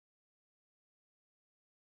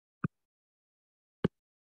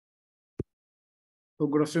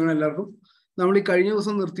Good afternoon, എല്ലാവർക്കും. നമ്മൾ ഈ കഴിഞ്ഞ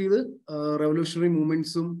ദിവസം നിർത്തിയത് റെവല്യൂഷണറി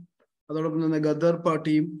മൂവ്മെന്റ്സും അതോടൊപ്പം തന്നെ ഗദർ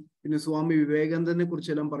പാർട്ടിയും പിന്നെ സ്വാമി വിവേകാനന്ദനെ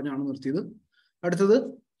കുറിച്ചെല്ലാം പറഞ്ഞാണ് നിർത്തിയത്. അടുത്തത്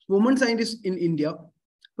വുമൺ സയന്റിസ്റ്റ് ഇൻ ഇന്ത്യ.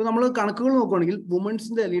 ഇപ്പൊ നമ്മൾ കണക്കുകൾ നോക്കുകയാണെങ്കിൽ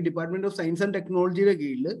വുമൺസിന്റെ അല്ലെങ്കിൽ ഡിപ്പാർട്ട്മെന്റ് ഓഫ് സയൻസ് ആൻഡ് ടെക്നോളജിയുടെ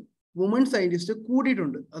കീഴിൽ വുമൺ സയന്റിസ്റ്റ്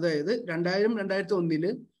കൂടിയിട്ടുണ്ട്. അതായത്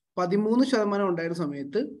 2000-2001 13% ഉണ്ടായിരുന്ന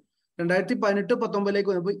സമയത്ത് 2018-19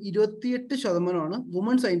 വന്നപ്പോൾ 28%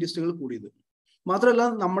 വുമൺ സയന്റിസ്റ്റുകൾ കൂടിയത്. മാത്രമല്ല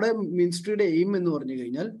നമ്മുടെ മിനിസ്ട്രിയുടെ എയിം എന്ന് പറഞ്ഞു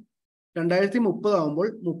കഴിഞ്ഞാൽ 2030 ആകുമ്പോൾ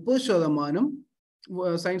 30%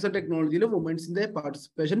 സയൻസ് ആൻഡ് ടെക്നോളജിയിൽ വുമൻസിന്റെ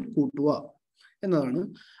പാർട്ടിസിപ്പേഷൻ കൂട്ടുക എന്നതാണ്.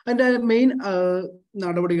 അതിന്റെ മെയിൻ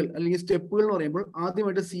നടപടികൾ അല്ലെങ്കിൽ സ്റ്റെപ്പുകൾ എന്ന് പറയുമ്പോൾ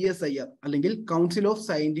ആദ്യമായിട്ട് CSIR അല്ലെങ്കിൽ council of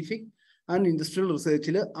scientific and industrial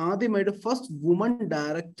റിസർച്ചിൽ ആദ്യമായിട്ട് ഫസ്റ്റ് വുമൺ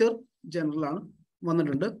ഡയറക്ടർ ജനറൽ ആണ്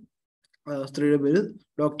വന്നിട്ടുണ്ട്. സ്ത്രീയുടെ പേര്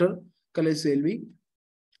ഡോക്ടർ 𝐚𝐚𝐬𝐲𝐿V.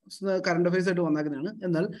 കറണ്ട് അഫയേഴ്സ് ആയിട്ട് വന്നേക്കുന്നതാണ്.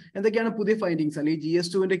 എന്നാൽ എന്തൊക്കെയാണ് പുതിയ ഫൈൻഡിങ്സ് അല്ലെങ്കിൽ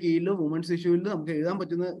GS2 കീഴിൽ വുമൻസ് ഇഷ്യൂവിൽ നമുക്ക് എഴുതാൻ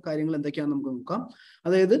പറ്റുന്ന കാര്യങ്ങൾ എന്തൊക്കെയാണെന്ന് നമുക്ക് നോക്കാം.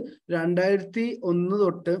 അതായത് 2001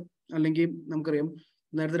 തൊട്ട് അല്ലെങ്കിൽ നമുക്കറിയാം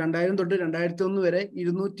നേരത്തെ 2000 തൊട്ട് 2001 വരെ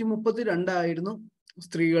 232 ആയിരുന്നു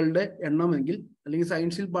സ്ത്രീകളുടെ എണ്ണമെങ്കിൽ അല്ലെങ്കിൽ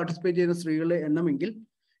സയൻസിൽ പാർട്ടിസിപ്പേറ്റ് ചെയ്യുന്ന സ്ത്രീകളുടെ എണ്ണമെങ്കിൽ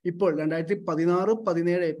ഇപ്പോൾ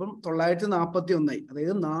 2016-17 ഇപ്പം 941 ആയി.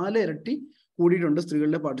 അതായത് 4 ഇരട്ടി കൂടിയിട്ടുണ്ട്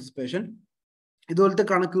സ്ത്രീകളുടെ പാർട്ടിസിപ്പേഷൻ. ഇതുപോലത്തെ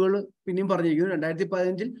കണക്കുകൾ പിന്നെയും പറഞ്ഞിരിക്കുന്നു.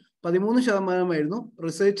 2015 13%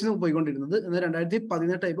 റിസർച്ചിന് പോയിക്കൊണ്ടിരുന്നത്. എന്നാൽ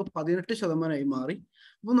 2018 ഇപ്പോൾ 18% മാറി.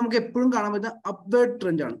 അപ്പോൾ നമുക്ക് എപ്പോഴും കാണാൻ പറ്റുന്ന അപ്വേർഡ്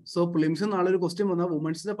ട്രെൻഡ് ആണ്. സോ പ്രിലിംസിൽ നാളെ ഒരു ക്വസ്റ്റ്യൻ വന്നാൽ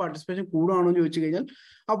വുമൻസിന്റെ പാർട്ടിസിപ്പേഷൻ കൂടുകയാണോ എന്ന് ചോദിച്ചു കഴിഞ്ഞാൽ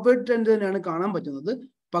അപ്വേർഡ് ട്രെൻഡ് തന്നെയാണ് കാണാൻ പറ്റുന്നത്.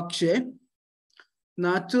 പക്ഷേ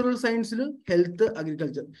നാച്ചുറൽ സയൻസിൽ ഹെൽത്ത്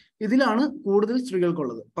അഗ്രികൾച്ചർ ഇതിലാണ് കൂടുതൽ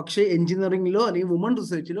സ്ത്രീകൾക്കുള്ളത്. പക്ഷേ എഞ്ചിനീയറിംഗിലോ അല്ലെങ്കിൽ വുമൺ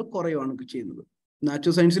റിസർച്ചിലോ കുറയുകയാണ് ചെയ്യുന്നത്.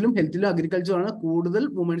 നാച്ചുറൽ സയൻസിലും ഹെൽത്തിലും അഗ്രികൾച്ചറാണ് കൂടുതൽ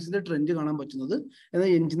വുമൻസിന്റെ ട്രെൻഡ് കാണാൻ പറ്റുന്നത്. എന്നാൽ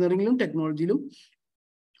എഞ്ചിനീയറിംഗിലും ടെക്നോളജിയിലും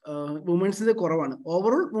വുമൻസിന്റെ കുറവാണ്.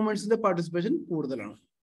 ഓവറോൾ വുമൻസിന്റെ പാർട്ടിസിപ്പേഷൻ കൂടുതലാണ്.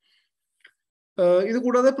 ഇത്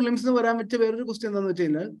കൂടാതെ പ്രിലിംസിന് വരാൻ പറ്റിയ വേറൊരു ക്വസ്റ്റ്യൻ എന്താണെന്ന് വെച്ച്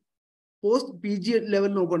കഴിഞ്ഞാൽ പോസ്റ്റ് PG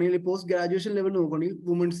ലെവൽ നോക്കുകയാണെങ്കിൽ പോസ്റ്റ് ഗ്രാജുവേഷൻ ലെവൽ നോക്കുകയാണെങ്കിൽ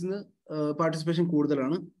വുമൻസിന് പാർട്ടിസിപ്പേഷൻ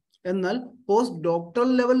കൂടുതലാണ്. എന്നാൽ പോസ്റ്റ്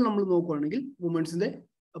ഡോക്ടറൽ ലെവൽ നമ്മൾ നോക്കുകയാണെങ്കിൽ വുമൻസിന്റെ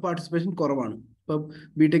പാർട്ടിസിപ്പേഷൻ കുറവാണ്. ഇപ്പം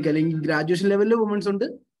BTech അല്ലെങ്കിൽ ഗ്രാജുവേഷൻ ലെവലിൽ വുമൻസ് ഉണ്ട്,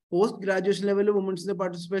 പോസ്റ്റ് ഗ്രാജുവേഷൻ ലെവലിൽ വുമൻസിന്റെ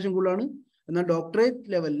പാർട്ടിസിപ്പേഷൻ കൂടുതലാണ്. എന്നാൽ ഡോക്ടറേറ്റ്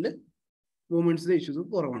ലെവലിൽ വുമൻസിന്റെ ഇഷ്യൂസ്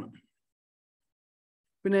കുറവാണ്.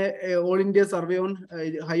 പിന്നെ all India survey on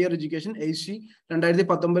higher education AC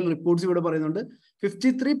 2019 reports ഇവിടെ പറയുന്നുണ്ട്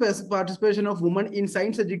 53% participation of woman in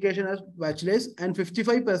science education as bachelors and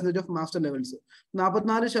 55% of master levels.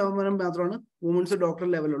 44% മാത്രമാണ് വുമൻസ് ഡോക്ടർ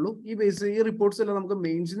ലെവലുള്ളൂ. ഈ റിപ്പോർട്ട്സ് എല്ലാം നമുക്ക്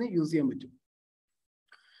മെയിൻസിന് യൂസ് ചെയ്യാൻ പറ്റും.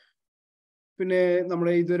 പിന്നെ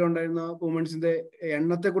നമ്മുടെ ഇതുവരെ ഉണ്ടായിരുന്ന വുമൻസിന്റെ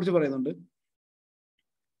എണ്ണത്തെ കുറിച്ച് പറയുന്നുണ്ട്.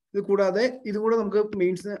 ഇതുകൂടെ നമുക്ക്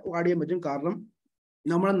മെയിൻസിന് ആഡ് ചെയ്യാൻ പറ്റും. കാരണം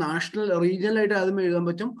നമ്മുടെ നാഷണൽ റീജിയണൽ ആയിട്ട് ആദ്യമേ എഴുതാൻ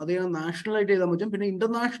പറ്റും, അതേ നാഷണൽ ആയിട്ട് എഴുതാൻ പറ്റും. പിന്നെ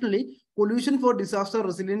internationally pollution four disaster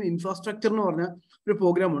resilient infrastructure എന്ന് പറഞ്ഞ ഒരു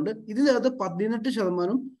പ്രോഗ്രാം ഉണ്ട്. ഇതിനകത്ത്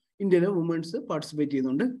 18% ഇന്ത്യയിലെ വുമൻസ് പാർട്ടിസിപ്പേറ്റ്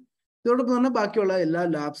ചെയ്യുന്നുണ്ട്. ഇതോടൊപ്പം തന്നെ ബാക്കിയുള്ള എല്ലാ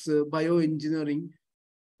ലാബ്സ്, ബയോ എഞ്ചിനീയറിംഗ്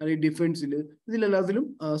അല്ലെങ്കിൽ ഡിഫൻസിൽ ഇതിലെല്ലാത്തിലും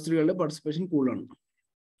സ്ത്രീകളുടെ പാർട്ടിസിപ്പേഷൻ കൂടുതലാണ്.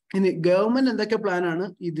 ഇനി ഗവൺമെന്റ് എന്തൊക്കെ പ്ലാനാണ്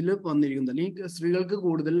ഇതിൽ വന്നിരിക്കുന്നത് അല്ലെങ്കിൽ സ്ത്രീകൾക്ക്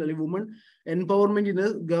കൂടുതൽ അല്ലെങ്കിൽ വുമൺ എംപവർമെന്റിന്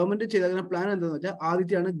ഗവൺമെന്റ് ചെയ്ത പ്ലാൻ എന്താണെന്ന് വെച്ചാൽ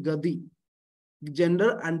ആദ്യത്തെയാണ് ഗതി, gender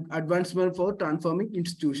and advancement four transforming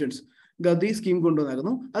institutions. ഗതി സ്കീം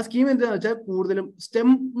കൊണ്ടുവന്നായിരുന്നു. ആ സ്കീം എന്താണെന്ന് വെച്ചാൽ കൂടുതലും STEM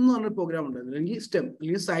എന്ന് പറഞ്ഞൊരു പ്രോഗ്രാം ഉണ്ട്. അല്ലെങ്കിൽ STEM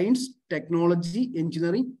അല്ലെങ്കിൽ സയൻസ്, ടെക്നോളജി,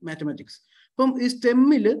 എഞ്ചിനീയറിംഗ്, മാത്തമാറ്റിക്സ്. അപ്പം ഈ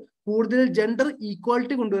STEMമിൽ കൂടുതൽ ജെൻഡർ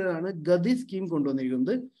ഈക്വാലിറ്റി കൊണ്ടുവരാനാണ് ഗതി സ്കീം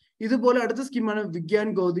കൊണ്ടുവന്നിരിക്കുന്നത്. ഇതുപോലെ അടുത്ത സ്കീമാണ് വിഗ്യാൻ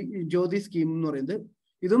ജ്യോതി സ്കീം എന്ന് പറയുന്നത്.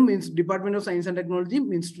 ഇതും department of science and technology,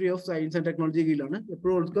 ministry of science and technology കീഴിലാണ്.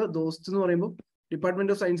 എപ്പോഴും ഓർക്കുക, ദോസ്ത് എന്ന് പറയുമ്പോൾ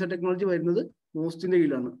department of science and technology വരുന്നത് മോസ്റ്റിന്റെ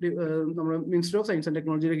കീഴിലാണ്. നമ്മുടെ മിനിസ്ട്രി ഓഫ് സയൻസ് ആൻഡ്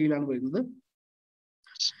ടെക്നോളജിയുടെ കീഴിലാണ് വരുന്നത്.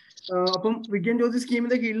 അപ്പം വിഗ്യാൻ ജ്യോതി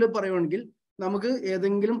സ്കീമിന്റെ കീഴിൽ പറയുവാണെങ്കിൽ നമുക്ക്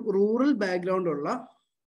ഏതെങ്കിലും റൂറൽ ബാക്ക്ഗ്രൗണ്ട് ഉള്ള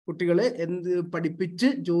കുട്ടികളെ പഠിപ്പിച്ച്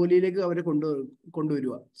ജോലിയിലേക്ക് അവരെ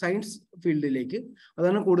കൊണ്ടുവരിക, സയൻസ് ഫീൽഡിലേക്ക്.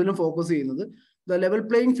 അതാണ് കൂടുതലും ഫോക്കസ് ചെയ്യുന്നത്. The level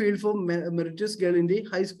playing field for meritorious girl in the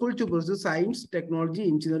high school to pursue science, technology,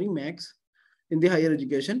 engineering, maths in the higher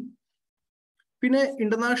education. പിന്നെ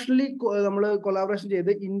ഇന്റർനാഷണലി നമ്മൾ കൊളാബറേഷൻ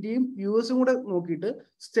ചെയ്ത് ഇന്ത്യയും US കൂടെ നോക്കിയിട്ട്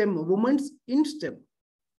STEM, women's in STEM,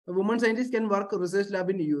 woman scientist can work research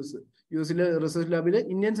lab in യുഎസിലെ research ലാബിൽ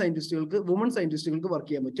Indian സയന്റിസ്റ്റുകൾക്ക്, woman സയന്റിസ്റ്റുകൾക്ക്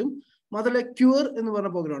work ചെയ്യാൻ പറ്റും. മാത്രമല്ല ക്യൂർ എന്ന്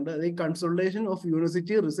പറഞ്ഞ പ്രോഗ്രാം ഉണ്ട്. അതായത് consultation of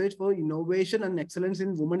university research four innovation and excellence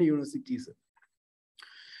in woman universities.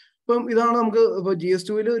 ഇപ്പം ഇതാണ് നമുക്ക് ഇപ്പോൾ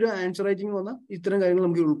GS2 ഒരു ആൻസർ റൈറ്റിംഗ് വന്ന ഇത്തരം കാര്യങ്ങൾ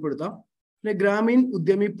നമുക്ക് ഉൾപ്പെടുത്താം. പിന്നെ ഗ്രാമീൺ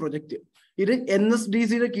ഉദ്യമി പ്രൊജക്ട്, ഇത്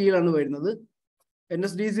NSDCയുടെ കീഴിലാണ് വരുന്നത്.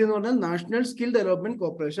 NSDC എന്ന് പറഞ്ഞാൽ നാഷണൽ സ്കിൽ ഡെവലപ്മെന്റ്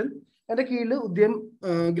കോർപ്പറേഷൻ. അതിന്റെ കീഴിൽ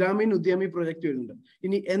ഗ്രാമീൺ ഉദ്യമി പ്രൊജക്ട് വരുന്നുണ്ട്.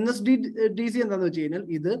 ഇനി NSDDC എന്താണെന്ന് വെച്ച് കഴിഞ്ഞാൽ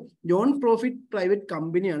ഇത് നോൺ പ്രോഫിറ്റ് പ്രൈവറ്റ്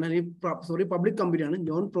കമ്പനിയാണ്, അല്ലെങ്കിൽ പബ്ലിക് കമ്പനിയാണ്,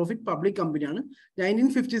 നോൺ പ്രോഫിറ്റ് പബ്ലിക് കമ്പനിയാണ്.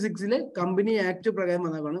 1956 കമ്പനി ആക്ട് പ്രകാരം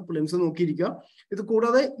വന്നതാണ്. പ്രിലിംസ് നോക്കിയിരിക്കുക. ഇത്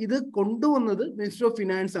കൂടാതെ ഇത് കൊണ്ടുവന്നത് മിനിസ്റ്റർ ഓഫ്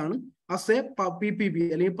ഫിനാൻസ് ആണ് ആസ് എ PPP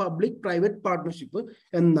അല്ലെങ്കിൽ പബ്ലിക് പ്രൈവറ്റ് പാർട്ട്ണർഷിപ്പ്.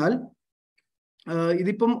 എന്നാൽ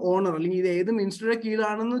ഇതിപ്പം ഓണർ അല്ലെങ്കിൽ ഇത് ഏത് മിനിസ്റ്ററുടെ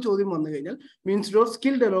കീഴിലാണെന്ന് ചോദ്യം വന്നു കഴിഞ്ഞാൽ മിനിസ്റ്റർ ഓഫ്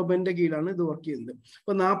സ്കിൽ ഡെവലപ്മെന്റിന്റെ കീഴിലാണ് ഇത് വർക്ക് ചെയ്യുന്നത്.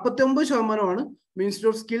 അപ്പൊ 49% മിനിസ്റ്റർ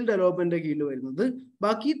ഓഫ് സ്കിൽ ഡെവലപ്മെന്റിന്റെ കീഴിൽ വരുന്നത്.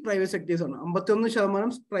 ബാക്കി പ്രൈവറ്റ് സെക്ടേഴ്സ് ആണ്.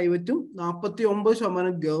 51% പ്രൈവറ്റും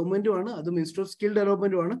 49% ഗവൺമെന്റുമാണ്. അത് മിനിസ്റ്റർ ഓഫ് സ്കിൽ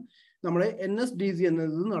ഡെവലപ്മെന്റുമാണ് നമ്മുടെ NSDC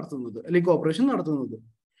എന്നത് നടത്തുന്നത് അല്ലെങ്കിൽ കോർപ്പറേഷൻ നടത്തുന്നത്.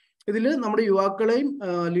 ഇതിൽ നമ്മുടെ യുവാക്കളെയും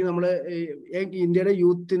അല്ലെങ്കിൽ നമ്മുടെ ഇന്ത്യയുടെ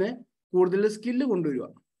യൂത്തിനെ കൂടുതൽ സ്കില്ല് കൊണ്ടുവരിക.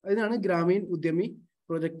 അതിനാണ് ഗ്രാമീൺ ഉദ്യമി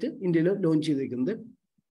പ്രൊജക്ട് ഇന്ത്യയിൽ ലോഞ്ച് ചെയ്തിരിക്കുന്നത്.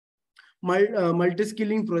 മൾട്ടി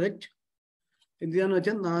സ്കില്ലിംഗ് പ്രൊജക്ട് എന്തിനാന്ന്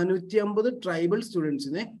വെച്ചാൽ 450 ട്രൈബൽ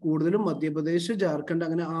സ്റ്റുഡൻസിനെ കൂടുതലും മധ്യപ്രദേശ്, ജാർഖണ്ഡ്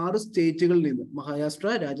അങ്ങനെ 6 സ്റ്റേറ്റുകളിൽ നിന്ന്, മഹാരാഷ്ട്ര,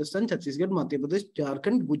 രാജസ്ഥാൻ, ഛത്തീസ്ഗഡ്, മധ്യപ്രദേശ്,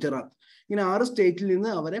 ജാർഖണ്ഡ്, ഗുജറാത്ത്, ഇങ്ങനെ 6 സ്റ്റേറ്റിൽ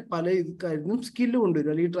നിന്ന് അവരെ പല കാര്യത്തിലും സ്കില്ല്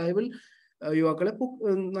കൊണ്ടുവരിക, അല്ലെങ്കിൽ ട്രൈബൽ യുവാക്കളെ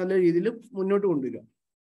നല്ല രീതിയിൽ മുന്നോട്ട് കൊണ്ടുവരിക.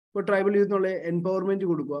 ഇപ്പോൾ ട്രൈബൽ യൂത്തിനുള്ള എംപവർമെന്റ്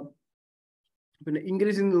കൊടുക്കുക, പിന്നെ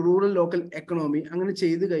increase in rural local economy. അങ്ങനെ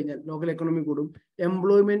ചെയ്ത് കഴിഞ്ഞാൽ ലോക്കൽ എക്കണോമി കൂടും,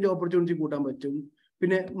 എംപ്ലോയ്മെന്റ് ഓപ്പർച്യൂണിറ്റി കൂട്ടാൻ പറ്റും.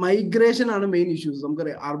 പിന്നെ മൈഗ്രേഷൻ ആണ് മെയിൻ ഇഷ്യൂസ്.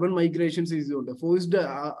 നമുക്കറിയാം അർബൻ മൈഗ്രേഷൻസ് ഉണ്ട്, ഫോഴ്സ്ഡ്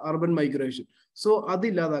അർബൻ മൈഗ്രേഷൻ. സോ അത്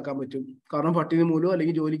ഇല്ലാതാക്കാൻ പറ്റും. കാരണം പട്ടിണി മൂലമോ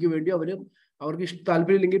അല്ലെങ്കിൽ ജോലിക്ക് വേണ്ടി അവർക്ക്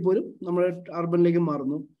താല്പര്യം ഇല്ലെങ്കിൽ പോലും നമ്മൾ അർബനിലേക്ക്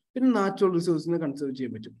മാറുന്നു. പിന്നെ നാച്ചുറൽ റിസോഴ്സിനെ കൺസേർവ്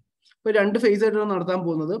ചെയ്യാൻ പറ്റും. ഇപ്പൊ 2 ഫേസ് ആയിട്ടാണ് നടത്താൻ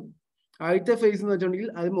പോകുന്നത്. ആദ്യത്തെ ഫേസ് എന്ന് വെച്ചിട്ടുണ്ടെങ്കിൽ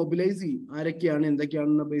അത് മൊബിലൈസ് ചെയ്യും, ആരൊക്കെയാണ്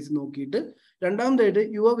എന്തൊക്കെയാണെന്ന ബേസ് നോക്കിയിട്ട്. രണ്ടാമതായിട്ട്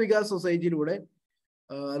യുവ വികാസ് സൊസൈറ്റിയിലൂടെ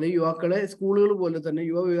അല്ലെങ്കിൽ യുവാക്കളെ സ്കൂളുകൾ പോലെ തന്നെ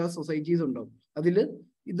യുവ വികാസ് സൊസൈറ്റീസ് ഉണ്ടാവും. അതില്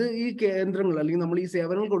ഈ കേന്ദ്രങ്ങൾ അല്ലെങ്കിൽ നമ്മൾ ഈ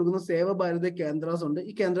സേവനങ്ങൾ കൊടുക്കുന്ന സേവ ഭാരത കേന്ദ്രാസ് ഉണ്ട്.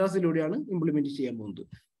 ഈ കേന്ദ്രാസിലൂടെയാണ് ഇംപ്ലിമെന്റ് ചെയ്യാൻ പോകുന്നത്.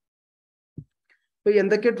 ഇപ്പൊ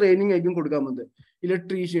എന്തൊക്കെ ട്രെയിനിങ് ആയിരിക്കും കൊടുക്കാൻ പോകുന്നത്?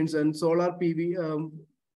 Electricians and solar PV,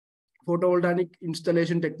 ഫോട്ടോവോൾട്ടാനിക്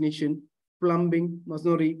installation technician, plumbing,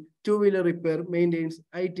 മസനറി, 2-വീലർ repair, maintenance,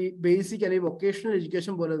 IT, basic അല്ലെങ്കിൽ വൊക്കേഷണൽ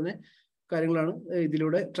എഡ്യൂക്കേഷൻ പോലെ തന്നെ കാര്യങ്ങളാണ്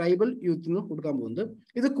ഇതിലൂടെ ട്രൈബൽ യൂത്തിന് കൊടുക്കാൻ പോകുന്നത്.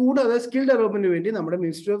 ഇത് കൂടാതെ സ്കിൽ ഡെവലപ്മെന്റിന് വേണ്ടി നമ്മുടെ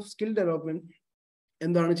മിനിസ്ട്രി ഓഫ് സ്കിൽ ഡെവലപ്മെന്റ്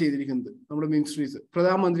എന്താണ് ചെയ്തിരിക്കുന്നത്? നമ്മുടെ മിനിസ്ട്രീസ്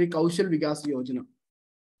പ്രധാനമന്ത്രി കൗശൽ വികാസ് യോജന,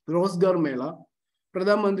 റോസ്ഗാർ മേള,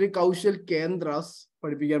 പ്രധാനമന്ത്രി കൗശൽ കേന്ദ്രാസ്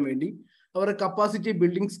പഠിപ്പിക്കാൻ വേണ്ടി, അവരുടെ capacity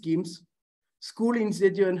building schemes, school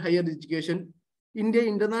initiative and higher education, India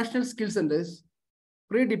international skill centres,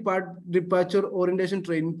 departure orientation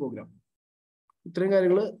training programme. ഇത്രയും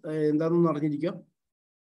കാര്യങ്ങൾ എന്താണെന്ന് അറിഞ്ഞിരിക്കുക.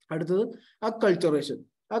 അടുത്തത് അക്കൾച്ചറേഷൻ.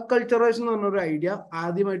 അക്കൾച്ചറേഷൻ എന്ന് പറഞ്ഞൊരു ഐഡിയ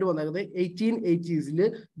ആദ്യമായിട്ട് വന്നേക്കുന്നത് 1880s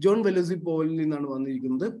ജോൺ വെലസി പോവലിൽ നിന്നാണ്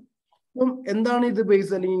വന്നിരിക്കുന്നത്. അപ്പം എന്താണ് ഇത്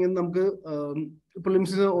ബേസ്, അല്ലെങ്കിൽ നമുക്ക്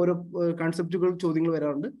പ്രിലിംസിന് ഓരോ കൺസെപ്റ്റുകൾ ചോദ്യങ്ങൾ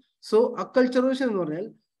വരാറുണ്ട്. സോ അക്കൾച്ചറേഷൻ എന്ന് പറഞ്ഞാൽ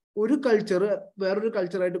ഒരു കൾച്ചർ വേറൊരു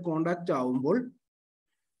കൾച്ചറായിട്ട് കോണ്ടാക്ട് ആവുമ്പോൾ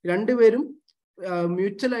രണ്ടുപേരും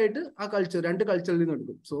മ്യൂച്വൽ ആയിട്ട് ആ കൾച്ചർ 2 കൾച്ചറിൽ നിന്ന്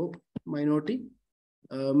എടുക്കും. സോ മൈനോറിറ്റി,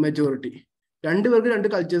 മെജോറിറ്റി, രണ്ടുപേർക്ക് 2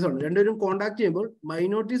 കൾച്ചേഴ്സ് ആണ്. രണ്ടുപേരും കോണ്ടാക്ട് ചെയ്യുമ്പോൾ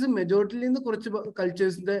മൈനോറിറ്റീസ് മെജോറിറ്റിയിൽ നിന്ന് കുറച്ച്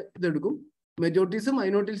കൾച്ചേഴ്സിന്റെ ഇതെടുക്കും, മെജോറിറ്റീസ്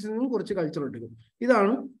മൈനോറിറ്റീസിൽ നിന്നും കുറച്ച് കൾച്ചർ എടുക്കും.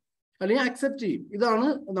 ഇതാണ് അല്ലെങ്കിൽ അക്സെപ്റ്റ് ചെയ്യും. ഇതാണ്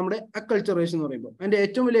നമ്മുടെ അക്കൾച്ചറേഷൻ എന്ന് പറയുമ്പോൾ. അതിന്റെ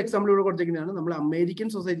ഏറ്റവും വലിയ എക്സാമ്പിൾ ഇവിടെ കൊടുത്തിരിക്കുന്നതാണ് നമ്മുടെ അമേരിക്കൻ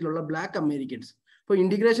സൊസൈറ്റിയിലുള്ള ബ്ലാക്ക് അമേരിക്കൻസ്. ഇപ്പോൾ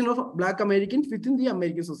integration of black Americans within the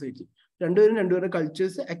American society. രണ്ടുപേരുടെ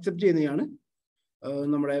കൾച്ചേഴ്സ് അക്സെപ്റ്റ് ചെയ്യുന്നതാണ്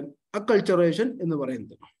നമ്മുടെ അക്കൾച്ചറേഷൻ എന്ന്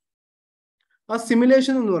പറയുന്നത്.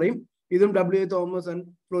 അസിമിലേഷൻ എന്ന് പറയും. ഇതും W. തോമസ് ആൻഡ്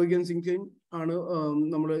ഫ്ലോയിഗൻസിംഗ് ആണ്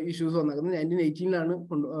നമ്മൾ ഇഷ്യൂസ് വന്നേക്കുന്നത്. 1918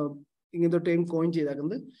 ഇങ്ങനത്തെ ടൈം കോയിൻ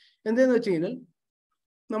ചെയ്തേക്കുന്നത്. എന്താണെന്ന് വെച്ച് കഴിഞ്ഞാൽ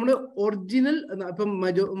നമ്മുടെ ഒറിജിനൽ ഇപ്പം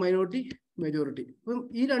മൈനോറിറ്റി, മെജോറിറ്റി, ഇപ്പം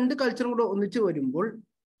ഈ 2 കൾച്ചറും കൂടെ ഒന്നിച്ച് വരുമ്പോൾ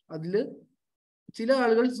അതിൽ ചില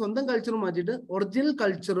ആളുകൾ സ്വന്തം കൾച്ചർ മാറ്റിയിട്ട് ഒറിജിനൽ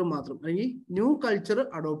കൾച്ചർ മാത്രം അല്ലെങ്കിൽ ന്യൂ കൾച്ചർ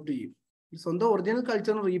അഡോപ്റ്റ് ചെയ്യും. സ്വന്തം ഒറിജിനൽ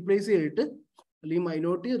കൾച്ചറിനെ റീപ്ലേസ് ചെയ്തിട്ട് അല്ലെങ്കിൽ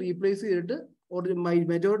മൈനോറിറ്റി റീപ്ലേസ് ചെയ്തിട്ട്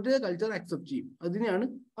മെജോറിറ്റി കൾച്ചർ അക്സെപ്റ്റ് ചെയ്യും. അതിനെയാണ്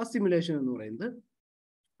അസിമിലേഷൻ എന്ന് പറയുന്നത്.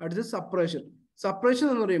 അടുത്തത് സപ്പറേഷൻ. സപ്പറേഷൻ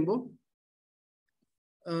എന്ന് പറയുമ്പോൾ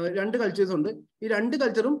 2 കൾച്ചേഴ്സ് ഉണ്ട്. ഈ 2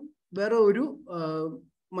 കൾച്ചറും വേറെ ഒരു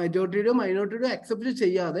മെജോറിറ്റിയുടെയോ മൈനോറിറ്റിയുടെയോ അക്സെപ്റ്റ്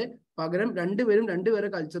ചെയ്യാതെ പകരം രണ്ടുപേരും രണ്ടുപേരെ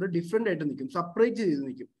കൾച്ചർ ഡിഫറെന്റ് ആയിട്ട് നിൽക്കും, സെപ്പറേറ്റ് ചെയ്ത്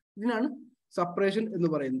നിൽക്കും. ഇതിനാണ് സപ്പറേഷൻ എന്ന്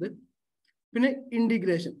പറയുന്നത്. പിന്നെ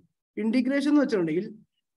ഇന്റിഗ്രേഷൻ. ഇന്റിഗ്രേഷൻ എന്ന് വെച്ചിട്ടുണ്ടെങ്കിൽ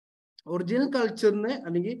ഒറിജിനൽ കൾച്ചറിനെ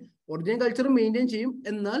അല്ലെങ്കിൽ ഒറിജിനൽ കൾച്ചർ മെയിൻറ്റെയിൻ ചെയ്യും,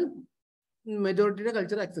 എന്നാൽ മെജോറിറ്റിയുടെ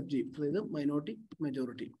കൾച്ചർ അക്സെപ്റ്റ് ചെയ്യും. അതായത് മൈനോറിറ്റി,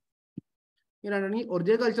 മെജോറിറ്റി ഇങ്ങനെയാണെങ്കിൽ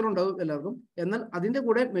ഒറിജിനൽ കൾച്ചർ ഉണ്ടാവും എല്ലാവർക്കും, എന്നാൽ അതിന്റെ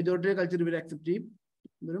കൂടെ മെജോറിറ്റിയുടെ കൾച്ചർ ഇവർ അക്സെപ്റ്റ് ചെയ്യും,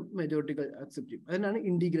 ഇവരും മെജോറിറ്റി അക്സെപ്റ്റ് ചെയ്യും. അതിനാണ്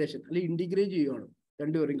ഇന്റിഗ്രേഷൻ അല്ലെങ്കിൽ ഇന്റിഗ്രേറ്റ് ചെയ്യുകയാണ്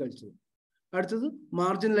രണ്ടുപേരും കൾച്ചർ. അടുത്തത്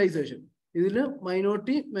മാർജിനലൈസേഷൻ. ഇതിൽ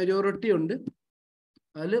മൈനോറിറ്റി, മെജോറിറ്റി ഉണ്ട്.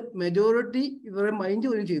 അതിൽ മെജോറിറ്റി ഇവരെ മൈൻഡ്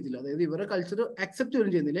പോലും ചെയ്തില്ല, അതായത് ഇവരെ കൾച്ചർ അക്സെപ്റ്റ്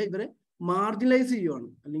പോലും ചെയ്യുന്നില്ല, ഇവരെ മാർജിനലൈസ് ചെയ്യുവാണ്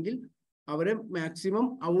അല്ലെങ്കിൽ അവരെ മാക്സിമം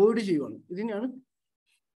അവോയ്ഡ് ചെയ്യുവാണ്. ഇതിനെയാണ്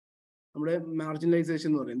നമ്മുടെ മാർജിനലൈസേഷൻ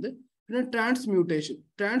എന്ന് പറയുന്നത്. പിന്നെ ട്രാൻസ്മ്യൂട്ടേഷൻ.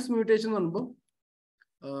 ട്രാൻസ്മ്യൂട്ടേഷൻ എന്ന് പറയുമ്പോൾ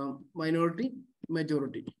മൈനോറിറ്റി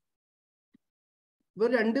മെജോറിറ്റി ഇവർ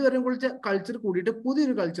രണ്ടുപേരും കുറിച്ച് കൾച്ചർ കൂടിയിട്ട്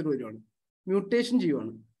പുതിയൊരു കൾച്ചർ വരുവാണ്, മ്യൂട്ടേഷൻ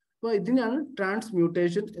ചെയ്യുവാണ്. അപ്പോൾ ഇതിനാണ്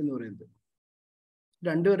ട്രാൻസ്മ്യൂട്ടേഷൻ എന്ന് പറയുന്നത്.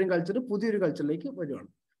 രണ്ടുപേരും കൾച്ചർ പുതിയൊരു കൾച്ചറിലേക്ക് വരുവാണ്.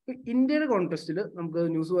 ഇന്ത്യയുടെ കോൺടെക്സ്റ്റിൽ നമുക്ക്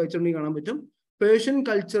ന്യൂസ് വായിച്ചുകൊണ്ടെങ്കിൽ കാണാൻ പറ്റും, പേർഷ്യൻ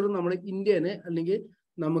കൾച്ചർ നമ്മുടെ ഇന്ത്യനെ അല്ലെങ്കിൽ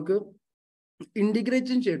നമുക്ക്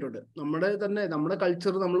ഇന്റിഗ്രേഷൻ ചെയ്തിട്ടുണ്ട്. നമ്മുടെ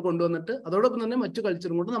കൾച്ചർ നമ്മൾ കൊണ്ടുവന്നിട്ട് അതോടൊപ്പം തന്നെ മറ്റു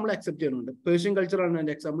കൾച്ചറും കൊണ്ട് നമ്മൾ അക്സെപ്റ്റ് ചെയ്യുന്നുണ്ട്. പേർഷ്യൻ കൾച്ചറാണ്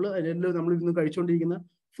അതിന്റെ എക്സാമ്പിൾ. അതിൽ നമ്മൾ ഇന്ന് കഴിച്ചുകൊണ്ടിരിക്കുന്ന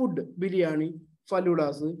ഫുഡ്, ബിരിയാണി,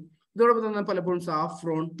 ഫലൂഡാസ്, ഇതോടൊപ്പം തന്നെ പലപ്പോഴും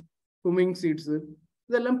സാഫ്രോൺ, കുമിങ് സീഡ്സ്,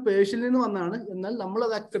 ഇതെല്ലാം പേർഷ്യനിൽ നിന്ന് വന്നാണ്. എന്നാൽ നമ്മൾ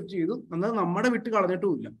അത് അക്സെപ്റ്റ് ചെയ്തു, എന്നാൽ നമ്മുടെ വിട്ട്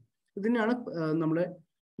കളഞ്ഞിട്ടുമില്ല. ഇതിനാണ് നമ്മുടെ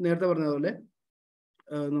നേരത്തെ പറഞ്ഞതുപോലെ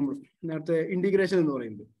നമ്മൾ നേരത്തെ ഇന്റിഗ്രേഷൻ എന്ന്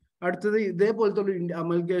പറയുന്നത്. അടുത്തത് ഇതേപോലത്തെ ഒരു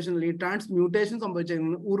അമൽഗേഷൻ അല്ലെങ്കിൽ ട്രാൻസ്മ്യൂട്ടേഷൻ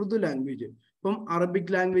സംഭവിച്ചിരിക്കുന്നത് ഉറുദു ലാംഗ്വേജ്. ഇപ്പം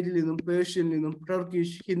അറബിക് ലാംഗ്വേജിൽ നിന്നും പേർഷ്യനിൽ നിന്നും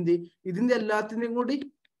ടർക്കിഷ്, ഹിന്ദി, ഇതിന്റെ എല്ലാത്തിന്റെയും കൂടി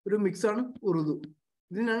ഒരു മിക്സ് ആണ് ഉറുദു.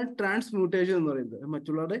 ഇതിനാണ് ട്രാൻസ്മ്യൂട്ടേഷൻ എന്ന് പറയുന്നത്.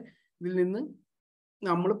 മറ്റുള്ളവരുടെ ഇതിൽ നിന്ന്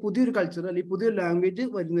നമ്മൾ പുതിയൊരു കൾച്ചർ അല്ലെങ്കിൽ പുതിയൊരു ലാംഗ്വേജ്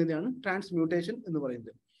വരുന്നതിനാണ് ട്രാൻസ്മ്യൂട്ടേഷൻ എന്ന്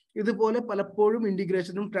പറയുന്നത്. ഇതുപോലെ പലപ്പോഴും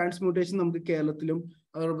ഇന്റിഗ്രേഷനും ട്രാൻസ്മ്യൂട്ടേഷനും നമുക്ക് കേരളത്തിലും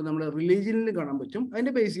അതോടൊപ്പം നമ്മുടെ റിലീജിയനിലും കാണാൻ പറ്റും.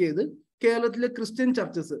 അതിന്റെ ബേസ് ചെയ്ത് കേരളത്തിലെ ക്രിസ്ത്യൻ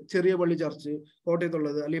ചർച്ചസ്, ചെറിയ പള്ളി ചർച്ച്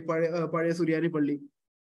കോട്ടയത്തുള്ളത്, അല്ലെങ്കിൽ പഴയ സുറിയാനി പള്ളി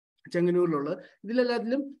ചെങ്ങന്നൂരിലുള്ളത്,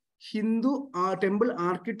 ഇതിലെല്ലാത്തിലും ഹിന്ദു ടെമ്പിൾ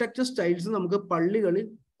ആർക്കിടെക്ചർ സ്റ്റൈൽസ് നമുക്ക് പള്ളികളിൽ,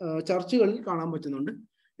 ചർച്ചുകളിൽ കാണാൻ പറ്റുന്നുണ്ട്.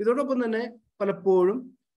 ഇതോടൊപ്പം തന്നെ പലപ്പോഴും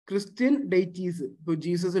ക്രിസ്ത്യൻ ഡെയ്റ്റീസ്, ഇപ്പോൾ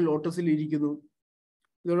ജീസസ് ലോട്ടസിൽ ഇരിക്കുന്നു.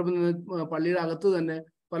 ഇതോടൊപ്പം തന്നെ പള്ളിയുടെ അകത്ത് തന്നെ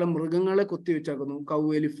പല മൃഗങ്ങളെ കൊത്തിവെച്ചാക്കുന്നു, കൗ,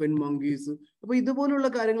 എലിഫന്റ്, മങ്കീസ്. അപ്പൊ ഇതുപോലുള്ള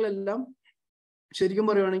കാര്യങ്ങളെല്ലാം ശരിക്കും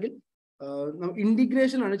പറയുവാണെങ്കിൽ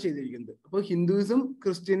ഇന്റിഗ്രേഷൻ ആണ് ചെയ്തിരിക്കുന്നത്. അപ്പോൾ ഹിന്ദുയിസം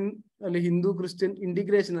ക്രിസ്ത്യൻ അല്ലെ ഹിന്ദു ക്രിസ്ത്യൻ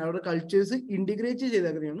ഇന്റിഗ്രേഷൻ, അവരുടെ കൾച്ചേഴ്സ് ഇന്റിഗ്രേറ്റ്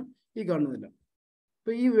ചെയ്തേക്കുന്നതാണ് ഈ കാണുന്നില്ല.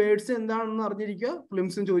 അപ്പൊ ഈ വേർഡ്സ് എന്താണെന്ന് അറിഞ്ഞിരിക്കുക,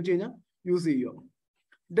 ഫിലിംസും ചോദിച്ചു കഴിഞ്ഞാൽ യൂസ് ചെയ്യുക.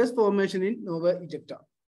 Dust formation in Nova ഇജക്റ്റ.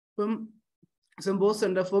 ഇപ്പം സെംബോസ്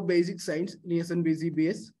centre for basic science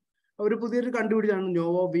BCBS അവർ പുതിയൊരു കണ്ടുപിടിച്ചാണ്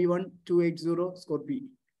നോവ V1280 സ്കോർപി.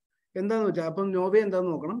 എന്താന്ന് വെച്ചാൽ, അപ്പം നോവ എന്താന്ന്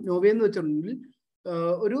നോക്കണം. നോവ എന്ന് വെച്ചിട്ടുണ്ടെങ്കിൽ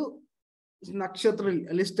ഒരു നക്ഷത്രത്തിൽ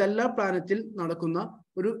അല്ലെങ്കിൽ സ്റ്റെല്ലാർ പ്ലാനറ്റിൽ നടക്കുന്ന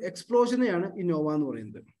ഒരു എക്സ്പ്ലോഷനെയാണ് ഈ നോവ എന്ന്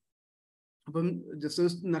പറയുന്നത്. അപ്പം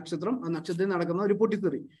ജസ്റ്റ് നക്ഷത്രം, ആ നക്ഷത്രത്തിൽ നടക്കുന്ന ഒരു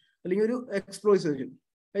പൊട്ടിത്തെറി അല്ലെങ്കിൽ ഒരു എക്സ്പ്ലോഷൻ.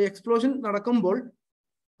 ഈ എക്സ്പ്ലോഷൻ നടക്കുമ്പോൾ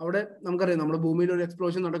അവിടെ നമുക്കറിയാം, നമ്മുടെ ഭൂമിയിൽ ഒരു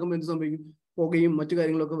എക്സ്പ്ലോഷൻ നടക്കുമ്പോൾ എന്ത് സംഭവിക്കും? പുകയും മറ്റു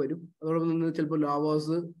കാര്യങ്ങളൊക്കെ വരും. അതോടൊപ്പം തന്നെ ചിലപ്പോൾ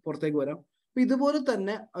ലാവാസ് പുറത്തേക്ക് വരാം. അപ്പൊ ഇതുപോലെ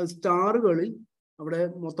തന്നെ സ്റ്റാറുകളിൽ അവിടെ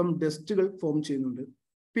മൊത്തം ഡസ്റ്റുകൾ ഫോം ചെയ്യുന്നുണ്ട്.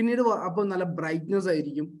 പിന്നീട് അപ്പോൾ നല്ല ബ്രൈറ്റ്നെസ്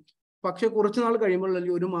ആയിരിക്കും. പക്ഷെ കുറച്ച് നാൾ കഴിയുമ്പോൾ,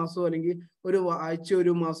 അല്ലെങ്കിൽ ഒരു മാസമോ അല്ലെങ്കിൽ ഒരു ആഴ്ച,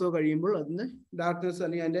 ഒരു മാസമോ കഴിയുമ്പോൾ അതിന് ഡാർക്ക്നെസ്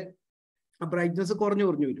അല്ലെങ്കിൽ അതിന്റെ ബ്രൈറ്റ്നെസ് കുറഞ്ഞു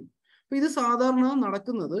വരും. അപ്പൊ ഇത് സാധാരണ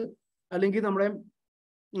നടക്കുന്നത്, അല്ലെങ്കിൽ നമ്മുടെ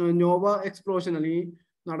നോവ എക്സ്പ്ലോഷൻ അല്ലെങ്കിൽ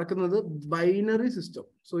നടക്കുന്നത് ബൈനറി സിസ്റ്റം.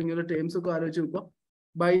 സോ ഇങ്ങനെ ടേംസ് ഒക്കെ ആലോചിച്ച് വെക്കുക.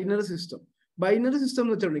 ബൈനറി സിസ്റ്റം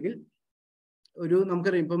എന്ന് വെച്ചിട്ടുണ്ടെങ്കിൽ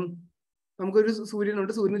നമുക്കറിയാം, ഇപ്പം നമുക്കൊരു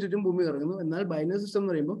സൂര്യനുണ്ട്, സൂര്യന് ചുറ്റും ഭൂമി കറങ്ങുന്നു. എന്നാൽ ബൈനറി സിസ്റ്റം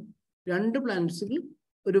എന്ന് പറയുമ്പോൾ 2 പ്ലാനറ്റ്സുകൾ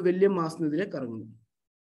ഒരു വലിയ മാസത്തിനെതിരെ കറങ്ങുന്നു.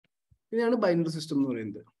 ഇതാണ് ബൈനറി സിസ്റ്റം എന്ന്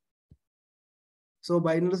പറയുന്നത്. സോ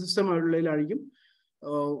ബൈനറി സിസ്റ്റം ഉള്ളതിലായിരിക്കും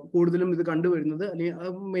കൂടുതലും ഇത് കണ്ടുവരുന്നത്. അല്ലെങ്കിൽ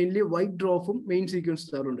മെയിൻലി വൈറ്റ് ഡ്വാർഫും മെയിൻ സീക്വൻസ്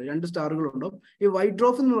സ്റ്റാറും ഉണ്ട്. 2 സ്റ്റാറുകളുണ്ടാവും. ഈ വൈറ്റ്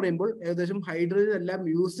ഡ്വാർഫ് എന്ന് പറയുമ്പോൾ ഏകദേശം ഹൈഡ്രജൻ എല്ലാം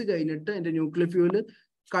യൂസ് കഴിഞ്ഞിട്ട് അതിന്റെ ന്യൂക്ലിയർ ഫ്യൂവൽ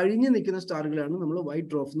കഴിഞ്ഞ് നിൽക്കുന്ന സ്റ്റാറുകളാണ് നമ്മൾ വൈറ്റ്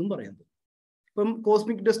ഡ്വാർഫ് എന്നും പറയുന്നത്. ഇപ്പം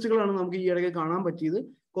കോസ്മിക് ഡസ്റ്റുകളാണ് നമുക്ക് ഈ ഇടയ്ക്ക് കാണാൻ പറ്റിയത്.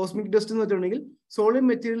 കോസ്മിക് ഡസ്റ്റ് എന്ന് വെച്ചിട്ടുണ്ടെങ്കിൽ solid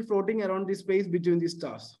material floating around the space between the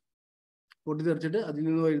stars. പൊട്ടിത്തെറിച്ചിട്ട് അതിൽ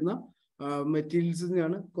നിന്ന് വരുന്ന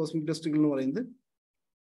മെറ്റീരിയൽസിനെയാണ് കോസ്മിക് ഡസ്റ്റുകൾ എന്ന് പറയുന്നത്.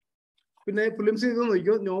 പിന്നെ ഫിലിംസ് ഇത്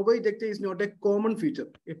നോക്കിയോ, Nova ഇജക്റ്റ is not A common feature.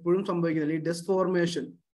 എപ്പോഴും സംഭവിക്കുന്നില്ല. ഈ ഡസ്റ്റ് ഫോർമേഷൻ,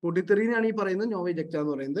 പൊട്ടിത്തെറിയാണ് ഈ പറയുന്നത് നോവ ഇജക്റ്റ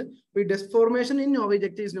എന്ന് പറയുന്നത്. ഈ dust formation in Nova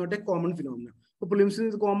ഇജക്റ്റ is not A common phenomena. അപ്പൊ ഫിലിംസിന്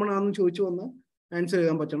ഇത് കോമൺ ആണെന്ന് ചോദിച്ചു വന്നാൽ ആൻസർ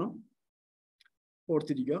ചെയ്യാൻ പറ്റണം,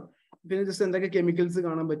 ഓർത്തിരിക്കുക. പിന്നെ ജസ്റ്റ് എന്തൊക്കെ കെമിക്കൽസ്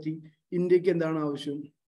കാണാൻ പറ്റി, ഇന്ത്യക്ക് എന്താണ് ആവശ്യം,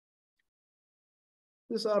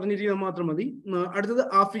 അറിഞ്ഞിരിക്കാൻ മാത്രം മതി. അടുത്തത്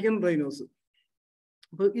ആഫ്രിക്കൻ റൈനോസ്.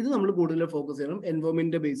 അപ്പൊ ഇത് നമ്മൾ കൂടുതൽ ഫോക്കസ് ചെയ്യണം,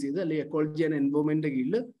 എൻവയോൺമെന്റ് ബേസ് ചെയ്ത് അല്ലെങ്കിൽ എക്കോളജി ആൻഡ് എൻവയോൺമെന്റിന്റെ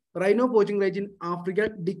കീഴിൽ. Rhino poaching rate in Africa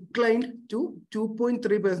declined to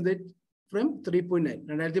 2.3% from 3.9.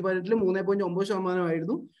 2018 3.9%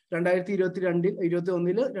 ആയിരുന്നു. 2021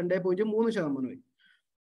 2.3%.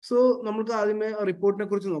 സോ നമുക്ക് ആദ്യമേ റിപ്പോർട്ടിനെ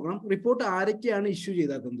കുറിച്ച് നോക്കണം. റിപ്പോർട്ട് ആരൊക്കെയാണ് ഇഷ്യൂ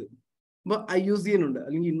ചെയ്താക്കുന്നത്? അപ്പൊ IUCN ഉണ്ട്,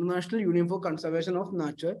 അല്ലെങ്കിൽ international union four conservation of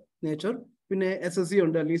nature. പിന്നെ SSC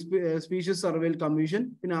ഉണ്ട്, അല്ലെങ്കിൽ സ്പീഷീസ് സർവേൽ കമ്മീഷൻ.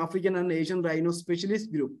 പിന്നെ African and Asian rhino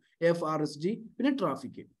specialist group AFRSG. പിന്നെ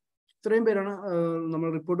ട്രാഫിക്. ഇത്രയും പേരാണ് നമ്മൾ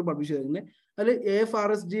റിപ്പോർട്ട് പബ്ലിഷ് ചെയ്തിരുന്നത്. അതിൽ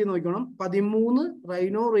AFRSG നോക്കണം, 13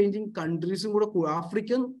 റൈനോ റേഞ്ചിങ് കൺട്രീസും കൂടെ,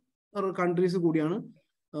 ആഫ്രിക്കൻ കൺട്രീസ് കൂടിയാണ്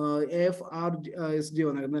AFRSG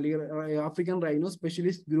വന്നേക്കുന്നത്, അല്ലെങ്കിൽ ആഫ്രിക്കൻ റൈനോ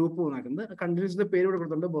സ്പെഷ്യലിസ്റ്റ് ഗ്രൂപ്പ് വന്നേക്കുന്നത്. കൺട്രീസിന്റെ പേര് ഇവിടെ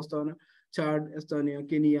കൊടുത്തിട്ടുണ്ട്: Botswana, Chad, എസ്തോനിയ,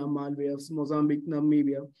 Kenya, മാൽഡിവ്യ, Mozambique,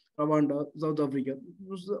 Namibia, റവാണ്ട, south Africa.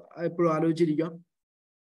 എപ്പോഴും ആലോചിച്ചിരിക്കാം.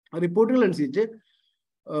 റിപ്പോർട്ടുകൾ അനുസരിച്ച്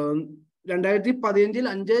 2015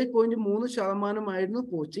 5.3%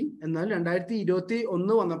 പോച്ചിങ്. എന്നാൽ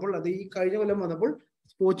 2021 വന്നപ്പോൾ, അത് ഈ കഴിഞ്ഞ കൊല്ലം വന്നപ്പോൾ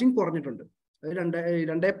പോച്ചിങ് കുറഞ്ഞിട്ടുണ്ട്. അത്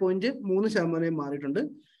 2.3% മാറിയിട്ടുണ്ട്.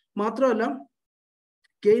 മാത്രമല്ല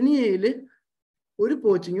കെനിയയിൽ ഒരു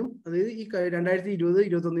പോച്ചിങ്ങും, അതായത് ഈ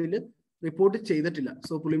 2020-21 റിപ്പോർട്ട് ചെയ്തിട്ടില്ല.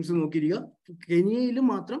 സോ പ്രിലിംസ് നോക്കിയിരിക്കുക, കെനിയയിൽ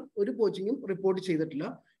മാത്രം ഒരു പോച്ചിങ്ങും റിപ്പോർട്ട് ചെയ്തിട്ടില്ല.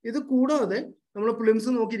 ഇത് കൂടാതെ നമ്മൾ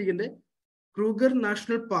prelims നോക്കിയിരിക്കേണ്ട Kruger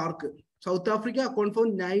national park, south Africa account for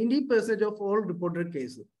 90% of all reported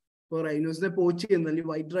case. ഇപ്പോൾ റൈനോസിനെ പോച്ച് ചെയ്യുന്നത്, അല്ലെങ്കിൽ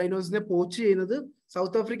വൈറ്റ് റൈനോസിനെ പോച്ച് ചെയ്യുന്നത്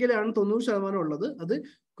സൗത്ത് ആഫ്രിക്കയിലാണ് 90% ഉള്ളത്. അത്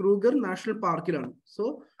ക്രൂഗർ നാഷണൽ പാർക്കിലാണ്. സോ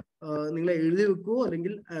നിങ്ങൾ എഴുതി വെക്കുവോ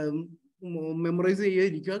അല്ലെങ്കിൽ മെമ്മറൈസ്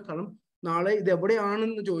ചെയ്യാതിരിക്കുക. കാരണം നാളെ ഇത്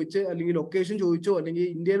എവിടെയാണെന്ന് ചോദിച്ച്, അല്ലെങ്കിൽ ലൊക്കേഷൻ ചോദിച്ചോ, അല്ലെങ്കിൽ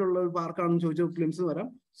ഇന്ത്യയിലുള്ള ഒരു പാർക്കാണെന്ന് ചോദിച്ചോ ഫിലിംസ് വരാം.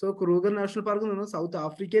 സോ ക്രൂഗർ നാഷണൽ പാർക്ക് എന്ന് പറഞ്ഞാൽ സൗത്ത്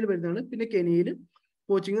ആഫ്രിക്കയിൽ വരുന്നതാണ്. പിന്നെ കെനിയയിൽ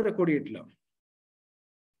പോച്ചിങ് റെക്കോർഡ് ചെയ്തിട്ടില്ല.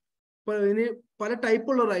 അപ്പൊ ഇതിന് പല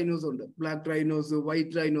ടൈപ്പുള്ള റൈനോസ് ഉണ്ട്: black rhinos,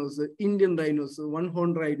 white rhinos, Indian rhinos, one horn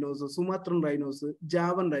rhinos, Sumatran rhinos,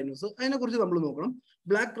 Javan rhinos. അതിനെക്കുറിച്ച് നമ്മൾ നോക്കണം.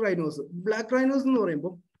 ബ്ലാക്ക് റൈനോസ് എന്ന്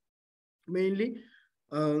പറയുമ്പോൾ മെയിൻലി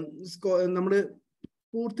നമ്മൾ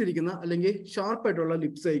പൂർത്തിരിക്കുന്ന അല്ലെങ്കിൽ ഷാർപ്പായിട്ടുള്ള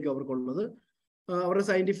ലിപ്സ് ആയിരിക്കും അവർക്കുള്ളത്. അവരുടെ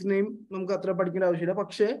സയന്റിഫിക് നെയിം നമുക്ക് അത്ര പഠിക്കേണ്ട ആവശ്യമില്ല.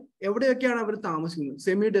 പക്ഷേ എവിടെയൊക്കെയാണ് അവർ താമസിക്കുന്നത്?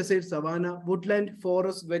 Semi desert, savanna, Woodland,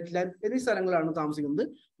 forest, wetland എന്നീ സ്ഥലങ്ങളാണ് താമസിക്കുന്നത്.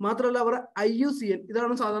 മാത്രമല്ല അവർ IUCN,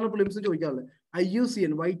 ഇതാണ് സാധാരണ prelims ചോദിക്കാറുള്ളത്.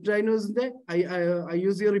 IUCN, white റൈനോസിന്റെ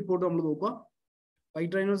IUCN report നമ്മൾ നോക്കുക.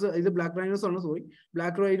 വൈറ്റ് റൈനോസ്, ഇത് ബ്ലാക്ക് റൈനോസ് ആണ്, സോറി.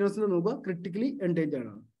 ബ്ലാക്ക് റൈനോസിനെ നോക്കുക, ക്രിട്ടിക്കലി എൻഡേഞ്ചേർഡ്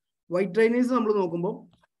ആണ്. വൈറ്റ് റൈനോസ് നമ്മൾ നോക്കുമ്പോൾ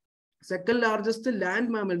സെക്കൻഡ് ലാർജസ്റ്റ്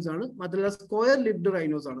ലാൻഡ് മാമൽസ് ആണ്. മാത്രമല്ല സ്ക്വയർ ലിപ്ഡ്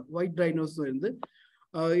റൈനോസ് ആണ് വൈറ്റ് റൈനോസ് വരുന്നത്.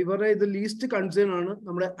 ഇവരുടെ ഇത് ലീസ്റ്റ് കൺസേൺ ആണ്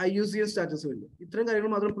നമ്മുടെ IUCN സ്റ്റാറ്റസ് വരുന്നത്. ഇത്തരം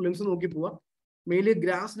കാര്യങ്ങൾ മാത്രം പ്രിലിംസ് നോക്കി പോവാം. മെയിൻലി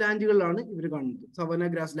ഗ്രാസ് ലാൻഡുകളിലാണ് ഇവർ കാണുന്നത്. സവന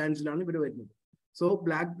ഗ്രാസ് ലാൻഡ്സിലാണ് ഇവർ വരുന്നത്. സോ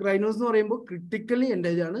ബ്ലാക്ക് റൈനോസ് എന്ന് പറയുമ്പോൾ ക്രിട്ടിക്കലി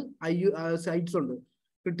എൻഡേഞ്ച് ആണ്. സൈറ്റ്സ് ഉണ്ട്.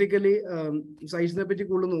 ക്രിട്ടിക്കലി സൈറ്റ്സിനെ പറ്റി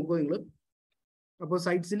കൂടുതൽ നോക്കുക നിങ്ങൾ. അപ്പോൾ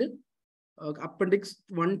സൈറ്റ്സിൽ അപ്പൻഡിക്സ്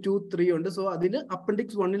 1, 2, 3 ഉണ്ട്. സോ അതിൽ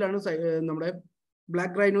അപ്പൻഡിക്സ് 1-ലാണ് നമ്മുടെ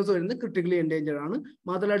ബ്ലാക്ക് റൈനോസ് വരുന്നത്. ക്രിട്ടിക്കലി എൻഡേഞ്ചേർഡ് ആണ്.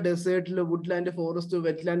 മാത്രമല്ല ഡെസേർട്ടിൽ, വുഡ്ലാൻഡ്, ഫോറസ്റ്റ്,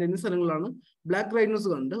 വെറ്റ്ലാൻഡ് എന്നീ സ്ഥലങ്ങളാണ് ബ്ലാക്ക് റൈനോസ്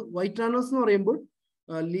കണ്ട്. വൈറ്റ് റൈനോസ് എന്ന് പറയുമ്പോൾ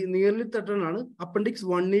നിയർലി തട്ടനാണ്. അപ്പൻഡിക്സ്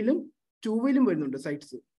 1-ലും 2-ലും വരുന്നുണ്ട്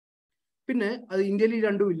സൈറ്റ്സ്. പിന്നെ അത് ഇന്ത്യയിൽ ഈ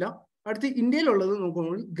രണ്ടും ഇല്ല. അടുത്ത് ഇന്ത്യയിലുള്ളത്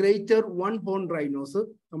നോക്കുമ്പോൾ ഗ്രേറ്റർ വൺ ഹോൺ റൈനോസ്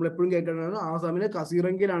നമ്മൾ എപ്പോഴും കേൾക്കുന്നതാണ്. ആസാമിലെ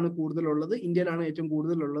കസീറംഗയിലാണ് കൂടുതലുള്ളത്. ഇന്ത്യയിലാണ് ഏറ്റവും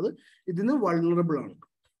കൂടുതലുള്ളത്. ഇതിന് വൾണറബിൾ ആണ്.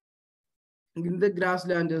 ഇതിന്റെ ഗ്രാസ്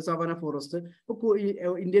ലാൻഡ്, സവാന, ഫോറസ്റ്റ്.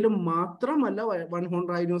 ഇന്ത്യയിൽ മാത്രമല്ല വൺ ഹോൺ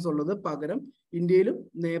റൈനോസ് ഉള്ളത്, പകരം ഇന്ത്യയിലും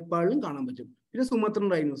നേപ്പാളിലും കാണാൻ പറ്റും. പിന്നെ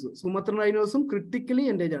സുമത്രൻ റൈനോസും ക്രിട്ടിക്കലി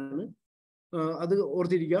എൻഡേഞ്ച് ആണ്. അത്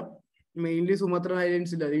ഓർത്തിരിക്കുക. മെയിൻലി സുമത്രൻ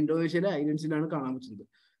ഐലൻഡ്സിൽ, ഇന്തോനേഷ്യയിലെ ഐലൻഡ്സിലാണ് കാണാൻ പറ്റുന്നത്.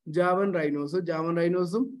 ജാവൻ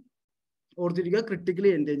റൈനോസും ഓർത്തിരിക്കുക, ക്രിട്ടിക്കലി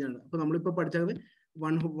എൻഡേഞ്ച് ആണ്. അപ്പൊ നമ്മളിപ്പോ പഠിച്ചത്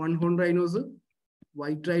one horn rhinos,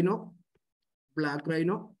 white rhino, black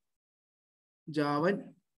rhino, Javan,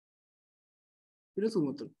 പിന്നെ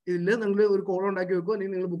സുമത്രൻ. ഇതിൽ നിങ്ങൾ ഒരു കോളം ഉണ്ടാക്കി വെക്കുക,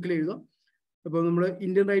 അല്ലെങ്കിൽ നിങ്ങൾ ബുക്കിൽ എഴുതുക. അപ്പൊ നമ്മുടെ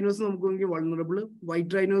ഇന്ത്യൻ റൈനോസ് നോക്കുകയാണെങ്കിൽ വൾണറബിൾ,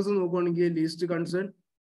 വൈറ്റ് റൈനോസ് നോക്കുകയാണെങ്കിൽ ലീസ്റ്റ് കൺസേൺ,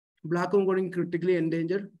 ബ്ലാക്ക് നോക്കുകയാണെങ്കിൽ ക്രിട്ടിക്കലി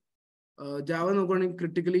എൻഡേഞ്ചർഡ്, ജാവ നോക്കുകയാണെങ്കിൽ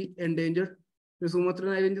ക്രിട്ടിക്കലി എൻഡേഞ്ചർഡ്,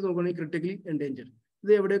 സുമത്രൻ ഐലൻഡ് നോക്കുകയാണെങ്കിൽ ക്രിട്ടിക്കലി എൻഡേഞ്ചർഡ്.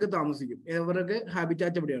 ഇത് എവിടെയൊക്കെ താമസിക്കും, എവരൊക്കെ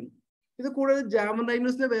ഹാബിറ്റാറ്റ് എവിടെയാണ്. ഇത് കൂടാതെ ജാവൻ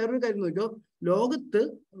റൈനോസിന്റെ വേറൊരു കാര്യം നോക്കിയോ, ലോകത്ത്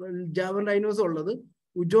ജാവൻ റൈനോസ് ഉള്ളത്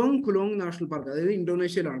𝐻𝐸𝐷 നാഷണൽ പാർക്ക്, അതായത്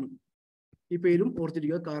ഇന്തോനേഷ്യയിലാണ്. ഈ പേരും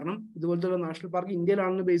ഓർത്തിരിക്കുക. കാരണം ഇതുപോലത്തെ നാഷണൽ പാർക്ക്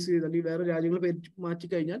ഇന്ത്യയിലാണെന്ന് ബേസ് ചെയ്ത്, അല്ലെങ്കിൽ വേറെ രാജ്യങ്ങൾ പേര് മാറ്റി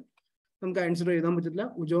കഴിഞ്ഞാൽ നമുക്ക് ആൻസർ എഴുതാൻ പറ്റില്ല.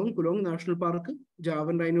 𝐻𝐸𝐷 നാഷണൽ പാർക്ക്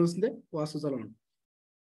ജാവൻ റൈനോസിന്റെ വാസസ്ഥലമാണ്.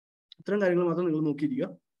 ഇത്തരം കാര്യങ്ങൾ മാത്രം നിങ്ങൾ നോക്കിയിരിക്കുക.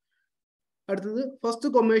 അടുത്തത്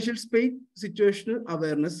first commercial space situational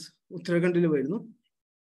awareness ഉത്തരാഖണ്ഡിൽ വരുന്നു.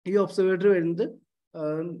 ഈ ഒബ്സർവേറ്ററി വരുന്നത്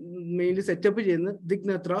മെയിൻലി സെറ്റപ്പ് ചെയ്യുന്നത്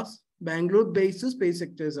ദിഗ്നത്രാസ്, ബാംഗ്ലൂർ ബേസ്ഡ് സ്പേസ്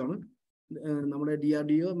സെക്ടേഴ്സ് ആണ്. നമ്മുടെ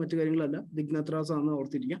DRDO മറ്റു കാര്യങ്ങളല്ല, ദിഗ്നത്രാസ് ആണെന്ന്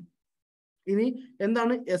ഓർത്തിരിക്കുക. ഇനി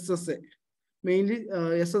എന്താണ് SSA? മെയിൻലി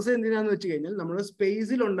SSA എന്തിനാന്ന് വെച്ച് കഴിഞ്ഞാൽ നമ്മുടെ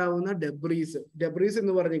സ്പേസിൽ ഉണ്ടാകുന്ന ഡെബ്രീസ്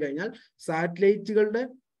എന്ന് പറഞ്ഞു കഴിഞ്ഞാൽ സാറ്റലൈറ്റുകളുടെ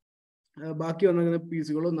ബാക്കി വന്നിരിക്കുന്ന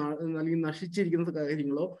പീസുകളോ അല്ലെങ്കിൽ നശിച്ചിരിക്കുന്ന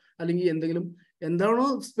കാര്യങ്ങളോ അല്ലെങ്കിൽ എന്താണോ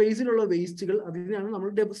സ്പേസിലുള്ള വേസ്റ്റുകൾ, അതിനാണ് നമ്മൾ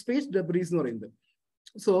സ്പേസ് ഡെബ്രീസ് എന്ന് പറയുന്നത്.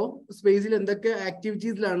 സോ സ്പേസിൽ എന്തൊക്കെ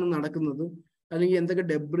ആക്ടിവിറ്റീസിലാണ് നടക്കുന്നത്, അല്ലെങ്കിൽ എന്തൊക്കെ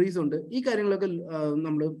ഡെബ്രീസ് ഉണ്ട്, ഈ കാര്യങ്ങളൊക്കെ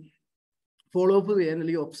നമ്മൾ ഫോളോ അപ്പ് ചെയ്യാൻ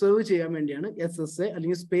അല്ലെങ്കിൽ ഒബ്സർവ് ചെയ്യാൻ വേണ്ടിയാണ് SSA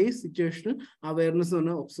അല്ലെങ്കിൽ സ്പേസ് സിറ്റുവേഷണൽ അവയർനെസ് എന്ന്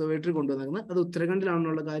പറഞ്ഞ ഒബ്സർവേറ്ററി കൊണ്ടുവന്നിരിക്കുന്നത്. അത്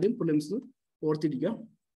ഉത്തരാഖണ്ഡിലാണെന്നുള്ള കാര്യം പ്രിലിംസ് ഓർത്തിരിക്കാം.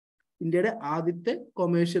 ഇന്ത്യയുടെ ആദ്യത്തെ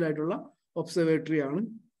കൊമേഴ്ഷ്യൽ ആയിട്ടുള്ള ഒബ്സർവേറ്ററി ആണ്,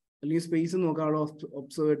 അല്ലെങ്കിൽ സ്പേസ് നോക്കാനുള്ള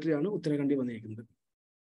ഒബ്സർവേറ്ററി ആണ് ഉത്തരാഖണ്ഡിൽ വന്നിരിക്കുന്നത്.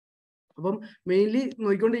 അപ്പം മെയിൻലി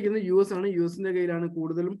നോക്കിക്കൊണ്ടിരിക്കുന്നത് US ആണ്. US-ന്റെ കയ്യിലാണ്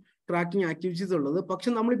കൂടുതലും ട്രാക്കിംഗ് ആക്ടിവിറ്റീസ് ഉള്ളത്. പക്ഷെ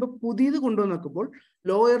നമ്മളിപ്പോൾ പുതിയത് കൊണ്ടുവന്നപ്പോൾ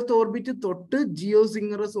ലോ എർത്ത് ഓർബിറ്റ് തൊട്ട്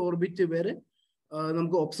ജിയോസിംഗറസ് ഓർബിറ്റ് വരെ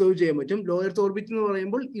നമുക്ക് ഒബ്സർവ് ചെയ്യാൻ പറ്റും. ലോ എർത്ത് ഓർബിറ്റ് എന്ന്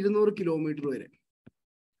പറയുമ്പോൾ 200 കിലോമീറ്റർ വരെ,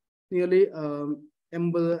 നിയർലി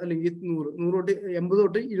 80 അല്ലെങ്കിൽ 100 തൊട്ട് 80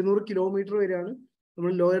 തൊട്ട് 200 കിലോമീറ്റർ വരെയാണ്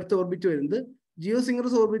നമ്മൾ ലോ എർത്ത് ഓർബിറ്റ് വരുന്നത്.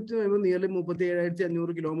 ജിയോസിംഗറസ് ഓർബിറ്റ് വരുമ്പോൾ നിയർലി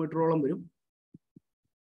 37,500 കിലോമീറ്ററോളം വരും.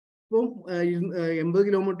 ഇപ്പം 80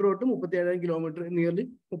 കിലോമീറ്റർ തൊട്ട് 37,000 കിലോമീറ്റർ, നിയർലി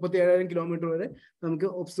 37,000 കിലോമീറ്റർ വരെ നമുക്ക്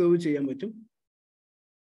ഒബ്സർവ് ചെയ്യാൻ പറ്റും.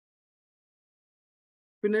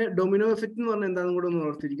 പിന്നെ ഡൊമിനോ എഫക്ട് എന്ന് പറഞ്ഞാൽ എന്താണെന്ന് കൂടെ ഒന്ന്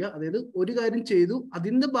ഓർത്തിരിക്കുക. അതായത് ഒരു കാര്യം ചെയ്തു,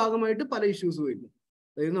 അതിന്റെ ഭാഗമായിട്ട് പല ഇഷ്യൂസ് വരുന്നു.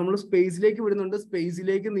 അതായത് നമ്മൾ സ്പേസിലേക്ക് വിടുന്നുണ്ട്,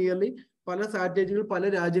 സ്പേസിലേക്ക് നിയർലി പല സാറ്റലൈറ്റുകൾ പല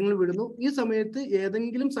രാജ്യങ്ങൾ വിടുന്നു. ഈ സമയത്ത്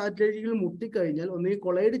ഏതെങ്കിലും സാറ്റലൈറ്റുകൾ മുട്ടിക്കഴിഞ്ഞാൽ, ഒന്നുകിൽ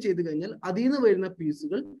കൊളൈഡ് ചെയ്ത് കഴിഞ്ഞാൽ അതിൽ നിന്ന് വരുന്ന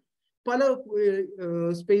പീസുകൾ പല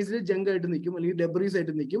സ്പേസിൽ ജങ്ക് ആയിട്ട് നിൽക്കും, അല്ലെങ്കിൽ ഡെബ്രീസ്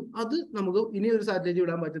ആയിട്ട് നിൽക്കും. അത് നമുക്ക് ഇനി ഒരു സാറ്റലൈറ്റ്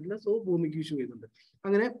വിടാൻ പറ്റത്തില്ല. സോ ഭൂമിക്ക് ഇഷ്യൂ വരുന്നുണ്ട്.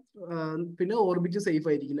 അങ്ങനെ പിന്നെ ഓർബിറ്റ് സേഫ്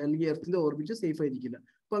ആയിരിക്കില്ല, അല്ലെങ്കിൽ എർത്തിന്റെ ഓർബിറ്റ് സേഫ് ആയിരിക്കില്ല.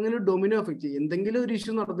 അപ്പൊ അങ്ങനെ ഡൊമിനോ എഫക്ട്, എന്തെങ്കിലും ഒരു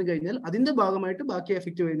ഇഷ്യൂ നടന്നു കഴിഞ്ഞാൽ അതിന്റെ ഭാഗമായിട്ട് ബാക്കി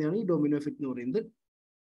എഫക്ട് വരുന്നതാണ് ഈ ഡൊമിനോ എഫക്ട് എന്ന് പറയുന്നത്.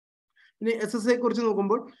 ഇനി SSA കുറിച്ച്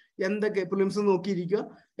നോക്കുമ്പോൾ എന്തൊക്കെ പ്രിലിംസ് നോക്കിയിരിക്കുക,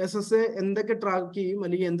 SSA എന്തൊക്കെ ട്രാക്ക് ചെയ്യും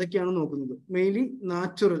അല്ലെങ്കിൽ എന്തൊക്കെയാണ് നോക്കുന്നത്. മെയിൻലി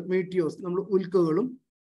നാച്ചുറൽ മീറ്റിയോസ്, നമ്മൾ ഉൽക്കകളും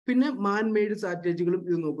പിന്നെ മാൻ മെയ്ഡ് സാറ്റലൈറ്റുകളും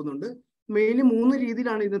ഇത് നോക്കുന്നുണ്ട്. മെയിൻലി 3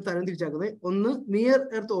 രീതിയിലാണ് ഇത് തരം തിരിച്ചാക്കുന്നത്. ഒന്ന് നിയർ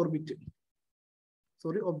എർത്ത് ഓർബിറ്റ്,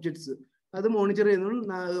 ഒബ്ജക്ട്സ്, അത് മോണിറ്റർ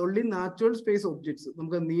ചെയ്യുന്നത് ഓൺലി നാച്ചുറൽ സ്പേസ് ഒബ്ജക്ട്സ്.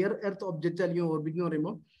 നമുക്ക് നിയർ എർത്ത് ഒബ്ജക്റ്റ് അല്ലെങ്കിൽ ഓർബിറ്റ് എന്ന്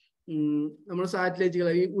പറയുമ്പോൾ നമ്മൾ സാറ്റലൈറ്റുകൾ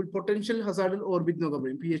അല്ലെങ്കിൽ പൊട്ടൻഷ്യൽ ഹസാർഡൽ ഓർബിറ്റ് എന്നൊക്കെ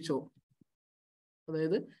പറയും, PHO.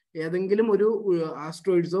 അതായത് ഏതെങ്കിലും ഒരു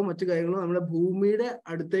ആസ്ട്രോയിഡ്സോ മറ്റു കാര്യങ്ങളോ നമ്മുടെ ഭൂമിയുടെ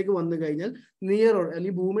അടുത്തേക്ക് വന്നു കഴിഞ്ഞാൽ നിയർ,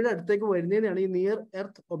 അല്ലെങ്കിൽ ഭൂമിയുടെ അടുത്തേക്ക് വരുന്നതിനാണ് ഈ നിയർ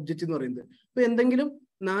എർത്ത് ഒബ്ജക്റ്റ് എന്ന് പറയുന്നത്. അപ്പൊ എന്തെങ്കിലും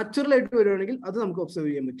നാച്ചുറൽ ആയിട്ട് വരുവാണെങ്കിൽ അത് നമുക്ക് ഒബ്സർവ്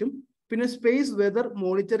ചെയ്യാൻ പറ്റും. പിന്നെ space weather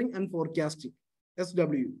monitoring and forecasting,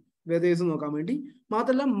 SW, weathers നോക്കാൻ വേണ്ടി.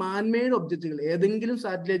 മാത്രമല്ല മാൻമെയ്ഡ് ഒബ്ജക്റ്റുകൾ, ഏതെങ്കിലും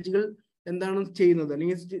സാറ്റലൈറ്റുകൾ എന്താണ് ചെയ്യുന്നത്,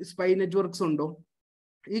 അല്ലെങ്കിൽ സ്പൈ നെറ്റ്വർക്ക്സ് ഉണ്ടോ,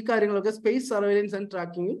 ഈ കാര്യങ്ങളൊക്കെ സ്പേസ് സർവൈലൻസ് ആൻഡ്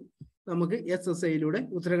ട്രാക്കിങ്ങും നമുക്ക് SSAയിലൂടെ,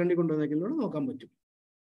 ഉത്തരാഖണ്ഡിൽ കൊണ്ടുവന്നതിലൂടെ നോക്കാൻ പറ്റും.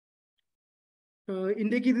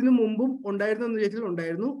 ഇന്ത്യക്ക് ഇതിനു മുമ്പും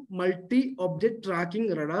ഉണ്ടായിരുന്നു multi object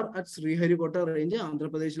tracking radar at Sriharikota range,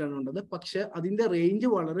 ആന്ധ്രാപ്രദേശിലാണ് ഉള്ളത്. പക്ഷെ അതിന്റെ റേഞ്ച്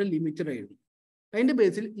വളരെ ലിമിറ്റഡ് ആയിരുന്നു. അതിന്റെ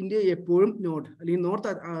ബേസിൽ ഇന്ത്യ എപ്പോഴും അല്ലെങ്കിൽ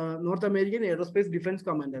north American aerospace defence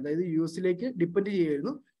command, അതായത് US-ലേക്ക് ഡിപ്പെൻഡ്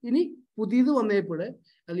ചെയ്യുമായിരുന്നു. ഇനി പുതിയത് വന്നപ്പോഴേ,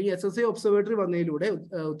 അല്ലെങ്കിൽ SSA ഒബ്സർവേറ്ററി വന്നതിലൂടെ,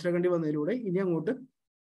 ഉത്തരാഖണ്ഡിൽ വന്നതിലൂടെ ഇനി അങ്ങോട്ട്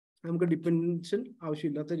നമുക്ക് ഡിപ്പെൻഷൻ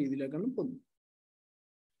ആവശ്യമില്ലാത്ത രീതിയിലേക്കാണ് പോകുന്നത്.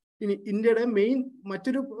 ഇനി ഇന്ത്യയുടെ മെയിൻ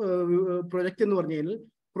മറ്റൊരു പ്രൊജക്ട് എന്ന് പറഞ്ഞു കഴിഞ്ഞാൽ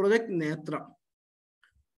പ്രൊജക്ട് നേത്ര.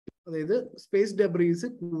 അതായത് സ്പേസ് ഡെബ്രീസ്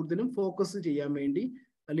കൂടുതലും ഫോക്കസ് ചെയ്യാൻ വേണ്ടി,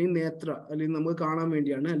 അല്ലെങ്കിൽ നേത്ര, അല്ലെങ്കിൽ നമുക്ക് കാണാൻ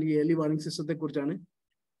വേണ്ടിയാണ്, അല്ലെങ്കിൽ ഏർലി വാർണിംഗ് സിസ്റ്റത്തെ കുറിച്ചാണ്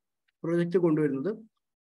പ്രൊജക്ട് കൊണ്ടുവരുന്നത്.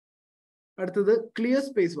 അടുത്തത് ക്ലിയർ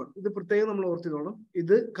സ്പേസ് 1. ഇത് പ്രത്യേകം നമ്മൾ ഓർത്തിടണം.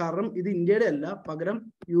 ഇത് കാരണം ഇത് ഇന്ത്യയുടെ അല്ല, പകരം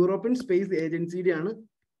യൂറോപ്യൻ സ്പേസ് ഏജൻസിയുടെയാണ്.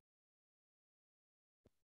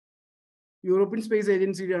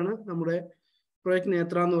 നമ്മുടെ പ്രൊജക്ട്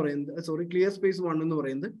നേത്ര എന്ന് പറയുന്നത്, ക്ലിയർ സ്പേസ് 1 എന്ന്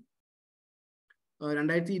പറയുന്നത്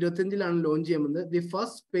 2025-ലാണ് ലോഞ്ച് ചെയ്യുന്നത്. The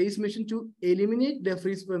first space mission to eliminate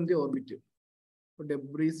debris from the orbit.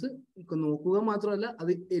 Debris നോക്കുക മാത്രമല്ല,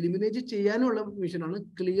 അത് എലിമിനേറ്റ് ചെയ്യാനുള്ള മിഷനാണ്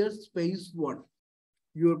ക്ലിയർ സ്പേസ് 1,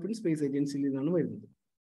 യൂറോപ്യൻ സ്പേസ് ഏജൻസിയിൽ നിന്നാണ് വരുന്നത്.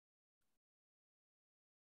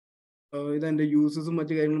 ഇതെന്റെ യൂസസും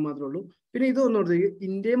മറ്റു കാര്യങ്ങളും മാത്രമേ ഉള്ളൂ. പിന്നെ ഇതൊന്നും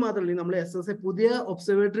ഇന്ത്യയെ മാത്രമല്ല, നമ്മൾ SSA പുതിയ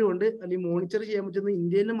ഒബ്സർവേറ്ററി കൊണ്ട് അല്ലെങ്കിൽ മോണിറ്റർ ചെയ്യാൻ പറ്റുന്ന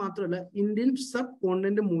ഇന്ത്യയിൽ മാത്രമല്ല, ഇന്ത്യൻ സബ്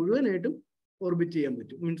കോണ്ടിനെന്റ് മുഴുവനായിട്ടും ഓർബിറ്റ് ചെയ്യാൻ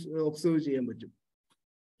പറ്റും, മീൻസ് ഒബ്സർവ് ചെയ്യാൻ പറ്റും.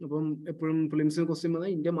 അപ്പം എപ്പോഴും പ്രിലിംസിന് ക്വസ്റ്റ്യൻ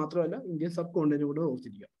വന്നാൽ ഇന്ത്യ മാത്രമല്ല, ഇന്ത്യൻ സബ് കോണ്ടിനെന്റ് കൂടെ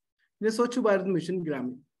ഓർത്തിരിക്കുക. പിന്നെ സ്വച്ഛ് ഭാരത് മിഷൻ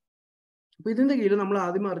ഗ്രാമീൺ. അപ്പൊ ഇതിന്റെ കീഴിൽ നമ്മൾ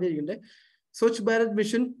ആദ്യം അറിഞ്ഞിരിക്കേണ്ടത് സ്വച്ഛ് ഭാരത്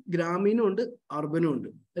മിഷൻ ഗ്രാമീണും ഉണ്ട്, അർബനും ഉണ്ട്.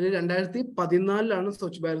 അതിൽ 2014-ലാണ്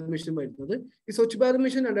സ്വച്ഛ് ഭാരത് മിഷൻ വരുന്നത്. ഈ സ്വച്ഛ് ഭാരത്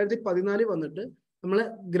മിഷൻ 2014 വന്നിട്ട് നമ്മളെ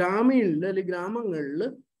ഗ്രാമീണില് അല്ലെങ്കിൽ ഗ്രാമങ്ങളിൽ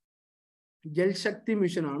ജൽശക്തി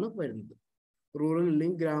മിഷനാണ് വരുന്നത്. റൂറൽ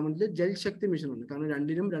അല്ലെങ്കിൽ ഗ്രാമീണില് ജൽശക്തി മിഷൻ ഉണ്ട്. കാരണം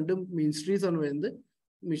രണ്ട് മിനിസ്ട്രീസ് ആണ് വരുന്നത്,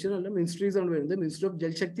 മിഷൻ അല്ല മിനിസ്ട്രീസ് ആണ് വരുന്നത്. മിനിസ്ട്രി ഓഫ്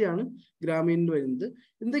ജൽശക്തിയാണ് ഗ്രാമീണിൽ വരുന്നത്.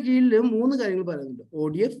 ഇതിന്റെ കീഴിൽ 3 കാര്യങ്ങൾ പറയുന്നുണ്ട്: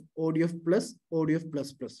 ODF, ODF plus, ODF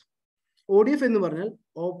plus plus. ODF എന്ന് പറഞ്ഞാൽ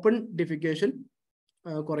ഓപ്പൺ ഡിഫിക്കേഷൻ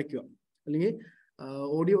കുറയ്ക്കുക, അല്ലെങ്കിൽ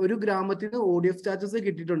ഒരു ഗ്രാമത്തിന് ODF സ്റ്റാറ്റസ്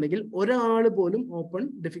കിട്ടിയിട്ടുണ്ടെങ്കിൽ ഒരാൾ പോലും ഓപ്പൺ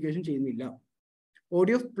ഡിഫിക്കേഷൻ ചെയ്യുന്നില്ല.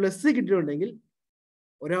 ODF പ്ലസ് കിട്ടിയിട്ടുണ്ടെങ്കിൽ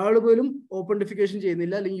ഒരാൾ പോലും ഓപ്പൺ ഡിഫിക്കേഷൻ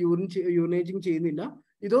ചെയ്യുന്നില്ല, അല്ലെങ്കിൽ യൂറിനേറ്റിംഗ് ചെയ്യുന്നില്ല.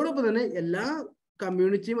 ഇതോടൊപ്പം തന്നെ എല്ലാ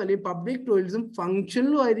കമ്മ്യൂണിറ്റിയും അല്ലെങ്കിൽ പബ്ലിക് ടോയ്ലറ്റ്സും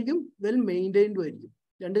ഫങ്ഷനിലും ആയിരിക്കും, വെൽ മെയിൻറ്റൈൻഡും ആയിരിക്കും.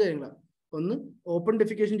 2 കാര്യങ്ങളാണ്. ഒന്ന്, ഓപ്പൺ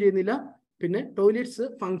ഡിഫിക്കേഷൻ ചെയ്യുന്നില്ല, പിന്നെ ടോയ്ലറ്റ്സ്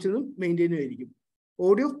ഫങ്ഷനും മെയിൻറ്റൈനും ആയിരിക്കും.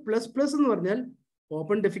 ODF പ്ലസ് പ്ലസ് എന്ന് പറഞ്ഞാൽ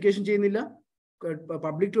ഓപ്പൺ ഡെഫിക്കേഷൻ ചെയ്യുന്നില്ല,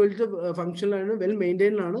 പബ്ലിക് ടോയ്ലറ്റ് ഫങ്ഷനിലാണ്, വെൽ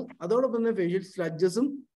മെയിൻറ്റൈൻഡ് ആണ്. അതോടൊപ്പം തന്നെ ഫേഷ്യൽ സ്ലഡ്ജസും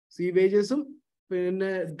സീവേജസും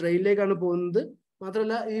പിന്നെ ഡ്രെയിനിലേക്കാണ് പോകുന്നത്.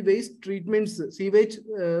 മാത്രമല്ല ഈ വേസ്റ്റ് ട്രീറ്റ്മെന്റ്സ്, സീവേജ്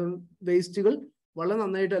വേസ്റ്റുകൾ വളരെ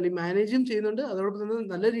നന്നായിട്ട് അല്ലെങ്കിൽ മാനേജും ചെയ്യുന്നുണ്ട്, അതോടൊപ്പം തന്നെ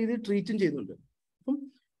നല്ല രീതിയിൽ ട്രീറ്റും ചെയ്യുന്നുണ്ട്. അപ്പം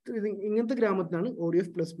ഇങ്ങനത്തെ ഗ്രാമത്തിനാണ് ODF++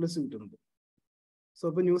 കിട്ടുന്നത്. സോ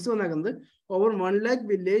ഇപ്പൊ ന്യൂസ് വന്നേക്കുന്നത് over 1 lakh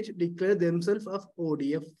village declare themselves of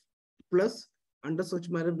ODF+ under Swachh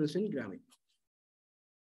Bharat Mission Gramin.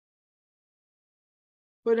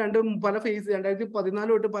 ഇപ്പോൾ പല ഫേസ്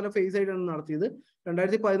 2014 തൊട്ട് പല ഫേസ് ആയിട്ടാണ് നടത്തിയത്.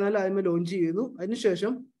 2014 ആദ്യമേ ലോഞ്ച് ചെയ്തു.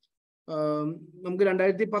 അതിനുശേഷം നമുക്ക്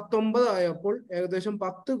 2019 ആയപ്പോൾ ഏകദേശം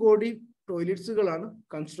 10 കോടി ടോയ്ലറ്റ്സുകളാണ്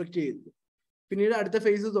കൺസ്ട്രക്ട് ചെയ്തത്. പിന്നീട് അടുത്ത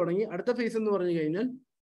ഫേസ് തുടങ്ങി. അടുത്ത ഫേസ് എന്ന് പറഞ്ഞു കഴിഞ്ഞാൽ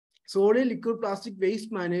solid liquid plastic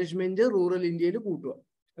waste management rural ഇന്ത്യയിൽ കൂട്ടുക,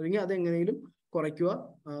 അല്ലെങ്കിൽ അതെങ്ങനെയും കുറയ്ക്കുക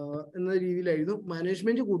എന്ന രീതിയിലായിരുന്നു.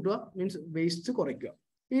 മാനേജ്മെന്റ് കൂട്ടുക മീൻസ് വേസ്റ്റ് കുറയ്ക്കുക.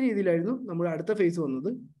 ഈ രീതിയിലായിരുന്നു നമ്മുടെ അടുത്ത ഫേസ്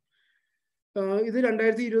വന്നത്. ഇത്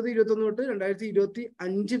 2020-21 തൊട്ട്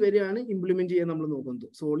 2025 വരെയാണ് ഇംപ്ലിമെന്റ് ചെയ്യാൻ നമ്മൾ നോക്കുന്നത്.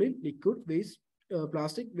 Solid liquid waste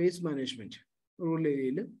plastic waste management rural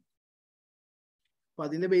ഏരിയയിൽ. അപ്പൊ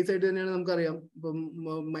അതിന്റെ ബേസ് ആയിട്ട് തന്നെയാണ് നമുക്കറിയാം. ഇപ്പം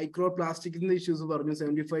മൈക്രോ പ്ലാസ്റ്റിക്കിന്റെ ഇഷ്യൂസ് പറഞ്ഞു.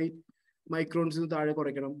 75 മൈക്രോൺസിന് താഴെ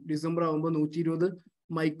കുറയ്ക്കണം. ഡിസംബർ ആകുമ്പോൾ 120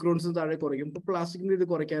 മൈക്രോൺസിന് താഴെ കുറയ്ക്കും. ഇപ്പൊ പ്ലാസ്റ്റിക്കിന്റെ ഇത്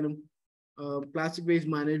കുറയ്ക്കാനും പ്ലാസ്റ്റിക്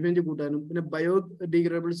വേസ്റ്റ് മാനേജ്മെന്റ് കൂട്ടാനും, പിന്നെ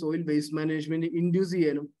biodegradable soil waste management induce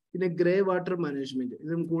ചെയ്യാനും, പിന്നെ ഗ്രേ വാട്ടർ മാനേജ്മെന്റ്.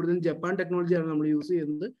 ഇത് കൂടുതലും ജപ്പാൻ ടെക്നോളജിയാണ് നമ്മൾ യൂസ്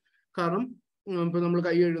ചെയ്യുന്നത്. കാരണം ഇപ്പൊ നമ്മൾ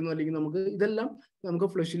കൈ കഴുകുന്നു, അല്ലെങ്കിൽ നമുക്ക് ഇതെല്ലാം നമുക്ക്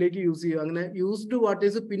ഫ്ലഷിലേക്ക് യൂസ് ചെയ്യാം. അങ്ങനെ യൂസ്ഡ്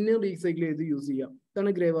വാട്ടേഴ്സ് പിന്നെ റീസൈക്കിൾ ചെയ്ത് യൂസ് ചെയ്യാം.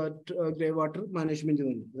 ഇതാണ് ഗ്രേ വാട്ടർ മാനേജ്മെന്റ്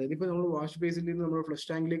എന്ന് പറയുന്നത്. അതായത് ഇപ്പൊ നമ്മൾ വാഷ് ബേസിൽ നിന്ന് നമ്മൾ ഫ്ലഷ്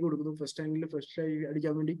ടാങ്കിലേക്ക് കൊടുക്കുന്നു, ഫ്ലഷ് ടാങ്കിൽ ഫ്ലഷ്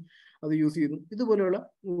അടിക്കാൻ വേണ്ടി അത് യൂസ് ചെയ്യുന്നു. ഇതുപോലെയുള്ള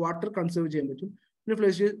വാട്ടർ കൺസേർവ് ചെയ്യാൻ പറ്റും.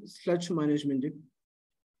 പിന്നെ സ്ലഡ്ജ് മാനേജ്മെന്റ്,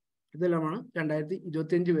 ഇതെല്ലാമാണ്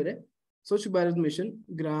 2025 വരെ സ്വച്ഛ് ഭാരത് മിഷൻ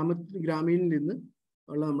ഗ്രാമീണിൽ നിന്ന്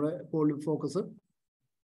ഉള്ള നമ്മുടെ ഫോക്കസ്.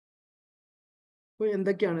 അപ്പോൾ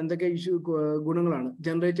എന്തൊക്കെ ഗുണങ്ങളാണ്?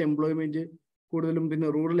 ജനറേറ്റ് എംപ്ലോയ്മെന്റ് കൂടുതലും, പിന്നെ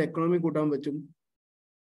റൂറൽ എക്കണോമി കൂട്ടാൻ പറ്റും,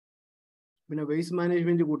 പിന്നെ വേസ്റ്റ്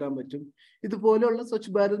മാനേജ്മെന്റ് കൂട്ടാൻ പറ്റും. ഇതുപോലെയുള്ള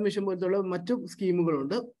സ്വച്ഛ് ഭാരത് മിഷൻ പോലത്തുള്ള മറ്റു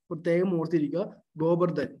സ്കീമുകളുണ്ട്. പ്രത്യേകം ഓർത്തിരിക്കുക.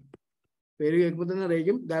 ഗോബർധൻ പേര് കേൾക്കുമ്പോൾ തന്നെ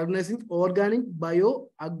അറിയിക്കും. ഗാർഡനൈസിംഗ് organic bio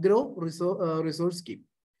agro resource scheme.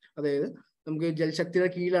 അതായത് നമുക്ക് ജൽശക്തിയുടെ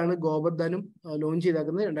കീഴിലാണ് ഗോബർധനും ലോഞ്ച്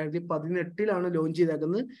ചെയ്തേക്കുന്നത്. 2018 ലോഞ്ച്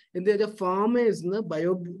ചെയ്തേക്കുന്നത്. എന്താ വെച്ചാൽ ഫാമേഴ്സിന്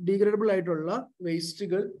ബയോഡിഗ്രേഡബിൾ ആയിട്ടുള്ള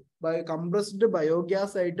വേസ്റ്റുകൾ കംപ്രസ്ഡ്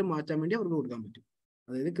ബയോഗ്യാസ് ആയിട്ട് മാറ്റാൻ വേണ്ടി അവർക്ക് കൊടുക്കാൻ പറ്റും.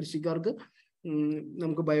 അതായത് കൃഷിക്കാർക്ക്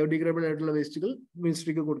നമുക്ക് ബയോഡിഗ്രേഡബിൾ ആയിട്ടുള്ള വേസ്റ്റുകൾ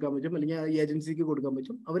മിനിസ്ട്രിക്ക് കൊടുക്കാൻ പറ്റും, അല്ലെങ്കിൽ ഏജൻസിക്ക് കൊടുക്കാൻ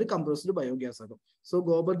പറ്റും. അവർ കംപ്രസ്ഡ് ബയോഗ്യാസ് ആക്കും. സോ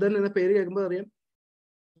ഗോബർധൻ എന്ന പേര് കേൾക്കുമ്പോൾ അറിയാം,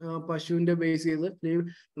 പശുവിന്റെ ബേസ് ചെയ്ത്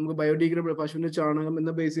നമുക്ക് ബയോഡിഗ്രേഡബിൾ പശുവിന്റെ ചാണകം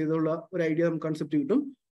എന്ന ബേസ് ചെയ്തുള്ള ഒരു ഐഡിയ നമുക്ക് കൺസെപ്റ്റ് കിട്ടും.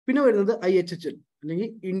 പിന്നെ വരുന്നത് IHHL അല്ലെങ്കിൽ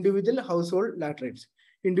individual house hold ലാട്രൈറ്റ്സ്.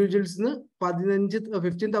 ഇൻഡിവിജ്വൽസിന്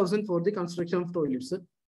 15,000 for the construction of toilets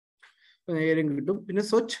കിട്ടും. പിന്നെ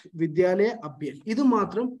സ്വച്ഛ് വിദ്യാലയ അഭിയാൻ, ഇത്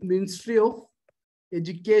മാത്രം മിനിസ്ട്രി ഓഫ്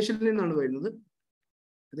എഡ്യൂക്കേഷനിൽ നിന്നാണ് വരുന്നത്.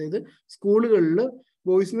 അതായത് സ്കൂളുകളിൽ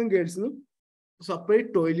ബോയ്സിനും ഗേൾസിനും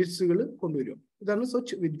സെപ്പറേറ്റ് ടോയ്ലറ്റ്സുകൾ കൊണ്ടുവരും. ഇതാണ്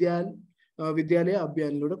സ്വച്ഛ് വിദ്യാലയ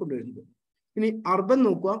അഭിയാനിലൂടെ കൊണ്ടുവരുന്നത്. ഇനി അർബൻ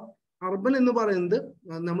നോക്കുക. അർബൻ എന്ന് പറയുന്നത്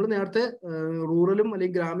നമ്മൾ നേരത്തെ റൂറലും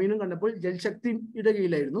അല്ലെങ്കിൽ ഗ്രാമീണും കണ്ടപ്പോൾ ജൽശക്തിയുടെ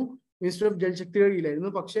കീഴിലായിരുന്നു, മിനിസ്ട്രി ഓഫ് ജൽശക്തിയുടെ കീഴിലായിരുന്നു.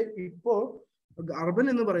 പക്ഷെ ഇപ്പോൾ അർബൻ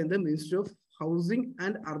എന്ന് പറയുന്നത് ministry of housing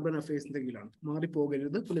and urban അഫയേഴ്സിന്റെ കീഴിലാണ്.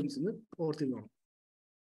 മാറിപ്പോകരുത്, ഫിലിംസിന് ഓർത്തിരിക്കണം.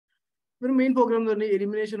 ഒരു മെയിൻ പ്രോഗ്രാം എന്ന് പറഞ്ഞാൽ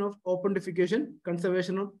elimination of open defecation,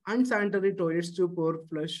 conservation of അൺസാനിറ്ററി toilets to pore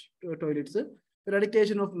flush toilets,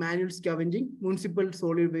 eradication of manual scavenging, municipal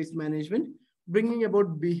solid waste management, bringing about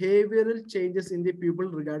behavioral changes in the people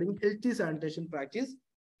regarding healthy sanitation practice.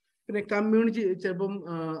 പിന്നെ community, ചിലപ്പം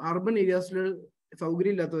urban ഏരിയാസിൽ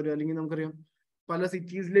സൗകര്യം ഇല്ലാത്തവർ, അല്ലെങ്കിൽ നമുക്കറിയാം പല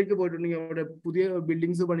സിറ്റീസിലേക്ക് പോയിട്ടുണ്ടെങ്കിൽ അവിടെ പുതിയ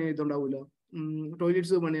ബിൽഡിങ്സ് പണിയായിട്ടുണ്ടാവില്ല,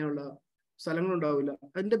 ടോയ്ലറ്റ്സ് പണിയാനുള്ള സ്ഥലങ്ങളുണ്ടാവില്ല.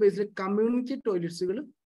 അതിന്റെ ബേസിൽ കമ്മ്യൂണിറ്റി ടോയ്ലറ്റ്സുകൾ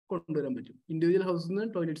കൊണ്ടുവരാൻ പറ്റും. ഇൻഡിവിജ്വൽ ഹൗസിൽ നിന്ന്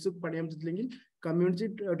ടോയ്ലറ്റ്സ് പണിയാൻ പറ്റില്ലെങ്കിൽ കമ്മ്യൂണിറ്റി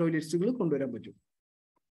ടോയ്ലറ്റ്സുകൾ കൊണ്ടുവരാൻ പറ്റും.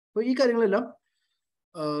 അപ്പോൾ ഈ കാര്യങ്ങളെല്ലാം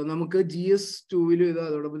നമുക്ക് GS2 എഴുതാം,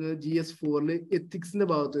 അതോടൊപ്പം GS4 എത്തിക്സിന്റെ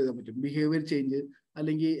ഭാഗത്ത് എഴുതാൻ പറ്റും. ബിഹേവിയർ ചേഞ്ച്,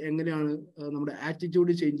 അല്ലെങ്കിൽ എങ്ങനെയാണ് നമ്മുടെ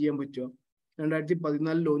ആറ്റിറ്റ്യൂഡ് ചേഞ്ച് ചെയ്യാൻ പറ്റുക.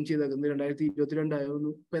 2014 ലോഞ്ച് ചെയ്തേക്കുന്നത്, 2022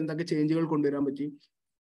 ആയിരുന്നു. ഇപ്പൊ എന്തൊക്കെ ചേഞ്ചുകൾ കൊണ്ടുവരാൻ പറ്റി,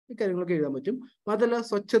 ഈ കാര്യങ്ങളൊക്കെ എഴുതാൻ പറ്റും. മാത്രമല്ല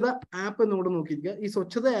സ്വച്ഛത ആപ്പ് എന്നോട് നോക്കിയിരിക്കുക. ഈ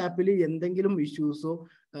സ്വച്ഛത ആപ്പിൽ എന്തെങ്കിലും ഇഷ്യൂസോ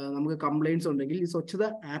നമുക്ക് കംപ്ലൈൻറ്റ്സ് ഉണ്ടെങ്കിൽ ഈ സ്വച്ഛത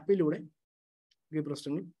ആപ്പിലൂടെ ഈ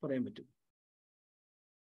പ്രശ്നങ്ങൾ പറയാൻ പറ്റും.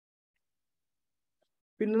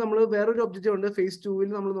 പിന്നെ നമ്മൾ വേറൊരു ഒബ്ജക്റ്റീവ് ഉണ്ട്. ഫേസ് 2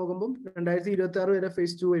 നമ്മൾ നോക്കുമ്പോൾ 2026 വരെ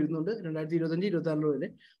ഫേസ് 2 വരുന്നുണ്ട്, 2025-26 വരെ.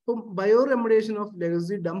 അപ്പം bio remediation of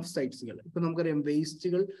legacy dump സൈറ്റ്സുകൾ. ഇപ്പൊ നമുക്കറിയാം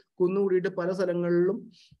വേസ്റ്റുകൾ കുന്നുകൂടിയിട്ട് പല സ്ഥലങ്ങളിലും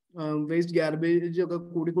വേസ്റ്റ് ഗാർബേജ് ഒക്കെ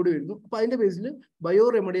കൂടിക്കൂടി വരുന്നു. അപ്പൊ അതിന്റെ ബേസിൽ ബയോ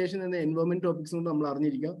റെമഡിയേഷൻ എന്ന എൻവയോൺമെന്റ് ടോപ്പിക്സ് കൊണ്ട് നമ്മൾ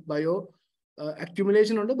അറിഞ്ഞിരിക്കുക. ബയോ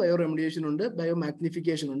അക്യുമുലേഷൻ ഉണ്ട്, ബയോ റെമഡിയേഷൻ ഉണ്ട്, ബയോ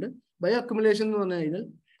മാഗ്നിഫിക്കേഷൻ ഉണ്ട്. ബയോ അക്യുമുലേഷൻ എന്ന് പറഞ്ഞു കഴിഞ്ഞാൽ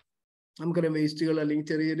നമുക്കറിയാം വേസ്റ്റുകൾ അല്ലെങ്കിൽ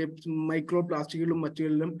ചെറിയ ചെറിയ മൈക്രോ പ്ലാസ്റ്റിക്കുകളും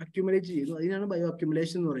മറ്റുകളിലും അക്യുമുലേറ്റ് ചെയ്യുന്നു. അതിനാണ് ബയോ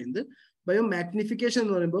അക്യുമുലേഷൻ എന്ന് പറയുന്നത്. ബയോ മാഗ്നിഫിക്കേഷൻ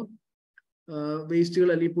എന്ന് പറയുമ്പോൾ വേസ്റ്റുകൾ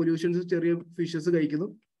അല്ലെങ്കിൽ പൊല്യൂഷൻസ് ചെറിയ ഫിഷസ് കഴിക്കുന്നു.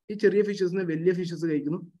 ഈ ചെറിയ ഫിഷസിനെ വലിയ ഫിഷസ്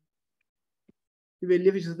കഴിക്കുന്നു. ഈ വലിയ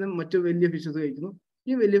ഫിഷസിനെ മറ്റു വലിയ ഫിഷസ് കഴിക്കുന്നു.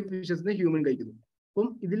 ഈ വലിയ ഫിഷസിനെ ഹ്യൂമൻ കഴിക്കുന്നു. അപ്പം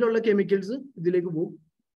ഇതിലുള്ള കെമിക്കൽസ് ഇതിലേക്ക് പോകും.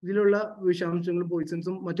 ഇതിലുള്ള വിഷാംശങ്ങളും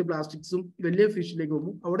പോയിസൺസും മറ്റു പ്ലാസ്റ്റിക്സും വലിയ ഫിഷിലേക്ക്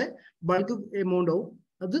പോകും. അവിടെ ബൾക്ക് എമൗണ്ട് ആവും,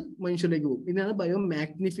 അത് മനുഷ്യരിലേക്ക് പോകും. ഇതിനാണ് ബയോ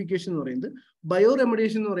മാഗ്നിഫിക്കേഷൻ എന്ന് പറയുന്നത്. ബയോ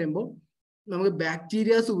റെമഡിയേഷൻ എന്ന് പറയുമ്പോൾ നമുക്ക്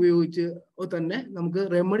ബാക്ടീരിയാസ് ഉപയോഗിച്ച് തന്നെ നമുക്ക്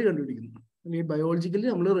റെമഡി കണ്ടുപിടിക്കുന്നു. അല്ലെങ്കിൽ ബയോളജിക്കലി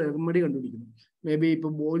നമ്മൾ റെമഡി കണ്ടുപിടിക്കുന്നു. മേ ബി ഇപ്പൊ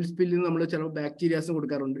ഓയിൽ സ്പില്ലിൽ നമ്മൾ ചിലപ്പോൾ ബാക്ടീരിയാസ്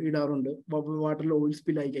ഇടാറുണ്ട്. വാട്ടറിൽ ഓയിൽ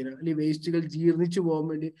സ്പിൽ ആയി കഴിഞ്ഞാൽ അല്ലെങ്കിൽ വേസ്റ്റുകൾ ജീർണിച്ചു പോകാൻ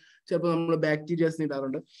വേണ്ടി ചിലപ്പോൾ നമ്മൾ ബാക്ടീരിയാസിന്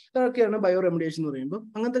ഇടാറുണ്ട്. അതൊക്കെയാണ് ബയോ റെമഡിയേഷൻ എന്ന് പറയുമ്പോൾ.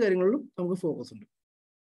 അങ്ങനത്തെ കാര്യങ്ങളിലും നമുക്ക് ഫോക്കസ് ഉണ്ട്.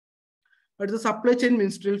 അടുത്ത സപ്ലൈ ചെയിൻ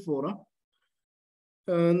മിനിസ്ട്രിയൽ ഫോറം.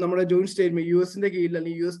 നമ്മുടെ ജോയിന്റ് സ്റ്റേറ്റ്മെന്റ് US-ന്റെ കീഴിൽ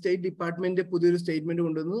അല്ലെങ്കിൽ US സ്റ്റേറ്റ് ഡിപ്പാർട്ട്മെന്റ് പുതിയൊരു സ്റ്റേറ്റ്മെന്റ്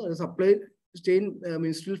കൊണ്ടുവന്നു. സപ്ലൈ ചെയിൻ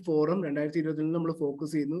മിനിസ്ട്രിയൽ ഫോറം 2022 നമ്മൾ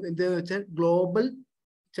ഫോക്കസ് ചെയ്യുന്നു. എന്താണെന്ന് വെച്ചാൽ ഗ്ലോബൽ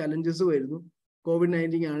ചലഞ്ചസ് വരുന്നു.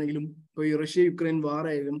 COVID-19 ആണെങ്കിലും, ഇപ്പോൾ റഷ്യ-യുക്രൈൻ വാർ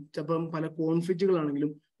ആയാലും, ചിലപ്പം പല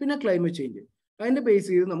കോൺഫ്ലിക്റ്റുകളാണെങ്കിലും, പിന്നെ ക്ലൈമറ്റ് ചേഞ്ച്. അതിന്റെ ബേസ്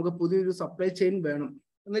ചെയ്ത് നമുക്ക് പുതിയൊരു സപ്ലൈ ചെയിൻ വേണം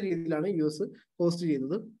എന്ന രീതിയിലാണ് US ഹോസ്റ്റ്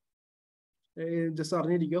ചെയ്തത്. ജസ്റ്റ്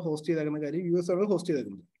അറിഞ്ഞിരിക്കുക, ഹോസ്റ്റ് ചെയ്തേക്കുന്ന കാര്യം US ആണ് ഹോസ്റ്റ്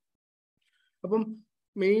ചെയ്തേക്കുന്നത്. അപ്പം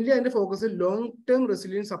മെയിൻലി അതിന്റെ focus long term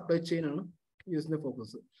resilience supply chain ആണ് US-ന്റെ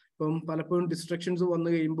ഫോക്കസ്. ഇപ്പം പലപ്പോഴും ഡിസ്ട്രക്ഷൻസ് വന്നു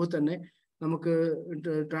കഴിയുമ്പോൾ തന്നെ നമുക്ക്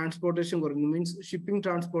ട്രാൻസ്പോർട്ടേഷൻ കുറയുന്നു. മീൻസ് ഷിപ്പിംഗ്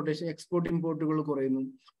ട്രാൻസ്പോർട്ടേഷൻ, എക്സ്പോർട്ട് ഇമ്പോർട്ടുകൾ കുറയുന്നു.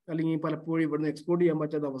 അല്ലെങ്കിൽ പലപ്പോഴും ഇവിടുന്ന് എക്സ്പോർട്ട് ചെയ്യാൻ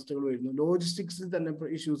പറ്റാത്ത അവസ്ഥകൾ വരുന്നു. ലോജിസ്റ്റിക്സിൽ തന്നെ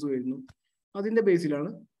ഇഷ്യൂസ് വരുന്നു. അതിന്റെ ബേസിലാണ്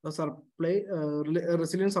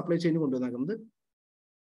റെസിലിയൻസ് സപ്ലൈ ചെയിൻ കൊണ്ടുവന്നേക്കുന്നത്.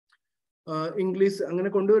 ഇംഗ്ലീഷ് അങ്ങനെ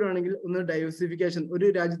കൊണ്ടുവരുവാണെങ്കിൽ ഒന്ന് ഡൈവേഴ്സിഫിക്കേഷൻ, ഒരു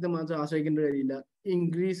രാജ്യത്തെ മാത്രം ആശ്രയിക്കേണ്ട കാര്യമില്ല.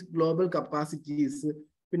 Increase global capacities.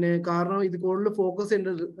 പിന്നെ കാരണം ഇത് കൂടുതൽ ഫോക്കസ് ചെയ്യേണ്ട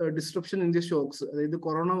ഡിസ്ട്രപ്ഷൻ ഇൻ ദി ഷോക്സ്. അതായത്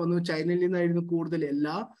കൊറോണ വന്നു, ചൈനയിൽ നിന്നായിരുന്നു കൂടുതൽ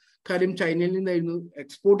എല്ലാ കാര്യം ചൈനയിൽ നിന്നായിരുന്നു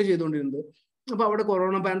എക്സ്പോർട്ട് ചെയ്തുകൊണ്ടിരുന്നത്. അപ്പൊ അവിടെ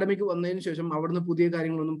കൊറോണ പാൻഡമിക് വന്നതിന് ശേഷം അവിടുന്ന് പുതിയ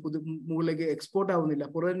കാര്യങ്ങളൊന്നും മുകളിലേക്ക് എക്സ്പോർട്ട് ആവുന്നില്ല,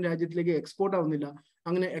 പുറം രാജ്യത്തിലേക്ക് എക്സ്പോർട്ട് ആവുന്നില്ല.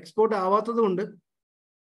 അങ്ങനെ എക്സ്പോർട്ട് ആവാത്തത് കൊണ്ട്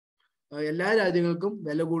എല്ലാ രാജ്യങ്ങൾക്കും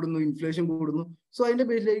വില കൂടുന്നു, ഇൻഫ്ലേഷൻ കൂടുന്നു. സോ അതിന്റെ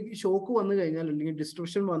പേരിലേക്ക് ഷോക്ക് വന്നു കഴിഞ്ഞാൽ അല്ലെങ്കിൽ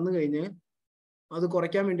ഡിസ്ട്രപ്ഷൻ വന്നു കഴിഞ്ഞാൽ അത്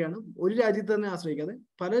കുറയ്ക്കാൻ വേണ്ടിയാണ് ഒരു രാജ്യത്ത് തന്നെ ആശ്രയിക്കാതെ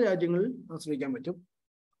പല രാജ്യങ്ങളിൽ ആശ്രയിക്കാൻ പറ്റും.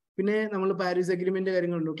 പിന്നെ നമ്മൾ പാരീസ് അഗ്രിമെന്റ്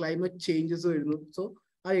കാര്യങ്ങളുണ്ട്, ക്ലൈമറ്റ് ചേഞ്ചസ് വരുന്നു. സോ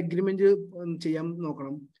ആ എഗ്രിമെന്റ് ചെയ്യാൻ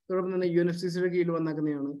നോക്കണം. അതോടൊപ്പം തന്നെ UNFCCയുടെ കീഴിൽ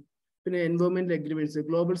വന്നേക്കുന്നതാണ്. പിന്നെ എൻവയോൺമെന്റൽ അഗ്രിമെന്റ്സ്,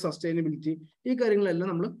 ഗ്ലോബൽ സസ്റ്റൈനബിലിറ്റി, ഈ കാര്യങ്ങളെല്ലാം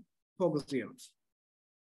നമ്മൾ ഫോക്കസ് ചെയ്യണം.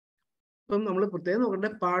 ഇപ്പം നമ്മൾ പ്രത്യേകം നോക്കേണ്ട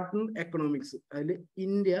പാർട്ട്ണർ എക്കണോമിക്സ്, അതിൽ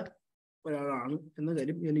ഇന്ത്യ ഒരാളാണ് എന്ന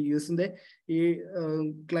കാര്യം. US-ന്റെ ഈ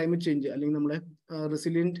ക്ലൈമറ്റ് ചേഞ്ച് അല്ലെങ്കിൽ നമ്മുടെ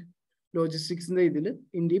റെസിലിയന്റ് ലോജിസ്റ്റിക്സിന്റെ ഇതിൽ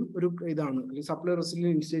ഇന്ത്യയും ഒരു ഇതാണ്, അല്ലെങ്കിൽ സപ്ലൈ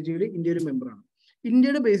റെസിലിയന്റ് ഇനിഷ്യേറ്റീവിൽ ഇന്ത്യ ഒരു മെമ്പറാണ്.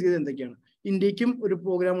 ഇന്ത്യയുടെ ബേസ് ചെയ്ത് എന്തൊക്കെയാണ്? ഇന്ത്യക്കും ഒരു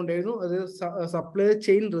പ്രോഗ്രാം ഉണ്ടായിരുന്നു, അത് സപ്ലൈ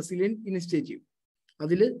ചെയിൻ റെസിലിയന്റ് ഇനിഷ്യേറ്റീവ്.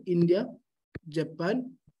 അതിൽ ഇന്ത്യ, ജപ്പാൻ,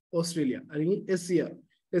 ഓസ്ട്രേലിയ അല്ലെങ്കിൽ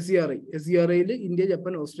SCRI ഇന്ത്യ,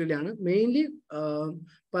 ജപ്പാൻ, ഓസ്ട്രേലിയ ആണ് മെയിൻലി.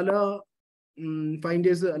 പല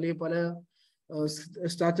ഫൈൻഡേഴ്സ് അല്ലെങ്കിൽ പല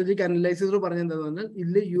സ്ട്രാറ്റജിക് അനലൈസേഴ്സ് പറഞ്ഞത് എന്താണെന്ന് പറഞ്ഞാൽ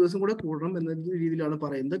ഇതിൽ US കൂടെ കൂടണം എന്ന രീതിയിലാണ്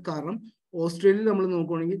പറയുന്നത്. കാരണം ഓസ്ട്രേലിയയിൽ നമ്മൾ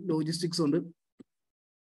നോക്കുകയാണെങ്കിൽ ലോജിസ്റ്റിക്സ് ഉണ്ട്,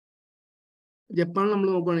 ജപ്പാൻ നമ്മൾ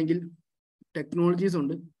നോക്കുകയാണെങ്കിൽ ടെക്നോളജീസ്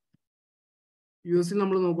ഉണ്ട്, US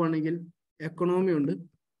നമ്മൾ നോക്കുകയാണെങ്കിൽ എക്കണോമി ഉണ്ട്,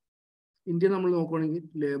 ഇന്ത്യ നമ്മൾ നോക്കുകയാണെങ്കിൽ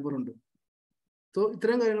ലേബർ ഉണ്ട്. സോ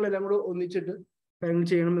ഇത്തരം കാര്യങ്ങളെല്ലാം കൂടെ ഒന്നിച്ചിട്ട് കാര്യങ്ങൾ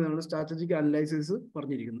ചെയ്യണമെന്നാണ് സ്ട്രാറ്റജിക് അനലൈസേഴ്സ്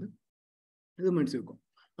പറഞ്ഞിരിക്കുന്നത്. ഇത് മനസ്സിലാക്കും.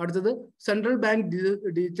 അടുത്തത് central bank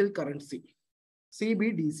digital currency,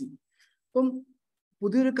 CBDC. അപ്പം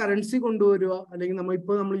പുതിയൊരു കറൻസി കൊണ്ടുവരിക, അല്ലെങ്കിൽ നമ്മൾ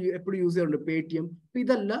എപ്പോഴും യൂസ് ചെയ്യാറുണ്ട് പേടിഎം.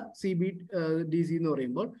 ഇതല്ല CBDC എന്ന്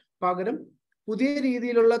പറയുമ്പോൾ. പകരം പുതിയ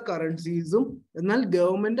രീതിയിലുള്ള കറൻസീസും എന്നാൽ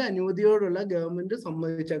government അനുമതിയോടുള്ള, government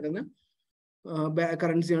സമ്മതിച്ചേക്കുന്ന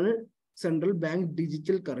കറൻസിയാണ് central bank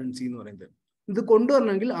digital currency എന്ന് പറയുന്നത്. ഇത്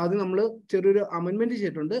കൊണ്ടുവരണമെങ്കിൽ ആദ്യം നമ്മൾ ചെറിയൊരു അമെന്റ്മെന്റ്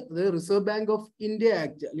ചെയ്തിട്ടുണ്ട്. അത് reserve bank of India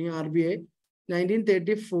act അല്ലെങ്കിൽ RBI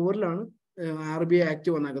 1934 RBI ആക്ട്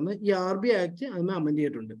വന്നേക്കുന്നത്. ഈ RBI ആക്ട് അതിന് അമെന്റ്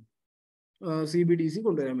ചെയ്തിട്ടുണ്ട് CBDC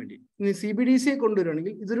കൊണ്ടുവരാൻ വേണ്ടി. ഇനി CBDC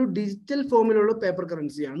കൊണ്ടുവരികയാണെങ്കിൽ ഇതൊരു ഡിജിറ്റൽ ഫോമിലുള്ള പേപ്പർ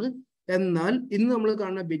കറൻസിയാണ്. എന്നാൽ ഇന്ന് നമ്മൾ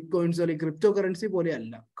കാണുന്ന ബിറ്റ് കോയിൻസ് അല്ലെങ്കിൽ ക്രിപ്റ്റോ കറൻസി പോലെ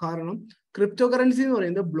അല്ല. കാരണം ക്രിപ്റ്റോ കറൻസി എന്ന്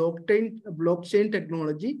പറയുന്നത് ബ്ലോക്ക് ചെയിൻ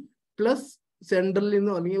ടെക്നോളജി പ്ലസ് സെൻട്രലിൽ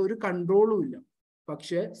നിന്നോ അല്ലെങ്കിൽ ഒരു കൺട്രോളും ഇല്ല.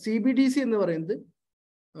 പക്ഷെ CBDC എന്ന് പറയുന്നത്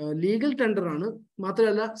ലീഗൽ ടെൻഡർ ആണ്.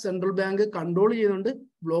 മാത്രമല്ല സെൻട്രൽ ബാങ്ക് കൺട്രോൾ ചെയ്യുന്നുണ്ട്,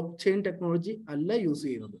 ബ്ലോക്ക് ചെയിൻ ടെക്നോളജി അല്ല യൂസ്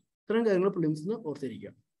ചെയ്യുന്നത്. ഇത്തരം കാര്യങ്ങൾ പ്രിലിംസിന്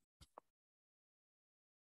ഓർത്തിരിക്കുക.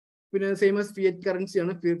 പിന്നെ same as Fiat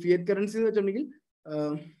കറൻസിയാണ്. Fiat currency എന്ന് വെച്ചിട്ടുണ്ടെങ്കിൽ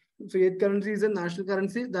fiat currency is a national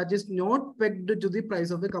currency that is not pegged to the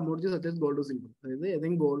price of a commodity such as gold or silver. അതായത്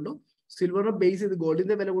ഏതെങ്കിലും ഗോൾഡോ സിൽവറിനെ ബേസ് ചെയ്ത്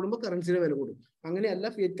ഗോൾഡിന്റെ വില കൂടുമ്പോൾ കറൻസിയുടെ വില കൂടും. അങ്ങനെയല്ല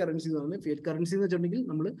ഫിയറ്റ് കറൻസി എന്ന് പറഞ്ഞാൽ. ഫിയറ്റ് കറൻസി എന്ന് വെച്ചിട്ടുണ്ടെങ്കിൽ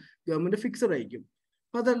നമ്മൾ ഗവൺമെന്റ് ഫിക്സഡ് ആയിരിക്കും.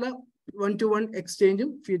 അതല്ല 1-to-1 എക്സ്ചേഞ്ചും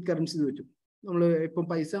ഫിയറ്റ് കറൻസി പറ്റും. നമ്മൾ ഇപ്പം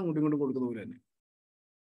പൈസ അങ്ങോട്ടും ഇങ്ങോട്ടും കൊടുക്കുന്ന പോലെ തന്നെ.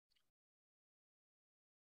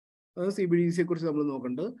 അത് CBDCയെ കുറിച്ച് നമ്മൾ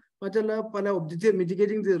നോക്കേണ്ടത്. മറ്റല്ല പല objective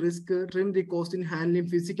mitigating the risk, trim the cost in handling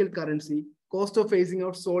physical currency, cost of facing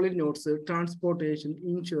out solid notes, transportation,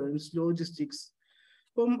 insurance, logistics.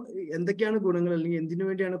 ഇപ്പം എന്തൊക്കെയാണ് ഗുണങ്ങൾ അല്ലെങ്കിൽ എന്തിനു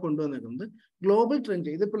വേണ്ടിയാണ് കൊണ്ടുവന്നേക്കുന്നത്? Global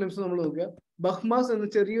trend. ഇതിപ്പോൾ നമ്മൾ നോക്കുക, ബഹ്മാസ് എന്ന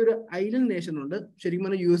ചെറിയൊരു ഐലൻഡ് നേഷൻ ഉണ്ട്. ശരിക്കും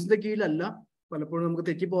പറഞ്ഞാൽ US കീഴിലല്ല, പലപ്പോഴും നമുക്ക്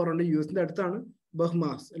തെറ്റിപ്പോകാറുണ്ട്. US അടുത്താണ്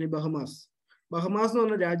ബഹ്മാസ് അല്ലെങ്കിൽ ബഹമാസ്. ബഹമാസ് എന്ന്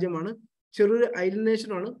പറഞ്ഞ രാജ്യമാണ്, ചെറിയൊരു ഐലൻഡ്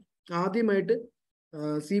നേഷനാണ്. ആദ്യമായിട്ട്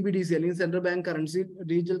CBDC അല്ലെങ്കിൽ central bank currency,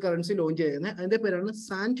 digital currency launch ചെയ്യുന്നത്. അതിന്റെ പേരാണ്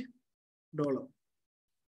സാൻഡ് ഡോളർ.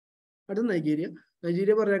 അടുത്ത നൈജീരിയ.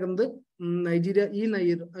 നൈജീരിയ പറയുന്നത് നൈജീരിയ ഈ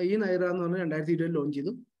നൈറ എന്ന് പറഞ്ഞാൽ 2020 ലോഞ്ച്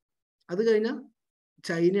ചെയ്തു. അത് കഴിഞ്ഞാൽ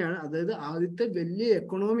ചൈനയാണ്, അതായത് ആദ്യത്തെ വലിയ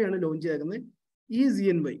എക്കണോമിയാണ് ലോഞ്ച് ചെയ്തേക്കുന്നത്.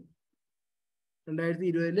 𝐸𝐸𝐴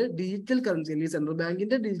 2020 ഡിജിറ്റൽ കറൻസി അല്ലെങ്കിൽ സെൻട്രൽ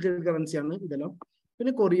ബാങ്കിന്റെ ഡിജിറ്റൽ കറൻസിയാണ് ഇതെല്ലാം.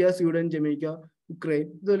 പിന്നെ കൊറിയ, സ്വീഡൻ, ജമൈക്ക, യുക്രൈൻ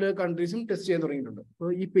ഇതുപോലെ കൺട്രീസും ടെസ്റ്റ് ചെയ്യാൻ തുടങ്ങിയിട്ടുണ്ട്.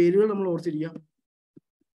 അപ്പോൾ ഈ പേരുകൾ നമ്മൾ ഓർത്തിരിക്കാം.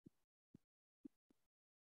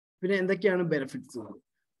 പിന്നെ എന്തൊക്കെയാണ് ബെനിഫിറ്റ്സ്?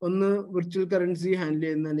 ഒന്ന്, വിർച്വൽ കറൻസി ഹാൻഡിൽ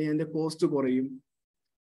ചെയ്യുന്ന അല്ലെങ്കിൽ അതിന്റെ കോസ്റ്റ് കുറയും.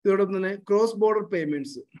 ഇതോടൊപ്പം തന്നെ ക്രോസ് ബോർഡർ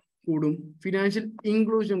പേയ്മെന്റ്സ് കൂടും, ഫിനാൻഷ്യൽ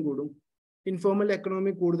ഇൻക്ലൂഷൻ കൂടും, ഇൻഫോർമൽ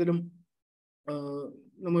എക്കണോമി കൂടുതലും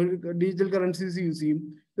നമ്മൾ ഡിജിറ്റൽ കറൻസീസ് യൂസ് ചെയ്യും.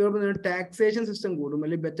 ഇതോടൊപ്പം തന്നെ ടാക്സേഷൻ സിസ്റ്റം കൂടും,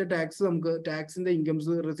 അല്ലെങ്കിൽ ബെറ്റർ ടാക്സ്, നമുക്ക് ടാക്സിന്റെ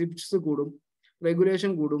ഇൻകംസ് റെസിപ്റ്റ്സ് കൂടും,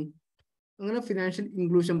 റെഗുലേഷൻ കൂടും. അങ്ങനെ ഫിനാൻഷ്യൽ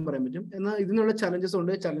ഇൻക്ലൂഷൻ പറയാൻ പറ്റും. എന്നാൽ ഇതിനുള്ള ചലഞ്ചസ്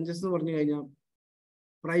ഉണ്ട്. ചലഞ്ചസ് എന്ന് പറഞ്ഞു കഴിഞ്ഞാൽ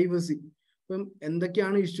പ്രൈവസി. ഇപ്പം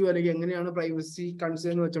എന്തൊക്കെയാണ് ഇഷ്യൂ അല്ലെങ്കിൽ എങ്ങനെയാണ് പ്രൈവസി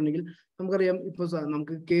കൺസേൺ എന്ന് വെച്ചിട്ടുണ്ടെങ്കിൽ നമുക്കറിയാം. ഇപ്പൊ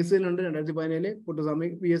നമുക്ക് കേസ് വരുന്നുണ്ട്. 2017 പുട്ടുസ്വാമി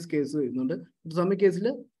VS കേസ് വരുന്നുണ്ട്. പുട്ടുസ്വാമി കേസിൽ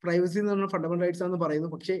പ്രൈവസി എന്ന് പറഞ്ഞാൽ ഫണ്ടമെന്റൽ റൈറ്റ്സ് ആണെന്ന് പറയുന്നു.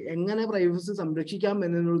 പക്ഷെ എങ്ങനെ പ്രൈവസി സംരക്ഷിക്കാം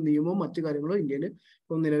എന്നൊരു നിയമവും മറ്റു കാര്യങ്ങളോ ഇന്ത്യയിൽ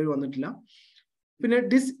ഇപ്പം നിലവിൽ വന്നിട്ടില്ല. പിന്നെ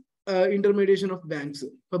ഇന്റർമീഡിയേഷൻ ഓഫ് ബാങ്ക്സ്.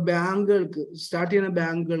 ഇപ്പൊ ബാങ്കുകൾക്ക് സ്റ്റാർട്ട് ചെയ്യുന്ന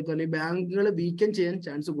ബാങ്കുകൾക്ക് അല്ലെങ്കിൽ ബാങ്കുകൾ വീക്കൻ ചെയ്യാൻ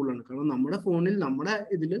ചാൻസ് കൂടുതലാണ്. കാരണം നമ്മുടെ ഫോണിൽ നമ്മുടെ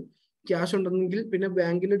ഇതിൽ ക്യാഷ് ഉണ്ടെങ്കിൽ പിന്നെ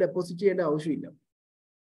ബാങ്കിൽ ഡെപ്പോസിറ്റ് ചെയ്യേണ്ട ആവശ്യമില്ല.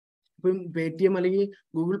 ഇപ്പം Paytm അല്ലെങ്കിൽ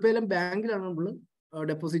ഗൂഗിൾ പേ എല്ലാം ബാങ്കിലാണ് നമ്മൾ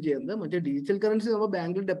ഡെപ്പോസിറ്റ് ചെയ്യുന്നത്. മറ്റേ ഡിജിറ്റൽ കറൻസി നമ്മൾ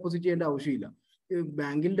ബാങ്കിൽ ഡെപ്പോസിറ്റ് ചെയ്യേണ്ട ആവശ്യമില്ല.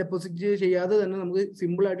 ബാങ്കിൽ ഡെപ്പോസിറ്റ് ചെയ്യാതെ തന്നെ നമുക്ക്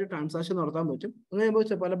സിമ്പിൾ ആയിട്ട് ട്രാൻസാക്ഷൻ നടത്താൻ പറ്റും.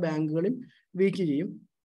 അങ്ങനെ പല ബാങ്കുകളും വീക്ക് ചെയ്യും.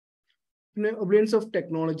 പിന്നെ ഒബ്ലിയൻസ് ഓഫ്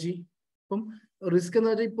ടെക്നോളജി. ഇപ്പം റിസ്ക് എന്ന്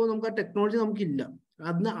വെച്ചാൽ ഇപ്പോൾ നമുക്ക് ആ ടെക്നോളജി നമുക്കില്ല,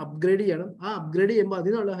 അതിന് അപ്ഗ്രേഡ് ചെയ്യണം. ആ അപ്ഗ്രേഡ് ചെയ്യുമ്പോൾ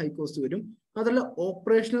അതിനുള്ള ഹൈ കോസ്റ്റ് വരും. അതല്ല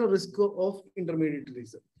ഓപ്പറേഷണൽ റിസ്ക് ഓഫ്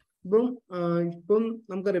ഇന്റർമീഡിയറ്ററീസ്. ഇപ്പം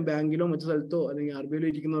നമുക്കറിയാം ബാങ്കിലോ മറ്റു സ്ഥലത്തോ അല്ലെങ്കിൽ RBIയിലോ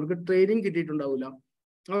ഇരിക്കുന്നവർക്ക് ട്രെയിനിങ് കിട്ടിയിട്ടുണ്ടാവില്ല.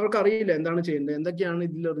 അവർക്ക് അറിയില്ല എന്താണ് ചെയ്യേണ്ടത്, എന്തൊക്കെയാണ്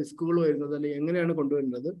ഇതിൽ റിസ്കുകൾ വരുന്നത്, അല്ലെങ്കിൽ എങ്ങനെയാണ്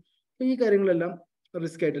കൊണ്ടുവരുന്നത്. ഈ കാര്യങ്ങളെല്ലാം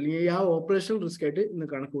റിസ്ക് ആയിട്ട് അല്ലെങ്കിൽ ആ ഓപ്പറേഷണൽ റിസ്ക് ആയിട്ട് ഇന്ന്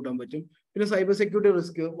കണക്ക് കൂട്ടാൻ പറ്റും. പിന്നെ cyber security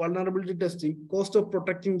risk, vulnerability testing, cost of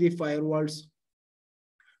protecting the fire walls.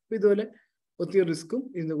 ഇതുപോലെ ഒത്തിരി റിസ്ക്കും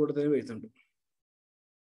ഇതിന്റെ കൂടെ തന്നെ വരുന്നുണ്ട്.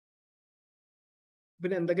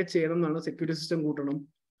 പിന്നെ എന്തൊക്കെ ചെയ്യണം എന്നാണ്? സെക്യൂരിറ്റി സിസ്റ്റം കൂട്ടണം,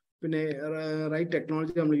 പിന്നെ റൈറ്റ്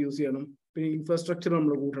ടെക്നോളജി നമ്മൾ യൂസ് ചെയ്യണം, പിന്നെ ഇൻഫ്രാസ്ട്രക്ചർ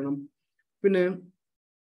നമ്മൾ കൂട്ടണം, പിന്നെ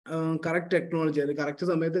കറക്റ്റ് ടെക്നോളജി, അത് കറക്റ്റ്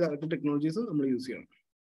സമയത്ത് കറക്റ്റ് ടെക്നോളജീസ് നമ്മൾ യൂസ് ചെയ്യണം.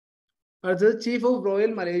 അടുത്തത് chief of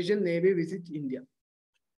royal Malaysian navy visit India.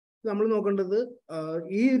 നമ്മൾ നോക്കേണ്ടത്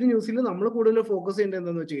ഈ ഒരു ന്യൂസിൽ നമ്മൾ കൂടുതൽ ഫോക്കസ് ചെയ്യേണ്ടത്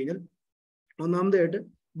എന്താണെന്ന് വെച്ച് കഴിഞ്ഞാൽ, ഒന്നാമതായിട്ട്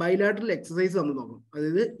ബൈലാറ്ററൽ എക്സസൈസ് നമ്മൾ നോക്കണം.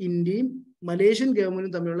 അതായത് ഇന്ത്യയും മലേഷ്യൻ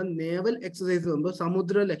ഗവൺമെന്റും തമ്മിലുള്ള നേവൽ എക്സസൈസ് വരുമ്പോൾ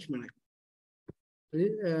സമുദ്ര ലക്ഷ്മണൻ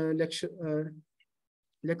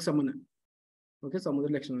ലക്ഷ്മണൻ ഓക്കെ, സമുദ്ര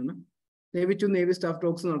Lakshmanan navy to navy staff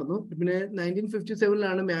talks നടന്നു. പിന്നെ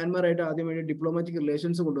 1957 മ്യാൻമാറായിട്ട് ആദ്യമായിട്ട് ഡിപ്ലോമാറ്റിക്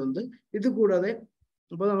റിലേഷൻസ് കൊണ്ടുവന്നത്. ഇത് കൂടാതെ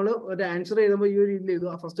അപ്പോൾ നമ്മൾ ഒരു ആൻസർ ചെയ്തപ്പോൾ ഈ ഒരു രീതിയിൽ ചെയ്തു.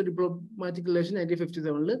 ഫസ്റ്റ് ഡിപ്ലോമാറ്റിക് റിലേഷൻ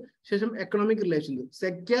 1957, ശേഷം economic relations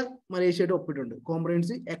സെക്ക മലേഷ്യയായിട്ട് ഒപ്പിട്ടുണ്ട്.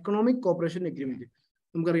 Comprehensive economic corporation agreement.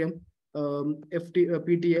 നമുക്കറിയാം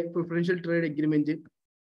PTA preferential trade agreement,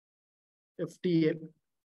 FTA.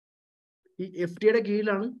 ഈ FTAയുടെ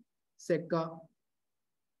കീഴിലാണ് സെക്ക,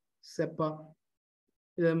 സെപ്പ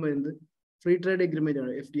ഇതെല്ലാം വരുന്നത്. ഫ്രീ ട്രേഡ് എഗ്രിമെന്റ്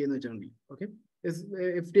ആണ് FTA എന്ന് വെച്ചാൽ. ഓക്കെ,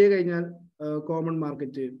 FTA കഴിഞ്ഞാൽ കോമൺ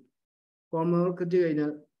മാർക്കറ്റ്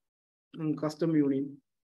കഴിഞ്ഞാൽ കസ്റ്റം യൂണിയൻ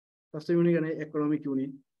കഴിഞ്ഞാൽ എക്കണോമിക്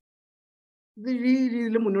യൂണിയൻ. ഇത് ഈ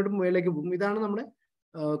രീതിയിൽ മുന്നോട്ട് മുകളിലേക്ക് പോകും. ഇതാണ് നമ്മുടെ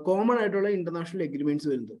കോമൺ ആയിട്ടുള്ള ഇന്റർനാഷണൽ എഗ്രിമെന്റ്സ്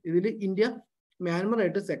വരുന്നത്. ഇതിൽ ഇന്ത്യ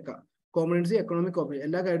മ്യാൻമറായിട്ട് സെക്ക, കോംപ്രഹെൻസീവ് എക്കണോമിക് കോപ്പറേഷൻ,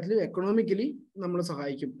 എല്ലാ കാര്യത്തിലും എക്കണോമിക്കലി നമ്മളെ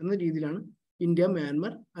സഹായിക്കും എന്ന രീതിയിലാണ് India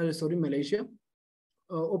Malaysia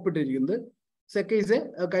ഒപ്പിട്ടിരിക്കുന്നത്. സെക്ക is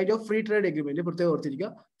A kind of free trade agreement. പ്രത്യേകം ഓർത്തിരിക്കുക,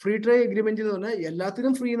 ഫ്രീ ട്രേഡ് എഗ്രിമെന്റ് എന്ന് പറഞ്ഞാൽ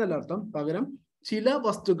എല്ലാത്തിനും ഫ്രീ എന്നല്ല അർത്ഥം. പകരം ചില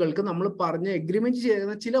വസ്തുക്കൾക്ക് നമ്മൾ പറഞ്ഞ എഗ്രിമെന്റ്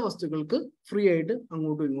ചെയ്യുന്ന ചില വസ്തുക്കൾക്ക് ഫ്രീ ആയിട്ട്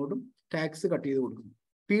അങ്ങോട്ടും ഇങ്ങോട്ടും ടാക്സ് കട്ട് ചെയ്ത് കൊടുക്കുന്നു.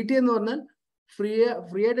 PTA എന്ന് പറഞ്ഞാൽ ഫ്രീ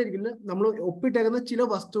ആയിട്ടിരിക്കില്ല, നമ്മൾ ഒപ്പിട്ടേക്കുന്ന ചില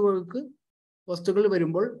വസ്തുക്കൾ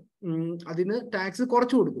വരുമ്പോൾ അതിന് ടാക്സ്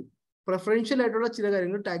കുറച്ചു കൊടുക്കും. പ്രിഫറൻഷ്യൽ ആയിട്ടുള്ള ചില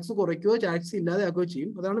കാര്യങ്ങൾ ടാക്സ് കുറയ്ക്കുകയോ ടാക്സ് ഇല്ലാതെ ആക്കുകയോ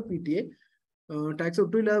ചെയ്യും. അതാണ് PTA. ടാക്സ്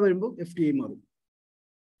ഒട്ടും ഇല്ലാതെ വരുമ്പോൾ FTA മാറും.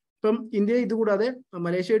 ഇപ്പം ഇന്ത്യ ഇതുകൂടാതെ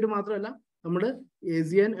മലേഷ്യ ആയിട്ട് മാത്രമല്ല നമ്മൾ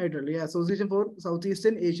ഏസിയൻ ആയിട്ടുള്ള ഈ association for south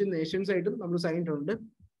eastern Asian Nations ആയിട്ടും നമ്മൾ സൈൻ ഇട്ടുണ്ട്.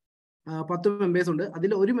 10 മെമ്പേഴ്സ് ഉണ്ട്.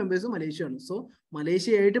 അതിൽ ഒരു മെമ്പേഴ്സ് മലേഷ്യ ആണ്. സോ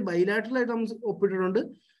മലേഷ്യയായിട്ട് ബൈലാറ്ററൽ ആയിട്ട് നമ്മൾ ഒപ്പിട്ടിട്ടുണ്ട്.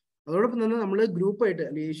 അതോടൊപ്പം തന്നെ നമ്മൾ ഗ്രൂപ്പായിട്ട്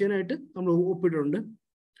അല്ലെങ്കിൽ ഏഷ്യനായിട്ട് നമ്മൾ ഒപ്പിട്ടിട്ടുണ്ട്.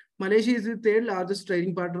 Malaysia is the 3rd largest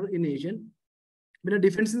trading partner in Asian. പിന്നെ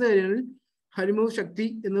ഡിഫൻസിന്റെ കാര്യങ്ങളിൽ ഹരിമോവ് ശക്തി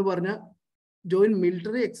എന്ന് പറഞ്ഞ ജോയിന്റ്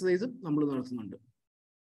മിലിറ്ററി എക്സസൈസും നമ്മൾ നടത്തുന്നുണ്ട്.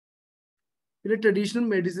 പിന്നെ ട്രഡീഷണൽ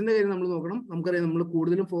മെഡിസിന്റെ കാര്യം നമ്മൾ നോക്കണം. നമുക്കറിയാം നമ്മൾ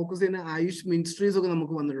കൂടുതലും ഫോക്കസ് ചെയ്യുന്ന ആയുഷ് മിനിസ്ട്രീസ് ഒക്കെ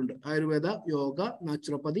നമുക്ക് വന്നിട്ടുണ്ട്. Ayurveda, yoga,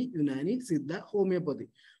 naturopathy, Unani, Siddha, homeopathy.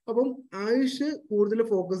 അപ്പം ആയുഷ് കൂടുതൽ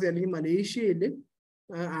ഫോക്കസ് ചെയ്യുക അല്ലെങ്കിൽ മലേഷ്യയിൽ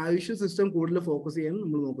ആയുഷ് സിസ്റ്റം കൂടുതൽ ഫോക്കസ് ചെയ്യാൻ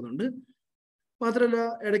നമ്മൾ നോക്കുന്നുണ്ട്. മാത്രമല്ല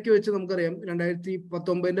ഇടയ്ക്ക് വെച്ച് നമുക്കറിയാം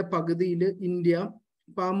 2019 പകുതിയിൽ ഇന്ത്യ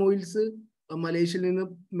പാം ഓയിൽസ് മലേഷ്യയിൽ നിന്ന്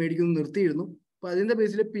മേടിക്കുന്നത് നിർത്തിയിരുന്നു. അപ്പൊ അതിന്റെ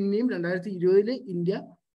ബേസിൽ പിന്നെയും 2020 ഇന്ത്യ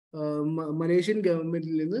മലേഷ്യൻ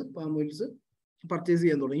ഗവൺമെന്റിൽ നിന്ന് പാം ഓയിൽസ് പർച്ചേസ്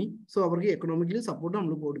ചെയ്യാൻ തുടങ്ങി. സോ അവർക്ക് എക്കണോമിക്കലി സപ്പോർട്ട്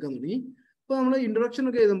നമ്മൾ കൊടുക്കാൻ തുടങ്ങി. അപ്പൊ നമ്മൾ ഇൻട്രൊഡക്ഷൻ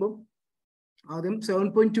ഒക്കെ എഴുതുമ്പോൾ ആദ്യം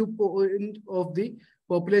 7.2% of the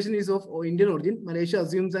population is of Indian origin. Malaysia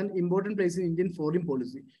assumes an important place in Indian foreign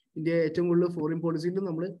policy. India ഏറ്റവും കൂടുതൽ ഫോറിൻ പോളിസിയിൽ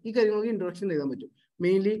നമ്മൾ ഈ കാര്യങ്ങൾക്ക് ഇൻട്രൊഡക്ഷൻ എഴുതാൻ പറ്റും.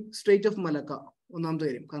 മെയിൻലി സ്ട്രേറ്റ് ഓഫ് മലക്ക ഒന്നാമത്തെ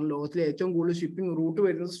കാര്യം. കാരണം ലോകത്തിലെ ഏറ്റവും കൂടുതൽ ഷിപ്പിംഗ് റൂട്ട്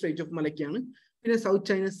വരുന്നത് സ്ട്രേറ്റ് ഓഫ് മലക്കയാണ്. പിന്നെ സൗത്ത്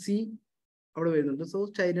ചൈന സീ അവിടെ വരുന്നുണ്ട്. സോ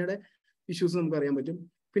ചൈനയുടെ ഇഷ്യൂസ് നമുക്ക് അറിയാൻ പറ്റും.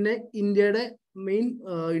 പിന്നെ ഇന്ത്യയുടെ മെയിൻ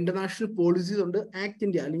ഇന്റർനാഷണൽ പോളിസീസ് ഉണ്ട്. ആക്ട്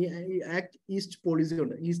ഇന്ത്യ അല്ലെങ്കിൽ ആക്ട് ഈസ്റ്റ് പോളിസി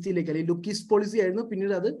ഉണ്ട്. ഈസ്റ്റിലേക്ക് അല്ലെങ്കിൽ ലുക്ക് ഈസ്റ്റ് പോളിസി ആയിരുന്നു,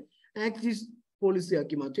 പിന്നീട് അത് ആക്ട് ഈസ്റ്റ് പോളിസി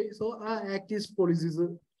ആക്കി മാറ്റി. സോ ആ ആക്ട് ഈസ്റ്റ് പോളിസീസ്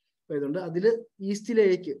വരുന്നുണ്ട്. അതിൽ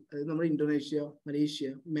ഈസ്റ്റിലേക്ക് അതായത് നമ്മുടെ ഇന്തോനേഷ്യ, മലേഷ്യ,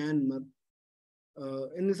 മ്യാൻമർ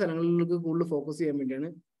എന്നീ സ്ഥലങ്ങളിലേക്ക് കൂടുതൽ ഫോക്കസ് ചെയ്യാൻ വേണ്ടിയാണ്.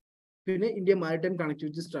 പിന്നെ ഇന്ത്യ മാരിടൈം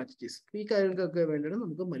കണക്ടിവിറ്റി സ്ട്രാറ്റജീസ്, ഈ കാര്യങ്ങൾക്കൊക്കെ വേണ്ടിയാണ്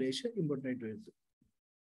നമുക്ക് മലേഷ്യ ഇമ്പോർട്ടൻ്റ് ആയിട്ട് വരുന്നത്.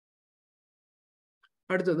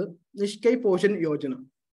 അടുത്തത് നിഷ്കൈ പോഷൻ യോജന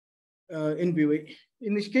NPY. ഈ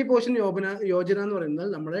നിഷ്കൈ പോഷൻ യോജന എന്ന് പറയുന്നത്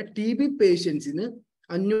നമ്മുടെ TB പേഷ്യൻസിന്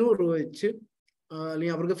 500 രൂപ വെച്ച്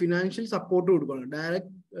അല്ലെങ്കിൽ അവർക്ക് ഫിനാൻഷ്യൽ സപ്പോർട്ട് കൊടുക്കുകയാണ്.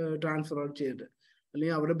 ഡയറക്റ്റ് ട്രാൻസ്ഫർ ചെയ്തിട്ട്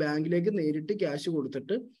അല്ലെങ്കിൽ അവരുടെ ബാങ്കിലേക്ക് നേരിട്ട് ക്യാഷ്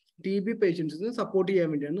കൊടുത്തിട്ട് TB പേഷ്യൻസിന് സപ്പോർട്ട് ചെയ്യാൻ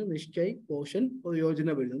വേണ്ടിയാണ് നിഷ്കൈ പോഷൻ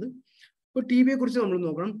യോജന വരുന്നത്. ഇപ്പോൾ TBയെ കുറിച്ച് നമ്മൾ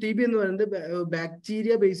നോക്കണം. TB എന്ന് പറയുന്നത്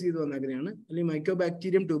ബാക്ടീരിയ ബേസ് ചെയ്ത് വന്നേക്കുന്നതാണ്, അല്ലെങ്കിൽ മൈക്രോ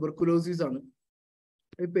ബാക്ടീരിയം ട്യൂബർകുലോസിസ് ആണ്.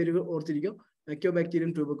 ഈ പേര് ഓർത്തിരിക്കും. മൈക്രോ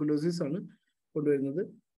ബാക്ടീരിയം ട്യൂബർകുലോസിസ് ആണ് കൊണ്ടുവരുന്നത്.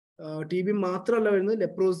 TB മാത്രമല്ല വരുന്നത്,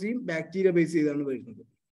 ലെപ്രോസിയും ബാക്ടീരിയ ബേസ് ചെയ്താണ് വരുന്നത്.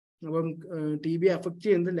 അപ്പം TB അഫക്ട്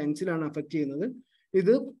ചെയ്യുന്നത് ലങ്സിലാണ് അഫക്ട് ചെയ്യുന്നത്.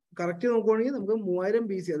 ഇത് കറക്റ്റ് നോക്കുവാണെങ്കിൽ നമുക്ക് 3000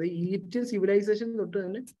 BC അതായത് ഈജിപ്ഷ്യൻ സിവിലൈസേഷൻ തൊട്ട്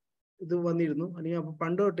തന്നെ ഇത് വന്നിരുന്നു, അല്ലെങ്കിൽ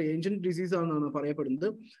പണ്ട് തൊട്ട് ഏൻഷ്യന്റ് ഡിസീസ് ആണെന്നാണ് പറയപ്പെടുന്നത്.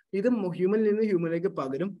 ഇത് ഹ്യൂമനിൽ നിന്ന് ഹ്യൂമനിലേക്ക്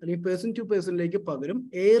പകരും, അല്ലെങ്കിൽ പേഴ്സൺ ടു പേഴ്സണിലേക്ക് പകരും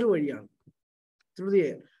എയർ വഴിയാണ്. Through the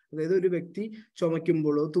air. അതായത് ഒരു വ്യക്തി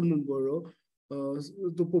ചുമയ്ക്കുമ്പോഴോ തുമ്മുമ്പോഴോ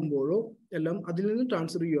തുപ്പുമ്പോഴോ എല്ലാം അതിൽ നിന്ന്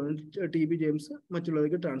ട്രാൻസ്ഫർ ചെയ്യുകയാണ്. TB ജെയിംസ്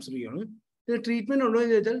മറ്റുള്ളവർക്ക് ട്രാൻസ്ഫർ ചെയ്യുകയാണ്. പിന്നെ ട്രീറ്റ്മെന്റ് ഉണ്ടോ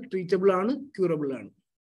എന്ന് ചോദിച്ചാൽ ട്രീറ്റബിൾ ആണ്, ക്യൂറബിൾ ആണ്.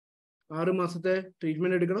 6 മാസത്തെ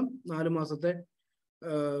ട്രീറ്റ്മെന്റ് എടുക്കണം, 4 മാസത്തെ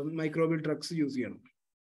മൈക്രോബിയൽ ഡ്രഗ്സ് യൂസ് ചെയ്യണം.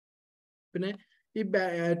 പിന്നെ ഈ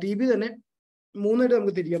TB തന്നെ 3 ആയിട്ട്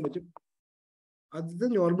നമുക്ക് തിരിക്കാൻ പറ്റും. അത്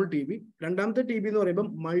നോർമൽ TB. രണ്ടാമത്തെ TB എന്ന് പറയുമ്പോൾ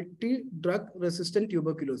multi drug resistant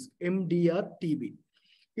tuberculosis MDR TB.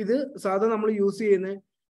 ഇത് സാധാരണ നമ്മൾ യൂസ് ചെയ്യുന്ന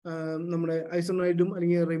നമ്മുടെ ഐസോണൈഡും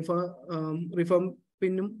അല്ലെങ്കിൽ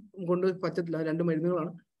റിഫംപിനും കൊണ്ട് പറ്റത്തില്ല. 2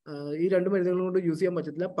 മരുന്നുകളാണ്. ഈ 2 മരുന്നുകളും കൊണ്ട് യൂസ് ചെയ്യാൻ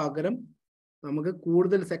പറ്റത്തില്ല. പകരം നമുക്ക്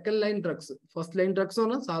കൂടുതൽ second line drugs, first line drugs എന്ന്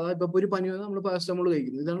പറഞ്ഞാൽ സാധാരണ ഇപ്പൊ ഒരു പനി വന്നാൽ നമ്മൾ പാരസ്റ്റമോൾ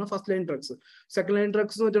കഴിക്കുന്നത്, ഇതാണ് first line drugs. Second line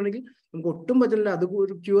drugs എന്ന് വെച്ചിട്ടുണ്ടെങ്കിൽ നമുക്ക് ഒട്ടും പറ്റില്ല, അത്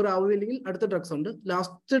ക്യൂർ ആവുന്നില്ലെങ്കിൽ അടുത്ത ഡ്രഗ്സ് ഉണ്ട്.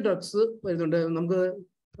 ലാസ്റ്റ് ഡ്രഗ്സ് വരുന്നുണ്ട്. നമുക്ക്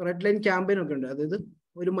റെഡ് ലൈൻ ക്യാമ്പയിൻ ഒക്കെ ഉണ്ട്. അതായത്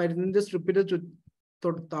ഒരു മരുന്നിന്റെ സ്ട്രിപ്പിന്റെ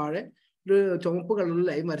താഴെ ഒരു ചുവപ്പ് കളറിൽ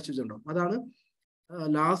ലൈൻ വരച്ചു വെച്ചിട്ടുണ്ടാവും. അതാണ്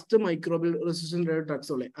ലാസ്റ്റ് മൈക്രോബിയൽ റെസിസ്റ്റന്റ്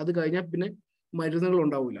ഡ്രഗ്സ് ഉള്ളത്. അത് കഴിഞ്ഞാൽ പിന്നെ മരുന്നുകൾ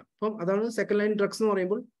ഉണ്ടാവില്ല. അപ്പം അതാണ് സെക്കൻഡ് ലൈൻ ഡ്രഗ്സ് എന്ന്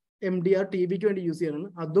പറയുമ്പോൾ MDR TBക്ക് വേണ്ടി യൂസ് ചെയ്യാനാണ്.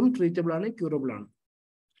 അതും ട്രീറ്റബിൾ ആണ്, ക്യൂറബിൾ ആണ്.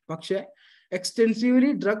 പക്ഷെ എക്സ്റ്റെൻസീവ്ലി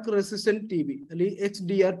ഡ്രഗ് റെസിസ്റ്റന്റ് TB അല്ലെങ്കിൽ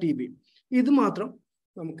XDR TB ഇത് മാത്രം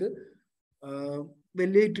നമുക്ക്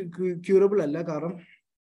വലിയ ക്യൂറബിൾ അല്ല. കാരണം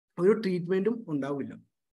ഒരു ട്രീറ്റ്മെന്റും ഉണ്ടാവില്ല.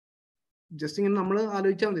 ജസ്റ്റ് ഇങ്ങനെ നമ്മൾ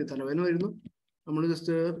ആലോചിച്ചാൽ മതി. തലവേദന വരുന്നു, നമ്മൾ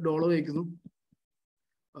ജസ്റ്റ് ഡോളോ കഴിക്കുന്നു,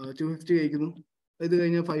 250 കഴിക്കുന്നു, ഇത്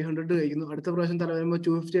കഴിഞ്ഞാൽ 500 കഴിക്കുന്നു. അടുത്ത പ്രാവശ്യം തലവേദന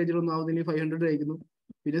 250 കഴിച്ചിട്ടൊന്നും ആവുന്നില്ല, 500 കഴിക്കുന്നു,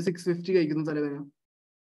 പിന്നെ 650 കഴിക്കുന്നു തലവേദന.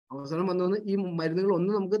 അവസാനം വന്നു ഈ മരുന്നുകൾ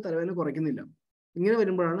ഒന്നും നമുക്ക് തലവേദന കുറയ്ക്കുന്നില്ല. ഇങ്ങനെ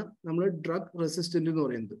വരുമ്പോഴാണ് നമ്മൾ ഡ്രഗ് റെസിസ്റ്റന്റ് എന്ന്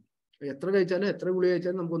പറയുന്നത്. എത്ര കഴിച്ചാലും എത്ര ഗുളിക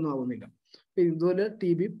കഴിച്ചാലും നമുക്കൊന്നും ആവുന്നില്ല. ഇതുപോലെ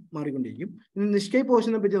TB മാറിക്കൊണ്ടിരിക്കും. ഇനി നിഷ്കൈ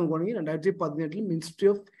പോഷനെ പറ്റി നോക്കുകയാണെങ്കിൽ 2018 ministry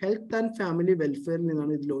of health and family വെൽഫെയറിൽ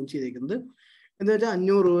നിന്നാണ് ഇത് ലോഞ്ച് ചെയ്തേക്കുന്നത്. എന്ന് വെച്ചാൽ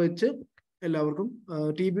 500 രൂപ വെച്ച് എല്ലാവർക്കും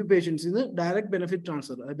TB പേഷ്യൻസിന് ഡയറക്റ്റ് ബെനിഫിറ്റ്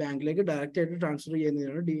ട്രാൻസ്ഫർ, ബാങ്കിലേക്ക് ഡയറക്റ്റ് ആയിട്ട് ട്രാൻസ്ഫർ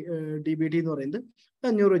ചെയ്യുന്നതാണ് DBT എന്ന് പറയുന്നത്.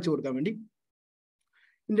 500 വെച്ച് കൊടുക്കാൻ വേണ്ടി.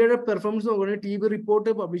 ഇന്ത്യയുടെ പെർഫോമൻസ് നോക്കുകയാണെങ്കിൽ TB റിപ്പോർട്ട്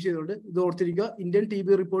പബ്ലിഷ് ചെയ്തിട്ടുണ്ട്. ഇത് ഓർത്തിരിക്കുക, ഇന്ത്യൻ TB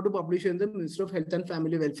റിപ്പോർട്ട് പബ്ലിഷ് ചെയ്യുന്നത് minister of health and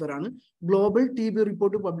family welfare ആണ്. ഗ്ലോബൽ TB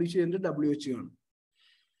റിപ്പോർട്ട് പബ്ലിഷ് ചെയ്യുന്നത് WHO ആണ്.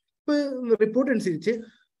 ഇപ്പൊ റിപ്പോർട്ട് അനുസരിച്ച്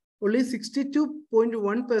only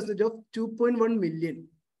 62.1% ഓഫ് 2.1 മില്യൺ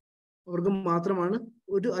അവർക്ക് മാത്രമാണ്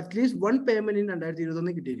ഒരു അറ്റ്ലീസ്റ്റ് 1 പേയ്മെന്റ് ഇൻ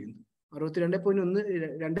 2021 കിട്ടിയിരിക്കുന്നത്.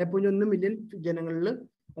 2.1 മില്യൺ ജനങ്ങളിൽ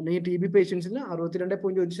അല്ലെങ്കിൽ TB പേഷ്യൻസിന്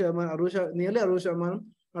 62.1%, നിയർലി 60%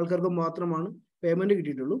 ആൾക്കാർക്ക് മാത്രമാണ് പേയ്മെന്റ്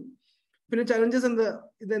കിട്ടിയിട്ടുള്ളൂ. പിന്നെ ചലഞ്ചസ് എന്താ,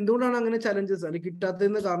 ഇത് എന്തുകൊണ്ടാണ് അങ്ങനെ ചലഞ്ചസ് അല്ലെങ്കിൽ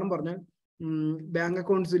കിട്ടാത്തതെന്ന് കാരണം പറഞ്ഞാൽ ബാങ്ക്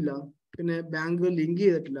അക്കൗണ്ട്സ് ഇല്ല, പിന്നെ ബാങ്കുകൾ ലിങ്ക്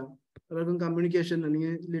ചെയ്തിട്ടില്ല, പലർക്കും കമ്മ്യൂണിക്കേഷൻ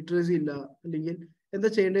അല്ലെങ്കിൽ ലിറ്ററസി ഇല്ല, അല്ലെങ്കിൽ എന്താ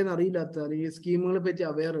ചെയ്യേണ്ടതെന്ന് അറിയില്ലാത്ത, അല്ലെങ്കിൽ സ്കീമുകളെ പറ്റി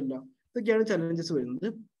അവെയർ അല്ല, ഇതൊക്കെയാണ് ചലഞ്ചസ് വരുന്നത്.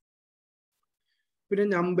 പിന്നെ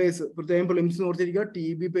നമ്പേഴ്സ് പ്രത്യേകം പ്രിലിംസ് ഓർത്തിരിക്കുക,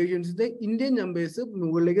 TB പേഷ്യൻസിന്റെ ഇന്ത്യൻ നമ്പേഴ്സ്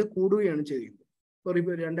മുകളിലേക്ക് കൂടുകയാണ് ചെയ്യുന്നത്. ഇപ്പോൾ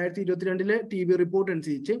 2022 TB റിപ്പോർട്ട്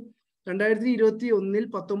അനുസരിച്ച് 2021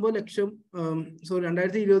 19 ലക്ഷം,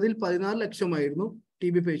 2020 14 ലക്ഷമായിരുന്നു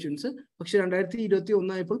TB പേഷ്യൻസ്. പക്ഷെ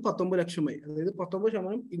 2021 ആയപ്പോൾ 19 ലക്ഷമായി, അതായത്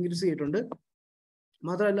 19% ഇൻക്രീസ് ചെയ്തിട്ടുണ്ട്.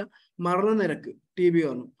 മാത്രമല്ല മരണനിരക്ക് TB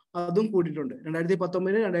കാരണം അതും കൂടിയിട്ടുണ്ട്.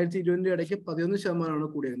 2019 2020 ഇടയ്ക്ക് 11%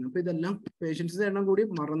 കൂടിയിരുന്നത്. അപ്പൊ ഇതെല്ലാം പേഷ്യൻസിന്റെ എണ്ണം കൂടി,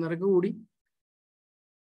 മരണനിരക്ക് കൂടി.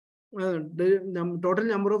 The total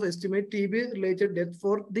number of estimate TB related death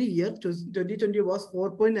for the year 2020 was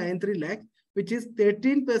 4.93 lakh, which is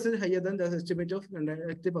 13% higher than the estimate of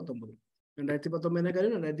 2019.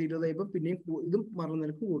 2019 2020 പിന്നെയും ഇതും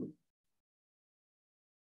മരണനിരക്ക് കൂടും.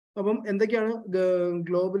 അപ്പം എന്തൊക്കെയാണ്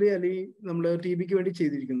ഗ്ലോബലി അല്ലെങ്കിൽ നമ്മൾ TBക്ക് വേണ്ടി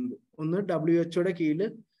ചെയ്തിരിക്കുന്നത്? ഒന്ന്, WHO കീഴിൽ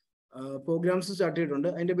പ്രോഗ്രാംസ് സ്റ്റാർട്ട് ചെയ്തിട്ടുണ്ട്.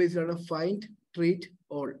 അതിന്റെ ബേസിലാണ് find, treat,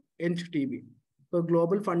 all, end TB. ഇപ്പോൾ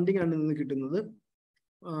ഗ്ലോബൽ ഫണ്ടിങ് ആണ് ഇന്ന് കിട്ടുന്നത്.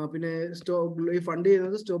 പിന്നെ ഈ ഫണ്ട്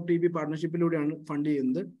ചെയ്യുന്നത് സ്റ്റോപ്പ് TB പാർട്ണർഷിപ്പിലൂടെയാണ് ഫണ്ട്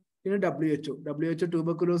ചെയ്യുന്നത്. പിന്നെ WHO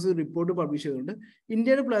ട്യൂബർക്കുലോസ് റിപ്പോർട്ട് പബ്ലിഷ് ചെയ്തിട്ടുണ്ട്.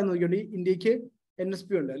 ഇന്ത്യയുടെ പ്ലാൻ നോക്കിയാണെങ്കിൽ ഇന്ത്യക്ക് NSP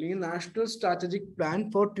ഉണ്ട്, അല്ലെങ്കിൽ national strategic plan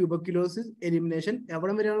for tuberculosis elimination.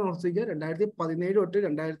 എവിടെ വരെയാണ് ഓർത്തിരിക്കുക? 2017 തൊട്ട്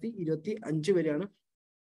 2025 വരെയാണ്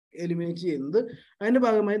എലിമിനേറ്റ് ചെയ്യുന്നത്. അതിന്റെ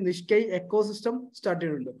ഭാഗമായി നിഷ്കൈ എക്കോസിസ്റ്റം സ്റ്റാർട്ട്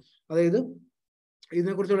ചെയ്തിട്ടുണ്ട്. അതായത്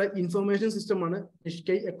ഇതിനെക്കുറിച്ചുള്ള ഇൻഫർമേഷൻ സിസ്റ്റമാണ്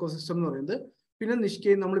നിഷ്കൈ എക്കോസിസ്റ്റം എന്ന് പറയുന്നത്. പിന്നെ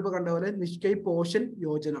നിഷ്കൈ നമ്മളിപ്പോൾ കണ്ട പോലെ നിഷ്കൈ പോഷൻ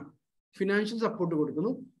യോജന ഫിനാൻഷ്യൽ സപ്പോർട്ട്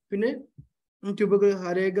കൊടുക്കുന്നു. പിന്നെ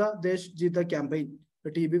ഹരേഗ ദേശ് ജീത ക്യാമ്പയിൻ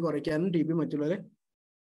TB കുറയ്ക്കാനും TB മറ്റുള്ളവരെ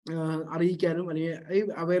അറിയിക്കാനും അല്ലെങ്കിൽ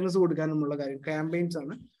അവയർനെസ് കൊടുക്കാനുമുള്ള ക്യാമ്പയിൻസ്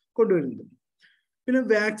ആണ് കൊണ്ടുവരുന്നത്. പിന്നെ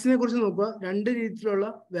വാക്സിനെ കുറിച്ച് നോക്കുക. 2 രീതിയിലുള്ള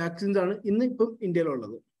വാക്സിൻസ് ആണ് ഇന്ന് ഇപ്പം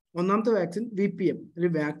ഇന്ത്യയിലുള്ളത്. ഒന്നാമത്തെ വാക്സിൻ VPM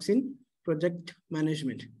അല്ലെങ്കിൽ വാക്സിൻ പ്രൊജക്ട്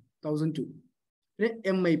മാനേജ്മെന്റ് 1002. പിന്നെ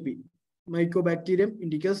MIP മൈക്രോബാക്ടീരിയം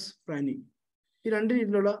ഇൻഡിക്കസ് പ്രാനി. ഈ 2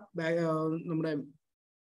 രീതിയിലുള്ള നമ്മുടെ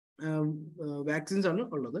വാക്സിൻസ് ആണ്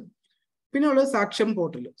ഉള്ളത്. പിന്നെ ഉള്ളത് സാക്ഷ്യം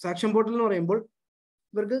പോർട്ടൽ. സാക്ഷ്യം പോർട്ടൽ എന്ന് പറയുമ്പോൾ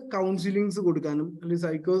ഇവർക്ക് കൗൺസിലിങ്സ് കൊടുക്കാനും അല്ലെങ്കിൽ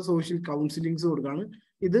സൈക്കോ സോഷ്യൽ കൗൺസിലിങ്സ് കൊടുക്കാനും.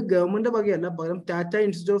 ഇത് ഗവൺമെന്റ് വകയല്ല, പകരം Tata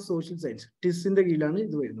institute of social science TISന്റെ കീഴിലാണ്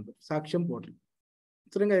ഇത് വരുന്നത്, സാക്ഷ്യം പോർട്ടൽ.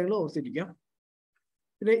 ഇത്രയും കാര്യങ്ങൾ ഓർത്തിരിക്കാം.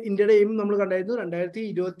 പിന്നെ ഇന്ത്യയുടെ എയിം നമ്മൾ കണ്ടായിരുന്നു,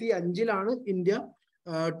 2025 ഇന്ത്യ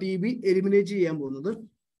TB എലിമിനേറ്റ് ചെയ്യാൻ പോകുന്നത്.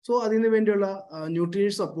 സോ അതിന് വേണ്ടിയുള്ള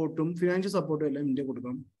ന്യൂട്രീഷൻ സപ്പോർട്ടും ഫിനാൻഷ്യൽ സപ്പോർട്ടും എല്ലാം ഇന്ത്യ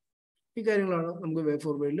കൊടുക്കണം. ഈ കാര്യങ്ങളാണ് നമുക്ക് വേ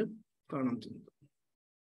ഫോർവേഡിൽ കാണാൻ പറ്റുന്നത്.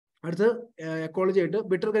 അടുത്ത് എക്കോളജി ആയിട്ട്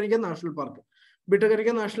ബിട്ടർകനിക്ക നാഷണൽ പാർക്ക്.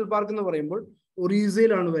 ബിട്ടർകനിക്ക നാഷണൽ പാർക്ക് എന്ന് പറയുമ്പോൾ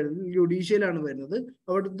ഒറീസയിലാണ് വരുന്നത്, ഒഡീഷയിലാണ് വരുന്നത്.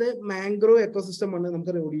 അവിടുത്തെ മാംഗ്രോ എക്കോസിസ്റ്റം ആണ്.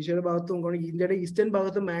 നമുക്കറിയാം ഒഡീഷയുടെ ഭാഗത്ത് നോക്കുകയാണെങ്കിൽ ഇന്ത്യയുടെ ഈസ്റ്റേൺ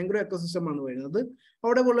ഭാഗത്ത് മാംഗ്രോ എക്കോസിസ്റ്റം ആണ് വരുന്നത്.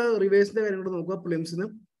 അവിടെ ഉള്ള റിവേഴ്സിന്റെ കാര്യങ്ങൾ നോക്കുക. പ്ലിംസിന്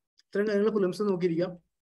ഇത്രയും കാര്യങ്ങൾ പ്ലിംസ് നോക്കിയിരിക്കാം.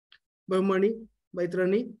 ബഹ്മണി,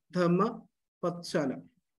 ബൈത്രണി, ധമ്മ, പത്ശാല,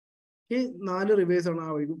 ഈ 4 റിവേഴ്സ് ആണ് ആ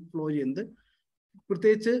വഴി ഫ്ലോ ചെയ്യുന്നത്.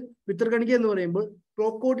 പ്രത്യേകിച്ച് ബിത്തർകണിക്ക എന്ന് പറയുമ്പോൾ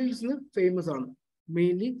ക്രോക്കോഡിൽസിന് ഫേമസ് ആണ്.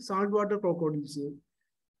 മെയിൻലി സാൾട്ട് വാട്ടർ ക്രോക്കോഡിൽസ്,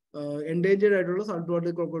 എൻഡേഞ്ചേർഡ് ആയിട്ടുള്ള സാൾട്ട്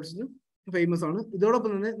വാട്ടർ ക്രോക്കോഡിൽസിന് ഫേമസ് ആണ്.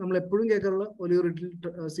 ഇതോടൊപ്പം തന്നെ നമ്മൾ എപ്പോഴും കേൾക്കാറുള്ള ഒരു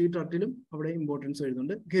സീ ടർട്ടിലും അവിടെ ഇമ്പോർട്ടൻസ്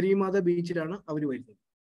വരുന്നുണ്ട്. ഗരീമാത ബീച്ചിലാണ് അവർ വരുന്നത്.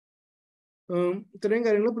 ഇത്രയും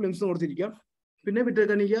കാര്യങ്ങൾ പ്രിലിംസ് ഓർത്തിരിക്കാം. പിന്നെ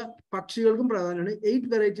ബിട്ടർകനിക്ക പക്ഷികൾക്കും പ്രാധാന്യമാണ്. 8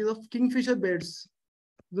 varieties of king Fisher birds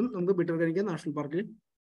ഇതും നമുക്ക് ബിട്ടർകനിക്ക നാഷണൽ പാർക്കിൽ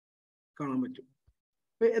കാണാൻ പറ്റും.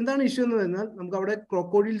 എന്താണ് ഇഷ്യൂ എന്ന് പറഞ്ഞാൽ നമുക്ക് അവിടെ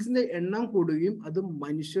ക്രോക്കോഡിൽസിന്റെ എണ്ണം കൂടുകയും അത്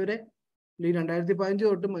മനുഷ്യരെ 2015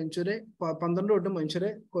 തൊട്ട് 12 തൊട്ട് മനുഷ്യരെ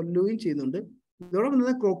കൊല്ലുകയും ചെയ്യുന്നുണ്ട്. ഇതോടൊപ്പം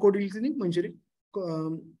തന്നെ ക്രോക്കോഡിൽസിന് മനുഷ്യർ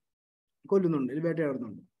കൊല്ലുന്നുണ്ട്,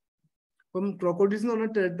 വേട്ടയാടുന്നുണ്ട്. അപ്പം ക്രോക്കോഡിൽസ് എന്ന്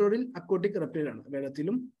പറഞ്ഞാൽ ടെറിട്ടോറിയൽ അക്വാട്ടിക് റെപ്റ്റൈൽ ആണ്,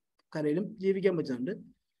 വെള്ളത്തിലും കരയിലും ജീവിക്കാൻ പറ്റുന്നുണ്ട്.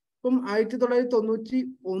 ഇപ്പം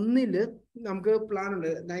 1991 നമുക്ക് പ്ലാൻ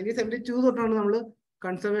ഉണ്ട്. 1972 തൊട്ടാണ് നമ്മൾ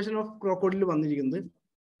കൺസർവേഷൻ ഓഫ് ക്രോക്കോഡിൽ വന്നിരിക്കുന്നത്,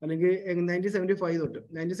 അല്ലെങ്കിൽ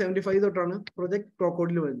 1975 തൊട്ടാണ് പ്രൊജക്ട്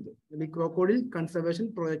ക്രോക്കോഡിൽ വരുന്നത്, അല്ലെങ്കിൽ ക്രോക്കോഡിൽ കൺസർവേഷൻ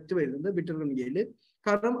പ്രൊജക്ട് വരുന്നത് ബിട്ടർകനിക്കയിൽ.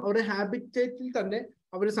 കാരണം അവരുടെ ഹാബിറ്റേറ്റിൽ തന്നെ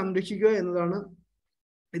അവരെ സംരക്ഷിക്കുക എന്നതാണ്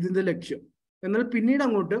ഇതിന്റെ ലക്ഷ്യം. എന്നാൽ പിന്നീട്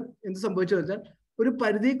അങ്ങോട്ട് എന്ത് സംഭവിച്ചു വെച്ചാൽ ഒരു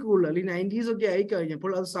പരിധിക്ക് കൂടുതൽ അല്ലെങ്കിൽ 90s ഒക്കെ ആയി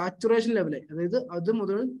കഴിഞ്ഞപ്പോൾ അത് സാച്ചുറേഷൻ ലെവലായി, അതായത് അത്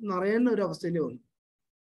മുതൽ നിറയുന്ന ഒരു അവസ്ഥയിൽ വന്നു.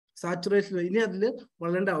 സാച്ചുറേഷൻ ഇനി അതിൽ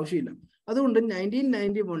വളരേണ്ട ആവശ്യമില്ല. അതുകൊണ്ട്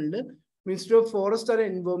 1991 ministry of forest and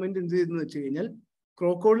environment എന്ത് ചെയ്തെന്ന് വെച്ച് കഴിഞ്ഞാൽ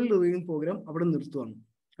ക്രോക്കോഡിൽ റിവ്യൂയിങ് പ്രോഗ്രാം അവിടെ നിർത്തുവാണ്.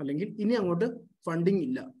 അല്ലെങ്കിൽ ഇനി അങ്ങോട്ട് ഫണ്ടിങ്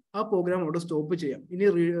ഇല്ല, ആ പ്രോഗ്രാം അവിടെ സ്റ്റോപ്പ് ചെയ്യാം, ഇനി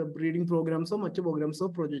ബ്രീഡിംഗ് പ്രോഗ്രാംസോ മറ്റു പ്രോഗ്രാംസോ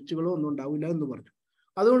പ്രൊജക്റ്റുകളോ ഒന്നും ഉണ്ടാവില്ല എന്ന് പറഞ്ഞു.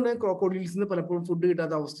 അതുകൊണ്ട് ക്രോക്കോഡിൽസിന് പലപ്പോഴും ഫുഡ്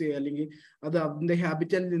കിട്ടാത്ത അവസ്ഥയോ അല്ലെങ്കിൽ അത് അതിന്റെ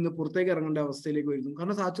ഹാബിറ്റാറ്റിൽ നിന്ന് പുറത്തേക്ക് ഇറങ്ങേണ്ട അവസ്ഥയിലേക്ക് വരുന്നു.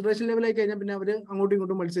 കാരണം സാച്ചുറേഷൻ ലെവലായി കഴിഞ്ഞാൽ പിന്നെ അവർ അങ്ങോട്ടും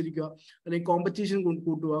ഇങ്ങോട്ടും മത്സരിക്കുക അല്ലെങ്കിൽ കോമ്പറ്റീഷൻ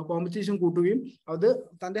കൂട്ടുകയും അത്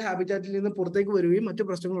തന്റെ ഹാബിറ്റാറ്റിൽ നിന്ന് പുറത്തേക്ക് വരികയും മറ്റു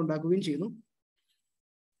പ്രശ്നങ്ങൾ ഉണ്ടാക്കുകയും ചെയ്യുന്നു.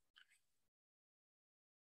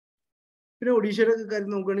 പിന്നെ ഒഡീഷയുടെ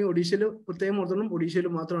കാര്യം നോക്കുകയാണെങ്കിൽ ഒഡീഷയിൽ പ്രത്യേകം ഓർത്തോളം ഒഡീഷയിൽ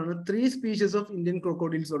മാത്രമാണ് 3 സ്പീഷീസ് ഓഫ് ഇന്ത്യൻ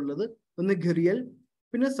ക്രോക്കോഡിൽസ് ഉള്ളത്. ഒന്ന് ഘറിയൽ,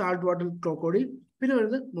 പിന്നെ സാൾട്ട് വാട്ടർ ക്രോക്കോഡിൽ, പിന്നെ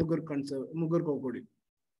വരുന്നത് മുഗർ ക്രോക്കോഡിൽ.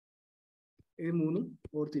 ഇത് മൂന്നും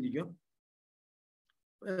ഓർത്തിരിക്കുക.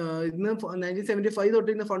 ഇന്ന് 1975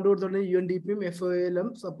 തൊട്ട് ഇന്ന് ഫണ്ട് കൊടുത്തോണ്ട് UNDPയും FOAലും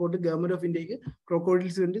സപ്പോർട്ട് ഗവൺമെന്റ് ഓഫ് ഇന്ത്യക്ക്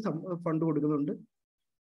ക്രോക്കോഡിൽസ് വേണ്ടി ഫണ്ട് കൊടുക്കുന്നുണ്ട്.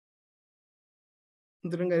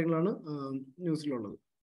 ഇത്തരം കാര്യങ്ങളാണ് ന്യൂസിലുള്ളത്.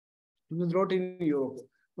 ത്രോട്ട് ഇൻ യൂറോപ്പ്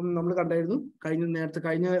നമ്മൾ കണ്ടായിരുന്നു,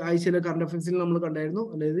 കഴിഞ്ഞ ആഴ്ചയിലെ കറണ്ട് അഫയേഴ്സിൽ നമ്മൾ കണ്ടായിരുന്നു.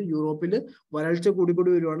 അതായത് യൂറോപ്പിൽ വരൾച്ച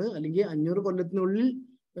കൂടിക്കൂടി വരുവാണ്, അല്ലെങ്കിൽ 500 കൊല്ലത്തിനുള്ളിൽ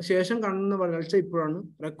ശേഷം കാണുന്ന വരൾച്ച ഇപ്പോഴാണ്.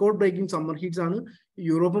 റെക്കോർഡ് ബ്രേക്കിംഗ് സമ്മർ ഹീറ്റ്സ് ആണ്.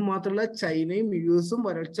 യൂറോപ്പ് മാത്രമല്ല ചൈനയും US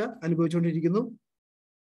വരൾച്ച അനുഭവിച്ചുകൊണ്ടിരിക്കുന്നു.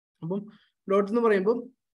 അപ്പം ഡോട്ട് എന്ന് പറയുമ്പോൾ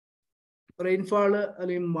റെയിൻഫാള്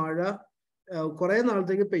അല്ലെങ്കിൽ മഴ കുറെ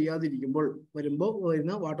നാളത്തേക്ക് പെയ്യാതിരിക്കുമ്പോൾ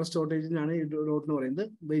വരുന്ന വാട്ടർ ഷോർട്ടേജിനാണ് ഈ ഡോട്ട് എന്ന് പറയുന്നത്.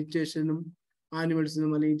 വെജിറ്റേഷനും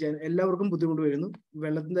ആനിമൽസിനും അല്ലെങ്കിൽ എല്ലാവർക്കും ബുദ്ധിമുട്ട് വരുന്നു.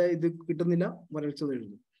 വെള്ളത്തിന്റെ ഇത് കിട്ടുന്നില്ല, വരൾച്ച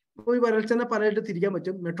വരുന്നു. അപ്പോൾ ഈ വരൾച്ചനെ പലതായിട്ട് തിരിക്കാൻ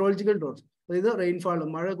പറ്റും. മെട്രോളജിക്കൽ ഡോട്ട്, അതായത് റെയിൻഫാൾ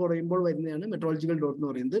മഴ കുറയുമ്പോൾ വരുന്നതാണ് മെട്രോളജിക്കൽ ഡോട്ട് എന്ന്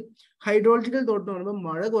പറയുന്നത്. ഹൈഡ്രോളജിക്കൽ ഡോട്ട് എന്ന് പറയുമ്പോൾ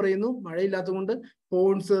മഴ കുറയുന്നു, മഴയില്ലാത്തതുകൊണ്ട്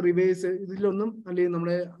പോൺസ്, റിവേഴ്സ് ഇതിലൊന്നും അല്ലെങ്കിൽ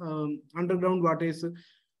നമ്മുടെ അണ്ടർഗ്രൗണ്ട് വാട്ടേഴ്സ്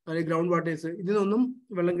അല്ലെങ്കിൽ ഗ്രൗണ്ട് വാട്ടേഴ്സ് ഇതിനൊന്നും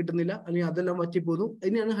വെള്ളം കിട്ടുന്നില്ല, അല്ലെങ്കിൽ അതെല്ലാം വറ്റിപ്പോകുന്നു.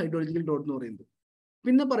 അതിനെയാണ് ഹൈഡ്രോളജിക്കൽ ഡോട്ട് എന്ന് പറയുന്നത്.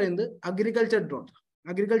 പിന്നെ പറയുന്നത് അഗ്രികൾച്ചർ ഡോട്ട്.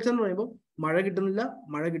 അഗ്രികൾച്ചർ എന്ന് പറയുമ്പോൾ മഴ കിട്ടുന്നില്ല,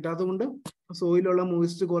 മഴ കിട്ടാത്തത് കൊണ്ട് സോയിലുള്ള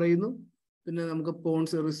മോയിസ്റ്റ് കുറയുന്നു, പിന്നെ നമുക്ക്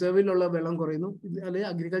പോൺസ് റിസർവിലുള്ള വെള്ളം കുറയുന്നു. അല്ലെങ്കിൽ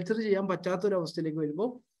അഗ്രികൾച്ചർ ചെയ്യാൻ പറ്റാത്ത ഒരു അവസ്ഥയിലേക്ക് വരുമ്പോൾ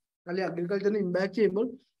അല്ലെങ്കിൽ അഗ്രികൾച്ചറിനെ ഇമ്പാക്ട് ചെയ്യുമ്പോൾ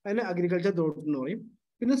അതിന് അഗ്രികൾച്ചർ ഡോട്ട് എന്ന് പറയും.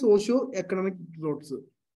 പിന്നെ സോഷ്യോ എക്കണോമിക് ഡോട്ട്സ്,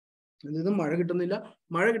 അതായത് മഴ കിട്ടുന്നില്ല,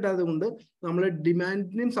 മഴ കിട്ടാത്തത് കൊണ്ട് നമ്മൾ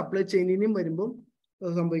ഡിമാൻഡിനെയും സപ്ലൈ ചെയിനിനെയും വരുമ്പോൾ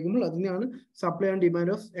സംഭവിക്കുമ്പോൾ അതിനെയാണ് supply and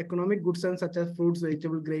demand of economic goods and such as fruits,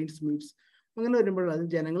 vegetable, grains, meats. അങ്ങനെ വരുമ്പോൾ അത്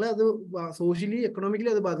ജനങ്ങളെ അത് സോഷ്യലി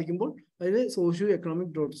എക്കണോമിക്കലി അത് ബാധിക്കുമ്പോൾ അതിന് സോഷ്യോ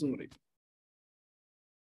എക്കണോമിക് ഡോട്ട്സ് എന്ന് പറയും.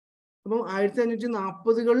 അപ്പം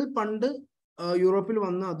 1540 പണ്ട് യൂറോപ്പിൽ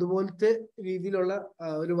വന്ന അതുപോലത്തെ രീതിയിലുള്ള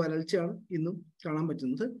ഒരു വരൾച്ചയാണ് ഇന്നും കാണാൻ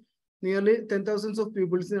പറ്റുന്നത്. നിയർലി 10,000 ഓഫ്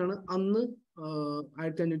പീപ്പിൾസിനാണ് അന്ന്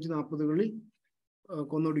 1540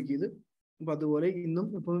 കൊന്നൊടുക്കിയത്. അപ്പൊ അതുപോലെ ഇന്നും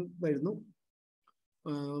ഇപ്പം വരുന്നു.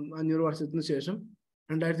 500 വർഷത്തിന് ശേഷം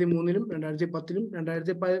 2003-ലും 2010-ലും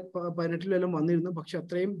 2018-ലും എല്ലാം വന്നിരുന്നു. പക്ഷെ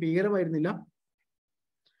അത്രയും ഭീകരമായിരുന്നില്ല.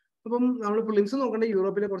 അപ്പം നമ്മൾ പ്രിലിംസ് നോക്കേണ്ട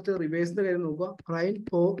യൂറോപ്പിലെ കുറച്ച് റിവേഴ്സിന്റെ കാര്യം നോക്കുക. റൈൻ,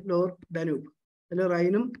 പോ, ലോർ, ഡനൂബ്. അതിൽ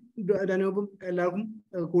റൈനും ഡനൂബും എല്ലാവർക്കും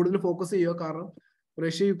കൂടുതൽ ഫോക്കസ് ചെയ്യുക. കാരണം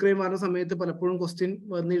റഷ്യ യുക്രൈൻ വരുന്ന സമയത്ത് പലപ്പോഴും ക്വസ്റ്റ്യൻ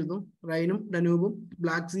വന്നിരുന്നു. റൈനും ഡനൂബും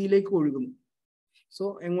ബ്ലാക്ക് സീയിലേക്ക് ഒഴുകുന്നു. സോ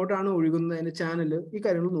എങ്ങോട്ടാണ് ഒഴുകുന്നത്, അതിന്റെ ചാനൽ, ഈ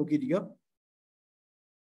കാര്യങ്ങൾ നോക്കിയിരിക്കുക.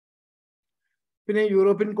 പിന്നെ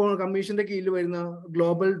യൂറോപ്യൻ കമ്മീഷന്റെ കീഴിൽ വരുന്ന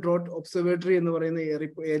ഗ്ലോബൽ ഡ്രോട്ട് ഒബ്സർവേറ്ററി എന്ന് പറയുന്ന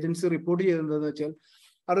ഏജൻസി റിപ്പോർട്ട് ചെയ്തതെന്ന് വെച്ചാൽ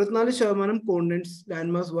 64% continents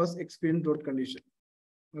land mass was experience drought condition.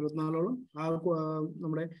 64ഓളം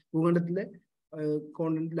നമ്മുടെ ഭൂഖണ്ഡത്തിലെ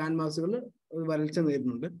കോണ്ടിനെന്റ് ലാൻഡ് മാസുകൾ വരൾച്ച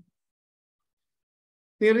നേരിടുന്നുണ്ട്.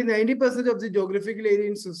 Nearly 90% of the geographical area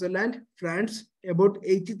in Switzerland, France, about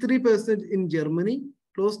 83% in Germany,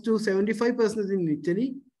 close to 75% in Italy,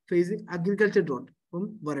 facing agriculture drought. അപ്പം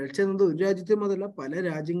വരൾച്ച എന്നത് ഒരു രാജ്യത്തും അതല്ല, പല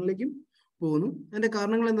രാജ്യങ്ങളിലേക്കും പോകുന്നു. അതിന്റെ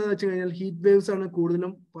കാരണങ്ങൾ എന്താണെന്ന് വെച്ച് കഴിഞ്ഞാൽ ഹീറ്റ് വേവ്സ് ആണ്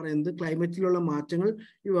കൂടുതലും പറയുന്നത്. ക്ലൈമറ്റിലുള്ള മാറ്റങ്ങൾ,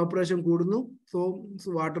 ഇവാപ്പറേഷൻ കൂടുന്നു,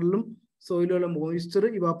 വാട്ടറിലും സോയിലുള്ള മോയിസ്ചർ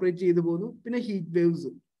ഇവാപ്പറേറ്റ് ചെയ്തു പോകുന്നു. പിന്നെ ഹീറ്റ്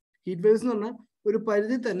വേവ്സ് എന്ന് പറഞ്ഞാൽ ഒരു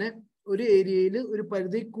പരിധി തന്നെ ഒരു ഏരിയയിൽ ഒരു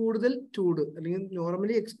പരിധി കൂടുതൽ ചൂട് അല്ലെങ്കിൽ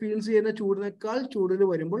നോർമലി എക്സ്പീരിയൻസ് ചെയ്യുന്ന ചൂടിനേക്കാൾ ചൂടിൽ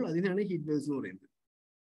വരുമ്പോൾ അതിനാണ് ഹീറ്റ് വേവ്സ് എന്ന് പറയുന്നത്.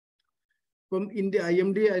 ഇപ്പം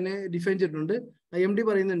IMD അതിനെ ഡിഫൈൻ ചെയ്തിട്ടുണ്ട്. IMD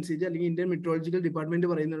പറയുന്ന അനുസരിച്ച് അല്ലെങ്കിൽ ഇന്ത്യൻ മെട്രോളജിക്കൽ ഡിപ്പാർട്ട്മെന്റ്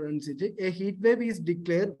പറയുന്ന അനുസരിച്ച് A heat wave is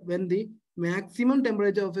declare when the maximum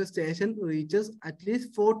temperature of A station reaches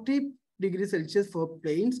at least 40 degree Celsius four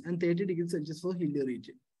planes and 30 degree Celsius four hilly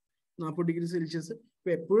region. 40 degree Celsius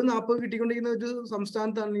ഇപ്പൊ എപ്പോഴും 40 കിട്ടിക്കൊണ്ടിരിക്കുന്ന ഒരു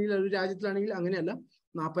സംസ്ഥാനത്താണെങ്കിൽ ഒരു രാജ്യത്തിലാണെങ്കിൽ അങ്ങനെയല്ല.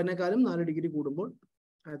 40-നേക്കാളും 4 ഡിഗ്രി കൂടുമ്പോൾ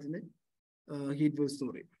അതിന് ഹീറ്റ് വേവ്സ്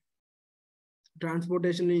എന്ന് പറയും.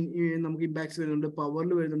 ട്രാൻസ്പോർട്ടേഷനിൽ നമുക്ക് ഇമ്പാക്ട്സ് വരുന്നുണ്ട്,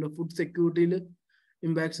 പവറിൽ വരുന്നുണ്ട്, ഫുഡ് സെക്യൂരിറ്റിയിൽ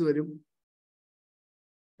ഇമ്പാക്ട്സ് വരും.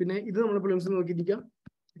 പിന്നെ ഇത് നമ്മൾ പ്രിലിംസിൽ നോക്കിയിരിക്കാം.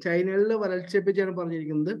 ചൈനയിലെ വരൾച്ചയെ പറ്റിയാണ്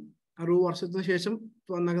പറഞ്ഞിരിക്കുന്നത്. 60 വർഷത്തിന് ശേഷം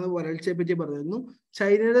വന്നാകുന്ന വരൾച്ചയെ പറ്റി പറയുന്നു.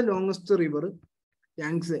 ചൈനയുടെ ലോങ്സ്റ്റ് റിവർ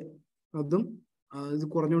യാങ്സെ, അതും ഇത്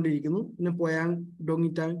കുറഞ്ഞുകൊണ്ടിരിക്കുന്നു. പിന്നെ പൊയാങ്,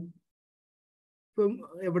 ഡോങ്ങിറ്റാങ്, ഇപ്പം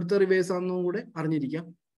എവിടുത്തെ റിവേഴ്സ് ആണെന്നും കൂടെ അറിഞ്ഞിരിക്കാം.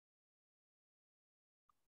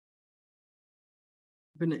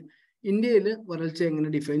 പിന്നെ ഇന്ത്യയിൽ വരൾച്ച എങ്ങനെ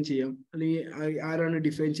ഡിഫൈൻ ചെയ്യാം, അല്ലെങ്കിൽ ആരാണ്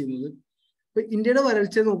ഡിഫൈൻ ചെയ്യുന്നത്? ഇപ്പൊ ഇന്ത്യയുടെ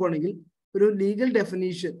വരൾച്ച നോക്കുകയാണെങ്കിൽ ഒരു ലീഗൽ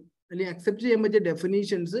ഡെഫിനീഷൻ അല്ലെങ്കിൽ അക്സെപ്റ്റ് ചെയ്യാൻ പറ്റിയ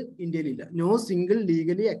definitions ഇന്ത്യയിലില്ല. No single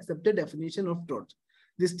legally accepted definition of drought.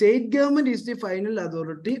 The state government is the final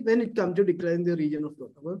authority when it come to declare the region of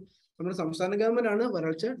drought. അപ്പോൾ നമ്മുടെ സംസ്ഥാന ഗവൺമെന്റ് ആണ്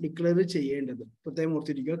വരൾച്ച ഡിക്ലെയർ ചെയ്യേണ്ടത്. പ്രത്യേകം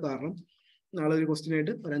ഓർത്തിരിക്കുക, കാരണം നാളെ ഒരു ക്വസ്റ്റ്യൻ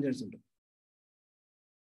ആയിട്ട് വരാൻ ചാൻസ് ഉണ്ട്.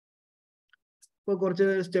 ഇപ്പോൾ കുറച്ച്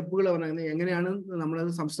സ്റ്റെപ്പുകൾ പറഞ്ഞാൽ എങ്ങനെയാണ് നമ്മുടെ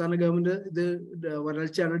സംസ്ഥാന ഗവൺമെന്റ് ഇത്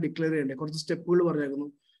വരൾച്ചയാണ് ഡിക്ലെയർ ചെയ്യേണ്ടത്. കുറച്ച് സ്റ്റെപ്പുകൾ പറഞ്ഞേക്കുന്നു.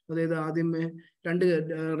 അതായത് ആദ്യമേ 2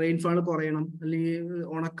 റെയിൻഫാൾ കുറയണം, അല്ലെങ്കിൽ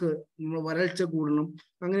ഉണക്ക് വരൾച്ച കൂടണം.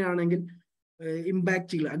 അങ്ങനെയാണെങ്കിൽ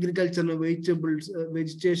ഇമ്പാക്റ്റുകൾ അഗ്രികൾച്ചറിന്,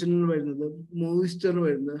 വെജിറ്റേഷനിൽ വരുന്നത്, മോയിസ്ചറിന്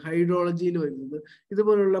വരുന്നത്, ഹൈഡ്രോളജിയിൽ വരുന്നത്,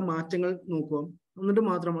 ഇതുപോലുള്ള മാറ്റങ്ങൾ നോക്കുക. എന്നിട്ട്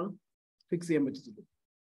മാത്രമാണ് ഫിക്സ് ചെയ്യാൻ പറ്റത്തുള്ളൂ.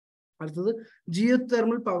 അടുത്തത് Jio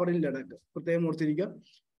thermal power in Ladakh. പ്രത്യേകം ഓർത്തിരിക്കുക,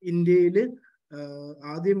 ഇന്ത്യയിൽ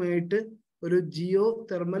ആദ്യമായിട്ട് ഒരു ജിയോ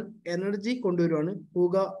തെർമൽ എനർജി കൊണ്ടുവരുവാണ്.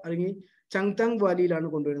 പൂഗ അല്ലെങ്കിൽ ചങ്താങ് വാലിയിലാണ്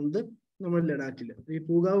കൊണ്ടുവരുന്നത്, നമ്മുടെ ലഡാക്കിൽ. ഈ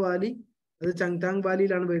പൂഗ വാലി അത് ചങ്താങ്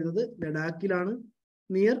വാലിയിലാണ് വരുന്നത്, ലഡാക്കിലാണ്,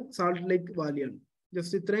 നിയർ സാൾട്ട് ലേക്ക് വാലിയാണ്.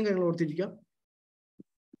 ജസ്റ്റ് ഇത്രയും കാര്യങ്ങൾ ഓർത്തിരിക്കാം.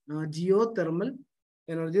 ജിയോ തെർമൽ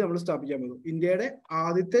എനർജി നമ്മൾ സ്ഥാപിക്കാൻ പോകുന്നു. ഇന്ത്യയുടെ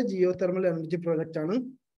ആദ്യത്തെ ജിയോ തെർമൽ എനർജി പ്രോജക്റ്റ് ആണ്.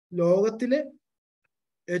 ലോകത്തിലെ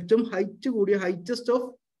ഏറ്റവും ഹൈറ്റ് കൂടിയ ഹൈറ്റസ്റ്റ് ഓഫ്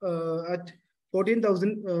അറ്റ്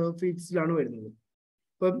 14,000 ഫീറ്റ്സിലാണ് വരുന്നത്.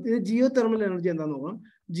 അപ്പം ഇത് ജിയോ തെർമൽ എനർജി എന്താന്ന് നോക്കാം.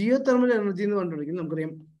 ജിയോ തെർമൽ എനർജി എന്ന് പറഞ്ഞിട്ടുണ്ടെങ്കിൽ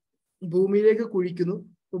നമുക്കറിയാം ഭൂമിയിലേക്ക് കുഴിക്കുന്നു.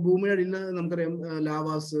 ഇപ്പൊ ഭൂമിയുടെ അടിയിൽ നമുക്കറിയാം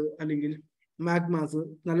ലാവാസ് അല്ലെങ്കിൽ മാഗ്മാസ്,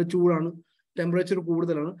 നല്ല ചൂടാണ്, ടെമ്പറേച്ചർ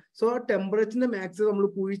കൂടുതലാണ്. സോ ആ ടെമ്പറേച്ചറിന്റെ മാക്സ് നമ്മൾ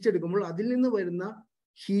കുഴിച്ചെടുക്കുമ്പോൾ അതിൽ നിന്ന് വരുന്ന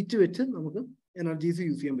ഹീറ്റ് വെച്ച് നമുക്ക് എനർജീസ്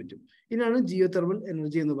യൂസ് ചെയ്യാൻ പറ്റും. ഇതിനാണ് ജിയോ തെർമൽ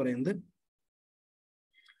എനർജി എന്ന് പറയുന്നത്.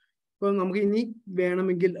 ഇപ്പൊ നമുക്ക് ഇനി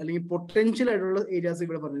വേണമെങ്കിൽ അല്ലെങ്കിൽ പൊട്ടൻഷ്യൽ ആയിട്ടുള്ള ഏരിയാസ്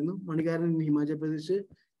ഇവിടെ പറഞ്ഞിരുന്നു. മണികാരൻ in Himachal Pradesh,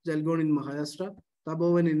 ജൽഗോൺ in Maharashtra,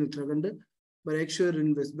 Tapovan in Uttarakhand, ബരേശ്വർ in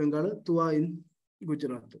west Bengal, തുവ in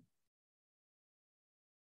Gujarat.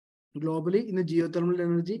 Globally ഇന്ന് ജിയോ തെർമൽ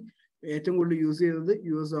എനർജി ഏറ്റവും കൂടുതൽ യൂസ് ചെയ്യുന്നത്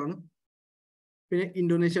US ആണ്. പിന്നെ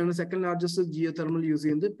ഇന്തോനേഷ്യ ആണ് second largest Jio thermal use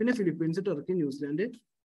ചെയ്യുന്നത്. പിന്നെ Philippines, Turkey, New Zealand,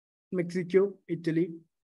 Mexico, Italy,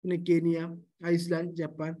 പിന്നെ കെനിയ, ഐസ്ലാൻഡ്,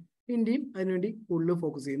 ജപ്പാൻ. ഇന്ത്യയും അതിനുവേണ്ടി കൂടുതൽ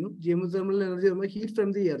ഫോക്കസ് ചെയ്യുന്നു. ജിയോ തെർമൽ എനർജി നമ്മൾ ഹീറ്റ് ഫ്രം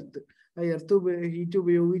ദി എർത്ത്, ആ എർത്ത് ഹീറ്റ്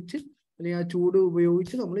ഉപയോഗിച്ച് അല്ലെങ്കിൽ ആ ചൂട്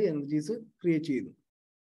ഉപയോഗിച്ച് നമ്മൾ എനർജീസ് ക്രിയേറ്റ് ചെയ്യുന്നു.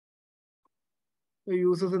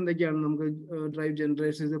 യൂസസ് എന്തൊക്കെയാണ്? നമുക്ക് drive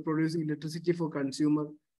generations, produce electricity four consumer,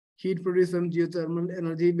 heat produce from Jio thermal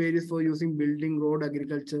energy various four using building, road,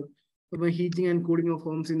 agriculture, heating and cooling of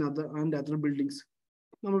Holmes in other buildings.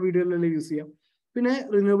 നമ്മൾ വീടുകളിലെല്ലാം യൂസ് ചെയ്യാം. പിന്നെ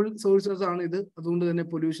റിന്യൂവബിൾ സോഴ്സസ് ആണ് ഇത്, അതുകൊണ്ട് തന്നെ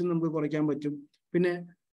പൊല്യൂഷൻ നമുക്ക് കുറയ്ക്കാൻ പറ്റും. പിന്നെ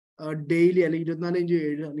ഡെയിലി അല്ലെങ്കിൽ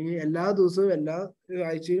 24/7 അല്ലെങ്കിൽ എല്ലാ ദിവസവും എല്ലാ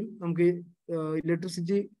ആഴ്ചയും നമുക്ക്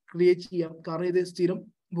ഇലക്ട്രിസിറ്റി ക്രിയേറ്റ് ചെയ്യാം. കാരണം ഇത് സ്ഥിരം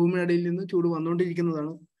ഭൂമിയുടെ അടിയിൽ നിന്ന് ചൂട്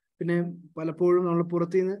വന്നുകൊണ്ടിരിക്കുന്നതാണ്. പിന്നെ പലപ്പോഴും നമ്മൾ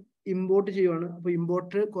പുറത്തു നിന്ന് ഇമ്പോർട്ട് ചെയ്യുവാണ്, അപ്പൊ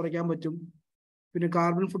ഇമ്പോർട്ട് കുറയ്ക്കാൻ പറ്റും. പിന്നെ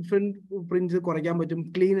കാർബൺ ഫുട് പ്രിന്റ് കുറയ്ക്കാൻ പറ്റും.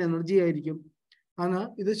 ക്ലീൻ എനർജി ആയിരിക്കും. എന്നാൽ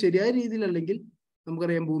ഇത് ശരിയായ രീതിയിലല്ലെങ്കിൽ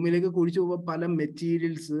നമുക്കറിയാം ഭൂമിയിലേക്ക് കുഴിച്ചു പോകുമ്പോൾ പല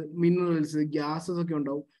മെറ്റീരിയൽസ്, മിനറൽസ്, ഗ്യാസസ് ഒക്കെ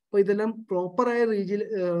ഉണ്ടാവും. അപ്പൊ ഇതെല്ലാം പ്രോപ്പറായ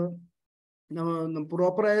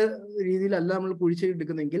രീതിയിലല്ല നമ്മൾ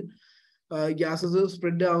കുഴിച്ചെടുക്കുന്നെങ്കിൽ ഗ്യാസസ്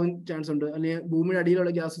സ്പ്രെഡ് ആവാൻ ചാൻസ് ഉണ്ട്, അല്ലെങ്കിൽ ഭൂമിയുടെ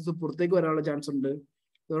അടിയിലുള്ള ഗ്യാസസ് പുറത്തേക്ക് വരാനുള്ള ചാൻസ് ഉണ്ട്.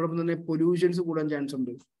 അതോടൊപ്പം തന്നെ പൊല്യൂഷൻസ് കൂടാൻ ചാൻസ്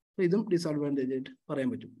ഉണ്ട്. ഇതും ഡിസഡ്വാൻറ്റേജ് ആയിട്ട് പറയാൻ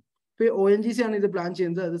പറ്റും. ഇപ്പൊ ONGC ആണ് ഇത് പ്ലാൻ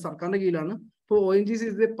ചെയ്യുന്നത്, അത് സർക്കാരിന്റെ കീഴിലാണ്. ഇപ്പോൾ ONGC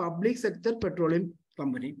is A public sector petroleum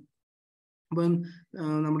company. അപ്പം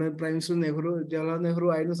നമ്മുടെ പ്രൈം മിനിസ്റ്റർ ജവഹർലാൽ നെഹ്റു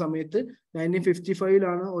ആയിരുന്ന സമയത്ത്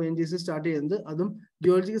 1955 ONGC സ്റ്റാർട്ട് ചെയ്യുന്നത്. അതും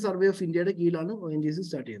ജിയോളജിക്കൽ സർവേ ഓഫ് ഇന്ത്യയുടെ കീഴിലാണ് ONGC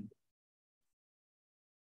സ്റ്റാർട്ട് ചെയ്യുന്നത്.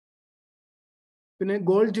 പിന്നെ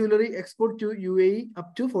gold jewellery export to UAE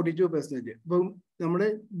up to 42%. ഇപ്പം നമ്മുടെ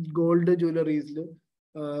ഗോൾഡ് ജ്വല്ലറീസിൽ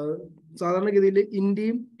സാധാരണഗതിയിൽ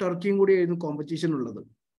ഇന്ത്യയും ടർക്കിയും കൂടി ആയിരുന്നു കോമ്പറ്റീഷൻ ഉള്ളത്.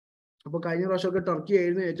 അപ്പൊ കഴിഞ്ഞ പ്രാവശ്യമൊക്കെ ടർക്കി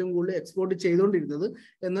ആയിരുന്നു ഏറ്റവും കൂടുതൽ എക്സ്പോർട്ട് ചെയ്തുകൊണ്ടിരുന്നത്.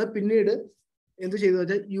 എന്നാൽ പിന്നീട് എന്ത് ചെയ്തു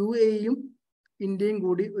വെച്ചാൽ UAEയും ഇന്ത്യയും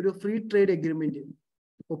കൂടി ഒരു ഫ്രീ ട്രേഡ് എഗ്രിമെന്റ്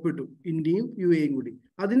ഒപ്പിട്ടു, ഇന്ത്യയും UAEയും കൂടി.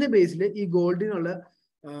 അതിന്റെ ബേസിൽ ഈ ഗോൾഡിനുള്ള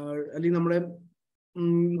അല്ലെങ്കിൽ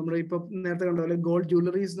നമ്മുടെ ഇപ്പൊ നേരത്തെ കണ്ട പോലെ ഗോൾഡ്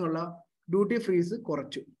ജ്വല്ലറീസിനുള്ള ഡ്യൂട്ടി ഫ്രീസ്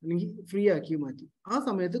കുറച്ചു, അല്ലെങ്കിൽ ഫ്രീ ആക്കി മാറ്റി. ആ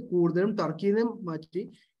സമയത്ത് കൂടുതലും ടർക്കിനെ മാറ്റി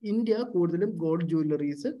ഇന്ത്യ കൂടുതലും ഗോൾഡ്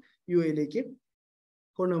ജ്വല്ലറീസ് UAEയിലേക്ക്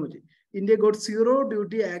കൊണ്ടുപോകാൻ പറ്റി. India got 0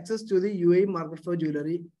 duty access to the UAE market for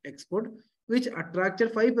jewelry export, which attracted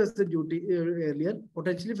 5% duty earlier,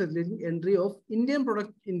 potentially facilitating entry of Indian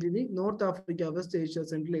product into the North Africa, West Asia,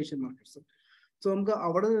 Central Asian markets. So നമുക്ക്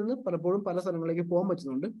അവിടെ നിന്ന് പലപ്പോഴും പല സ്ഥലങ്ങളിലേക്ക് പോകാൻ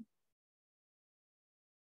പറ്റുന്നുണ്ട്.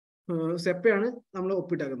 സെപ്പയാണ് നമ്മൾ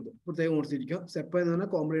ഒപ്പിട്ടാക്കുന്നത്. പ്രത്യേകം ഓർത്തിരിക്കുക. സെപ്പ എന്ന് പറഞ്ഞാൽ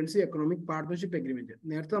കോംപ്രിഹെൻസീവ് എക്കണോമിക് പാർട്ട്ണർഷിപ്പ് എഗ്രിമെന്റ്.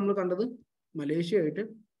 നേരത്തെ നമ്മൾ കണ്ടത് മലേഷ്യ ആയിട്ട്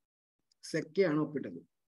സെക്കയാണ് ഒപ്പിട്ടത്.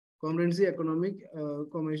 കോംപ്രിഹെൻസീവ് എക്കണോമിക്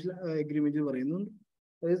കൊമേഴ്ഷ്യൽ എഗ്രിമെന്റ് പറയുന്നുണ്ട്.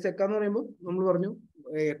 അതായത് സെക്ക എന്ന് പറയുമ്പോൾ നമ്മൾ പറഞ്ഞു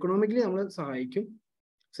എക്കണോമിക്കലി നമ്മളെ സഹായിക്കും.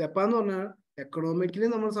 സെപ്പ എന്ന് പറഞ്ഞാൽ എക്കണോമിക്കലി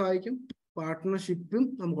നമ്മൾ സഹായിക്കും, പാർട്ട്ണർഷിപ്പും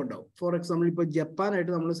നമുക്കുണ്ടാവും. ഫോർ എക്സാമ്പിൾ ഇപ്പോൾ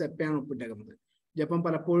ജപ്പാനായിട്ട് നമ്മൾ സെപ്പയാണ് ഒപ്പിട്ടേക്കുന്നത്. ജപ്പാൻ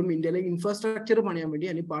പലപ്പോഴും ഇന്ത്യയിലെ ഇൻഫ്രാസ്ട്രക്ചർ പണിയാൻ വേണ്ടി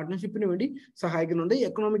അല്ലെങ്കിൽ പാർട്ട്ണർഷിപ്പിന് വേണ്ടി സഹായിക്കുന്നുണ്ട്,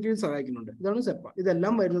 എക്കണോമിക്കലി സഹായിക്കുന്നുണ്ട്. ഇതാണ് സെപ്പ.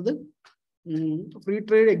 ഇതെല്ലാം വരുന്നത് ഫ്രീ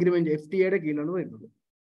ട്രേഡ് എഗ്രിമെന്റ് FTAയുടെ കീഴിലാണ് വരുന്നത്.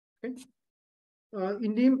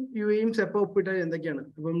 ഇന്ത്യയും UAEയും സെപ്പ ഒപ്പിട്ടാൽ എന്തൊക്കെയാണ്?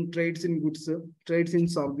 ഇപ്പം trades in goods, trades in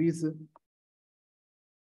service,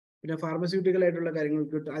 പിന്നെ ഫാർമസ്യൂട്ടിക്കൽ ആയിട്ടുള്ള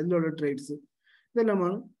കാര്യങ്ങൾക്ക് അതിലുള്ള ട്രേഡ്സ്,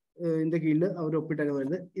 ഇതെല്ലാമാണ് ഇതിന്റെ കീഴിൽ അവർ ഒപ്പിട്ടൊക്കെ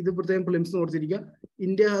വരുന്നത്. ഇത് പ്രത്യേകം പ്രിലിംസ് ഓർത്തിരിക്കുക.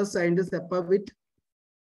 ഇന്ത്യ ഹാസ് സൈൻഡ് സെപ്പ വിത്ത്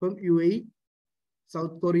ഇപ്പം UAE,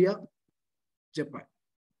 സൗത്ത് കൊറിയ, ജപ്പാൻ.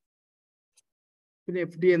 പിന്നെ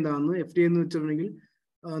FTA എന്താണെന്ന്, FTA എന്ന് വെച്ചിട്ടുണ്ടെങ്കിൽ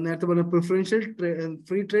നേരത്തെ പറഞ്ഞ പ്രിഫറൻഷ്യൽ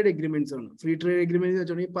ഫ്രീ ട്രേഡ് എഗ്രിമെന്റ്സ് ആണ്. ഫ്രീ ട്രേഡ് എഗ്രിമെന്റ് എന്ന്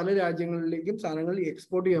വെച്ചിട്ടുണ്ടെങ്കിൽ പല രാജ്യങ്ങളിലേക്കും സാധനങ്ങൾ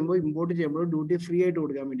എക്സ്പോർട്ട് ചെയ്യുമ്പോൾ ഇമ്പോർട്ട് ചെയ്യുമ്പോൾ ഡ്യൂട്ടി ഫ്രീ ആയിട്ട്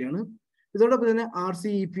കൊടുക്കാൻ വേണ്ടിയാണ്. ഇതോടൊപ്പം തന്നെ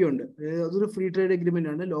RCEP ഉണ്ട്. അതൊരു ഫ്രീ ട്രേഡ് എഗ്രിമെന്റ്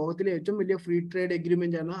ആണ്. ലോകത്തിലെ ഏറ്റവും വലിയ ഫ്രീ ട്രേഡ്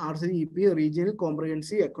എഗ്രിമെന്റ് ആണ് RCEP, regional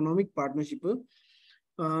comprehensive economic partnership.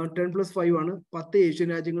 10+5 ആണ്. 10 ഏഷ്യൻ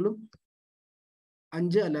രാജ്യങ്ങളും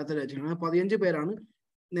 5 അല്ലാത്ത രാജ്യങ്ങളും. 15 പേരാണ്.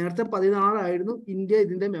 നേരത്തെ 16 ആയിരുന്നു. ഇന്ത്യ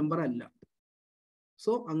ഇതിന്റെ മെമ്പർ അല്ല.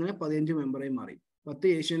 സോ അങ്ങനെ 15 മെമ്പറായി മാറി. 10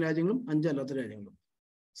 ഏഷ്യൻ രാജ്യങ്ങളും 5 അല്ലാത്ത രാജ്യങ്ങളും.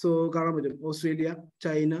 സോ കാണാൻ പറ്റും Australia,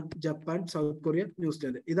 China, Japan, south Korea,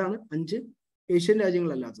 New Zealand. ഇതാണ് 5 ഏഷ്യൻ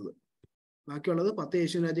രാജ്യങ്ങളല്ലാത്തത്. ബാക്കിയുള്ളത് 10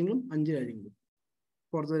 ഏഷ്യൻ രാജ്യങ്ങളും 5 രാജ്യങ്ങളും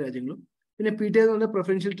പുറത്തെ രാജ്യങ്ങളും. പിന്നെ PTA എന്ന് പറഞ്ഞാൽ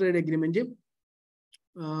പ്രിഫറൻഷ്യൽ ട്രേഡ് എഗ്രിമെന്റ്.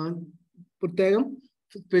 പ്രത്യേകം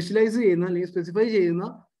സ്പെഷ്യലൈസ് ചെയ്യുന്ന അല്ലെങ്കിൽ സ്പെസിഫൈ ചെയ്യുന്ന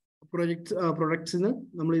പ്രൊഡക്ട്സിന്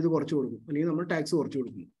നമ്മൾ ഇത് കുറച്ച് കൊടുക്കും, അല്ലെങ്കിൽ നമ്മൾ ടാക്സ് കുറച്ച്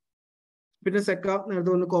കൊടുക്കും. പിന്നെ സെക്ക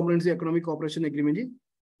നേരത്തെ വന്ന കോംപ്രിഹെൻസീവ് എക്കണോമിക് കോപ്പറേഷൻ എഗ്രിമെന്റ്.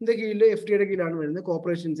 ഇതിന്റെ കീഴിൽ FTAയുടെ കീഴിലാണ് വരുന്നത്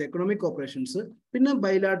കോപ്പറേഷൻസ്, എക്കണോമിക് കോപ്പറേഷൻസ്. പിന്നെ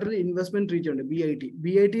ബൈലാറ്ററൽ ഇൻവെസ്റ്റ്മെന്റ് ട്രീറ്റി ഉണ്ട്,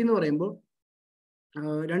 BIT എന്ന് പറയുമ്പോൾ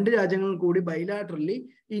 2 രാജ്യങ്ങൾ കൂടി ബൈലാറ്ററലി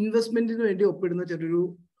ഇൻവെസ്റ്റ്മെന്റിന് വേണ്ടി ഒപ്പിടുന്ന ചെറിയൊരു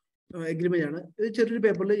എഗ്രിമെന്റ് ആണ്. ഇത് ചെറിയൊരു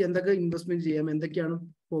പേപ്പറിൽ എന്തൊക്കെ ഇൻവെസ്റ്റ്മെന്റ് ചെയ്യാം, എന്തൊക്കെയാണ്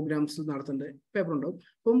പ്രോഗ്രാംസ് നടത്തേണ്ട പേപ്പർ ഉണ്ടാവും.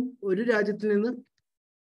 അപ്പം ഒരു രാജ്യത്തിൽ നിന്ന്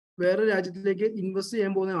വേറെ രാജ്യത്തിലേക്ക് ഇൻവെസ്റ്റ്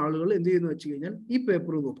ചെയ്യാൻ പോകുന്ന ആളുകൾ എന്ത് ചെയ്യുന്നു വെച്ച് കഴിഞ്ഞാൽ ഈ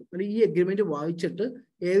പേപ്പർ നോക്കും, അല്ലെങ്കിൽ ഈ എഗ്രിമെന്റ് വായിച്ചിട്ട്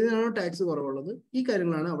ഏതിനാണോ ടാക്സ് കുറവുള്ളത് ഈ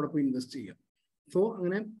കാര്യങ്ങളാണ് അവിടെ പോയി ഇൻവെസ്റ്റ് ചെയ്യുക. സോ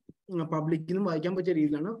അങ്ങനെ പബ്ലിക്കിനും വായിക്കാൻ പറ്റിയ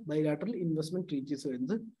രീതിയിലാണ് ബൈലാറ്ററൽ ഇൻവെസ്റ്റ്മെന്റ് ട്രീറ്റീസ്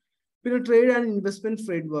വരുന്നത്. പിന്നെ ട്രേഡ് ആൻഡ് ഇൻവെസ്റ്റ്മെന്റ്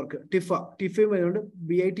ഫ്രെയിംവർക്ക് ടിഫയും വരുന്നുണ്ട്,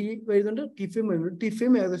 BIT വരുന്നുണ്ട്, ടിഫയും വരുന്നുണ്ട്.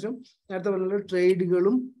 ടിഫയും ഏകദേശം നേരത്തെ പറഞ്ഞ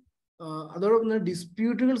ട്രേഡുകളും അതോടൊപ്പം തന്നെ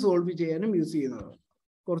ഡിസ്പ്യൂട്ടുകൾ സോൾവ് ചെയ്യാനും യൂസ് ചെയ്യുന്നതാണ്.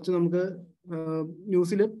 കുറച്ച് നമുക്ക്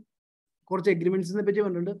ന്യൂസിൽ കുറച്ച് എഗ്രിമെന്റ്സിനെ പറ്റി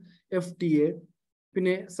പറഞ്ഞിട്ടുണ്ട്. FTA,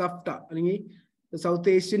 പിന്നെ സഫ്റ്റ അല്ലെങ്കിൽ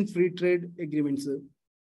south Asian free trade agreements,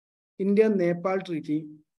 India Nepal treaty,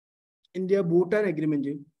 India Bhutan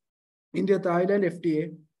agreement, India Thailand FTA,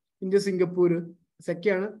 India Singapore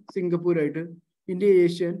സെക്കയാണ് സിംഗപ്പൂരായിട്ട്, India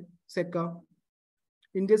Asian സെക്ക,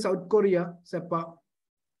 India south Korea സെപ്പ,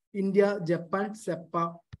 India Japan സെപ്പ.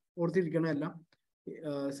 ഓർത്തിരിക്കണം എല്ലാം,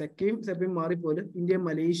 സെക്കയും സെപ്പയും മാറിപ്പോലും. India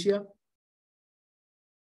Malaysia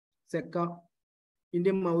സെക്ക,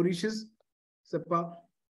 India Mauritius സെപ്പ.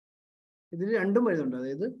 ഇതിൽ രണ്ടും വരുന്നുണ്ട്,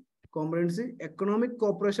 അതായത് കോംപ്രിഹെൻസീവ് എക്കണോമിക്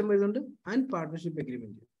കോപ്പറേഷൻ വരുന്നുണ്ട് ആൻഡ് പാർട്ട്ണർഷിപ്പ്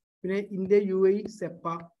എഗ്രിമെന്റ്. പിന്നെ India UAE സെപ്പ,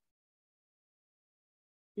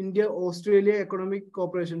 India Australia economic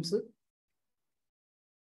cooperations.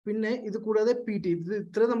 പിന്നെ ഇത് കൂടാതെ PT, ഇത്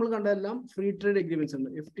ഇത്ര നമ്മൾ കണ്ടതെല്ലാം ഫ്രീ ട്രേഡ് എഗ്രിമെന്റ്സ് ഉണ്ട്.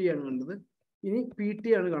 FTA ആണ് കണ്ടത്. ഇനി PT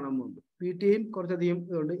ആണ് കാണാൻ പോകുന്നത്. PTയും കുറച്ചധികം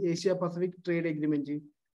ഇതുണ്ട്. Asia Pacific trade agreement,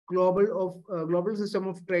 global system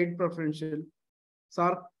of trade preferential,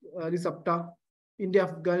 SAPTA, India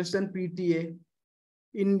Afghanistan PTA,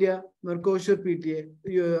 India മെർക്കോഷൂർ PTA,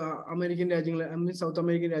 American രാജ്യങ്ങൾ, south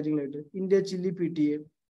American രാജ്യങ്ങളായിട്ട്, India chilli PTA.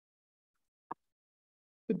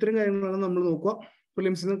 ഇത്തരം കാര്യങ്ങളാണ് നമ്മൾ നോക്കുക.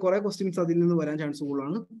 പ്രിലിംസിൽ നിന്ന് കുറെ ക്വസ്റ്റ്യൻസ് അതിൽ നിന്ന് വരാൻ ചാൻസ്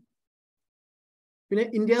കൂടുതലാണ്. പിന്നെ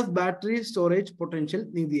India's battery storage potential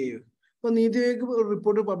NITI Aayog. അപ്പൊ നീതി ആയോഗ്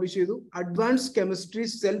റിപ്പോർട്ട് പബ്ലിഷ് ചെയ്തു, advance chemistry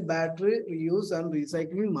cell battery reuse and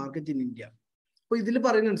recycling market in India. അപ്പൊ ഇതിൽ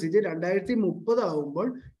പറയുന്നതനുസരിച്ച് 2030 ആകുമ്പോൾ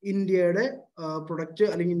ഇന്ത്യയുടെ പ്രൊഡക്റ്റ്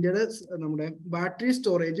അല്ലെങ്കിൽ ഇന്ത്യയുടെ നമ്മുടെ ബാറ്ററി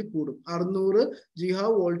സ്റ്റോറേജ് കൂടും. 600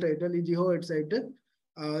 GW ആയിട്ട് അല്ലെങ്കിൽ GWh ആയിട്ട്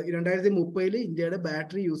 2030 ഇന്ത്യയുടെ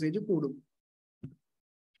ബാറ്ററി യൂസേജ് കൂടും.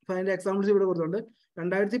 അപ്പൊ അതിന്റെ എക്സാമ്പിൾസ് ഇവിടെ കൊടുത്തുണ്ട്.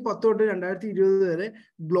 2010 തൊട്ട് 2020 വരെ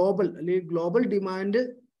ഗ്ലോബൽ ഡിമാൻഡ്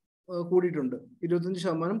കൂടിയിട്ടുണ്ട്,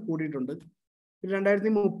 25% കൂടിയിട്ടുണ്ട്.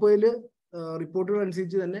 2030 റിപ്പോർട്ടുകൾ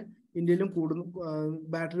അനുസരിച്ച് തന്നെ ഇന്ത്യയിലും കൂടുന്നു,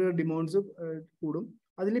 ബാറ്ററിയുടെ ഡിമാൻഡ്സ് കൂടും.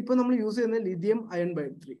 അതിലിപ്പോൾ നമ്മൾ യൂസ് ചെയ്യുന്ന ലിഥിയം അയൺ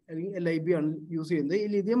ബാറ്ററി അല്ലെങ്കിൽ LIB ആണ് യൂസ് ചെയ്യുന്നത്. ഈ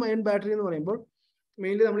ലിഥിയം അയൺ ബാറ്ററി എന്ന് പറയുമ്പോൾ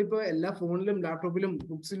മെയിൻലി നമ്മളിപ്പോൾ എല്ലാ ഫോണിലും ലാപ്ടോപ്പിലും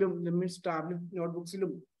ബുക്സിലും മീൻസ് ടാബ്ലറ്റ്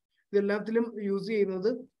നോട്ട്ബുക്സിലും ഇതെല്ലാത്തിലും യൂസ് ചെയ്യുന്നത്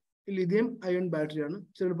ലിഥിയം അയൺ ബാറ്ററിയാണ്.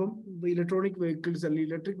 ചിലപ്പം ഇലക്ട്രോണിക് വെഹിക്കിൾസ് അല്ലെങ്കിൽ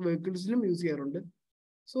ഇലക്ട്രിക് വെഹിക്കിൾസിലും യൂസ് ചെയ്യാറുണ്ട്.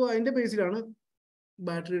 സോ അതിന്റെ ബേസിലാണ്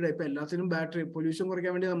ബാറ്ററിയുടെ ഇപ്പം എല്ലാത്തിനും ബാറ്ററി പൊല്യൂഷൻ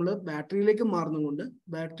കുറയ്ക്കാൻ വേണ്ടി നമ്മൾ ബാറ്ററിയിലേക്ക് മാറുന്നതുകൊണ്ട്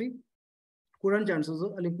ബാറ്ററി കൂടാൻ ചാൻസസ്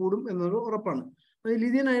അല്ലെങ്കിൽ കൂടും എന്നത് ഉറപ്പാണ്.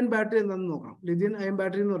 ലിഥിയം അയൺ ബാറ്ററി എന്താണെന്ന് നോക്കാം. ലിഥിയം അയൺ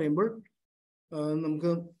ബാറ്ററി എന്ന് പറയുമ്പോൾ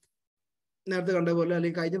നമുക്ക് നേരത്തെ കണ്ട പോലെ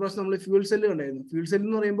അല്ലെങ്കിൽ കഴിഞ്ഞ പ്രാവശ്യം നമ്മൾ ഫ്യൂൽ സെല്ല് കണ്ടായിരുന്നു. ഫ്യൂൽ സെല്ല്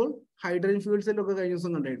എന്ന് പറയുമ്പോൾ ഹൈഡ്രജൻ ഫ്യൂൽ സെല്ലൊക്കെ കഴിഞ്ഞ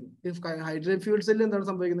ദിവസം കണ്ടായിരുന്നു. ഹൈഡ്രജൻ ഫ്യൂൽ സെല്ല് എന്താണ്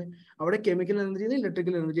സംഭവിക്കുന്നത്? അവിടെ കെമിക്കൽ എനർജിയിൽ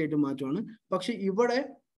ഇലക്ട്രിക്കൽ എനർജി ആയിട്ട് മാറ്റുവാണ്. പക്ഷെ ഇവിടെ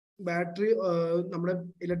ബാറ്ററി നമ്മുടെ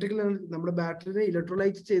നമ്മുടെ ബാറ്ററിനെ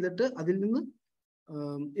ഇലക്ട്രോലൈറ്റ് ചെയ്തിട്ട് അതിൽ നിന്ന്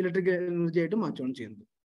ഇലക്ട്രിക്കൽ എനർജി ആയിട്ട് മാറ്റുകയാണ് ചെയ്യുന്നത്.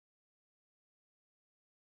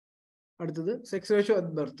 അടുത്തത് സെക്സ് റേഷ്യോ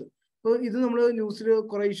അറ്റ് ബർത്ത്. അപ്പോൾ ഇത് നമ്മൾ ന്യൂസിൽ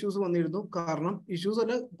കുറെ ഇഷ്യൂസ് വന്നിരുന്നു. കാരണം ഇഷ്യൂസ്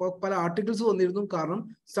അല്ല, പല ആർട്ടിക്കിൾസ് വന്നിരുന്നു. കാരണം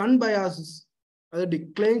സൺ ബയാസസ് അത്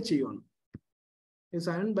ഡിക്ലൈൻ ചെയ്യുവാണ്.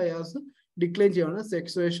 സൺ ബയാസ് ഡിക്ലൈൻ ചെയ്യുവാണ്.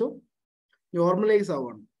 സെക്സ് റേഷ്യോ നോർമലൈസ്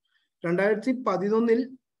ആവുകയാണ്. 2011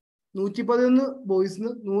 111 ബോയ്സിന്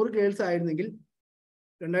 100 ഗേൾസ് ആയിരുന്നെങ്കിൽ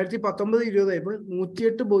 2019-20 ആയപ്പോൾ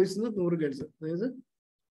 108 ബോയ്സിന് 100 ഗേൾസ്. അതായത്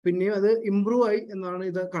പിന്നെയും അത് ഇംപ്രൂവ് ആയി എന്നാണ്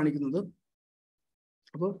ഇത് കാണിക്കുന്നത്.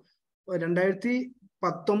 അപ്പോൾ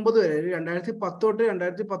 2019 വരെ 2010 തൊട്ട്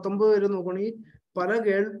 2019 വരെ നോക്കുകയാണെങ്കിൽ പല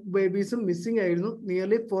ഗേൾ ബേബീസും മിസ്സിംഗ് ആയിരുന്നു.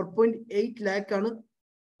 നിയർലി 4.8 lakh ആണ്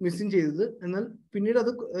മിസ്സിംഗ് ചെയ്തത്. എന്നാൽ പിന്നീട്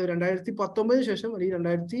അത് 2019 ശേഷം അല്ലെങ്കിൽ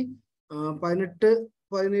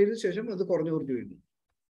 2018-17 ശേഷം അത് കുറഞ്ഞു വരുന്നു.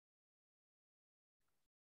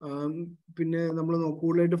 പിന്നെ നമ്മൾ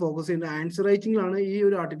കൂടുതലായിട്ട് ഫോക്കസ് ചെയ്യുന്ന ആൻസർ റൈറ്റിംഗിലാണ് ഈ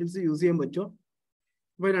ഒരു ആർട്ടിക്കിൾസ് യൂസ് ചെയ്യാൻ പറ്റുമോ.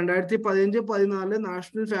 ഇപ്പൊ 2015-14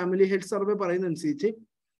 നാഷണൽ ഫാമിലി ഹെൽത്ത് സർവേ പറയുന്നതനുസരിച്ച്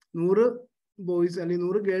 100 ബോയ്സ് അല്ലെങ്കിൽ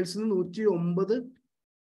 100 ഗേൾസിന് 109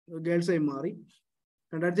 ഗേൾസായി മാറി.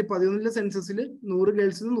 2011 സെൻസസിൽ 100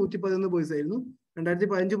 ഗേൾസിന് 111 ബോയ്സ് ആയിരുന്നു.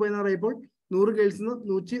 2015-16 ആയപ്പോൾ 100 ഗേൾസിന്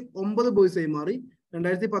 109 ബോയ്സ് ആയി മാറി.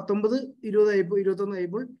 2019-20 ആയപ്പോൾ 21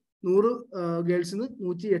 ആയപ്പോൾ 100 ഗേൾസിന്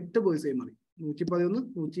 108 ബോയ്സ് ആയി മാറി. 111,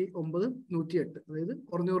 109, 108, അതായത്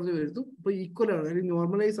കുറഞ്ഞു വരുന്നു. ഇപ്പൊ ഈക്വൽ ആണ്, അതായത്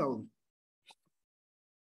നോർമലൈസ് ആവുന്നു.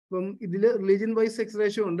 ഇപ്പം ഇതിൽ റിലീജിയൻ വൈസ് സെക്സ്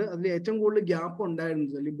റേഷ്യോ ഉണ്ട്. അതിൽ ഏറ്റവും കൂടുതൽ ഗ്യാപ്പ്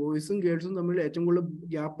ഉണ്ടായിരുന്നത് അല്ലെങ്കിൽ ബോയ്സും ഗേൾസും തമ്മിൽ ഏറ്റവും കൂടുതൽ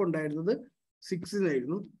ഗ്യാപ്പ് ഉണ്ടായിരുന്നത്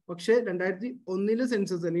 6-നായിരുന്നു. പക്ഷേ 2001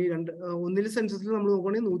 സെൻസസ് അല്ലെങ്കിൽ 1 സെൻസസിൽ നമ്മൾ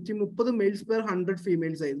നോക്കുകയാണെങ്കിൽ 130 മെയിൽസ് പെർ 100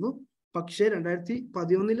 ഫീമെയിൽസ് ആയിരുന്നു. പക്ഷേ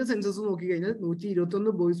 2011 സെൻസസ് നോക്കിക്കഴിഞ്ഞാൽ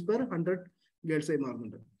 121 ബോയ്സ് പെർ 100 ഗേൾസ് ആയി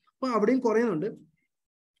മാറുന്നുണ്ട്. അപ്പൊ അവിടെയും കുറയുന്നുണ്ട്.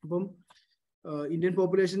 അപ്പം ഇന്ത്യൻ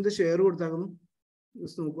പോപ്പുലേഷന്റെ ഷെയർ കൊടുത്താക്കുന്നു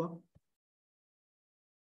നോക്കുക.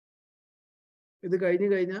 ഇത്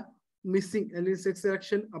കഴിഞ്ഞാൽ മിസ്സിംഗ് അല്ലെങ്കിൽ സെക്സ്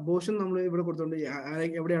സെലക്ഷൻ അബോർഷൻ നമ്മൾ ഇവിടെ കൊടുത്തോണ്ട്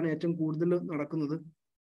എവിടെയാണ് ഏറ്റവും കൂടുതൽ നടക്കുന്നത്?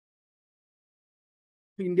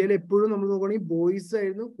 ഇന്ത്യയിൽ എപ്പോഴും നമ്മൾ നോക്കുകയാണെങ്കിൽ ബോയ്സ്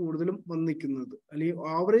ആയിരുന്നു കൂടുതലും വന്ന് നിൽക്കുന്നത്. അല്ലെങ്കിൽ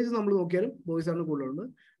ആവറേജ് നമ്മൾ നോക്കിയാലും ബോയ്സ് ആണ് കൂടുതലുള്ളത്.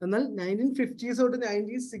 എന്നാൽ 1950s തൊട്ട്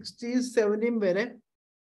 1960s 70s വരെ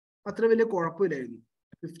അത്ര വലിയ കുഴപ്പമില്ലായിരുന്നു.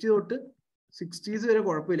 50 തൊട്ട് 60s വരെ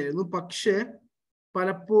കുഴപ്പമില്ലായിരുന്നു. പക്ഷേ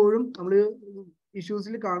പലപ്പോഴും നമ്മൾ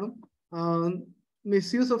ഇഷ്യൂസിൽ കാണും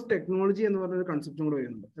മിസ്യൂസ് ഓഫ് ടെക്നോളജി എന്ന് പറഞ്ഞൊരു കൺസെപ്റ്റും കൂടെ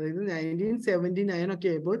വരുന്നുണ്ട്. അതായത് 1979 ഒക്കെ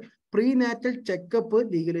ആയപ്പോൾ പ്രീ നാറ്റൽ ചെക്കപ്പ്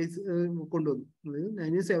ലീഗലൈസ് കൊണ്ടുവന്നു. അതായത്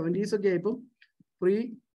 1970s ഒക്കെ ആയപ്പോൾ പ്രീ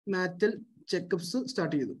നാറ്റൽ ചെക്കപ്സ്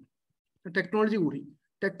സ്റ്റാർട്ട് ചെയ്തു. ടെക്നോളജി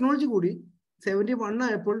കൂടി 71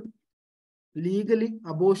 ആയപ്പോൾ ലീഗലി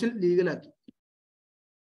അബോർഷൻ ലീഗലാക്കി.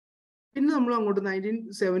 പിന്നെ നമ്മൾ അങ്ങോട്ട്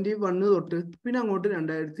 1971 തൊട്ട് പിന്നെ അങ്ങോട്ട്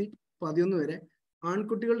 2011 വരെ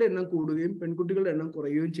ആൺകുട്ടികളുടെ എണ്ണം കൂടുകയും പെൺകുട്ടികളുടെ എണ്ണം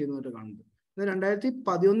കുറയുകയും ചെയ്യുന്നതായിട്ട് കാണുന്നത്.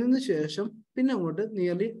 2011 ശേഷം പിന്നെ അങ്ങോട്ട്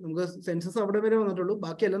നിയർലി നമുക്ക് സെൻസസ് അവിടെ വരെ വന്നിട്ടുള്ളൂ.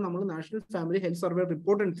 ബാക്കിയെല്ലാം നമ്മൾ national family health survey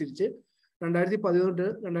report അനുസരിച്ച് 2011 തൊട്ട്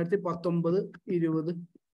 2019, 20,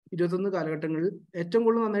 21 കാലഘട്ടങ്ങളിൽ ഏറ്റവും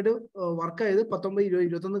കൂടുതൽ നന്നായിട്ട് വർക്കായത് 19, 20,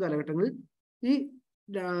 21 കാലഘട്ടങ്ങളിൽ ഈ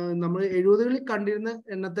നമ്മൾ 70കളിൽ കണ്ടിരുന്ന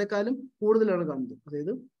എണ്ണത്തെക്കാളും കൂടുതലാണ് കാണുന്നത്.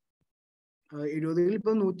 അതായത് 70കളിൽ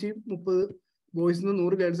ഇപ്പൊ 130 ബോയ്സിന്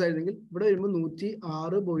 100 ഗേൾസ് ആയിരുന്നെങ്കിൽ ഇവിടെ വരുമ്പോൾ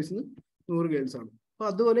 106 ബോയ്സിന് 100 ഗേൾസ് ആണ്. അപ്പൊ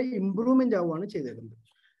അതുപോലെ ഇംപ്രൂവ്മെന്റ് ആവുകയാണ് ചെയ്തേക്കുന്നത്.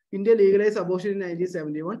 India legalise abortion in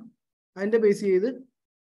 1971. അതിന്റെ ബേസ് ചെയ്ത്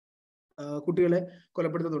കുട്ടികളെ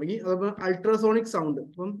കൊലപ്പെടുത്താൻ തുടങ്ങി. അതുപോലെ അൾട്രാസോണിക് സൗണ്ട്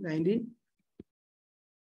ഇപ്പം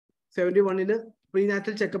 1971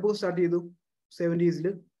 പ്രീനാറ്റൽ ചെക്കപ്പ് സ്റ്റാർട്ട് ചെയ്തു. 70s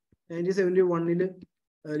 1971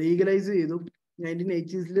 ലീഗലൈസ് ചെയ്തു.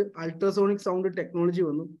 1980s അൾട്രാസോണിക് സൗണ്ട് ടെക്നോളജി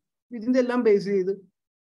വന്നു. ഇതിന്റെ എല്ലാം ബേസ് ചെയ്ത്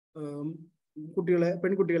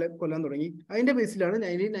പെൺകുട്ടികളെ കൊല്ലാൻ തുടങ്ങി. അതിന്റെ ബേസിലാണ്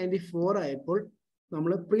 1994 ആയപ്പോൾ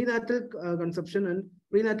നമ്മൾ prenatal conception and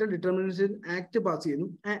prenatal determination act pass ചെയ്യുന്നു.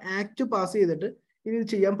 ആ ആക്ട് പാസ് ചെയ്തിട്ട് ഇത്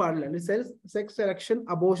ചെയ്യാൻ പാടില്ല, അല്ലെങ്കിൽ സെക്സ് സെലക്ഷൻ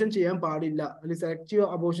അബോർഷൻ ചെയ്യാൻ പാടില്ല, അല്ലെങ്കിൽ സെലക്റ്റീവ്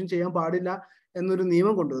അബോർഷൻ ചെയ്യാൻ പാടില്ല എന്നൊരു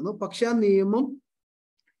നിയമം കൊണ്ടുവന്നു. പക്ഷെ ആ നിയമം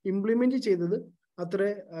ഇംപ്ലിമെന്റ് ചെയ്തത് അത്ര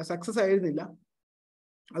സക്സസ് ആയിരുന്നില്ല.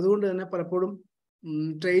 അതുകൊണ്ട് തന്നെ പലപ്പോഴും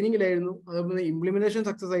ട്രെയിനിങ്ങിലായിരുന്നു, അതുപോലെ ഇംപ്ലിമെന്റേഷൻ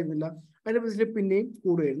സക്സസ് ആയിരുന്നില്ല, അതിന്റെ ബേസിൽ പിന്നെയും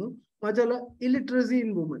കൂടുമായിരുന്നു. മാത്രമല്ല ഇല്ലിറ്ററസി ഇൻ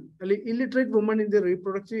വുമൺ അല്ലെങ്കിൽ illiterate woman in the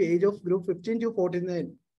reproductive age of group 15 to 49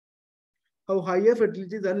 how higher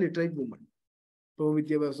fertility than literate woman. ഇപ്പോൾ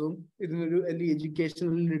വിദ്യാഭ്യാസവും ഇതിനൊരു അല്ലെങ്കിൽ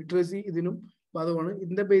എഡ്യൂക്കേഷണൽ ലിറ്ററസി ഇതിനും ബാധകമാണ്.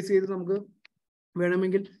 ഇതിന്റെ ബേസ് ചെയ്ത് നമുക്ക്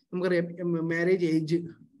വേണമെങ്കിൽ നമുക്കറിയാം മാരേജ് ഏജ്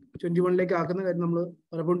 21 ആക്കുന്ന കാര്യം നമ്മൾ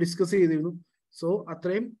പലപ്പോഴും ഡിസ്കസ് ചെയ്തിരുന്നു. സോ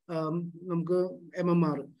അത്രയും നമുക്ക്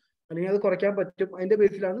MMR അല്ലെങ്കിൽ അത് കുറയ്ക്കാൻ പറ്റും. അതിന്റെ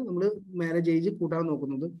ബേസിലാണ് നമ്മൾ മാരേജ് ഏജ് കൂട്ടാൻ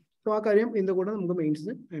നോക്കുന്നത്. സോ ആ കാര്യം ഇതിന്റെ കൂടെ നമുക്ക്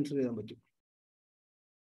മെയിൻസിന് ആൻസർ ചെയ്യാൻ പറ്റും.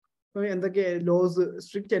 അപ്പോൾ എന്തൊക്കെ loss,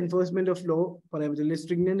 strict enforcement of law പറയാൻ പറ്റില്ല,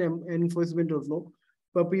 സ്ട്രിക്റ്റ് എൻഫോഴ്സ്മെന്റ് ഓഫ് ലോ.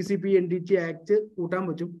 ഇപ്പോൾ PCP NDT ആക്ട് കൂട്ടാൻ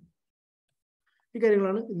പറ്റും. ഈ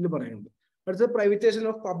കാര്യങ്ങളാണ് ഇതിൽ പറയുന്നത്. അടുത്ത privatisation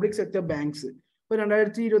of public sector banks. ഇപ്പോൾ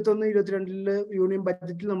 2021-22 യൂണിയൻ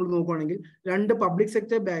ബഡ്ജറ്റിൽ നമ്മൾ നോക്കുകയാണെങ്കിൽ 2 പബ്ലിക്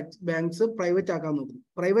സെക്ടർ ബാങ്ക്സ് പ്രൈവറ്റ് ആക്കാൻ നോക്കും.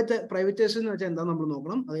 പ്രൈവറ്റൈസേഷൻ എന്ന് വെച്ചാൽ എന്താ നമ്മൾ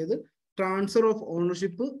നോക്കണം. അതായത് transfer of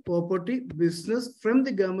ownership, property, business from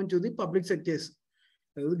the government to the public sectors.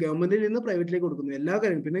 അതായത് ഗവൺമെന്റിൽ നിന്ന് പ്രൈവറ്റിലേക്ക് കൊടുക്കുന്നു എല്ലാ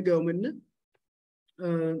കാര്യങ്ങളും. പിന്നെ ഗവൺമെന്റിന്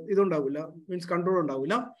ഇതുണ്ടാവില്ല, മീൻസ് കൺട്രോൾ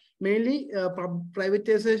ഉണ്ടാവില്ല. മെയിൻലി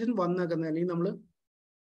പ്രൈവറ്റൈസേഷൻ വന്നാക്കുന്നത് അല്ലെങ്കിൽ നമ്മൾ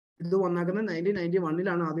ഇത് വന്നാക്കുന്നത്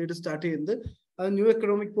 1991 ആദ്യമായിട്ട് സ്റ്റാർട്ട് ചെയ്യുന്നത്. അത് ന്യൂ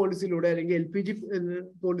എക്കണോമിക് പോളിസിയിലൂടെ അല്ലെങ്കിൽ LPG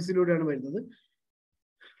പോളിസിയിലൂടെയാണ് വരുന്നത്.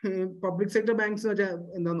 പബ്ലിക് സെക്ടർ ബാങ്ക്സ് എന്ന് വെച്ചാൽ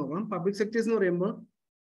എന്താ നോക്കണം. പബ്ലിക് സെക്ടേഴ്സ് എന്ന് പറയുമ്പോൾ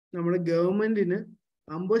നമ്മുടെ ഗവൺമെന്റിന്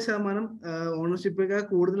 50% ഓണർഷിപ്പേക്കാൾ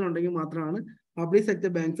കൂടുതലുണ്ടെങ്കിൽ മാത്രമാണ് പബ്ലിക്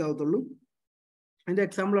സെക്ടർ ബാങ്ക്സ് ആവത്തുള്ളൂ. അതിന്റെ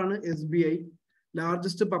എക്സാമ്പിൾ ആണ് SBI.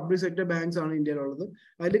 Largest public sector banks ആണ് ഇന്ത്യയിലുള്ളത്.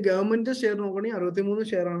 അതിൽ ഗവൺമെന്റ് ഷെയർ നോക്കുകയാണെങ്കിൽ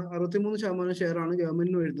 63% ഷെയറാണ്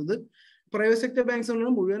ഗവൺമെന്റിന് വരുന്നത്. പ്രൈവറ്റ് സെക്ടർ ബാങ്ക്സ്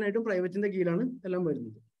മുഴുവനായിട്ടും പ്രൈവറ്റിന്റെ കീഴിലാണ് എല്ലാം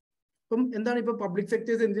വരുന്നത്. അപ്പം എന്താണ് ഇപ്പൊ പബ്ലിക്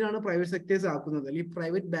സെക്ടേഴ്സ് എന്തിനാണ് പ്രൈവറ്റ് സെക്ടേഴ്സ് ആക്കുന്നത് അല്ലെങ്കിൽ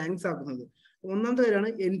പ്രൈവറ്റ് ബാങ്ക്സ് ആക്കുന്നത്? ഒന്നാമത്തെ കാര്യമാണ്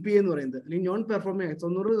NPA എന്ന് പറയുന്നത്, അല്ലെങ്കിൽ നോൺ പെർഫോമിംഗ്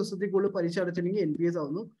 90 ദിവസത്തിൽ കൂടുതൽ പലിശ അടച്ചില്ലെങ്കിൽ NPAs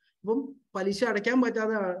ആവുന്നു. അപ്പം പലിശ അടയ്ക്കാൻ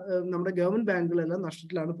പറ്റാതെ നമ്മുടെ ഗവൺമെന്റ് ബാങ്കുകളെല്ലാം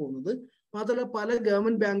നഷ്ടത്തിലാണ് പോകുന്നത്. മാത്രമല്ല പല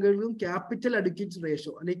ഗവൺമെന്റ് ബാങ്കുകളിലും ക്യാപിറ്റൽ അഡിക്വേറ്റ്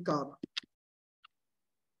റേഷ്യോ അല്ലെങ്കിൽ CAR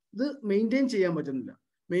ഇത് മെയിൻറ്റെയിൻ ചെയ്യാൻ പറ്റുന്നില്ല.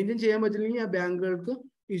 മെയിൻറ്റെയിൻ ചെയ്യാൻ പറ്റില്ലെങ്കിൽ ആ ബാങ്കുകൾക്ക്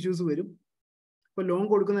ഇഷ്യൂസ് വരും. ഇപ്പൊ ലോൺ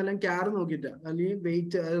കൊടുക്കുന്നതെല്ലാം CAR നോക്കിയിട്ട് അല്ലെങ്കിൽ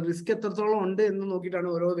വെയിറ്റ് റിസ്ക് എത്രത്തോളം ഉണ്ട് എന്ന് നോക്കിയിട്ടാണ്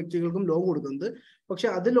ഓരോ വ്യക്തികൾക്കും ലോൺ കൊടുക്കുന്നത്. പക്ഷെ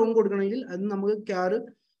അത് ലോൺ കൊടുക്കണമെങ്കിൽ അത് നമുക്ക് CAR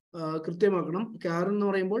കൃത്യമാക്കണം. CAR എന്ന്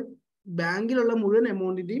പറയുമ്പോൾ ബാങ്കിലുള്ള മുഴുവൻ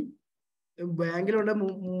എമൗണ്ടിന്റെയും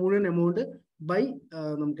എമൗണ്ട് ബൈ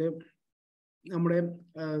നമുക്ക് നമ്മുടെ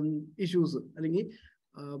ഇഷ്യൂസ് അല്ലെങ്കിൽ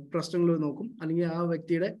പ്രശ്നങ്ങൾ നോക്കും, അല്ലെങ്കിൽ ആ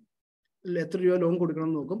വ്യക്തിയുടെ എത്ര രൂപ ലോൺ കൊടുക്കണം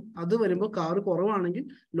എന്ന് നോക്കും. അത് വരുമ്പോൾ CAR കുറവാണെങ്കിൽ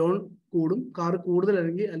ലോൺ കൂടും, CAR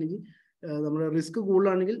കൂടുതലാണെങ്കിൽ നമ്മുടെ റിസ്ക്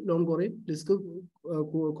കൂടുതലാണെങ്കിൽ ലോൺ കുറയും, റിസ്ക്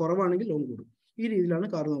കുറവാണെങ്കിൽ ലോൺ കൂടും. ഈ രീതിയിലാണ്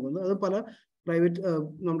CAR നോക്കുന്നത്. അത് പല പ്രൈവറ്റ്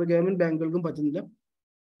നമ്മുടെ ഗവൺമെന്റ് ബാങ്കുകൾക്കും പറ്റുന്നില്ല.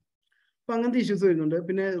 അപ്പൊ അങ്ങനത്തെ ഇഷ്യൂസ് വരുന്നുണ്ട്.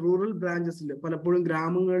 പിന്നെ റൂറൽ ബ്രാഞ്ചസിൽ പലപ്പോഴും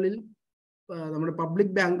ഗ്രാമങ്ങളിൽ നമ്മുടെ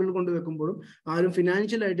പബ്ലിക് ബാങ്കുകൾ കൊണ്ട് വെക്കുമ്പോഴും ആരും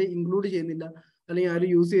ഫിനാൻഷ്യൽ ആയിട്ട് ഇൻക്ലൂഡ് ചെയ്യുന്നില്ല അല്ലെങ്കിൽ ആരും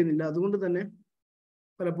യൂസ് ചെയ്യുന്നില്ല. അതുകൊണ്ട് തന്നെ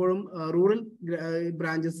പലപ്പോഴും റൂറൽ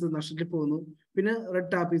ബ്രാഞ്ചസ് നഷ്ടത്തിൽ പോകുന്നു. പിന്നെ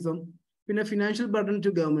റെഡ് ടാപ്പിസം, പിന്നെ financial burden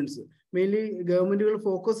to governments. Mainly ഗവൺമെന്റുകൾ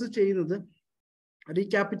ഫോക്കസ് ചെയ്യുന്നത്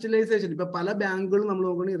റീക്യാപിറ്റലൈസേഷൻ. ഇപ്പൊ പല ബാങ്കുകളും നമ്മൾ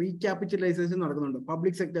നോക്കുകയാണെങ്കിൽ റീക്യാപിറ്റലൈസേഷൻ നടക്കുന്നുണ്ട്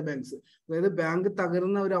പബ്ലിക് സെക്ടർ ബാങ്ക്സ്. അതായത് ബാങ്ക്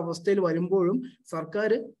തകരുന്ന ഒരു അവസ്ഥയിൽ വരുമ്പോഴും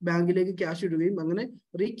സർക്കാർ ബാങ്കിലേക്ക് ക്യാഷ് ഇടുകയും അങ്ങനെ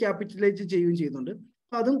റീക്യാപിറ്റലൈസ് ചെയ്യുകയും ചെയ്യുന്നുണ്ട്.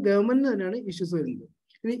 അപ്പൊ അതും ഗവൺമെന്റിന് തന്നെയാണ് ഇഷ്യൂസ് വരുന്നത്.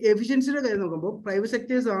 ഇനി എഫിഷ്യൻസിയുടെ കാര്യം നോക്കുമ്പോൾ പ്രൈവറ്റ്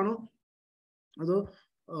സെക്ടേഴ്സ് ആണോ അതോ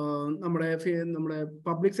നമ്മുടെ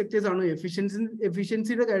പബ്ലിക് സെക്ടേഴ്സ് ആണോ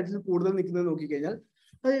എഫിഷ്യൻസിയുടെ കാര്യത്തിൽ കൂടുതൽ നിൽക്കുന്നത് നോക്കിക്കഴിഞ്ഞാൽ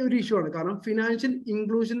അത് ഒരു ഇഷ്യൂ ആണ്. കാരണം ഫിനാൻഷ്യൽ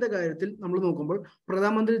ഇൻക്ലൂഷന്റെ കാര്യത്തിൽ നമ്മൾ നോക്കുമ്പോൾ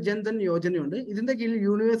പ്രധാനമന്ത്രി ജൻധൻ യോജനയുണ്ട്. ഇതിന്റെ കീഴിൽ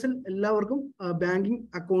യൂണിവേഴ്സൽ എല്ലാവർക്കും ബാങ്കിങ്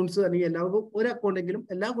അക്കൗണ്ട്സ് അല്ലെങ്കിൽ എല്ലാവർക്കും ഒരു അക്കൗണ്ടെങ്കിലും,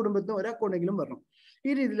 എല്ലാ കുടുംബത്തിനും ഒരു അക്കൗണ്ടെങ്കിലും വരണം. ഈ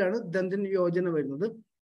രീതിയിലാണ് ജൻധൻ യോജന വരുന്നത്.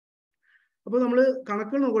 അപ്പോൾ നമ്മൾ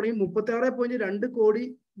കണക്കുകൾ നോക്കുകയാണെങ്കിൽ 36.2 കോടി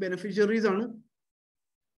ബെനിഫിഷ്യറീസ് ആണ്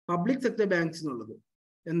പബ്ലിക് സെക്ടർ ബാങ്ക്സ് എന്നുള്ളത്.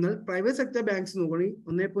 എന്നാൽ പ്രൈവറ്റ് സെക്ടർ ബാങ്ക്സ് നോക്കുകയാണെങ്കിൽ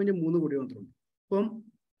 1.3 കോടി മാത്രമുണ്ട്. അപ്പം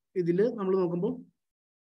ഇതിൽ നമ്മൾ നോക്കുമ്പോൾ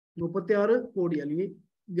 36 കോടി അല്ലെങ്കിൽ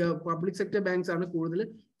പബ്ലിക് സെക്ടർ ബാങ്ക്സ് ആണ് കൂടുതൽ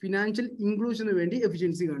ഫിനാൻഷ്യൽ ഇൻക്ലൂഷന് വേണ്ടി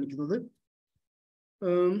എഫിഷ്യൻസി കാണിക്കുന്നത്.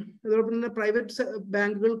 അതോടൊപ്പം തന്നെ പ്രൈവറ്റ്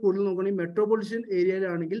ബാങ്കുകൾ കൂടുതൽ നോക്കുകയാണെങ്കിൽ മെട്രോപൊളിറ്റൻ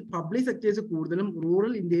ഏരിയയിലാണെങ്കിൽ പബ്ലിക് സെക്ടേഴ്സ് കൂടുതലും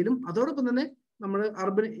റൂറൽ ഇന്ത്യയിലും അതോടൊപ്പം തന്നെ നമ്മുടെ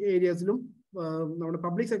അർബൻ ഏരിയാസിലും നമ്മുടെ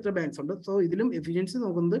പബ്ലിക് സെക്ടർ ബാങ്ക്സ് ഉണ്ട്. സോ ഇതിലും എഫിഷ്യൻസി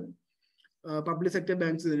നോക്കുന്നത് പബ്ലിക് സെക്ടർ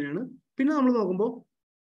ബാങ്ക്സ് തന്നെയാണ്. പിന്നെ നമ്മൾ നോക്കുമ്പോൾ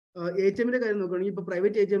ATMന്റെ കാര്യം നോക്കുകയാണെങ്കിൽ ഇപ്പൊ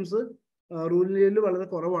പ്രൈവറ്റ് ATMs റൂറൽ ഏരിയയിൽ വളരെ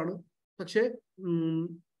കുറവാണ്. പക്ഷേ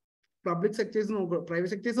പബ്ലിക് സെക്ടേഴ്സ്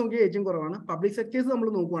പ്രൈവറ്റ് സെക്ടേഴ്സ് നോക്കിയാൽ ATM കുറവാണ്. പബ്ലിക് സെക്ടേഴ്സ് നമ്മൾ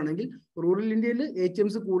നോക്കുകയാണെങ്കിൽ റൂറൽ ഇന്ത്യയിൽ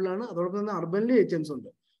ATMs കൂടുതലാണ്, അതോടൊപ്പം തന്നെ അർബനിൽ ATMs ഉണ്ട്.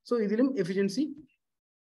 സോ ഇതിലും എഫിഷ്യൻസി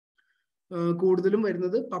കൂടുതലും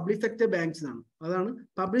വരുന്നത് പബ്ലിക് സെക്ടർ ബാങ്ക്സിനാണ്. അതാണ്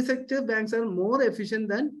public sector banks are more efficient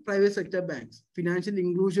than private sector banks financial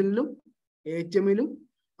ഇൻക്ലൂഷനിലും ATMയിലും.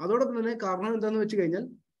 അതോടൊപ്പം തന്നെ കാരണം എന്താണെന്ന് വെച്ച് കഴിഞ്ഞാൽ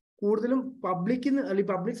കൂടുതലും പബ്ലിക്കിന്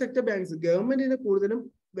അല്ലെങ്കിൽ പബ്ലിക് സെക്ടർ ബാങ്ക്സ് ഗവൺമെന്റിന് കൂടുതലും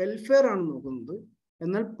വെൽഫെയർ ആണ് നോക്കുന്നത്.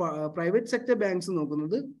 എന്നാൽ പ്രൈവറ്റ് സെക്ടർ ബാങ്ക്സ്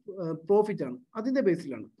നോക്കുന്നത് പ്രോഫിറ്റ് ആണ്. അതിന്റെ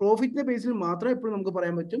ബേസിലാണ്, പ്രോഫിറ്റിന്റെ ബേസിൽ മാത്രമേ എപ്പോഴും നമുക്ക്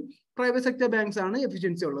പറയാൻ പറ്റും പ്രൈവറ്റ് സെക്ടർ ബാങ്ക്സ് ആണ്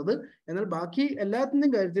എഫിഷ്യൻസി ഉള്ളത്. എന്നാൽ ബാക്കി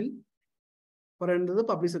എല്ലാത്തിന്റെയും കാര്യത്തിൽ പറയേണ്ടത്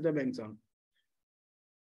പബ്ലിക് സെക്ടർ ബാങ്ക്സ് ആണ്.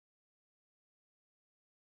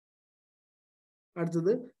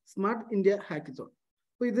 അടുത്തത് സ്മാർട്ട് ഇന്ത്യ ഹാക്കത്തോൺ.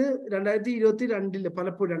 അപ്പൊ ഇത് 2022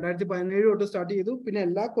 പലപ്പോഴും 2017 തൊട്ട് സ്റ്റാർട്ട് ചെയ്തു. പിന്നെ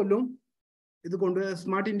എല്ലാ കൊല്ലവും ഇത്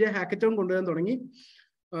സ്മാർട്ട് ഇന്ത്യ ഹാക്കത്തോൺ കൊണ്ടുവരാൻ തുടങ്ങി.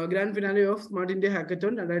 Grand finale of smart India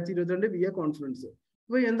hackathon 2022 via conference.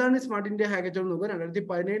 അപ്പൊ എന്താണ് സ്മാർട്ട് ഇന്ത്യ ഹാക്കത്തോൺ നോക്കുക?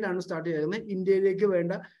 2017 സ്റ്റാർട്ട് ചെയ്യുന്നത്. ഇന്ത്യയിലേക്ക്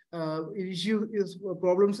വേണ്ട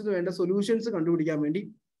പ്രോബ്ലംസിന് വേണ്ട സൊല്യൂഷൻസ് കണ്ടുപിടിക്കാൻ വേണ്ടി,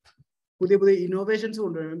 പുതിയ പുതിയ ഇന്നോവേഷൻസ്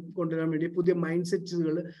കൊണ്ടുവരാൻ വേണ്ടി, പുതിയ മൈൻഡ്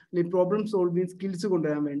സെറ്റ്സുകൾ അല്ലെങ്കിൽ പ്രോബ്ലം സോൾവിങ് സ്കിൽസ്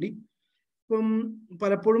കൊണ്ടുവരാൻ വേണ്ടി ഇപ്പം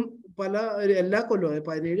പലപ്പോഴും എല്ലാ കൊല്ലവും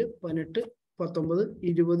 17, 18,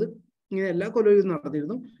 19, 20 ഇങ്ങനെ എല്ലാ കൊല്ലവും ഇത്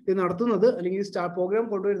നടത്തിയിരുന്നു. ഇത് നടത്തുന്നത് അല്ലെങ്കിൽ പ്രോഗ്രാം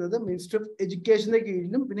കൊണ്ടുവരുന്നത് മിനിസ്റ്റർ ഓഫ് എഡ്യൂക്കേഷന്റെ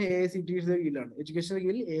കീഴിലും പിന്നെ AICTEയുടെ കീഴിലാണ്. എഡ്യൂക്കേഷന്റെ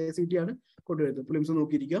കീഴിൽ AICTE ആണ് കൊണ്ടുവരുന്നത്. പ്രിലിംസ്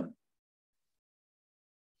നോക്കിയിരിക്കാം.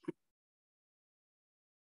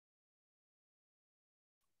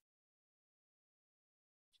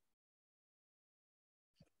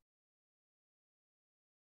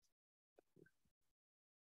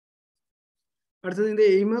 അടുത്തത് ഇതിന്റെ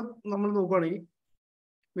എയിം നമ്മൾ നോക്കുകയാണെങ്കിൽ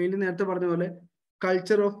മെയിൻലി നേരത്തെ പറഞ്ഞ പോലെ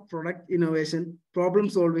culture of product innovation, problem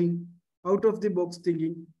solving, out of the box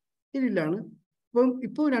thinking, ഇതിലാണ്.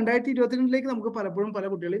 ഇപ്പോൾ 2022 നമുക്ക് പലപ്പോഴും പല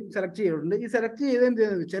കുട്ടികളെയും സെലക്ട് ചെയ്തിട്ടുണ്ട്. ഈ സെലക്ട് ചെയ്തത്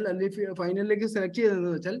എന്താണെന്ന് വെച്ചാൽ, അല്ലെങ്കിൽ ഫൈനലിലേക്ക് സെലക്ട്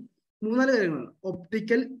ചെയ്തതെന്ന് വെച്ചാൽ 3-4 കാര്യങ്ങളാണ്.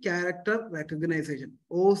 Optical character recognition,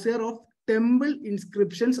 OCR of temple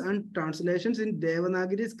inscriptions and translations in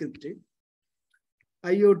Devanagari script,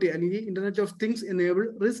 IoT അല്ലെങ്കിൽ internet of things enable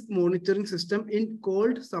risk monitoring system in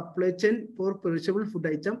cold supply chain for perishable food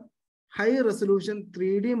item, high resolution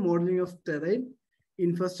 3D modeling of terrain,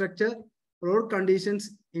 infrastructure, road conditions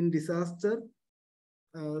in disaster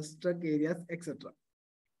struck areas, etc.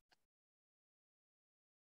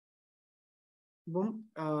 അപ്പം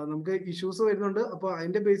നമുക്ക് issues വരുന്നുണ്ട്. അപ്പൊ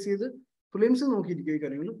അതിന്റെ base ചെയ്ത് prelims നോക്കിയിരിക്കും ഈ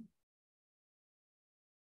കാര്യങ്ങൾ.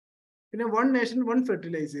 പിന്നെ 1 nation 1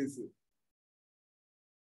 fertilizers.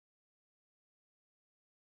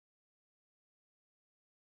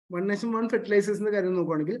 1 nation 1 ഫെർട്ടിലൈസേഴ്സിന്റെ കാര്യം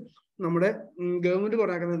നോക്കുകയാണെങ്കിൽ നമ്മുടെ ഗവൺമെന്റ്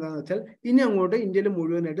പറയാക്കുന്നത് എന്താണെന്ന് വെച്ചാൽ, ഇനി അങ്ങോട്ട് ഇന്ത്യയിൽ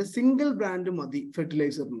മുഴുവനായിട്ട് സിംഗിൾ ബ്രാൻഡ് മതി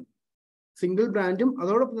ഫെർട്ടിലൈസറിന്. സിംഗിൾ ബ്രാൻഡും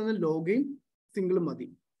അതോടൊപ്പം തന്നെ ലോഗോയും സിംഗിളും മതി.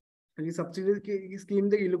 അല്ലെങ്കിൽ സബ്സിഡി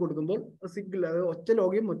സ്കീമിന്റെ കീഴിൽ കൊടുക്കുമ്പോൾ സിംഗിൾ, അതായത് ഒറ്റ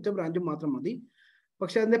ലോഗോയും ഒറ്റ ബ്രാൻഡും മാത്രം മതി.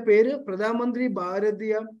 പക്ഷെ അതിന്റെ പേര് പ്രധാനമന്ത്രി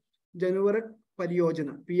ഭാരതീയ ജനുവരക് പരിയോജന,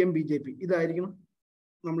 PMBJP, ഇതായിരിക്കണം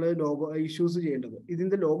നമ്മൾ ലോഗോ ഇഷ്യൂസ് ചെയ്യേണ്ടത്.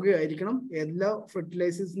 ഇതിന്റെ ലോഗോ ആയിരിക്കണം എല്ലാ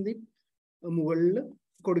ഫെർട്ടിലൈസേഴ്സിന്റെയും മുകളിൽ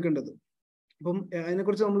കൊടുക്കേണ്ടത്. അപ്പം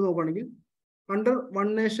അതിനെക്കുറിച്ച് നമ്മൾ നോക്കുകയാണെങ്കിൽ under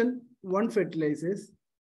 1 nation 1 fertilizers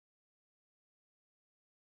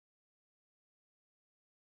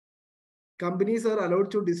companies are allowed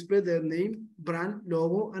to display their name, brand,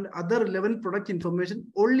 logo and other relevant product information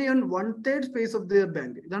only on 1/3 space of their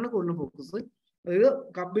bank. ഇതാണ് കൂടുതൽ ഫോക്കസ്. അതായത്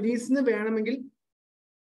കമ്പനീസിന് വേണമെങ്കിൽ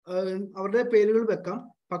അവരുടെ പേരുകൾ വെക്കാം,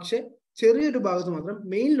 പക്ഷെ ചെറിയൊരു ഭാഗത്ത് മാത്രം.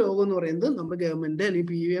 മെയിൻ ലോഗോ എന്ന് പറയുന്നത് നമ്മുടെ ഗവൺമെന്റ് അല്ലെങ്കിൽ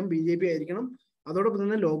PMBJP ആയിരിക്കണം. അതോടൊപ്പം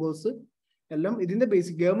തന്നെ ലോഗോസ് എല്ലാം ഇതിന്റെ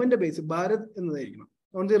base, government base Bharat എന്നതായിരിക്കണം.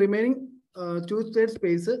 On the remaining 2/3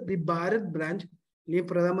 space the Bharat brand അല്ലെങ്കിൽ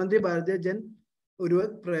പ്രധാനമന്ത്രി Bharatiya Jan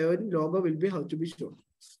ഉരുവക് പ്രയോജൻ logo will be how to be shown.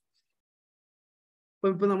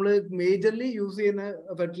 ഇപ്പൊ നമ്മൾ മേജർലി യൂസ് ചെയ്യുന്ന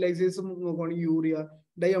ഫെർട്ടിലൈസേഴ്സ് നോക്കുകയാണെങ്കിൽ യൂറിയ,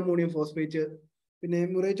 ഡൈ അമോണിയം ഫോസ്ഫേറ്റ്, പിന്നെ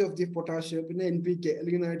മ്യൂറേറ്റ് ഓഫ് ദി പൊട്ടാഷ്, പിന്നെ NPK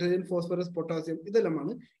അല്ലെങ്കിൽ നൈട്രജൻ ഫോസ്ഫറസ് പൊട്ടാസ്യം,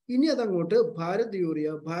 ഇതെല്ലാമാണ്. ഇനി അതങ്ങോട്ട് Bharat urea,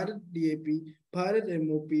 Bharat DAP, Bharat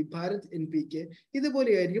MOP, Bharat NPK,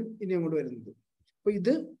 ഇതുപോലെയായിരിക്കും ഇനി അങ്ങോട്ട് വരുന്നത്. അപ്പൊ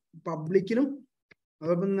ഇത് പബ്ലിക്കിനും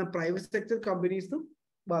അതോടൊപ്പം തന്നെ പ്രൈവറ്റ് സെക്ടർ കമ്പനീസിനും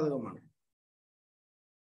ബാധകമാണ്.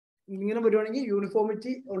 ഇങ്ങനെ വരുവാണെങ്കിൽ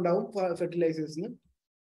യൂണിഫോമിറ്റി ഉണ്ടാവും ഫെർട്ടിലൈസേഴ്സിന്.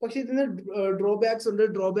 പക്ഷെ ഇതിന് ഡ്രോബാക്സ് ഉണ്ട്.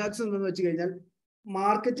 ഡ്രോബാക്സ് എന്താണെന്ന് വെച്ച് കഴിഞ്ഞാൽ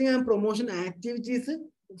marketing and promotion activities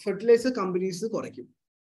fertiliser companies കുറയ്ക്കും.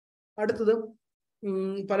 അടുത്തത്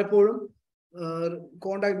പലപ്പോഴും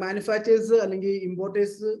കോൺട്രാക്ട് മാനുഫാക്ചേഴ്സ് അല്ലെങ്കിൽ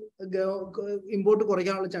ഇമ്പോർട്ട്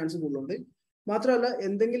കുറയ്ക്കാനുള്ള ചാൻസ് കൂടുതലുണ്ട്. മാത്രമല്ല,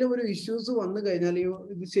 എന്തെങ്കിലും ഒരു ഇഷ്യൂസ് വന്നു കഴിഞ്ഞാൽ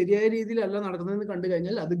ഇത് ശരിയായ രീതിയിലല്ല നടക്കുന്നതെന്ന് കണ്ടു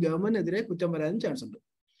കഴിഞ്ഞാൽ അത് ഗവൺമെന്റിനെതിരെ കുറ്റം വരാനും ചാൻസ് ഉണ്ട്.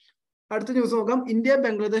 അടുത്ത ന്യൂസ് നോക്കാം. India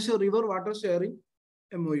Bangladesh river water sharing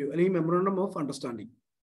MOU അല്ലെങ്കിൽ മെമ്മോറണ്ടം ഓഫ് അണ്ടർസ്റ്റാൻഡിങ്.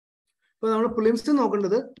 ഇപ്പൊ നമ്മൾ പ്രിലിംസ്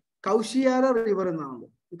നോക്കേണ്ടത് കൗഷിയാര റിവർ എന്നാണ്.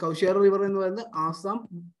 കൗഷിയാര റിവർ എന്ന് പറയുന്നത്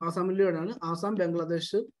ആസാമിലാണ്. ആസാം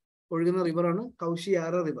ബംഗ്ലാദേശ് ഒഴുകുന്ന റിവറാണ്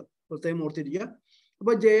കൗഷിയാര റിവർ. പ്രത്യേകം ഓർത്തിരിക്കുക.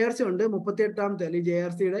 അപ്പൊ JRC ഉണ്ട് 38ാമത്തെ, അല്ലെങ്കിൽ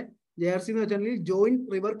JRC എന്ന് വെച്ചാൽ joint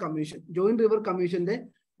river commission. Joint river കമ്മീഷന്റെ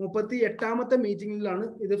 38ാമത്തെ മീറ്റിംഗിലാണ്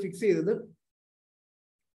ഇത് ഫിക്സ് ചെയ്തത്.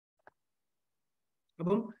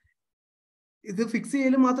 അപ്പം ഇത് ഫിക്സ്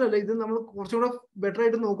ചെയ്യലും മാത്രമല്ല, ഇത് നമ്മൾ കുറച്ചുകൂടെ ബെറ്റർ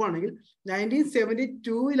ആയിട്ട് നോക്കുകയാണെങ്കിൽ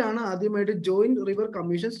 1972 ആദ്യമായിട്ട് ജോയിന്റ് റിവർ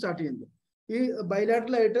കമ്മീഷൻ സ്റ്റാർട്ട് ചെയ്യുന്നത്. ഈ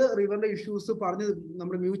ബൈലാറ്ററൽ ആയിട്ട് റിവറിന്റെ ഇഷ്യൂസ് പറഞ്ഞ്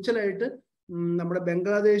നമ്മുടെ മ്യൂച്വൽ ആയിട്ട് നമ്മുടെ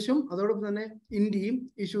ബംഗ്ലാദേശും അതോടൊപ്പം തന്നെ ഇന്ത്യയും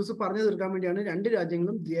ഇഷ്യൂസ് പറഞ്ഞു തീർക്കാൻ വേണ്ടിയാണ് രണ്ട്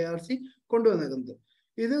രാജ്യങ്ങളും JRC കൊണ്ടുവന്നിരിക്കുന്നത്.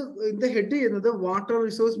 ഇത് ഹെഡ് ചെയ്യുന്നത് water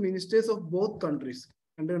resource ministers of both countries.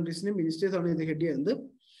 രണ്ട് കൺട്രീസിന്റെ മിനിസ്റ്റേഴ്സ് ആണ് ഇത് ഹെഡ് ചെയ്യുന്നത്.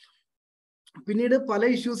 പിന്നീട് പല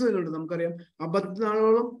ഇഷ്യൂസ് വരുന്നുണ്ട്. നമുക്കറിയാം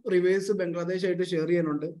 54ഓളം റിവേഴ്സ് ബംഗ്ലാദേശ് ആയിട്ട് ഷെയർ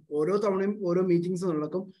ചെയ്യാനുണ്ട്. ഓരോ തവണയും ഓരോ മീറ്റിംഗ്സ്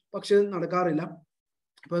നടക്കും, പക്ഷെ നടക്കാറില്ല.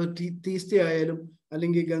 ഇപ്പൊ തീസ്തി ആയാലും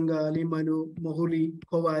അല്ലെങ്കിൽ ഗംഗ, അല്ലെങ്കിൽ മനു, മൊഹുലി,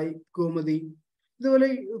 ഹൊവായ്, ഗോമതി, ഇതുപോലെ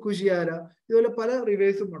കുഷിയാര, ഇതുപോലെ പല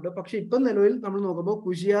റിവേഴ്സും ഉണ്ട്. പക്ഷെ ഇപ്പൊ നിലവിൽ നമ്മൾ നോക്കുമ്പോൾ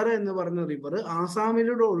കുഷിയാര എന്ന് പറയുന്ന റിവർ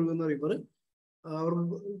ആസാമിലൂടെ ഒഴുകുന്ന റിവർ,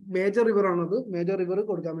 മേജർ റിവർ ആണത്. മേജർ റിവർ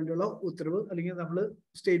കൊടുക്കാൻ വേണ്ടിയുള്ള ഉത്തരവ് അല്ലെങ്കിൽ നമ്മൾ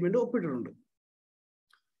statement ഒപ്പിട്ടിട്ടുണ്ട്.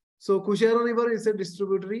 So Kushiara River is a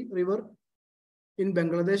distributary river in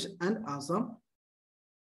Bangladesh and Assam.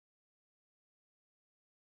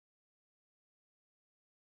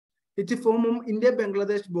 It forms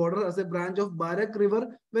India-Bangladesh border as a branch of Barak River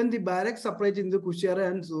when the Barak separates into Kushiara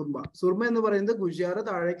and Surma. Surma എന്ന് പറയുന്നത് കുഷിയാര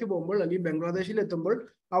താഴേക്ക് പോകുമ്പോൾ അല്ലെങ്കിൽ ബംഗ്ലാദേശിൽ എത്തുമ്പോൾ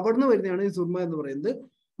അവിടുന്ന് വരുന്നതാണ് ഈ സുർമ എന്ന് പറയുന്നത്.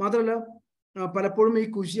 മാത്രമല്ല പലപ്പോഴും ഈ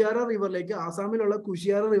കുഷിയാര റിവറിലേക്ക്, ആസാമിലുള്ള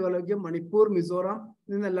കുഷിയാര റിവറിലേക്ക് മണിപ്പൂർ, മിസോറാം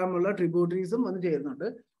നിന്നെല്ലാമുള്ള ട്രിബ്യൂട്ടറീസും വന്ന് ചേരുന്നുണ്ട്.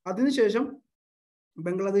 അതിനുശേഷം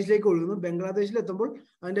ബംഗ്ലാദേശിലേക്ക് ഒഴുകുന്നു. ബംഗ്ലാദേശിൽ എത്തുമ്പോൾ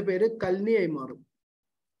അതിന്റെ പേര് കൽനിയായി മാറും.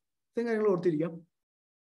 ഇത്രയും കാര്യങ്ങൾ ഓർത്തിരിക്കാം.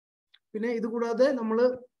 പിന്നെ ഇത് കൂടാതെ നമ്മൾ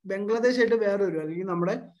ബംഗ്ലാദേശായിട്ട് വേറൊരു, അല്ലെങ്കിൽ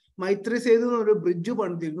നമ്മുടെ മൈത്രി സേതു എന്നൊരു ബ്രിഡ്ജ്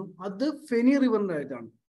പണിതിരുന്നു. അത് ഫെനി റിവറിന്റെ ആയിട്ടാണ്.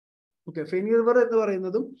 ഓക്കെ, ഫെനി റിവർ എന്ന്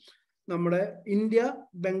പറയുന്നതും നമ്മുടെ ഇന്ത്യ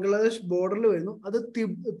ബംഗ്ലാദേശ് ബോർഡറിൽ വരുന്നു. അത്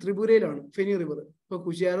ത്രിപുരയിലാണ് ഫെനി റിവർ. ഇപ്പൊ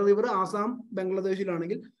കുഷിയാര റിവർ ആസാം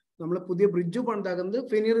ബംഗ്ലാദേശിലാണെങ്കിൽ നമ്മൾ പുതിയ ബ്രിഡ്ജ് പണിതാക്കുന്നത്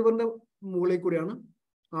ഫെനി റിവറിന്റെ മുകളിൽ കൂടിയാണ്.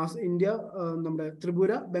 ഇന്ത്യ നമ്മുടെ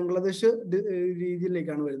ത്രിപുര ബംഗ്ലാദേശ്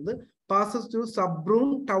രീതിയിലേക്കാണ് വരുന്നത്. Passes to Sabroom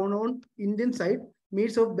town on Indian side,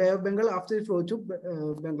 meats of bay of Bengal after flow to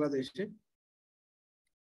Bangladesh.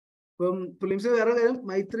 ഇപ്പം പ്രിലിംസ് വേറെ കാര്യം,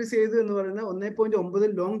 മൈത്രി സേതു എന്ന് പറയുന്ന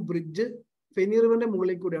 1.9 ലോങ് ബ്രിഡ്ജ് ഫെനി റിവറിന്റെ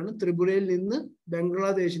മുകളിൽ കൂടിയാണ് ത്രിപുരയിൽ നിന്ന്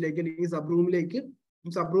ബംഗ്ലാദേശിലേക്ക് അല്ലെങ്കിൽ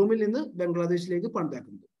സബ്രൂമിൽ നിന്ന് ബംഗ്ലാദേശിലേക്ക്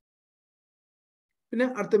പണിതാക്കുന്നത്. പിന്നെ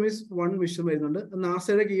അർത്തമിസ് 1 മിഷൻ വരുന്നുണ്ട്.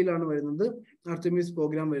 നാസയുടെ കീഴിലാണ് വരുന്നത് അർത്തമിസ്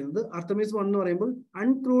പ്രോഗ്രാം വരുന്നത്. അർത്തമിസ് 1 എന്ന് പറയുമ്പോൾ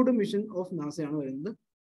അൺക്രൂഡ് മിഷൻ ഓഫ് നാസയാണ് വരുന്നത്.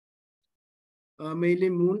 മെയിൻലി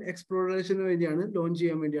മൂൺ എക്സ്പ്ലോറേഷന് വേണ്ടിയാണ്, ലോഞ്ച്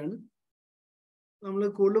ചെയ്യാൻ വേണ്ടിയാണ് നമ്മൾ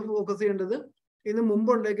കൂടുതൽ ഫോക്കസ് ചെയ്യേണ്ടത്. ഇതിന്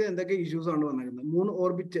മുമ്പ് ഉണ്ടാക്കിയ എന്തൊക്കെ ഇഷ്യൂസ് ആണ് വന്നിരിക്കുന്നത്. മൂൺ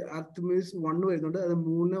ഓർബിറ്റ് അർത്തമിസ് 1 വരുന്നുണ്ട്. അത്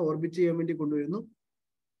മൂണിനെ ഓർബിറ്റ് ചെയ്യാൻ വേണ്ടി കൊണ്ടുവരുന്നു.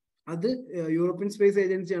 അത് യൂറോപ്യൻ സ്പേസ്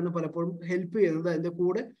ഏജൻസിയാണ് പലപ്പോഴും ഹെൽപ്പ് ചെയ്യുന്നത്, അതിന്റെ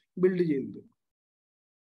കൂടെ ബിൽഡ് ചെയ്യുന്നത്.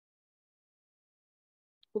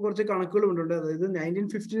 ഇപ്പൊ കുറച്ച് കണക്കുകൾ ഉണ്ട്. അതായത്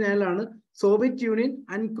 1959 Soviet union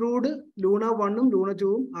uncrewed Luna 1ഉം Luna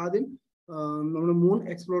 2ഉം ആദ്യം നമ്മൾ മൂൺ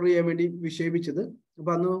എക്സ്പ്ലോർ ചെയ്യാൻ വേണ്ടി വിക്ഷേപിച്ചത്.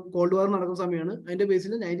 അപ്പൊ അന്ന് കോൾഡ് വാർ നടക്കുന്ന സമയമാണ്. അതിന്റെ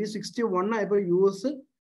ബേസിൽ 1961 ആയപ്പോൾ US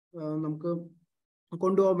നമുക്ക്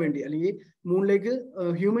കൊണ്ടുപോകാൻ വേണ്ടി, അല്ലെങ്കിൽ മൂണിലേക്ക്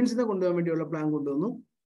ഹ്യൂമൻസിനെ കൊണ്ടുപോകാൻ വേണ്ടിയുള്ള പ്ലാൻ കൊണ്ടുവന്നു.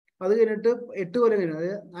 അത് കഴിഞ്ഞിട്ട് 8 കൊല്ലം കഴിഞ്ഞു,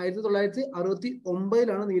 അതായത്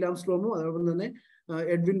 1969 നീൽ ആംസ്ട്രോങ്ങും അതോടൊപ്പം തന്നെ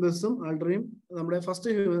എഡ്വിൻ ബസ്സും ആൾഡ്രിനും നമ്മുടെ ഫസ്റ്റ്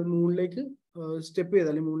മൂണിലേക്ക് സ്റ്റെപ്പ് ചെയ്ത്,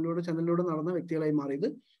 അല്ലെങ്കിൽ മൂണിലൂടെ ചന്ദ്രനിലൂടെ നടന്ന വ്യക്തികളായി മാറിയത്.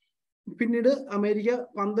 പിന്നീട് അമേരിക്ക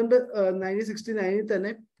 1969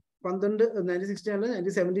 തന്നെ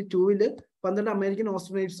 1972 12 അമേരിക്കൻ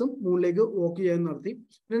ഓസ്ട്രോനേറ്റ്സും മൂണിലേക്ക് വോക്ക് ചെയ്യാൻ നടത്തി.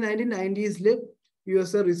 പിന്നെ 1990s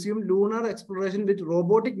USA resume lunar exploration വിത്ത്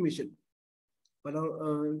റോബോട്ടിക് മിഷൻ.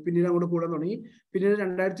 പിന്നീട് അങ്ങോട്ട് കൂടാൻ തുടങ്ങി. പിന്നീട്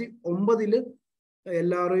 2009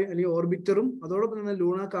 LRO അല്ലെങ്കിൽ ഓർബിറ്ററും അതോടൊപ്പം തന്നെ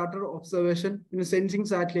ലൂണാർ കാർട്ടർ ഒബ്സർവേഷൻ, പിന്നെ സെൻസിങ്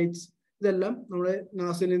സാറ്റലൈറ്റ്സ്, ഇതെല്ലാം നമ്മുടെ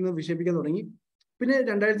നാസയിൽ നിന്ന് വിക്ഷേപിക്കാൻ തുടങ്ങി. പിന്നെ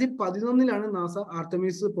 2011 നാസ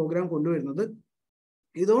ആർത്തമിസ് പ്രോഗ്രാം കൊണ്ടുവരുന്നത്.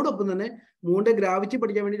 ഇതോടൊപ്പം തന്നെ മൂണിന്റെ ഗ്രാവിറ്റി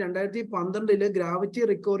പഠിക്കാൻ വേണ്ടി 2012 gravity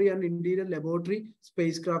recovery and interior laboratory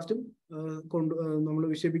space ക്രാഫ്റ്റും നമ്മൾ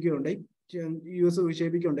വിക്ഷേപിക്കുകയുണ്ടായി, US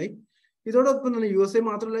വിക്ഷേപിക്കുകയുണ്ടായി. ഇതോടൊപ്പം തന്നെ USA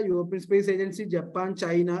മാത്രമല്ല, European space agency, Japan,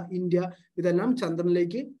 China, India, ഇതെല്ലാം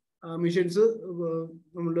ചന്ദ്രനിലേക്ക് മിഷൻസ്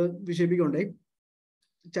നമ്മൾ വിക്ഷേപിക്കുകയുണ്ടായി.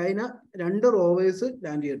 ചൈന 2 റോവേഴ്സ്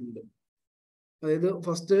ലാൻഡ് ചെയ്തിട്ടുണ്ട്. അതായത്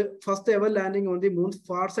first ever landing on the moon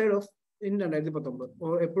far side of in 2019.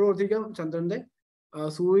 എപ്പോഴും ഓർത്തിരിക്കാം, ചന്ദ്രന്റെ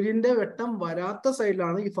സൂര്യന്റെ വെട്ടം വരാത്ത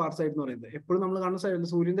സൈഡിലാണ് ഈ ഫാർ സൈഡ് എന്ന് പറയുന്നത്. എപ്പോഴും നമ്മൾ കാണുന്ന സൈഡല്ല,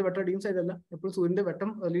 സൂര്യന്റെ വെട്ടം അടിക്കുന്ന സൈഡല്ല, എപ്പോഴും സൂര്യന്റെ വെട്ടം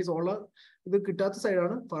അല്ലെങ്കിൽ സോളാർ ഇത് കിട്ടാത്ത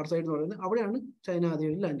സൈഡാണ് ഫാർ സൈഡ് എന്ന് പറയുന്നത്. അവിടെയാണ് ചൈന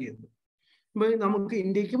ആദ്യമായിട്ട് ലാൻഡ് ചെയ്തത്. അപ്പൊ നമുക്ക്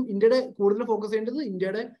ഇന്ത്യയുടെ കൂടുതൽ ഫോക്കസ് ചെയ്യേണ്ടത്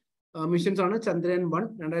ഇന്ത്യയുടെ മിഷൻസ് ആണ്. ചന്ദ്രയാൻ 1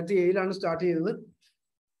 2007 സ്റ്റാർട്ട് ചെയ്തത്.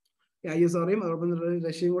 ISROയും അതോടൊപ്പം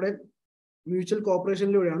റഷ്യയും കൂടെ മ്യൂച്വൽ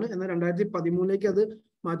കോപ്പറേഷനിലൂടെയാണ്. എന്നാൽ 2013 അത്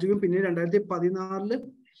മാറ്റുകയും പിന്നീട് 2016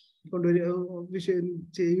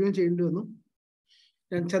 ചെയ്യുകയും ചെയ്യേണ്ടി വന്നു.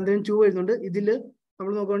 ചന്ദ്രയാൻ 2 വരുന്നുണ്ട്. ഇതില്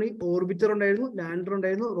നമ്മൾ നോക്കുകയാണെങ്കിൽ ഓർബിറ്റർ ഉണ്ടായിരുന്നു, ലാൻഡർ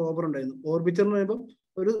ഉണ്ടായിരുന്നു, റോവർ ഉണ്ടായിരുന്നു. ഓർബിറ്റർ എന്ന് പറയുമ്പോൾ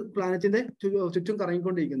ഒരു പ്ലാനറ്റിന്റെ ചുറ്റും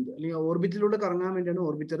കറങ്ങിക്കൊണ്ടിരിക്കുന്നത്, അല്ലെങ്കിൽ ഓർബിറ്റിലൂടെ കറങ്ങാൻ വേണ്ടിയാണ്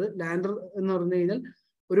ഓർബിറ്റർ. ലാൻഡർ എന്ന് പറഞ്ഞു കഴിഞ്ഞാൽ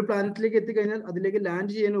ഒരു പ്ലാനറ്റിലേക്ക് എത്തിക്കഴിഞ്ഞാൽ അതിലേക്ക്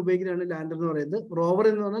ലാൻഡ് ചെയ്യാൻ ഉപയോഗിക്കുന്നതാണ് ലാൻഡർ എന്ന് പറയുന്നത്. റോവർ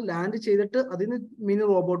എന്ന് പറഞ്ഞാൽ ലാൻഡ് ചെയ്തിട്ട് അതിന് മിനി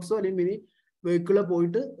റോബോട്ട്സോ അല്ലെങ്കിൽ മിനി വെഹിക്കിളോ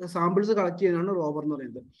പോയിട്ട് സാമ്പിൾസ് കളക്ട് ചെയ്യാനാണ് റോവർ എന്ന്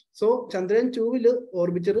പറയുന്നത്. സോ ചന്ദ്രയാൻ 2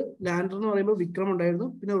 ഓർബിറ്റർ, ലാൻഡർ എന്ന് പറയുമ്പോൾ വിക്രം ഉണ്ടായിരുന്നു,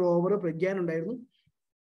 പിന്നെ റോവർ പ്രഗ്യാൻ ഉണ്ടായിരുന്നു.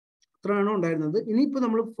 ഇത്രയാണ് ഉണ്ടായിരുന്നത്. ഇനിയിപ്പോ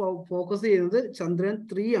നമ്മൾ ഫോക്കസ് ചെയ്യുന്നത് ചന്ദ്രയാൻ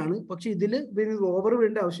 3 ആണ്. പക്ഷെ ഇതിൽ റോവർ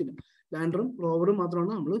വേണ്ട ആവശ്യമില്ല, ലാൻഡറും റോവറും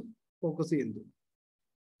മാത്രമാണ് നമ്മൾ ഫോക്കസ് ചെയ്യുന്നത്.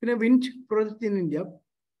 പിന്നെ വിൻഡ് പ്രോജക്ട് ഇൻ ഇന്ത്യ,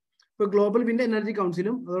 ഇപ്പൊ ഗ്ലോബൽ വിൻഡ് എനർജി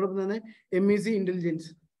കൗൺസിലും അതോടൊപ്പം തന്നെ MEC ഇന്റലിജൻസ്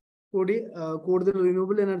കൂടി കൂടുതൽ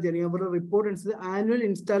റിന്യൂവബിൾ എനർജി അല്ലെങ്കിൽ അവരുടെ റിപ്പോർട്ട് അനുസരിച്ച് annual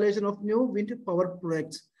installation of new wind power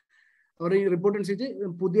projects, അവരുടെ ഈ റിപ്പോർട്ട് അനുസരിച്ച്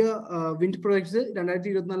പുതിയ വിൻഡ് പ്രൊജക്ട്സ്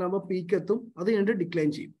 2024 ആകുമ്പോൾ പീക്ക് എത്തും, അത് കഴിഞ്ഞിട്ട്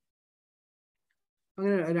ഡിക്ലൈൻ ചെയ്യും.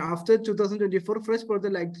 അങ്ങനെ after 2024 fresh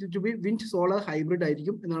project likely to B wind solar hybrid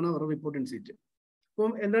ആയിരിക്കും എന്നാണ് അവരുടെ റിപ്പോർട്ട് അനുസരിച്ച്.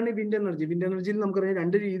 അപ്പം എന്താണ് ഈ വിൻഡ് എനർജി? വിൻഡ് എനർജിയിൽ നമുക്കറിയാം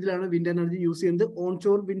 2 രീതിയിലാണ് വിൻഡ് എനർജി യൂസ് ചെയ്യുന്നത്. On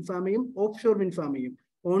shore wind ഫാമിങ്ങും of shore wind ഫാമിങ്ങും.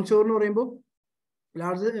 On shore എന്ന് പറയുമ്പോൾ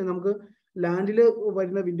ലാർജ് നമുക്ക് ലാൻഡിൽ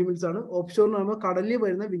വരുന്ന വിൻഡ് മിൽസ് ആണ്. ഓഫ് ഷോർ എന്ന് പറയുമ്പോൾ കടലിൽ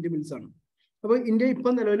വരുന്ന വിൻഡ് മിൽസ് ആണ്. അപ്പോൾ ഇന്ത്യ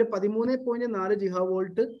ഇപ്പം നിലവിൽ 13.4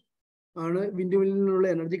 GW ആണ് വിൻഡ് മില്ലിൽ നിന്നുള്ള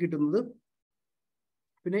എനർജി കിട്ടുന്നത്.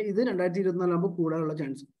 പിന്നെ ഇത് 2024 ആകുമ്പോൾ കൂടാനുള്ള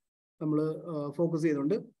ചാൻസ് നമ്മൾ ഫോക്കസ്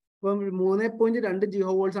ചെയ്യുന്നുണ്ട്. ഇപ്പം 3.2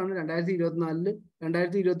 GW ആണ് 2024,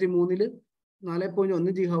 2023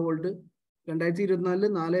 4.1 GW, 2024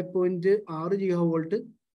 4.6 GW.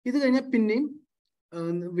 ഇത് കഴിഞ്ഞാൽ പിന്നെയും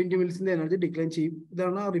വിൻഡ് മിൽസിന്റെ എനർജി ഡിക്ലൈൻ ചെയ്യും.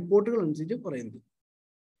 ഇതാണ് ആ റിപ്പോർട്ടുകൾ അനുസരിച്ച് പറയുന്നത്.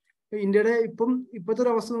 ഇന്ത്യയുടെ ഇപ്പോഴത്തെ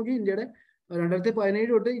ഒരു അവസ്ഥ നോക്കി ഇന്ത്യയുടെ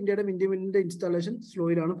 2017 തൊട്ട് ഇന്ത്യയുടെ വിൻഡ് മില്ലിന്റെ ഇൻസ്റ്റാളേഷൻ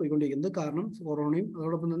സ്ലോയിലാണ് പോയിക്കൊണ്ടിരിക്കുന്നത്. കാരണം കൊറോണയും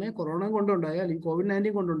അതോടൊപ്പം തന്നെ കൊറോണ കൊണ്ടുണ്ടായ അല്ലെങ്കിൽ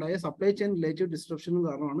COVID-19 കൊണ്ടുണ്ടായ സപ്ലൈ ചെയിൻ റിലേറ്റീവ് ഡിസ്ട്രപ്ഷനും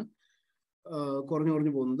കാരണമാണ്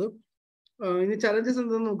കുറഞ്ഞു പോകുന്നത്. ഇനി ചലഞ്ചസ്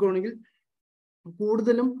എന്താണെന്ന് നോക്കുകയാണെങ്കിൽ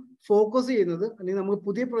കൂടുതലും ഫോക്കസ് ചെയ്യുന്നത് അല്ലെങ്കിൽ നമുക്ക്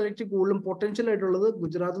പുതിയ പ്രൊജക്ട് കൂടുതലും പൊട്ടൻഷ്യൽ ആയിട്ടുള്ളത്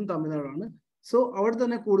ഗുജറാത്തും തമിഴ്നാടാണ്. സോ അവിടെ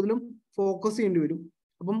തന്നെ കൂടുതലും ഫോക്കസ് ചെയ്യേണ്ടി വരും.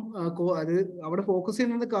 അപ്പം അത് അവിടെ ഫോക്കസ്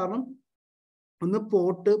ചെയ്യുന്നത് കാരണം ഒന്ന്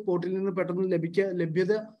പോർട്ടിൽ നിന്ന് പെട്ടെന്ന്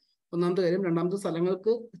ലഭ്യത ഒന്നാമത്തെ കാര്യം, രണ്ടാമത്തെ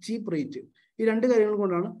സ്ഥലങ്ങൾക്ക് ചീപ്പ് റേറ്റ്. ഈ 2 കാര്യങ്ങൾ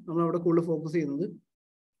കൊണ്ടാണ് നമ്മൾ അവിടെ കൂടുതൽ ഫോക്കസ് ചെയ്യുന്നത്.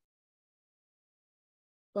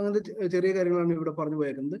 അങ്ങനത്തെ ചെറിയ കാര്യങ്ങളാണ് ഇവിടെ പറഞ്ഞു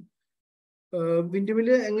പോയേക്കുന്നത്. വിൻഡ്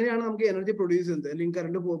മില്ല് എങ്ങനെയാണ് നമുക്ക് എനർജി പ്രൊഡ്യൂസ് ചെയ്യുന്നത് അല്ലെങ്കിൽ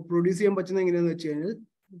കറണ്ട് പ്രൊഡ്യൂസ് ചെയ്യാൻ പറ്റുന്നത് എങ്ങനെയാണെന്ന് വെച്ച് കഴിഞ്ഞാൽ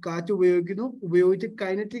കാറ്റ് ഉപയോഗിച്ച്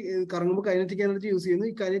കൈനറ്റിക് കറങ്ങുമ്പോൾ കൈനറ്റിക് എനർജി യൂസ് ചെയ്യുന്നു.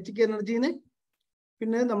 ഈ കൈനറ്റിക് എനർജീനെ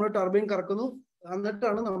പിന്നെ നമ്മൾ ടർബൈൻ കറക്കുന്നു.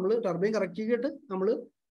 എന്നിട്ടാണ് നമ്മൾ ടർബൈൻ കറക്കിയിട്ട് നമ്മൾ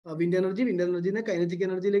വിൻഡ് എനർജീനെ കൈനറ്റിക്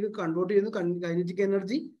എനർജിയിലേക്ക് കൺവേർട്ട് ചെയ്യുന്നു. കൈനറ്റിക്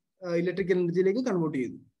എനർജി ഇലക്ട്രിക് എനർജിയിലേക്ക് കൺവേർട്ട്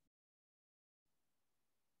ചെയ്യുന്നു.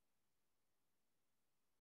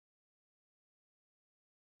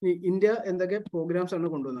 ഇന്ത്യ എന്തൊക്കെ പ്രോഗ്രാംസ് ആണ്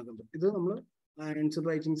കൊണ്ടുവന്നിരിക്കുന്നത്? ഇത് നമ്മൾ ആൻസർ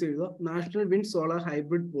റൈറ്റിംഗ്സ് എഴുതുക. National wind solar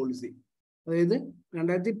hybrid policy, അതായത്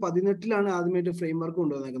 2018 ആദ്യമായിട്ട് ഫ്രെയിം വർക്ക്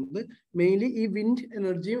കൊണ്ടുവന്നിരിക്കുന്നത്. മെയിൻലി ഈ വിൻഡ്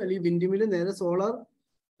എനർജിയും അല്ലെങ്കിൽ വിൻഡ് മില്ല് നേരെ സോളാർ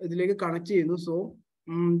ഇതിലേക്ക് കണക്ട് ചെയ്യുന്നു. സോ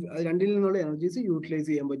രണ്ടിൽ നിന്നുള്ള എനർജീസ് യൂട്ടിലൈസ്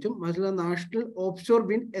ചെയ്യാൻ പറ്റും. മറ്റുള്ള national of shore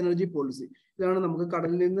wind energy policy, ഇതാണ് നമുക്ക്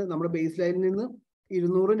കടലിൽ നിന്ന് നമ്മുടെ ബേസ് ലൈനിൽ നിന്ന്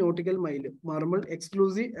 200 നോട്ടിക്കൽ മൈൽ മാറുമ്പോൾ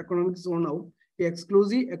എക്സ്ക്ലൂസീവ് എക്കണോമിക് സോൺ ആവും. ഈ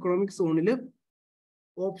എക്സ്ക്ലൂസീവ് എക്കണോമിക് സോണിൽ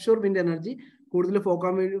ഓഫ് ഷോർ വിൻഡ് എനർജി കൂടുതൽ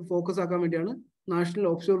ഫോക്കസ് ആക്കാൻ വേണ്ടിയാണ് national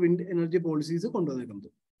of shore wind energy policies കൊണ്ടുവന്നിരിക്കുന്നത്.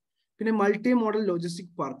 പിന്നെ മൾട്ടി മോഡൽ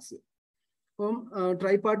ലോജിസ്റ്റിക് പാർക്സ്. അപ്പം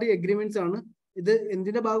ട്രൈ പാർട്ടി എഗ്രിമെന്റ്സ് ആണ്. ഇത്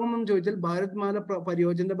എന്തിന്റെ ഭാഗമെന്ന് ചോദിച്ചാൽ ഭാരത്മാല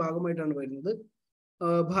പരിയോജനയുടെ ഭാഗമായിട്ടാണ് വരുന്നത്.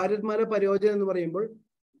 ഭാരത്മാല പരിയോജന എന്ന് പറയുമ്പോൾ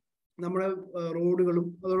നമ്മുടെ റോഡുകളും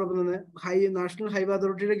അതോടൊപ്പം തന്നെ നാഷണൽ ഹൈവേ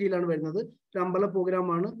അതോറിറ്റിയുടെ കീഴിലാണ് വരുന്നത്. ഒരു അമ്പല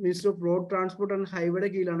പ്രോഗ്രാമാണ്. Minister off road transport and ഹൈവേയുടെ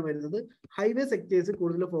കീഴിലാണ് വരുന്നത്. ഹൈവേ സെക്ടേഴ്സ്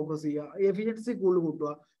കൂടുതൽ ഫോക്കസ് ചെയ്യുക, എഫിഷ്യൻസി കൂടുതൽ കൂട്ടുക,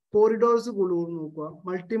 കോറിഡോർസ് കൂടുതൽ നോക്കുക,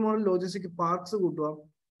 മൾട്ടി മോഡൽ ലോജിസ്റ്റിക് പാർക്സ് കൂട്ടുക,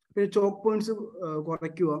 പിന്നെ ചോക്ക് പോയിന്റ്സ്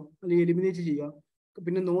കുറയ്ക്കുക അല്ലെങ്കിൽ എലിമിനേറ്റ് ചെയ്യുക,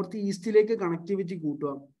 പിന്നെ നോർത്ത് ഈസ്റ്റിലേക്ക് കണക്ടിവിറ്റി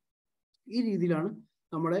കൂട്ടുക. ഈ രീതിയിലാണ്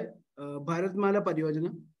നമ്മുടെ ഭാരത്മാല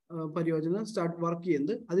പരിയോജന സ്റ്റാർട്ട് വർക്ക്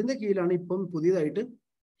ചെയ്യുന്നത്. അതിന്റെ കീഴിലാണ് ഇപ്പം പുതിയതായിട്ട്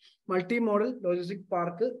multi model logistic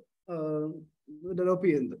park develop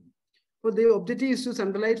ചെയ്യുന്നത്. അപ്പോൾ the objective is to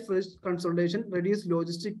centralise first consultation, reduce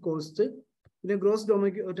logistic cost, പിന്നെ gross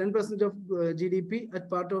domestic 10% of GDP at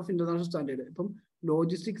part of international standard. ഇപ്പം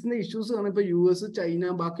ലോജിസ്റ്റിക്സിന്റെ ഇഷ്യൂസ് ആണ്. ഇപ്പൊ US, ചൈന,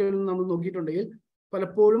 ബാക്കിയുള്ള നമ്മൾ നോക്കിയിട്ടുണ്ടെങ്കിൽ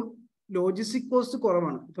പലപ്പോഴും ലോജിസ്റ്റിക് കോസ്റ്റ്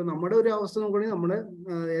കുറവാണ്. ഇപ്പൊ നമ്മുടെ ഒരു അവസ്ഥ നോക്കുകയാണെങ്കിൽ നമ്മുടെ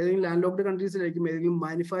ഏതെങ്കിലും ലാൻഡ് ലോക്ക്ഡ് കൺട്രീസിലായിരിക്കും ഏതെങ്കിലും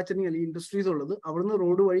മാനുഫാക്ചറിങ് അല്ലെങ്കിൽ ഇൻഡസ്ട്രീസ് ഉള്ളത്. അവിടുന്ന്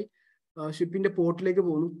റോഡ് വഴി ഷിപ്പിന്റെ പോർട്ടിലേക്ക്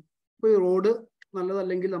പോകുന്നു. ഇപ്പൊ ഈ റോഡ്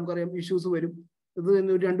നല്ലതല്ലെങ്കിൽ നമുക്കറിയാം ഇഷ്യൂസ് വരും. ഇത്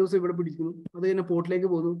തന്നെ ഒരു 2 ദിവസം ഇവിടെ പിടിക്കുന്നു, അത് തന്നെ പോർട്ടിലേക്ക്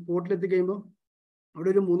പോകുന്നു. പോർട്ടിലെത്തി കഴിയുമ്പോൾ അവിടെ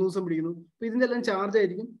ഒരു 3 ദിവസം പിടിക്കുന്നു. അപ്പൊ ഇതിന്റെ എല്ലാം ചാർജ്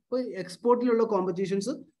ആയിരിക്കും. ഇപ്പൊ എക്സ്പോർട്ടിലുള്ള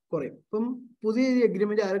കോമ്പറ്റീഷൻസ് കുറയും. ഇപ്പം പുതിയ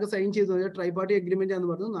എഗ്രിമെന്റ് ആരൊക്കെ സൈൻ ചെയ്തു? ട്രൈ പാർട്ടി എഗ്രിമെന്റ് എന്ന്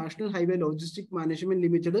പറഞ്ഞത് national highway logistic management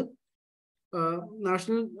limited,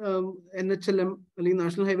 national NHLM അല്ലെങ്കിൽ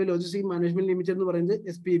national highway logistic management limited എന്ന് പറയുന്നത്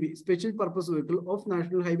SPV, special purpose vehicle of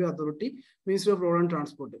national highway authority, minister off road and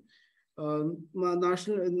transport.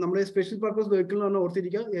 നമ്മുടെ സ്പെഷ്യൽ പർപ്പസ് വെഹിക്കിൾ എന്ന് പറഞ്ഞാൽ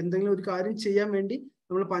ഓർത്തിരിക്കുക, എന്തെങ്കിലും ഒരു കാര്യം ചെയ്യാൻ വേണ്ടി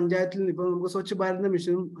നമ്മൾ പഞ്ചായത്തിൽ നിന്ന് ഇപ്പൊ നമുക്ക് സ്വച്ഛ് ഭാരത്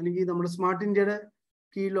മിഷനും അല്ലെങ്കിൽ നമ്മുടെ സ്മാർട്ട് ഇന്ത്യയുടെ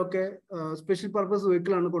കീഴിലൊക്കെ സ്പെഷ്യൽ പർപ്പസ്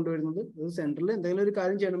വെഹിക്കിൾ ആണ് കൊണ്ടുവരുന്നത്. അത് സെൻട്രലിൽ എന്തെങ്കിലും ഒരു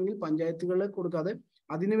കാര്യം ചെയ്യണമെങ്കിൽ പഞ്ചായത്തുകളെ കൊടുക്കാതെ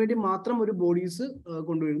അതിനുവേണ്ടി മാത്രം ഒരു ബോഡീസ്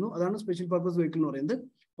കൊണ്ടുവരുന്നു. അതാണ് സ്പെഷ്യൽ പർപ്പസ് വെഹിക്കിൾ എന്ന് പറയുന്നത്.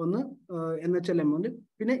 ഒന്ന് NHLM ഉണ്ട്,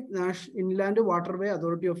 പിന്നെ inland waterway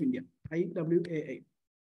authority of India IWAI.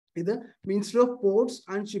 ഇത് minister of ports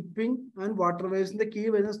and shipping and വാട്ടർവേസിന്റെ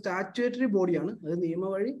കീഴിൽ വരുന്ന സ്റ്റാറ്റ്യൂട്ടറി ബോഡിയാണ്. അത് നിയമ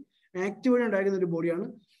വഴി ആക്ട് വഴി ഉണ്ടാക്കുന്ന ഒരു ബോഡിയാണ്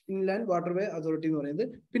ഇൻലാൻഡ് വാട്ടർവേ അതോറിറ്റി എന്ന് പറയുന്നത്.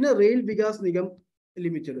 പിന്നെ rail Vikas Nigam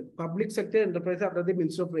limited, public sector enterprise under the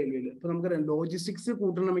minister of റെയിൽവേയിൽ. ഇപ്പൊ നമുക്ക് ലോജിസ്റ്റിക്സ്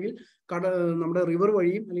കൂട്ടണമെങ്കിൽ നമ്മുടെ റിവർ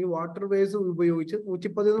വഴിയും അല്ലെങ്കിൽ വാട്ടർവേസ് ഉപയോഗിച്ച്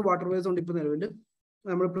 113 വാട്ടർവേസ് ഉണ്ട് ഇപ്പൊ നിലവിൽ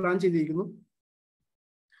നമ്മൾ പ്ലാൻ ചെയ്തിരിക്കുന്നു.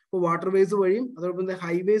 ഇപ്പോൾ വാട്ടർവേസ് വഴിയും അതോടൊപ്പം തന്നെ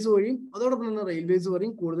ഹൈവേസ് വഴിയും അതോടൊപ്പം തന്നെ റെയിൽവേസ്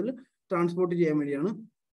വഴിയും കൂടുതൽ ട്രാൻസ്പോർട്ട് ചെയ്യാൻ വേണ്ടിയാണ്.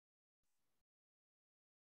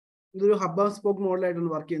 ഇതൊരു ഹബ് ആൻഡ് സ്പോക്ക് മോഡലായിട്ടാണ്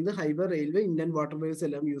വർക്ക് ചെയ്യുന്നത്. ഹൈവേ, റെയിൽവേ, ഇന്ത്യൻ വാട്ടർവേസ്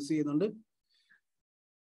എല്ലാം യൂസ് ചെയ്യുന്നുണ്ട്.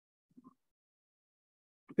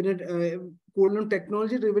 പിന്നെ കൂടുതലും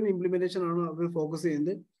ടെക്നോളജി ഡ്രിവൻ ഇംപ്ലിമെന്റേഷൻ ആണ് അവർ ഫോക്കസ്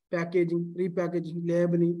ചെയ്യുന്നത്. പാക്കേജിങ്, റീപാക്കേജിങ്,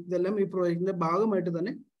 ലേബലിംഗ് ഇതെല്ലാം ഈ പ്രോജക്റ്റിന്റെ ഭാഗമായിട്ട്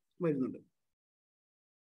തന്നെ വരുന്നുണ്ട്.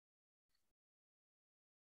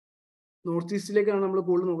 നോർത്ത് ഈസ്റ്റിലേക്കാണ് നമ്മൾ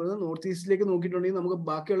കൂടുതൽ നോക്കുന്നത്. നോർത്ത് ഈസ്റ്റിലേക്ക് നോക്കിയിട്ടുണ്ടെങ്കിൽ നമുക്ക്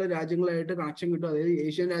ബാക്കിയുള്ള രാജ്യങ്ങളായിട്ട് കണക്ഷൻ കിട്ടും. അതായത്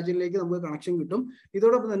ഏഷ്യൻ രാജ്യങ്ങളിലേക്ക് നമുക്ക് കണക്ഷൻ കിട്ടും.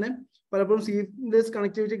 ഇതോടൊപ്പം തന്നെ പലപ്പോഴും സീംലെസ്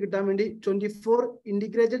കണക്ടിവിറ്റി കിട്ടാൻ വേണ്ടി 24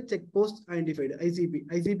 integrated check post identified,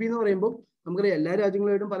 ICP എന്ന് പറയുമ്പോൾ നമുക്കറിയാം എല്ലാ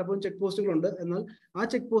രാജ്യങ്ങളായിട്ടും പലപ്പോഴും ചെക്ക് പോസ്റ്റുകളുണ്ട്. എന്നാൽ ആ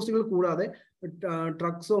ചെക്ക് പോസ്റ്റുകൾ കൂടാതെ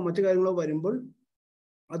ട്രക്സോ മറ്റു കാര്യങ്ങളോ വരുമ്പോൾ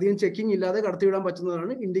അധികം ചെക്കിംഗ് ഇല്ലാതെ കടത്തിവിടാൻ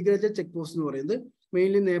പറ്റുന്നതാണ് ഇന്റഗ്രേറ്റഡ് ചെക്ക് പോസ്റ്റ് എന്ന് പറയുന്നത്.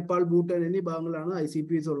 മെയിൻലി നേപ്പാൾ, ഭൂട്ടാൻ എന്നീ ഭാഗങ്ങളാണ്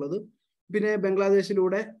ICPs ഉള്ളത്. പിന്നെ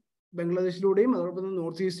ബംഗ്ലാദേശിലൂടെയും അതോടൊപ്പം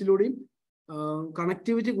നോർത്ത് ഈസ്റ്റിലൂടെയും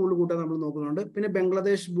കണക്ടിവിറ്റി കൂടുതൽ കൂട്ടാൻ നമ്മൾ നോക്കുന്നുണ്ട്. പിന്നെ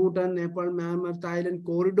Bangladesh, Bhutan, Nepal, Myanmar, Thailand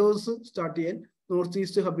corridors start ചെയ്യാൻ നോർത്ത്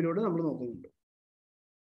ഈസ്റ്റ് ഹബിലൂടെ നമ്മൾ നോക്കുന്നുണ്ട്.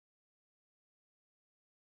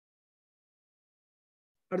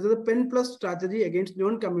 അടുത്തത് pen plus strategy against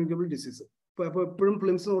non communicable disease. അപ്പോൾ എപ്പോഴും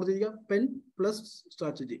പ്ലിംസ് ഓർത്തിരിക്കുക, പെൻ പ്ലസ്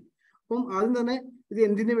സ്ട്രാറ്റജി. അപ്പം ആദ്യം തന്നെ ഇത്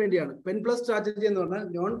എന്തിനു വേണ്ടിയാണ്? പെൻ പ്ലസ് സ്ട്രാറ്റജി എന്ന് പറഞ്ഞാൽ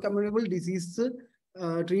നോൺ കമ്മ്യൂണിക്കബിൾ ഡിസീസ്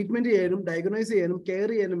ട്രീറ്റ്മെന്റ് ചെയ്യാനും ഡയഗ്നോസ് ചെയ്യാനും കെയർ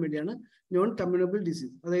ചെയ്യാനും വേണ്ടിയാണ് നോൺ കമ്മ്യൂണിക്കബിൾ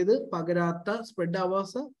ഡിസീസ്. അതായത് പകരാത്ത സ്പ്രെഡ്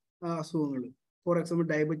ആവാത്ത അസുഖങ്ങൾ, ഫോർ എക്സാമ്പിൾ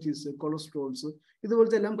ഡയബറ്റീസ്, കൊളസ്ട്രോൾസ്,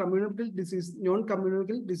 ഇതുപോലത്തെ എല്ലാം communicable disease, non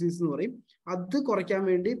communicable disease എന്ന് പറയും. അത് കുറയ്ക്കാൻ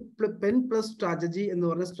വേണ്ടി പെൻ പ്ലസ് സ്ട്രാറ്റജി എന്ന്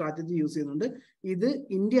പറഞ്ഞ സ്ട്രാറ്റജി യൂസ് ചെയ്യുന്നുണ്ട്. ഇത്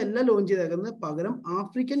ഇന്ത്യ അല്ല ലോഞ്ച് ചെയ്തേക്കുന്നത്, പകരം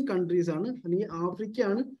ആഫ്രിക്കൻ കൺട്രീസ് ആണ്, അല്ലെങ്കിൽ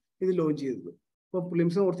ആഫ്രിക്കയാണ് ഇത് ലോഞ്ച് ചെയ്തത്. അപ്പോൾ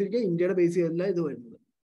പ്രിലിംസ് ഓർത്തിരിക്കുക, ഇന്ത്യയുടെ ബേസ് ചെയ്തല്ല ഇത് വരുന്നത്.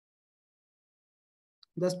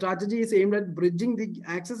 The strategy is aimed at bridging the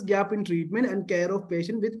access gap in treatment and care of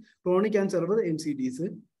patient with chronic and severe NCDs.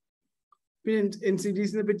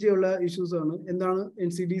 NCDs പറ്റിയുള്ള ഇഷ്യൂസ് ആണ്. എന്താണ്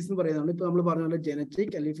NCDs എന്ന് പറയുന്നത്? ഇപ്പൊ നമ്മൾ പറഞ്ഞ പോലെ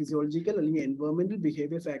ജനറ്റിക് അല്ലെങ്കിൽ ഫിസിയോളജിക്കൽ അല്ലെങ്കിൽ എൻവയോൺമെന്റൽ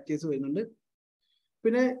ബിഹേവിയർ ഫാക്ടേഴ്സ് വരുന്നുണ്ട്.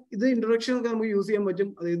 പിന്നെ ഇത് ഇൻട്രൊഡക്ഷൻ ഒക്കെ നമുക്ക് യൂസ് ചെയ്യാൻ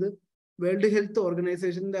പറ്റും. അതായത് വേൾഡ് ഹെൽത്ത്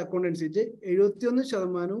ഓർഗനൈസേഷന്റെ അക്കൗണ്ട് അനുസരിച്ച്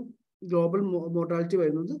 71% ഗ്ലോബൽ മോർട്ടാലിറ്റി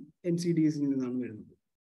വരുന്നത് NCDസിൽ നിന്നാണ് വരുന്നത്.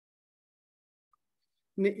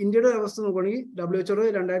 ഇന്ത്യയുടെ അവസ്ഥ നോക്കുകയാണെങ്കിൽ WHO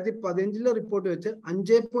 2015 റിപ്പോർട്ട് വെച്ച്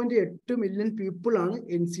 5.8 മില്യൺ പീപ്പിൾ ആണ്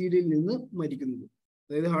NCDയിൽ നിന്ന് മരിക്കുന്നത്.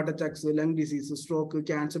 അതായത് heart attacks, lung disease, stroke,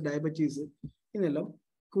 cancer, diabetes ഇതെല്ലാം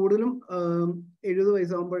കൂടുതലും 70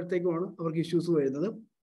 വയസ്സാകുമ്പോഴത്തേക്കുമാണ് അവർക്ക് ഇഷ്യൂസ് വരുന്നത്.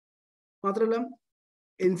 മാത്രമല്ല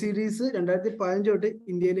NCDs 2015 തൊട്ട്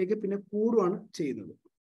ഇന്ത്യയിലേക്ക് പിന്നെ കൂടുകയാണ് ചെയ്യുന്നത്.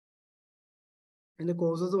 അതിന്റെ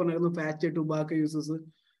കോസസ് പറഞ്ഞിരുന്നു fat, tobacco uses,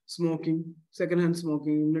 smoking, second hand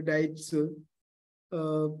smoking, diets,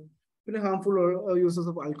 പിന്നെ ഹാർംഫുൾ യൂസസ്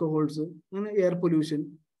ഓഫ് ആൽക്കഹോൾസ്, അങ്ങനെ എയർ പൊല്യൂഷൻ,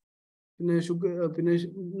 പിന്നെ പിന്നെ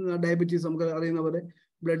ഡയബറ്റീസ് നമുക്ക് അറിയുന്ന പോലെ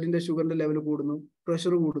ബ്ലഡിന്റെ ഷുഗറിന്റെ ലെവൽ കൂടുന്നു,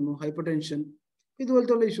 പ്രഷർ കൂടുന്നു, ഹൈപ്പർ ടെൻഷൻ,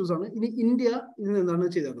 ഇതുപോലത്തെ ഉള്ള ഇഷ്യൂസ് ആണ്. ഇനി ഇന്ത്യ ഇതിന് എന്താണ്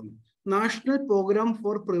ചെയ്തേക്കുന്നത്? National programme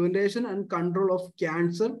four പ്രിവെന്റേഷൻ and control of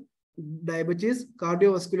cancer, diabetes,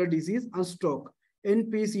 cardiovascular disease and stroke,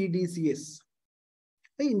 NPCDCS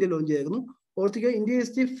India launch ചെയ്തേക്കുന്നു. ഓർത്തിക്കുക, India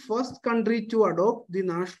is the first country to adopt the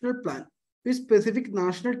national plan with specific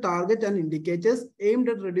national target and indicators aimed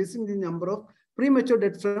at reducing the number of premature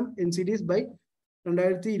deaths from NCDs by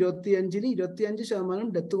 2025 25%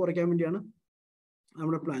 death കുറയ്ക്കാൻ വേണ്ടിയാണ്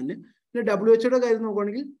നമ്മുടെ plan. പിന്നെ WHO കാര്യം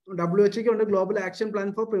നോക്കുകയാണെങ്കിൽ WHO ഉണ്ട് global action plan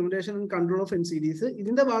for പ്രിവെന്റേഷൻ and control of NCDs.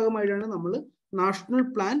 ഇതിന്റെ ഭാഗമായിട്ടാണ് നമ്മൾ നാഷണൽ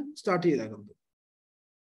പ്ലാൻ സ്റ്റാർട്ട് ചെയ്തേക്കുന്നത്.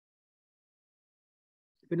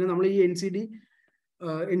 പിന്നെ നമ്മൾ ഈ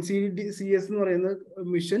NCDCS എന്ന് പറയുന്ന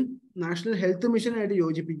മിഷൻ നാഷണൽ ഹെൽത്ത് മിഷൻ ആയിട്ട്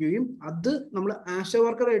യോജിപ്പിക്കുകയും അത് നമ്മൾ ആശാ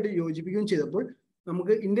വർക്കറായിട്ട് യോജിപ്പിക്കുകയും ചെയ്തപ്പോൾ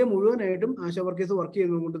നമുക്ക് ഇന്ത്യ മുഴുവനായിട്ടും ആശാ വർക്കേഴ്സ് വർക്ക്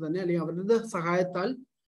ചെയ്യുന്നത് കൊണ്ട് തന്നെ അല്ലെങ്കിൽ അവരുടെ സഹായത്താൽ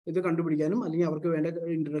ഇത് കണ്ടുപിടിക്കാനും അല്ലെങ്കിൽ അവർക്ക് വേണ്ട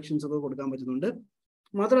ഇൻട്രൊഡക്ഷൻസ് ഒക്കെ കൊടുക്കാൻ പറ്റുന്നുണ്ട്.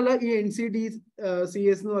 മാത്രമല്ല ഈ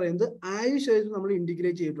NCD-CS എന്ന് പറയുന്നത് ആയുഷ് ആയിട്ട് നമ്മൾ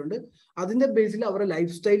ഇന്റഗ്രേറ്റ് ചെയ്തിട്ടുണ്ട്. അതിന്റെ ബേസിൽ അവരുടെ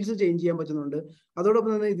ലൈഫ് സ്റ്റൈൽസ് ചേഞ്ച് ചെയ്യാൻ പറ്റുന്നുണ്ട്.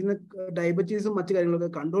 അതോടൊപ്പം തന്നെ ഇതിന് ഡയബറ്റീസും മറ്റു കാര്യങ്ങളൊക്കെ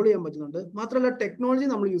കൺട്രോൾ ചെയ്യാൻ പറ്റുന്നുണ്ട്. മാത്രമല്ല ടെക്നോളജി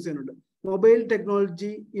നമ്മൾ യൂസ് ചെയ്യുന്നുണ്ട്. Mobile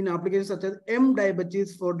technology in application such as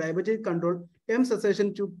M-diabetes four diabetes control, M-cessation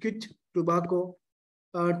to quit tobacco,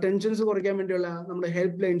 tensions കുറയ്ക്കാൻ വേണ്ടിയുള്ള നമ്മുടെ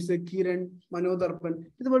ഹെൽപ്പ് ലൈൻസ്, കിരൺ, മനോദർപ്പൺ,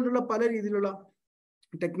 ഇതുപോലുള്ള പല രീതിയിലുള്ള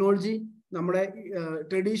ടെക്നോളജി, നമ്മുടെ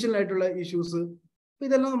ട്രഡീഷണൽ ആയിട്ടുള്ള ഇഷ്യൂസ്,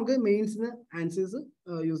 ഇതെല്ലാം നമുക്ക് മെയിൻസിന് ആൻസേഴ്സ്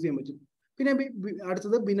യൂസ് ചെയ്യാൻ പറ്റും. പിന്നെ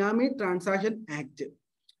അടുത്തത് ബിനാമി ട്രാൻസാക്ഷൻ ആക്ട്.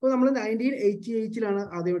 അപ്പോൾ നമ്മൾ 1988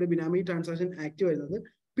 ആദ്യമായിട്ട് ബിനാമി ട്രാൻസാക്ഷൻ ആക്ട് വരുന്നത്.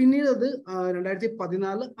 പിന്നീട് അത്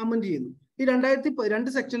 2014 അമെൻഡ് ചെയ്യുന്നു. ഈ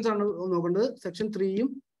 2 സെക്ഷൻസ് ആണ് നോക്കേണ്ടത്, സെക്ഷൻ 3യും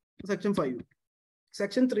സെക്ഷൻ 5ഉം.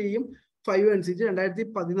 സെക്ഷൻ 3യും 5ഉം അനുസരിച്ച്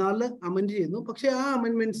 2014 അമെൻഡ് ചെയ്യുന്നു. പക്ഷെ ആ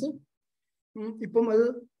അമെൻമെന്റ്സ് ഇപ്പം അത്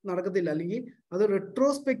നടക്കത്തില്ല, അല്ലെങ്കിൽ അത്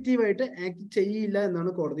റെട്രോസ്പെക്റ്റീവ് ആയിട്ട് ആക്ട് ചെയ്യില്ല എന്നാണ്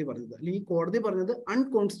കോടതി പറഞ്ഞത്. അല്ലെങ്കിൽ കോടതി പറഞ്ഞത്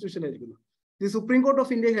അൺകോൺസ്റ്റിറ്റ്യൂഷണൽ ആയിരിക്കുന്നു. The supreme court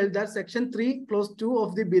of India held that section 3 clause 2 of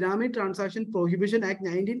the Binami Transaction Prohibition Act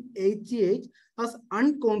 1988 as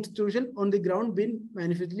unconstitutional on the ground being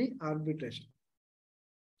manifestly arbitration.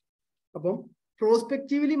 അപ്പം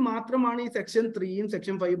പ്രോസ്പെക്റ്റീവ്ലി മാത്രമാണ് ഈ സെക്ഷൻ 3യും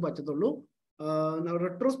സെക്ഷൻ 5ഉം പറ്റത്തുള്ളൂ.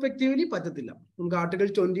 റെട്രോസ്പെക്റ്റീവ്ലി പറ്റത്തില്ല. നമുക്ക് ആർട്ടിക്കിൾ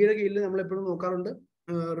 20യുടെ കീഴിൽ നമ്മൾ എപ്പോഴും നോക്കാറുണ്ട്.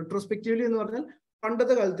 റെട്രോസ്പെക്റ്റീവ്ലി എന്ന് പറഞ്ഞാൽ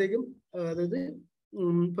പണ്ടത്തെ കാലത്തേക്കും, അതായത്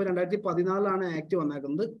ഇപ്പൊ 2014 ആക്ട്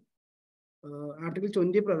വന്നേക്കുന്നത്. ആർട്ടിക്കിൾ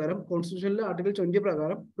 20 പ്രകാരം, കോൺസ്റ്റിറ്റ്യൂഷനിലെ ആർട്ടിക്കിൾ 20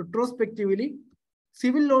 പ്രകാരം റെട്രോസ്പെക്റ്റീവ്ലി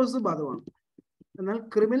സിവിൽ ലോസ് ബാധകമാണ്, എന്നാൽ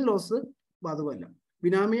ക്രിമിനൽ ലോസ് ബാധകമല്ല.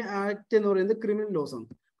 ബിനാമി ആക്ട് എന്ന് പറയുന്നത് ക്രിമിനൽ ലോസ് ആണ്.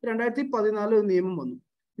 2014 ഒരു നിയമം വന്നു.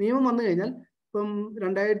 നിയമം വന്നു കഴിഞ്ഞാൽ ഇപ്പം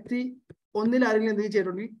 2001 ആരെങ്കിലും എന്തെങ്കിലും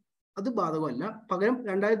ചെയ്തിട്ടുണ്ടെങ്കിൽ അത് ബാധകമല്ല. പകരം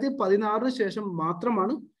 2016 ശേഷം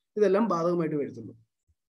മാത്രമാണ് ഇതെല്ലാം ബാധകമായിട്ട് വരുത്തുള്ളൂ.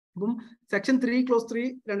 അപ്പം സെക്ഷൻ 3 ക്ലോസ് 3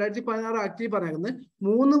 2016 ആക്ടിൽ പറയുന്നത്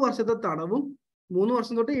 3 വർഷത്തെ തടവും 3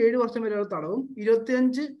 വർഷം തൊട്ട് 7 വർഷം വരെയുള്ള തടവും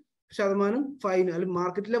 25% ഫൈൻ, അല്ലെങ്കിൽ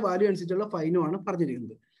മാർക്കറ്റിലെ വാല്യൂ അനുസരിച്ചുള്ള ഫൈനുമാണ്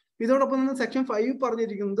പറഞ്ഞിരിക്കുന്നത്. ഇതോടൊപ്പം തന്നെ സെക്ഷൻ 5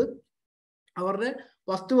 പറഞ്ഞിരിക്കുന്നത് അവരുടെ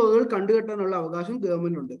വസ്തുവകകൾ കണ്ടുകെട്ടാനുള്ള അവകാശം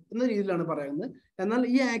ഗവൺമെന്റിനുണ്ട് എന്ന രീതിയിലാണ് പറയുന്നത്. എന്നാൽ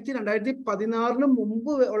ഈ ആക്ട് 2016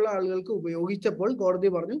 മുമ്പ് ഉള്ള ആളുകൾക്ക് ഉപയോഗിച്ചപ്പോൾ കോടതി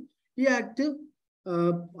പറഞ്ഞു ഈ ആക്ട്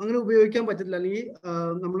അങ്ങനെ ഉപയോഗിക്കാൻ പറ്റത്തില്ല, അല്ലെങ്കിൽ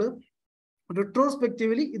നമ്മൾ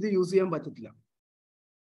റെട്രോസ്പെക്റ്റീവ്ലി ഇത് യൂസ് ചെയ്യാൻ പറ്റത്തില്ല.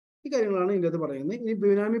 ഈ കാര്യങ്ങളാണ് ഇതിൻ്റെ അകത്ത് പറയുന്നത്. ഇനി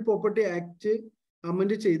ബിനാമി പ്രോപ്പർട്ടി ആക്ട്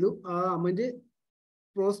അമെൻഡ് ചെയ്തു. ആ അമെൻഡ്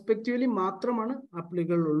പ്രോസ്പെക്റ്റീവ്ലി മാത്രമാണ്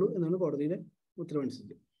ആപ്ലിക്കബിൾ ഉള്ളൂ എന്നാണ് കോടതിയുടെ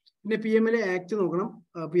ഉത്തരവനുസരിച്ച്. പിന്നെ PMLA ആക്ട് നോക്കണം.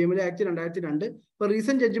 PMLA act 2002. For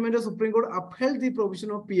recent judgment of Supreme Court upheld the provision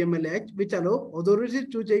of PMLA Act which allow authorities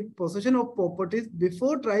to take possession of properties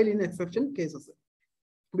before trial in exception cases.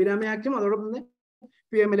 ബിനാമി ആക്ടും അതോടൊപ്പം തന്നെ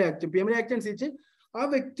PMLA act അനുസരിച്ച് ആ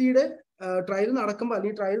വ്യക്തിയുടെ trial നടക്കുമ്പോൾ,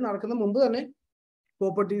 അല്ലെങ്കിൽ trial നടക്കുന്ന മുമ്പ് തന്നെ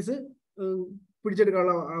പ്രോപ്പർട്ടീസ്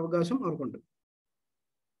പിടിച്ചെടുക്കാനുള്ള അവകാശം അവർക്കുണ്ട്.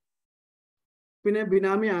 പിന്നെ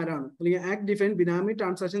ബിനാമി ആരാണ്, അല്ലെങ്കിൽ act define benami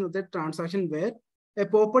transaction transaction where a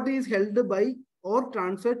property is held by or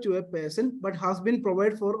transferred to a person but has been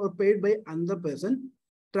provided for or paid by another person.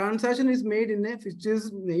 Transaction is made in a fictitious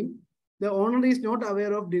name. The owner is not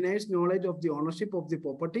aware of, denies knowledge of the ownership of the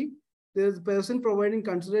property. The person providing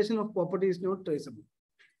consideration of property is not traceable.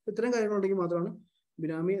 ഇത്തരം കാര്യങ്ങളുണ്ടെങ്കിൽ മാത്രമാണ്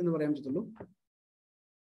ബിനാമി എന്ന് പറയാൻ പറ്റത്തുള്ളൂ.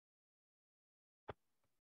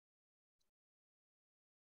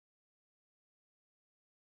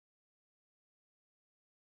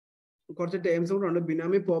 കുറച്ച് terms കൂടെ ഉണ്ട്.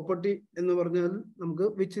 ബിനാമി property എന്ന് പറഞ്ഞാൽ നമുക്ക്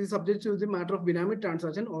which is subject to the matter of benami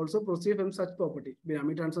transaction also proceed from such property.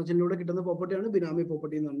 ബിനാമി ട്രാൻസാക്ഷനിലൂടെ കിട്ടുന്ന പ്രോപ്പർട്ടിയാണ് ബിനാമി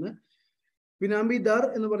പ്രോപ്പർട്ടി എന്ന് പറഞ്ഞത്. ബിനാമിദാർ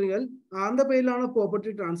എന്ന് പറഞ്ഞാൽ ആരുടെ പേരിലാണ്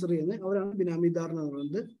പ്രോപ്പർട്ടി ട്രാൻസ്ഫർ ചെയ്യുന്നത്, അവരാണ് ബിനാമിദാർ എന്ന്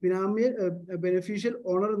പറയുന്നത്. ബിനാമി ബെനിഫിഷ്യൽ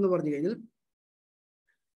ഓണർ എന്ന് പറഞ്ഞു കഴിഞ്ഞാൽ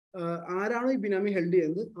ആരാണോ ഈ ബിനാമി ഹെൽഡ്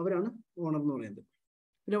ചെയ്യുന്നത് അവരാണ് ഓണർ എന്ന് പറയുന്നത്.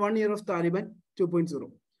 പിന്നെ 1 year ഓഫ് താലിബാൻ 2.0.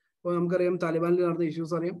 അപ്പോൾ നമുക്കറിയാം താലിബാനിൽ നടന്ന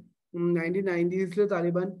ഇഷ്യൂസ് അറിയാം. 1990s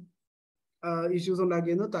താലിബാൻ ഇഷ്യൂസ്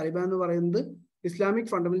ഉണ്ടാക്കിയിരുന്നു. താലിബാൻ എന്ന് പറയുന്നത് Islamic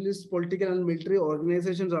fundamentalist political and military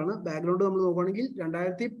organisations ആണ്. ബാക്ക്ഗ്രൗണ്ട് നമ്മൾ നോക്കുകയാണെങ്കിൽ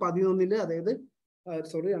 2011 അതായത്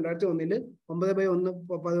 2001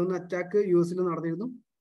 9/11 അറ്റാക്ക് US നടന്നിരുന്നു.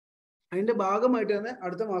 അതിന്റെ ഭാഗമായിട്ട് തന്നെ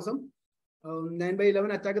അടുത്ത മാസം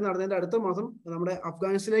 9/11 അറ്റാക്ക് നടന്നതിന്റെ അടുത്ത മാസം നമ്മുടെ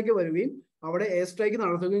അഫ്ഗാനിസ്ഥാനിലേക്ക് വരികയും അവിടെ എയർ സ്ട്രൈക്ക്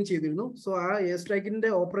നടത്തുകയും ചെയ്തിരുന്നു. സോ ആ എയർ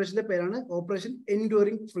സ്ട്രൈക്കിന്റെ ഓപ്പറേഷന്റെ പേരാണ് ഓപ്പറേഷൻ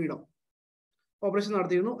എൻഡ്യൂറിംഗ് ഫ്രീഡം. ഓപ്പറേഷൻ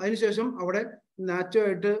നടത്തിയിരുന്നു. അതിനുശേഷം അവിടെ നാറ്റോ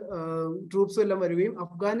ആയിട്ട് ട്രൂപ്സ് എല്ലാം വരികയും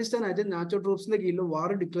അഫ്ഗാനിസ്ഥാനായിട്ട് നാറ്റോ ട്രൂപ്സിന്റെ കീഴിൽ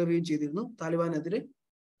വാർ ഡിക്ലെയർ ചെയ്യുകയും ചെയ്തിരുന്നു താലിബാനെതിരെ.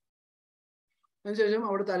 അതിനുശേഷം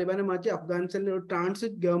അവിടെ താലിബാനെ മാറ്റി അഫ്ഗാനിസ്ഥാനിലെ ഒരു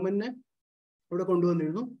ട്രാൻസിറ്റ് ഗവൺമെന്റിനെ ഇവിടെ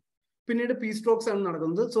കൊണ്ടുവന്നിരുന്നു. പിന്നീട് പീസ് ടോക്സ് ആണ്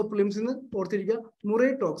നടക്കുന്നത്. സോ പ്രിലിംസിന് ഓർത്തിരിക്കുക, മുറേ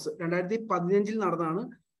ടോക്സ് 2015 നടന്നതാണ്.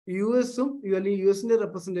 US-ഉം അല്ലെങ്കിൽ US-ന്റെ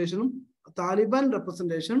റെപ്രസെന്റേഷനും താലിബാൻ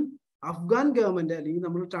റെപ്രസെന്റേഷനും അഫ്ഗാൻ ഗവൺമെന്റ് അല്ലെങ്കിൽ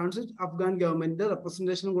നമ്മൾ ട്രാൻസിറ്റ് അഫ്ഗാൻ ഗവൺമെന്റ്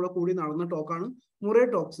റെപ്രസെന്റേഷനും കൂടി നടന്ന ടോക്കാണ് മുറേ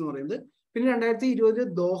ടോക്സ് എന്ന് പറയുന്നത്. പിന്നെ 2020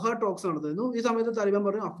 ദോഹ ടോക്സ് നടന്നിരുന്നു. ഈ സമയത്ത് താലിബാൻ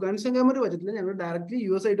പറഞ്ഞു അഫ്ഗാനിസ്ഥാൻ ഗവൺമെന്റ് പറ്റത്തില്ല, ഞങ്ങൾ ഡയറക്റ്റ്ലി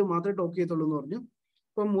US ആയിട്ട് മാത്രമേ ടോക്ക് ചെയ്യത്തുള്ളൂ എന്ന് പറഞ്ഞു.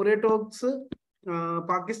 ഇപ്പൊ മുറേ ടോക്സ്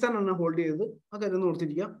പാകിസ്ഥാനാണ് ഹോൾഡ് ചെയ്തത്, ആ കാര്യം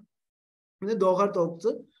ഓർത്തിരിക്കുക. പിന്നെ ദോഹ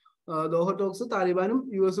ടോക്സ് താലിബാനും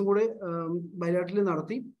US കൂടെ ബൈലാറ്ററലി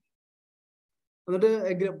നടത്തി. എന്നിട്ട്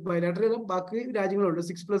ബൈലാറ്ററൽ ബാക്കി രാജ്യങ്ങളുണ്ട്,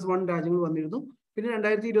 6+1 രാജ്യങ്ങൾ വന്നിരുന്നു. പിന്നെ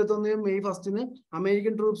 2021 May 1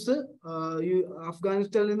 അമേരിക്കൻ ട്രൂപ്സ്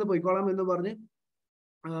അഫ്ഗാനിസ്ഥാനിൽ നിന്ന് പോയിക്കോളാം എന്ന് പറഞ്ഞ്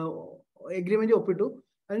എഗ്രിമെന്റ് ഒപ്പിട്ടു.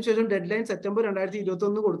 അതിനുശേഷം ഡെഡ് ലൈൻ സെപ്റ്റംബർ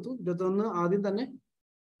 2021 കൊടുത്തു. 21 ആദ്യം തന്നെ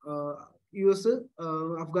US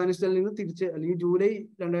അഫ്ഗാനിസ്ഥാനിൽ നിന്ന് തിരിച്ച്, അല്ലെങ്കിൽ ജൂലൈ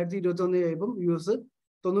 2021 ആയപ്പോൾ US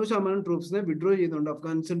 90% ട്രൂപ്സിനെ വിഡ്രോ ചെയ്യുന്നുണ്ട്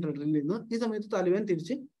അഫ്ഗാനിസ്ഥാൻ ടെറിട്ടറിയിൽ നിന്ന്. ഈ സമയത്ത് താലിബാൻ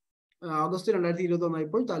തിരിച്ച് ഓഗസ്റ്റ് 2021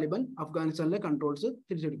 ആയപ്പോൾ താലിബാൻ അഫ്ഗാനിസ്ഥാനിലെ കൺട്രോൾസ്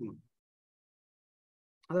തിരിച്ചെടുക്കുന്നു.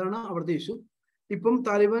 അതാണ് അവിടുത്തെ ഇഷ്യൂ. ഇപ്പം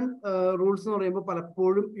താലിബാൻ റൂൾസ് എന്ന് പറയുമ്പോൾ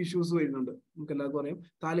പലപ്പോഴും ഇഷ്യൂസ് വരുന്നുണ്ട്. നമുക്ക് എല്ലാവർക്കും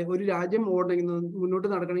അറിയാം, ഒരു രാജ്യം ഓടണമെങ്കിൽ മുന്നോട്ട്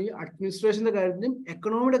നടക്കണമെങ്കിൽ അഡ്മിനിസ്ട്രേഷന്റെ കാര്യത്തിലും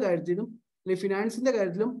എക്കണോമിയുടെ കാര്യത്തിലും അല്ലെങ്കിൽ ഫിനാൻസിന്റെ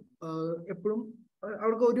കാര്യത്തിലും എപ്പോഴും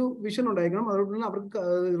അവർക്ക് ഒരു വിഷൻ ഉണ്ടായിരിക്കണം. അതുകൊണ്ട് തന്നെ അവർക്ക്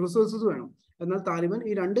റിസോഴ്സസ് വേണം. എന്നാൽ താലിബാൻ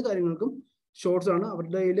ഈ രണ്ട് കാര്യങ്ങൾക്കും ഷോർട്ട്സ് ആണ്.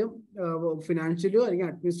 അവരുടെ കയ്യിൽ ഫിനാൻഷ്യലോ അല്ലെങ്കിൽ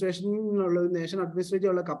അഡ്മിനിസ്ട്രേഷനുള്ള നേഷൻ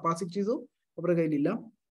അഡ്മിനിസ്ട്രേറ്റീവ് ഉള്ള കപ്പാസിറ്റീസോ അവരുടെ കയ്യിലില്ല.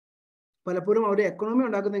 പലപ്പോഴും അവരുടെ എക്കണോമി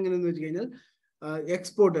ഉണ്ടാക്കുന്നത് എങ്ങനെയെന്ന് വെച്ച് കഴിഞ്ഞാൽ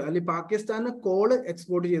എക്സ്പോർട്ട്, അല്ലെങ്കിൽ പാകിസ്ഥാന് കോള്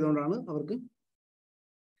എക്സ്പോർട്ട് ചെയ്തുകൊണ്ടാണ് അവർക്ക്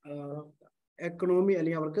എക്കണോമി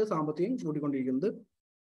അല്ലെങ്കിൽ അവർക്ക് സാമ്പത്തികം കൂട്ടിക്കൊണ്ടിരിക്കുന്നത്.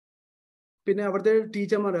 പിന്നെ അവിടുത്തെ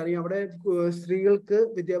ടീച്ചർമാർ, അല്ലെങ്കിൽ അവിടെ സ്ത്രീകൾക്ക്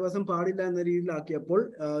വിദ്യാഭ്യാസം പാടില്ല എന്ന രീതിയിലാക്കിയപ്പോൾ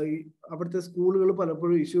അവിടുത്തെ സ്കൂളുകൾ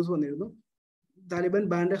പലപ്പോഴും ഇഷ്യൂസ് വന്നിരുന്നു. Taliban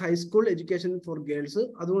band high school education for girls.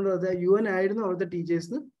 അതുകൊണ്ട് അത് UN ആയിരുന്നു അവിടുത്തെ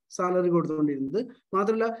ടീച്ചേഴ്സിന് സാലറി കൊടുത്തുകൊണ്ടിരുന്നത്.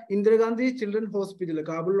 മാത്രമല്ല ഇന്ദിരാഗാന്ധി ചിൽഡ്രൻ ഹോസ്പിറ്റൽ,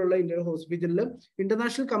 കാബൂളിലുള്ള ഇന്ത്യൻ ഹോസ്പിറ്റലിൽ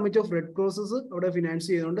international committee of red crosses അവിടെ ഫിനാൻസ്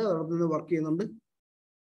ചെയ്യുന്നുണ്ട്, അതോടൊപ്പം നിന്ന് വർക്ക് ചെയ്യുന്നുണ്ട്.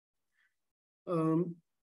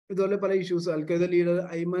 ഇതുപോലെ പല ഇഷ്യൂസ്. അൽഖയ്ദ ലീഡർ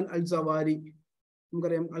ഐമൻ അൽ സവാരി,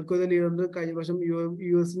 നമുക്കറിയാം അൽഖയ്ദ ലീഡറിന്റെ കഴിഞ്ഞ വർഷം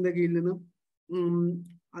US കീഴിൽ നിന്ന്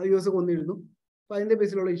US കൊന്നിരുന്നു. അപ്പൊ അതിന്റെ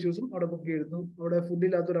ബേസിലുള്ള ഇഷ്യൂസും അവിടെ ബുക്ക് ചെയ്തിരുന്നു. അവിടെ ഫുഡ്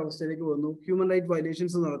ഇല്ലാത്തൊരു അവസ്ഥയിലേക്ക് വന്നു, ഹ്യൂമൻ റൈറ്റ്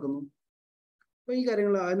വയലേഷൻസ് നടക്കുന്നു. അപ്പൊ ഈ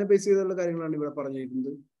കാര്യങ്ങൾ, അതിനെ ബേസ് ചെയ്തുള്ള കാര്യങ്ങളാണ് ഇവിടെ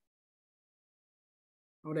പറഞ്ഞിരിക്കുന്നത്.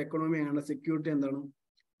 അവിടെ എക്കണോമി എങ്ങനെയാണ്, സെക്യൂരിറ്റി എന്താണ്,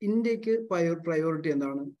 ഇന്ത്യക്ക് പ്രയോറിറ്റി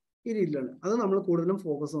എന്താണ്, ഈ രീതിയിലാണ്. അത് നമ്മൾ കൂടുതലും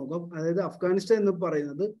ഫോക്കസ് നോക്കാം. അതായത് അഫ്ഗാനിസ്ഥാൻ എന്ന്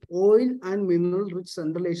പറയുന്നത് oil and mineral rich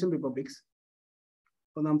central Asian republics,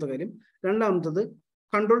 ഒന്നാമത്തെ കാര്യം. രണ്ടാമത്തത്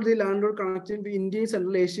control the land road connecting ഇന്ത്യയും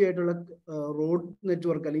സെൻട്രൽ ഏഷ്യ ആയിട്ടുള്ള റോഡ്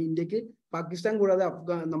നെറ്റ്വർക്ക്, അല്ലെങ്കിൽ ഇന്ത്യക്ക് പാകിസ്ഥാൻ കൂടാതെ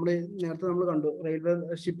നമ്മുടെ നേരത്തെ നമ്മൾ കണ്ടു റെയിൽവേ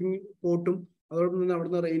ഷിപ്പിംഗ് പോർട്ടും അതോടൊപ്പം തന്നെ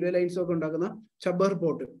അവിടുന്ന് റെയിൽവേ ലൈൻസും ഒക്കെ ഉണ്ടാക്കുന്ന ചബർ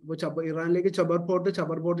പോർട്ട്. അപ്പോൾ ഇറാനിലേക്ക് ചബർ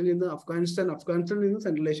പോർട്ടിൽ നിന്ന് അഫ്ഗാനിസ്ഥാനിൽ നിന്ന്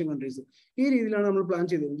സെൻട്രൽ ഏഷ്യൻ കൺട്രീസ്, ഈ രീതിയിലാണ് നമ്മൾ പ്ലാൻ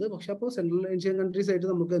ചെയ്തിരുന്നത്. പക്ഷെ അപ്പോൾ സെൻട്രൽ ഏഷ്യൻ കൺട്രീസ് ആയിട്ട്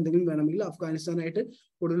നമുക്ക് എന്തെങ്കിലും വേണമെങ്കിൽ അഫ്ഗാനിസ്ഥാനായിട്ട്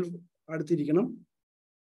കൂടുതൽ അടുത്തിരിക്കണം.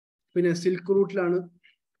 പിന്നെ സിൽക്ക് റൂട്ടിലാണ്,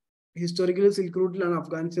 ഹിസ്റ്റോറിക്കലി സിൽക്ക് റൂട്ടിലാണ്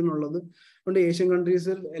അഫ്ഗാനിസ്ഥാൻ ഉള്ളത്. അതുകൊണ്ട് ഏഷ്യൻ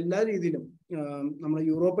കൺട്രീസിൽ എല്ലാ രീതിയിലും നമ്മൾ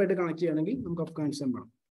യൂറോപ്പായിട്ട് കണക്ട് ചെയ്യുകയാണെങ്കിൽ നമുക്ക് അഫ്ഗാനിസ്ഥാൻ വേണം.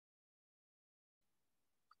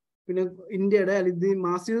 പിന്നെ ഇന്ത്യയുടെ the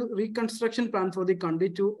massive reconstruction plan for the country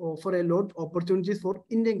to offer a lot opportunities for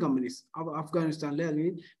Indian companies. അഫ്ഗാനിസ്ഥാനിലെ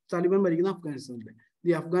അല്ലെങ്കിൽ താലിബാൻ ഭരിക്കുന്ന അഫ്ഗാനിസ്ഥാനിലെ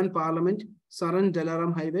the Afghan parliament, സറൻ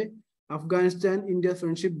ജലാറാം highway, Afghanistan India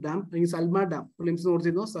friendship dam അല്ലെങ്കിൽ Salma dam, prelims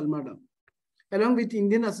നോർത്തിരുന്നു Salma dam, along with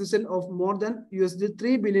Indian assistance of more than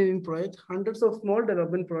 $3 billion in projects, hundreds of small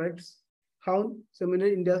development projects have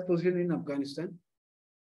cemented India's position in Afghanistan.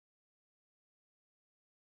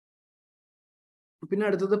 പിന്നെ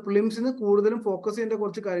അടുത്തത് പ്രിലിംസിന് കൂടുതലും focus ചെയ്യേണ്ട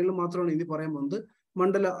കുറച്ച് കാര്യങ്ങൾ മാത്രമാണ് ഇനി പറയാൻ പോകുന്നത്.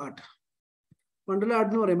 മണ്ഡല ആർട്ട്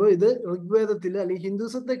എന്ന് പറയുമ്പോൾ ഇത് ഋഗ്വേദത്തിൽ അല്ലെങ്കിൽ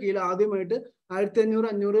ഹിന്ദുസത്തെ കീഴിൽ ആദ്യമായിട്ട്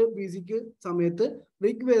 1500 BC സമയത്ത്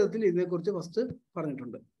ഋഗ്വേദത്തിൽ ഇതിനെക്കുറിച്ച് ഫസ്റ്റ്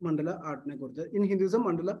പറഞ്ഞിട്ടുണ്ട്, മണ്ഡല ആർട്ടിനെ കുറിച്ച്. In Hinduism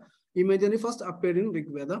Mandala imagery first appeared in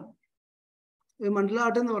Rigveda. Mandala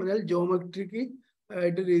art എന്ന് പറഞ്ഞാൽ ജോമെട്രിക്ക്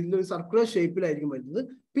ആയിട്ട് രീതിയിൽ ഒരു സർക്കുലർ ഷേപ്പിലായിരിക്കും വരുന്നത്.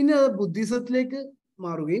 പിന്നെ അത് ബുദ്ധിസത്തിലേക്ക്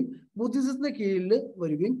മാറുകയും ബുദ്ധിസത്തിന്റെ കീഴിൽ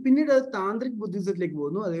വരികയും പിന്നീട് അത് താന്ത്രിക് ബുദ്ധിസത്തിലേക്ക്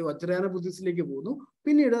പോകുന്നു, അതായത് വജ്രയാന ബുദ്ധിസത്തിലേക്ക് പോകുന്നു.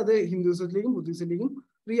 പിന്നീട് അത് ഹിന്ദുസത്തിലേക്കും ബുദ്ധിസത്തിലേക്കും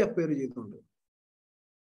റീഅപ്പിയർ ചെയ്യുന്നുണ്ട്.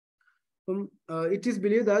 It is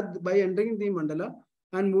believed that by entering the mandala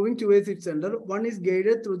and moving towards its center, one is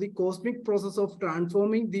guided through the cosmic process of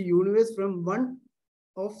transforming the universe from one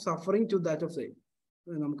of suffering to that of life.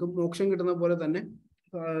 നമുക്ക് മോക്ഷം കിട്ടുന്ന പോലെ തന്നെ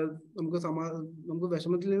നമുക്ക്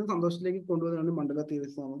വിഷമത്തിൽ നിന്ന് സന്തോഷത്തിലേക്ക് കൊണ്ടുപോകുന്നതാണ് മണ്ഡല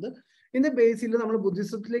തീർത്ഥമാകുന്നത്. ഇതിന്റെ ബേസിൽ നമ്മൾ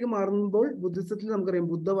ബുദ്ധിസത്തിലേക്ക് മാറുമ്പോൾ ബുദ്ധിസത്തിൽ നമുക്കറിയാം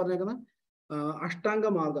ബുദ്ധ പറഞ്ഞേക്കുന്ന അഷ്ടാംഗ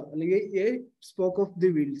മാർഗം അല്ലെങ്കിൽ 8 spoke of the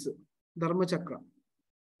wheels, Dharmachakra,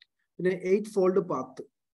 പിന്നെ 8 ഫോൾഡ് പാത്ത്.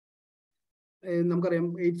 നമുക്കറിയാം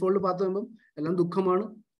 8 ഫോൾഡ് പാത്ത് പറയുമ്പോൾ എല്ലാം ദുഃഖമാണ്.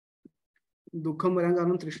 ദുഃഖം വരാൻ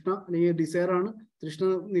കാരണം തൃഷ്ണ അല്ലെങ്കിൽ ഡിസയർ ആണ്. തൃഷ്ണ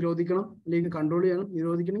നിരോധിക്കണം അല്ലെങ്കിൽ കൺട്രോൾ ചെയ്യണം.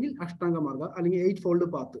 നിരോധിക്കണമെങ്കിൽ അഷ്ടാംഗ മാർഗം അല്ലെങ്കിൽ 8 ഫോൾഡ്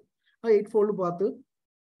പാത്ത്. ആ 8-fold പാത്ത്.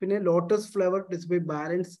 പിന്നെ lotus flower display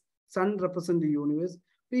balance, sun represent the universe.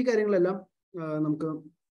 ഈ കാര്യങ്ങളെല്ലാം നമുക്ക്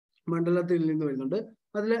മണ്ഡലത്തിൽ നിന്ന് വരുന്നുണ്ട്.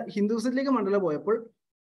 അതിൽ ഹിന്ദുസത്തിലേക്ക് മണ്ഡല പോയപ്പോൾ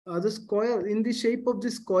അത് square in the shape of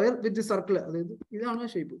the square with the circle, അതായത് ഇതാണ്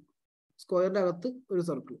ഷേപ്പ്, സ്ക്വയറിന്റെ അകത്ത് ഒരു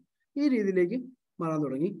സർക്കിൾ, ഈ രീതിയിലേക്ക് മാറാൻ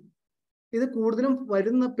തുടങ്ങി. ഇത് കൂടുതലും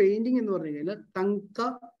വരുന്ന പെയിന്റിംഗ് എന്ന് പറഞ്ഞു കഴിഞ്ഞാൽ തങ്ക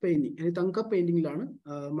പെയിന്റിംഗ്, അല്ലെങ്കിൽ തങ്ക പെയിന്റിംഗിലാണ്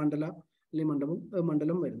മണ്ഡല അല്ലെങ്കിൽ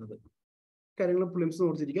മണ്ഡലം വരുന്നത്. കാര്യങ്ങൾ films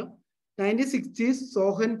ഓർത്തിരിക്കാം. 1960s,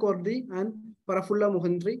 Sohan Kordi and Parafulla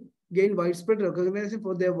Mohandri gained widespread recognition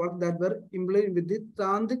for their work that were imbued with the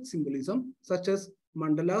Tantric symbolism, such as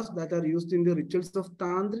mandalas that are used in the rituals of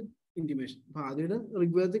Tantric intimation. അപ്പോൾ അതിന്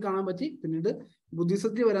ഋഗ്വേദത്തിൽ കാണാൻ പറ്റി, പിന്നീട്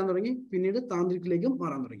ബുദ്ധിസത്തിൽ വരാൻ തുടങ്ങി, പിന്നീട് താന്ത്രിക്കിലേക്കും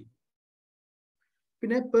മാറാൻ തുടങ്ങി.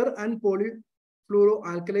 പിന്നെ പെർ ആൻഡ് പോളിഫ്ലൂറോ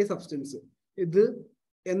ആൽക്കലൈ സബ്സ്റ്റൻസ്, ഇത്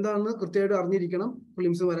എന്താണെന്ന് കൃത്യമായിട്ട് അറിഞ്ഞിരിക്കണം,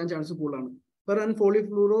 ഫിലിംസ് വരാൻ ചാൻസ് കൂടുതലാണ്. പെർ ആൻഡ്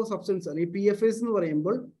പോളിഫ്ലൂറോ സബ്സ്റ്റൻസ് അല്ലെങ്കിൽ PFAs എന്ന്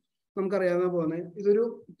പറയുമ്പോൾ നമുക്കറിയാവുന്ന പോലെ ഇതൊരു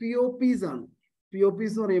POPs ആണ്.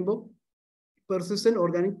 POPs എന്ന് പറയുമ്പോൾ പെർസിസ്റ്റന്റ്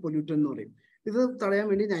ഓർഗാനിക് പൊല്യൂട്ടൻ എന്ന് പറയും. ഇത് തടയാൻ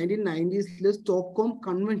വേണ്ടി 1990s സ്റ്റോക്ക്ഹോം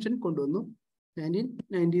കൺവെൻഷൻ കൊണ്ടുവന്നു.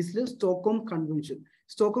 1990s സ്റ്റോക്ക്ഹോം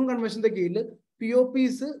കൺവെൻഷന്റെ കീഴിൽ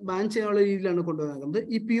POPs ബാൻ ചെയ്യാനുള്ള രീതിയിലാണ് കൊണ്ടുവന്നത്.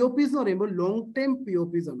 ഈ POPs എന്ന് പറയുമ്പോൾ ലോങ് ടൈം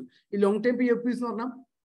POPs ആണ്. ഈ ലോങ് ടൈം POPs എന്ന് പറഞ്ഞാൽ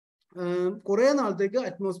കുറെ നാളത്തേക്ക്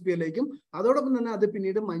അറ്റ്മോസ്ഫിയറിലേക്കും, അതോടൊപ്പം തന്നെ അത്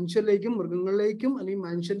പിന്നീട് മനുഷ്യരിലേക്കും മൃഗങ്ങളിലേക്കും അല്ലെങ്കിൽ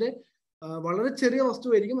മനുഷ്യന്റെ വളരെ ചെറിയ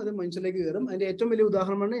വസ്തുവായിരിക്കും അത് മനുഷ്യരിലേക്ക് കയറും. അതിന്റെ ഏറ്റവും വലിയ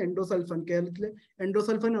ഉദാഹരണമാണ് എൻഡോസൾഫാൻ. കേരളത്തിലെ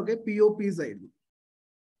എൻഡോസൾഫാൻ ഒക്കെ POPs ആയിരുന്നു.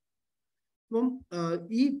 അപ്പം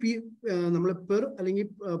ഈ നമ്മൾ പെർ അല്ലെങ്കിൽ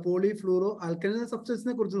പോളിഫ്ലൂറോ ആൽക്കലൈൻ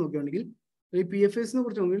സബ്സ്റ്റൻസിനെ കുറിച്ച് നോക്കുകയാണെങ്കിൽ, ഈ PFAസിനെ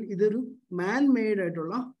കുറിച്ച് നോക്കുകയാണെങ്കിൽ ഇതൊരു മാൻ മെയ്ഡ്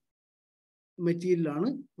ആയിട്ടുള്ള മെറ്റീരിയൽ ആണ്.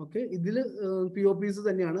 ഓക്കെ, ഇതിൽ POPs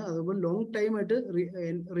തന്നെയാണ്. അതുപോലെ ലോങ് ടൈം ആയിട്ട്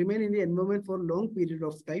remain in the environment for long period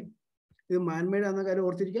of time. ഇത് മാൻ മെയ്ഡ് ആണെന്ന കാര്യം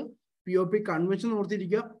ഓർത്തിരിക്കുക. POP കൺവെൻഷൻ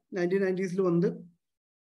ഓർത്തിരിക്കുക, 1990s വന്നത്.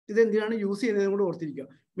 ഇത് എന്തിനാണ് യൂസ് ചെയ്യുന്നതും കൂടെ ഓർത്തിരിക്കുക.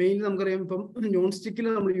 മെയിൻലി നമുക്കറിയാം, ഇപ്പം നോൺ സ്റ്റിക്കിൽ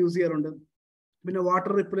നമ്മൾ യൂസ് ചെയ്യാറുണ്ട്. പിന്നെ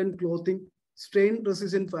water repellent clothing, strain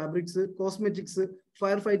resistant fabrics, cosmetics,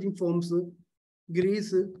 fire fighting forms,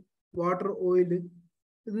 Greece, water oil,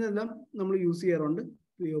 ഇതിനെല്ലാം നമ്മൾ യൂസ് ചെയ്യാറുണ്ട്.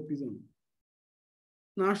 POPs ആണ്.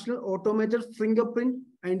 National automated finger print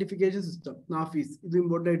identification system, നാഫീസ്, ഇത്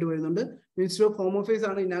ഇമ്പോർട്ടൻ്റ് ആയിട്ട് വരുന്നുണ്ട്. മിനിസ്ട്രി ഓഫ് ഹോം അഫയേഴ്സ്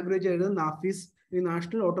ആണ് ഇനാഗ്രേറ്റ് ചെയ്തത് നാഫീസ്, ഈ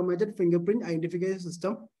national automated finger print identification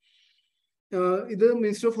system. ഇത്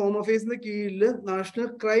മിനിസ്ട്രി ഓഫ് ഹോം അഫയേഴ്സിന്റെ കീഴിൽ നാഷണൽ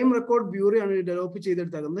ക്രൈം റെക്കോർഡ് ബ്യൂറോ ആണ് ഡെവലപ്പ്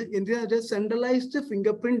ചെയ്തെടുത്തേക്കുന്നത്. എന്തിനാണെന്ന് വെച്ചാൽ സെൻട്രലൈസ്ഡ്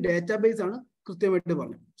ഫിംഗർ പ്രിന്റ് ഡാറ്റാബേസ് ആണ്, കൃത്യമായിട്ട്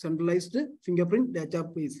പറഞ്ഞു. സെൻട്രലൈസ്ഡ് ഫിംഗർ പ്രിന്റ്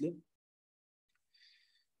ഡാറ്റാബേസിൽ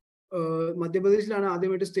മധ്യപ്രദേശിലാണ്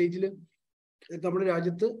ആദ്യമായിട്ട് സ്റ്റേറ്റിൽ, നമ്മുടെ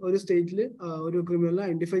രാജ്യത്ത് ഒരു സ്റ്റേറ്റിൽ ഒരു ക്രിമിനലിനെ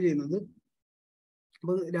ഐഡന്റിഫൈ ചെയ്യുന്നത്.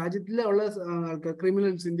 അപ്പൊ രാജ്യത്തിലുള്ള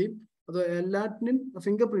ക്രിമിനൽസിന്റെയും അത് എല്ലാറ്റിനും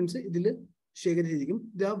ഫിംഗർ പ്രിന്റ്സ് ഇതിൽ ശേഖരിച്ചിരിക്കും.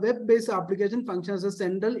 Web based application function as A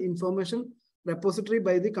central information repository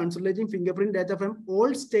by the consolidating finger print data from all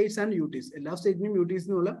States and UTs. എല്ലാ സ്റ്റേറ്റിനും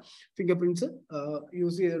UTസിനുള്ള ഫിംഗർ പ്രിന്റ്സ്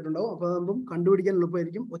യൂസ് ചെയ്തിട്ടുണ്ടാവും. അപ്പൊ അതാകുമ്പോൾ കണ്ടുപിടിക്കാൻ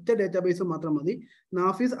എളുപ്പമായിരിക്കും. ഒറ്റ ഡാറ്റാബേസ് മാത്രം മതി.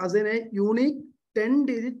 നാഫീസ് assign A unique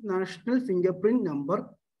 10-digit national finger print number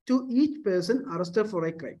to each person arrested for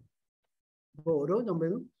a crime. അപ്പോൾ ഓരോ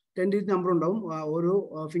നമ്പറിനും 10-digit നമ്പർ ഉണ്ടാവും ഓരോ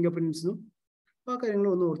ഫിംഗർ പ്രിന്റ്സിനും. അപ്പോൾ ആ കാര്യങ്ങൾ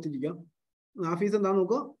ഒന്ന് ഓർത്തിരിക്കാം. നാഫീസ് എന്താണെന്ന്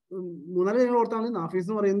നോക്കുക. 3-4 കാര്യങ്ങൾ ഓർത്താണ്. നാഫീസ്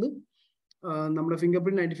എന്ന് പറയുന്നത് നമ്മുടെ ഫിംഗർ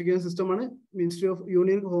പ്രിന്റ് ഐഡന്റിഫിക്കേഷൻ സിസ്റ്റമാണ്. Ministry of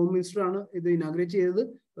union home minister ആണ് ഇത് ഇനാഗ്രേറ്റ് ചെയ്തത്.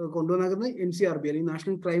 കൊണ്ടുവന്നത് NCRB അല്ലെങ്കിൽ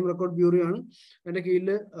നാഷണൽ ക്രൈം റെക്കോർഡ് ബ്യൂറോ ആണ്. അതിന്റെ കീഴിൽ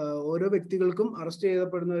ഓരോ വ്യക്തികൾക്കും, അറസ്റ്റ്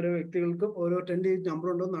ചെയ്യപ്പെടുന്ന ഓരോ വ്യക്തികൾക്കും ഓരോ 10-digit നമ്പർ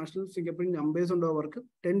ഉണ്ടോ, നാഷണൽ ഫിംഗർ പ്രിന്റ് നമ്പേഴ്സ് ഉണ്ടോ, അവർക്ക്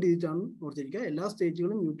 10-digit ആണ് ഓർത്തിരിക്കുക. എല്ലാ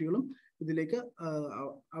സ്റ്റേറ്റുകളും UTകളും ഇതിലേക്ക്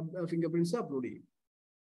ഫിംഗർ പ്രിന്റ്സ് അപ്ലോഡ് ചെയ്യും.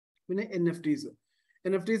 പിന്നെ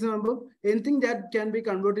NFTs ആകുമ്പോൾ anything that can be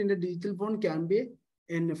convert in A digital phone can be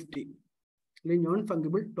NFT അല്ലെങ്കിൽ നോൺ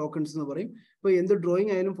ഫംഗിബിൾ ടോക്കൺസ് എന്ന് പറയും. ഇപ്പൊ എന്ത്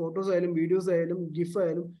ഡ്രോയിങ് ആയാലും, ഫോട്ടോസ് ആയാലും, വീഡിയോസ് ആയാലും, GIF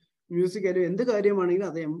ആയാലും, മ്യൂസിക് ആയാലും, എന്ത് കാര്യമാണെങ്കിലും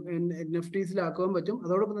അത് NFTസിലാക്കാൻ പറ്റും.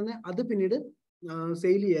 അതോടൊപ്പം തന്നെ അത് പിന്നീട്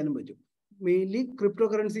സെയിൽ ചെയ്യാനും പറ്റും. മെയിൻലി ക്രിപ്റ്റോ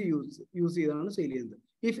കറൻസി യൂസ് ചെയ്താണ് സെയിൽ ചെയ്യുന്നത്.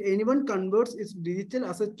 If anyone converts it's digital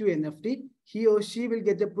asset to NFT, he or she will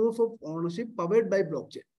get a proof of ownership powered by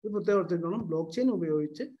blockchain. ഇത് പ്രത്യേകം ബ്ലോക്ക് ചെയിൻ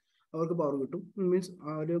ഉപയോഗിച്ച് അവർക്ക് പവർ കിട്ടും. മീൻസ്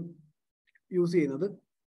അവർ യൂസ് ചെയ്യുന്നത്.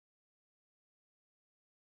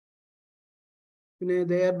 പിന്നെ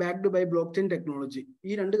they are backed by blockchain technology.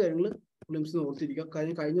 ഈ രണ്ട് കാര്യങ്ങൾ ഫിലിംസിന് ഓർത്തിരിക്കുക.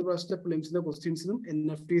 കഴിഞ്ഞ പ്രാവശ്യത്തെ ഫിലിംസിന്റെ ക്വസ്റ്റ്യൻസിനും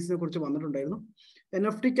NFTസിനെ കുറിച്ച് വന്നിട്ടുണ്ടായിരുന്നു.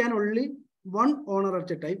 NFT can only one owner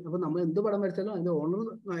at A time. അപ്പൊ നമ്മൾ എന്ത് പടം വരച്ചാലും അതിന്റെ ഓണർ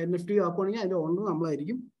NFT ആക്കുകയാണെങ്കിൽ അതിന്റെ owner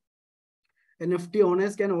നമ്മളായിരിക്കും. NFT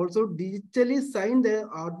owners can also digitally sign their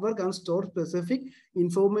artwork and store specific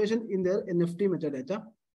information in their NFT metadata.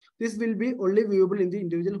 This will be only viewable in the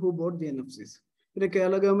individual who bought the NFTs. പിന്നെ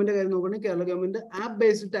Kerala government കാര്യം നോക്കുകയാണെങ്കിൽ Kerala government app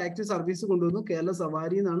based taxi service കൊണ്ടുവന്നു. കേരള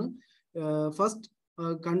സവാരി എന്നാണ് first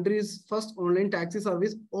country's first online taxi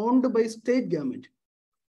service owned by state government.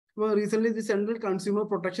 Well, recently, the Central Consumer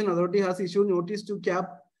Protection Authority has issued notice to CAB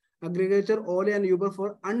aggregator Ola and Uber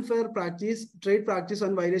for unfair practice, trade practice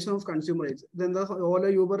and violation of consumer rights. Then the Ola,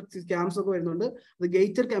 Uber scams ഒക്കെ വരുന്നുണ്ട്. The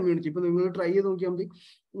gated community. ഇപ്പോൾ നിങ്ങൾ try ചെയ്ത് നോക്കിയാൽ മതി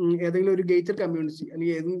ഏതെങ്കിലും ഒരു gated community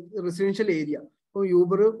അല്ലെങ്കിൽ ഏതെങ്കിലും റെസിഡൻഷ്യൽ ഏരിയ. അപ്പോൾ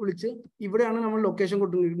യൂബർ വിളിച്ച് ഇവിടെയാണ് നമ്മൾ ലൊക്കേഷൻ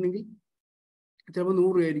കൊടുത്തിട്ടുണ്ടെങ്കിൽ ചിലപ്പോൾ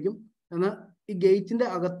 100 രൂപയായിരിക്കും. എന്നാൽ ഈ ഗേറ്റിന്റെ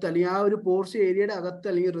അകത്ത് അല്ലെങ്കിൽ ആ ഒരു പോർച്ച് ഏരിയയുടെ അകത്ത്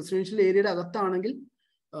അല്ലെങ്കിൽ റെസിഡൻഷ്യൽ ഏരിയയുടെ അകത്താണെങ്കിൽ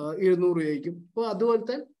 200 രൂപയായിരിക്കും. അപ്പോൾ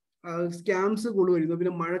അതുപോലത്തെ സ്കാംസ് കൂടുതൽ വരുന്നു.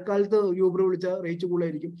 പിന്നെ മഴക്കാലത്ത് യൂബർ വിളിച്ചാൽ റേറ്റ്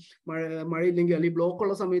കൂടുതലായിരിക്കും. മഴയില്ലെങ്കിൽ അല്ലെങ്കിൽ ബ്ലോക്ക്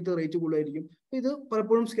ഉള്ള സമയത്ത് റേറ്റ് കൂടുതലായിരിക്കും. ഇത്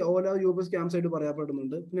പലപ്പോഴും ഓല യൂബർ സ്കാംസ് ആയിട്ട്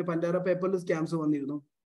പറയപ്പെടുന്നുണ്ട്. പിന്നെ പണ്ടാര പേപ്പറിൽ സ്കാംസ് വന്നിരുന്നു.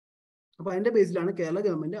 അപ്പൊ അതിന്റെ ബേസിലാണ് കേരള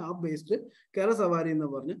ഗവൺമെന്റ് ആ ബേസ്ഡ് കേരള സവാരി എന്ന്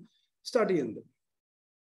പറഞ്ഞ് സ്റ്റാർട്ട് ചെയ്യുന്നത്.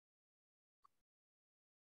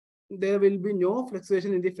 There will be no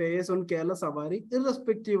fluctuation in the fares on Kerala Safari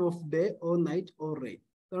irrespective of day or night or rain.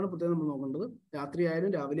 അതാണ് പ്രത്യേകം നമ്മൾ നോക്കേണ്ടത്. രാത്രി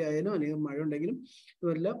ആയാലും രാവിലെ ആയാലും അല്ലെങ്കിൽ മഴ ഉണ്ടെങ്കിലും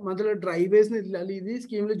ഇതല്ല. മാത്രമല്ല ഡ്രൈവേഴ്സിന് ഇല്ല അല്ലെങ്കിൽ ഈ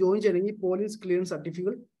സ്കീമിൽ ജോയിൻ ചെയ്യണമെങ്കിൽ പോലീസ് ക്ലിയറൻസ്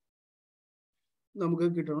സർട്ടിഫിക്കറ്റ് നമുക്ക്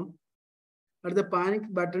കിട്ടണം. അടുത്ത പാനിക്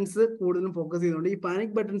ബട്ടൺസ് കൂടുതലും ഫോക്കസ് ചെയ്യുന്നുണ്ട്. ഈ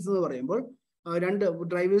പാനിക് ബട്ടൺസ് എന്ന് പറയുമ്പോൾ രണ്ട്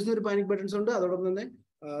ഡ്രൈവേഴ്സിന് ഒരു പാനിക് ബട്ടൺസ് ഉണ്ട്, അതോടൊപ്പം തന്നെ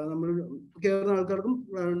നമ്മൾ കയറുന്ന ആൾക്കാർക്കും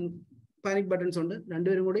പാനിക് ബട്ടൺസ് ഉണ്ട്.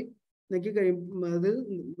 രണ്ടുപേരും കൂടി നെക്കി കഴിയുമ്പോൾ അത്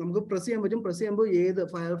നമുക്ക് പ്രസ് ചെയ്യാൻ പറ്റും. പ്രസ് ചെയ്യുമ്പോൾ ഏത്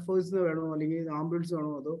ഫയർഫോഴ്സിന് വേണോ അല്ലെങ്കിൽ ആംബുലൻസ് വേണോ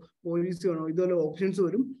അതോ പോലീസ് വേണോ ഇതുപോലെ ഓപ്ഷൻസ്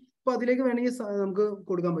വരും. അപ്പൊ അതിലേക്ക് വേണമെങ്കിൽ നമുക്ക്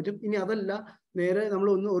കൊടുക്കാൻ പറ്റും. ഇനി അതല്ല നേരെ നമ്മൾ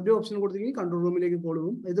ഒരു ഓപ്ഷൻ കൊടുത്തെങ്കിൽ കൺട്രോൾ റൂമിലേക്ക് കോൾ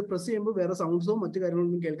പോകും. ഇത് പ്രസ് ചെയ്യുമ്പോൾ വേറെ സൗണ്ട്സോ മറ്റു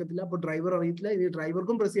കാര്യങ്ങളൊന്നും കേൾക്കത്തില്ല. അപ്പൊ ഡ്രൈവർ അറിയത്തില്ല. ഇനി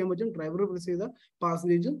ഡ്രൈവർക്കും പ്രസ് ചെയ്യാൻ പറ്റും. ഡ്രൈവർ പ്രസ് ചെയ്താൽ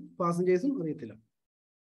പാസഞ്ചേഴ്സും അറിയത്തില്ല.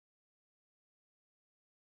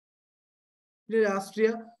 പിന്നെ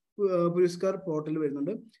രാഷ്ട്രീയ പുരസ്കാർ പോർട്ടൽ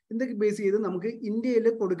വരുന്നുണ്ട്. എന്തൊക്കെ ബേസ് ചെയ്ത് നമുക്ക് ഇന്ത്യയിൽ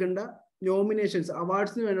കൊടുക്കേണ്ട നോമിനേഷൻസ്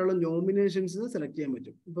അവാർഡ്സിന് വേണ്ടിയുള്ള നോമിനേഷൻസ് സെലക്ട് ചെയ്യാൻ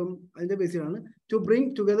പറ്റും. ഇപ്പം അതിന്റെ ബേസിലാണ് to bring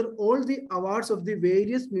together all the awards of the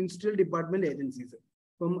various ministerial department agencies.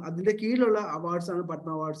 അപ്പം അതിന്റെ കീഴിലുള്ള അവാർഡ്സ് ആണ്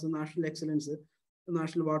Padma awards, national excellence,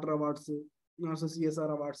 national water awards, national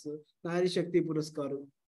CSR awards, Nari Shakti Puraskar,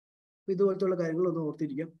 ഇതുപോലത്തെ കാര്യങ്ങൾ ഒന്ന്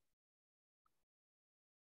ഓർത്തിരിക്കാം.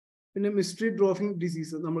 പിന്നെ മിസ്റ്ററി ഡ്രോപ്പിംഗ്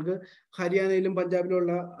ഡിസീസ്, നമുക്ക് ഹരിയാനയിലും പഞ്ചാബിലും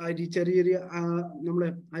ഉള്ള അരി ചെറിയ ചെറിയ നമ്മുടെ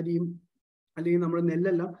അരിയും അല്ലെങ്കിൽ നമ്മുടെ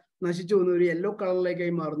നെല്ലെല്ലാം നശിച്ചു പോകുന്ന ഒരു യെല്ലോ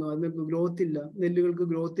കളറിലേക്കായി മാറുന്നു. അതിന് ഗ്രോത്ത് ഇല്ല, നെല്ലുകൾക്ക്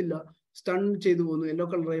ഗ്രോത്ത് ഇല്ല, സ്റ്റൺ ചെയ്തു പോകുന്നു, യെല്ലോ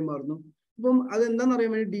കളറായി മാറുന്നു. അപ്പം അതെന്താണെന്ന്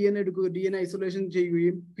അറിയാൻ വേണ്ടി DNA എടുക്കുക, DNA ഐസൊലേഷൻ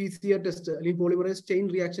ചെയ്യുകയും PCR ടെസ്റ്റ് അല്ലെങ്കിൽ polymerise chain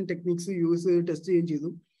reaction techniques use ചെയ്ത് ടെസ്റ്റ് ചെയ്യുകയും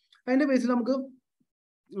ചെയ്തു. അതിന്റെ ബേസിൽ നമുക്ക്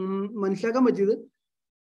മനസ്സിലാക്കാൻ പറ്റിയത്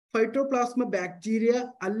ഫൈറ്റോപ്ലാസ്മ ബാക്ടീരിയ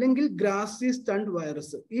അല്ലെങ്കിൽ ഗ്രാസി സ്റ്റണ്ട്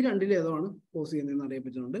വൈറസ്, ഈ രണ്ടിൽ ഏതാണ് കോസ് ചെയ്യുന്നതെന്ന്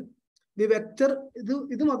അറിയപ്പെട്ടിട്ടുണ്ട്. ദി വെക്ടർ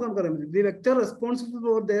ഇത് മാത്രം നമുക്ക് അറിയാൻ പറ്റും. The vector responsible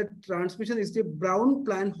for there transmission is the brown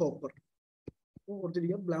plant hopper.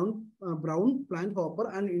 ഓർത്തിരിക്കുക, brown plant hopper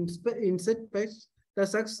and insect pest that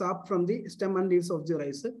sucks sap from the stem and leaves of the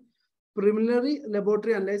rice. Preliminary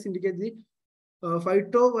laboratory analysis indicate the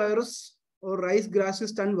phytovirus or rice grassi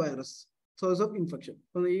stunt virus source of infection.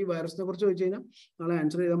 അപ്പോൾ ഈ വൈറസിനെ കുറിച്ച് ചോദിച്ചു കഴിഞ്ഞാൽ നാളെ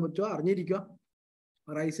answer ചെയ്താൻ പറ്റുമോ അറിഞ്ഞിരിക്കുക.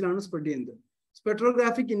 റൈസിലാണ് spread ചെയ്യുന്നത്.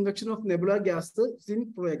 സ്പെക്ട്രോഗ്രാഫിക് infection of nebula gas sin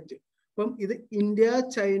project. അപ്പം ഇത് ഇന്ത്യ,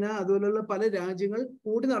 ചൈന അതുപോലുള്ള പല രാജ്യങ്ങൾ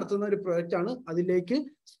കൂടി നടത്തുന്ന ഒരു പ്രോജക്റ്റ് ആണ്. അതിലേക്ക്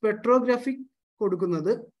സ്പെക്ട്രോഗ്രാഫിക്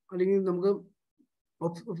കൊടുക്കുന്നത് അല്ലെങ്കിൽ നമുക്ക്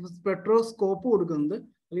സ്പെക്ട്രോസ്കോപ്പ് കൊടുക്കുന്നത്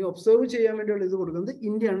അല്ലെങ്കിൽ ഒബ്സർവ് ചെയ്യാൻ വേണ്ടിയുള്ള ഇത് കൊടുക്കുന്നത്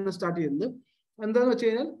ഇന്ത്യയാണ് സ്റ്റാർട്ട് ചെയ്യുന്നത്. എന്താണെന്ന് വെച്ച്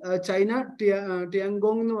കഴിഞ്ഞാൽ ചൈന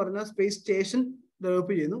ടിയാങ്കോങ് എന്ന് പറഞ്ഞ സ്പേസ് സ്റ്റേഷൻ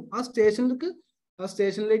ഡെവലപ്പ് ചെയ്യുന്നു. ആ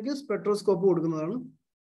സ്റ്റേഷനിലേക്ക് സ്പെക്ട്രോസ്കോപ്പ് കൊടുക്കുന്നതാണ്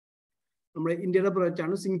നമ്മുടെ ഇന്ത്യയുടെ പ്രോജക്റ്റ്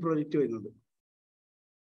ആണ് സിംഗ് പ്രോജക്റ്റ് വരുന്നത്.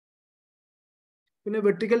 പിന്നെ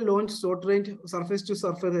vertical launch short range surface to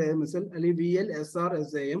surface missile അല്ലെങ്കിൽ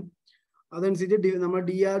VLSR/SAM. അതനുസരിച്ച് നമ്മൾ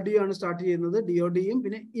DRDO ആണ് സ്റ്റാർട്ട് ചെയ്യുന്നത്. DODയും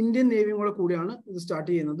പിന്നെ ഇന്ത്യൻ നേവിയും കൂടെയാണ് ഇത് സ്റ്റാർട്ട്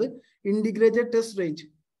ചെയ്യുന്നത്. ഇന്റിഗ്രേറ്റഡ് ടെസ്റ്റ് റേഞ്ച്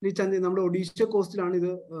നമ്മുടെ ഒഡീഷ കോസ്റ്റിലാണ്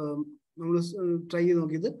ഇത് നമ്മൾ ട്രൈ ചെയ്ത്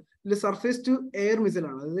നോക്കിയത്. ഇതിൽ സർഫേസ് ടു എയർ മിസൈൽ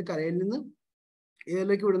ആണ്, അതായത് കരയിൽ നിന്ന്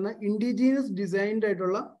എയറിലേക്ക് വിടുന്ന ഇൻഡിജീനിയസ് ഡിസൈൻഡ്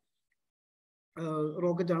ആയിട്ടുള്ള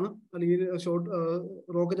റോക്കറ്റ് ആണ് അല്ലെങ്കിൽ ഷോർട്ട്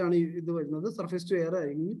റോക്കറ്റ് ആണ് ഇത് വരുന്നത്. സർഫേസ് ടു എയർ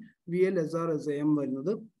ആയിരിക്കും VLSR/SAM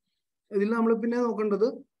വരുന്നത്. ഇതിൽ നമ്മൾ പിന്നെ നോക്കേണ്ടത്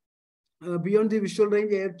beyond the visual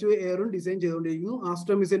range air to എയറും design ചെയ്തുകൊണ്ടിരിക്കുന്നു.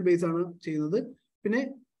 ആസ്ട്രോ മിസൈൽ ബേസ് ആണ് ചെയ്യുന്നത്. പിന്നെ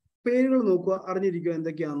പേരുകൾ നോക്കുക, അറിഞ്ഞിരിക്കുക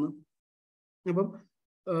എന്തൊക്കെയാണെന്ന്. അപ്പം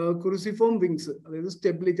ക്രൂസിഫോം വിങ്സ്, അതായത്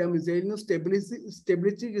സ്റ്റെബിലിറ്റി, ആ മിസൈലിന്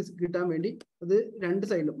സ്റ്റെബിലിറ്റി കിട്ടാൻ വേണ്ടി അത് രണ്ട്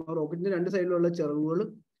സൈഡിലും റോക്കറ്റിന്റെ രണ്ട് സൈഡിലുള്ള ചിറകുകൾ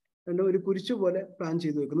ഒരു കുരിശു പോലെ പ്ലാൻ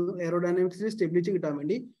ചെയ്ത് വെക്കുന്നു. എയറോഡൈനാമിക്സിന് സ്റ്റെബിലിറ്റി കിട്ടാൻ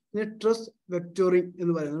വേണ്ടി. പിന്നെ ട്രസ് വെക്ടോറിംഗ്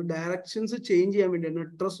എന്ന് പറയുന്നത് ഡയറക്ഷൻസ് ചേഞ്ച് ചെയ്യാൻ വേണ്ടിയാണ്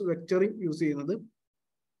ട്രസ് വെക്ടോറിംഗ് യൂസ് ചെയ്യുന്നത്.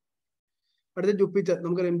 അടുത്ത ജൂപ്പിറ്റർ,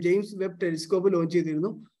 നമുക്കറിയാം ജെയിംസ് വെബ് ടെലിസ്കോപ്പ് ലോഞ്ച് ചെയ്തിരുന്നു.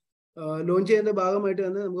 ലോഞ്ച് ചെയ്യുന്നതിന്റെ ഭാഗമായിട്ട്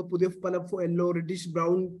തന്നെ നമുക്ക് പുതിയ പല യെല്ലോ, റെഡിഷ്,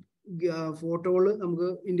 ബ്രൗൺ ഫോട്ടോകൾ നമുക്ക്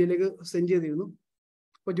ഇന്ത്യയിലേക്ക് സെൻഡ് ചെയ്തിരുന്നു.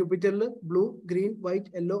 ഇപ്പോൾ ജൂപ്പിറ്ററിൽ blue, green, white,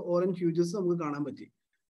 yellow, orange ഹ്യൂജസ് നമുക്ക് കാണാൻ പറ്റി.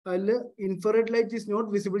 അതിൽ infrared light is not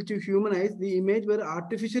visible to human ice. The image were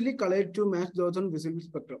artificially coloured to match those on visible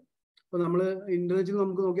spectrum. അപ്പോൾ നമ്മൾ ഇന്റർനെറ്റിൽ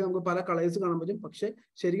നമുക്ക് നോക്കിയാൽ നമുക്ക് പല കളേഴ്സ് കാണാൻ പറ്റും. പക്ഷെ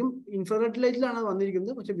ശരിക്കും ഇൻഫ്രാറെഡ് ലൈറ്റിലാണ്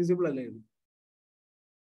വന്നിരിക്കുന്നത്, പക്ഷെ വിസിബിൾ അല്ലായിരുന്നു.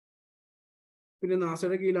 പിന്നെ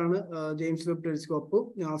നാസയുടെ കീഴിലാണ് ജെയിംസ് വെബ് ടെലിസ്കോപ്പ്,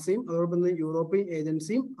 നാസയും അതോടൊപ്പം തന്നെ യൂറോപ്യൻ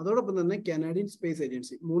ഏജൻസിയും അതോടൊപ്പം തന്നെ കാനഡിയൻ സ്പേസ്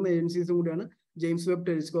ഏജൻസി, 3 ഏജൻസീസും കൂടിയാണ് ജെയിംസ് വെബ്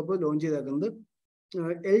ടെലിസ്കോപ്പ് ലോഞ്ച് ചെയ്തേക്കുന്നത്.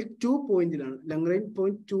 L2 പോയിന്റിലാണ്, ലംഗ്രൈൻ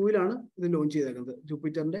പോയിന്റ് 2-ലാണ് ഇത് ലോഞ്ച് ചെയ്തേക്കുന്നത്.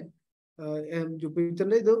 ജൂപ്പിറ്ററിന്റെ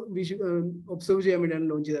ഇത് ഒബ്സർവ് ചെയ്യാൻ വേണ്ടിയാണ്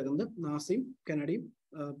ലോഞ്ച് ചെയ്തേക്കുന്നത്. നാസയും കാനഡയും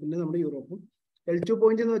പിന്നെ നമ്മുടെ യൂറോപ്പും. L2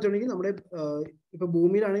 പോയിന്റ് എന്ന് വെച്ചിട്ടുണ്ടെങ്കിൽ നമ്മുടെ ഇപ്പൊ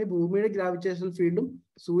ഭൂമിയിലാണെങ്കിൽ ഭൂമിയുടെ ഗ്രാവിറ്റേഷണൽ ഫീൽഡും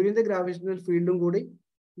സൂര്യന്റെ ഗ്രാവിറ്റേഷണൽ ഫീൽഡും കൂടി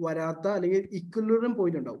വരാത്ത അല്ലെങ്കിൽ ഇക്വിലിബ്രിയം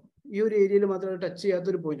പോയിന്റ് ഉണ്ടാവും. ഈ ഒരു ഏരിയയിൽ മാത്രമേ ടച്ച് ചെയ്യാത്ത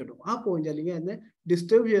ഒരു പോയിന്റ് ഉണ്ടാവും. ആ പോയിന്റ് അല്ലെങ്കിൽ അതിനെ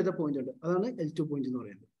ഡിസ്റ്റർബ് ചെയ്യാത്ത പോയിന്റ് ഉണ്ട്. അതാണ് L2 പോയിന്റ് എന്ന്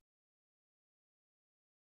പറയുന്നത്.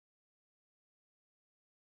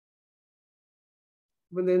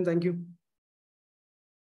 അപ്പൊ എന്തായാലും താങ്ക് യു.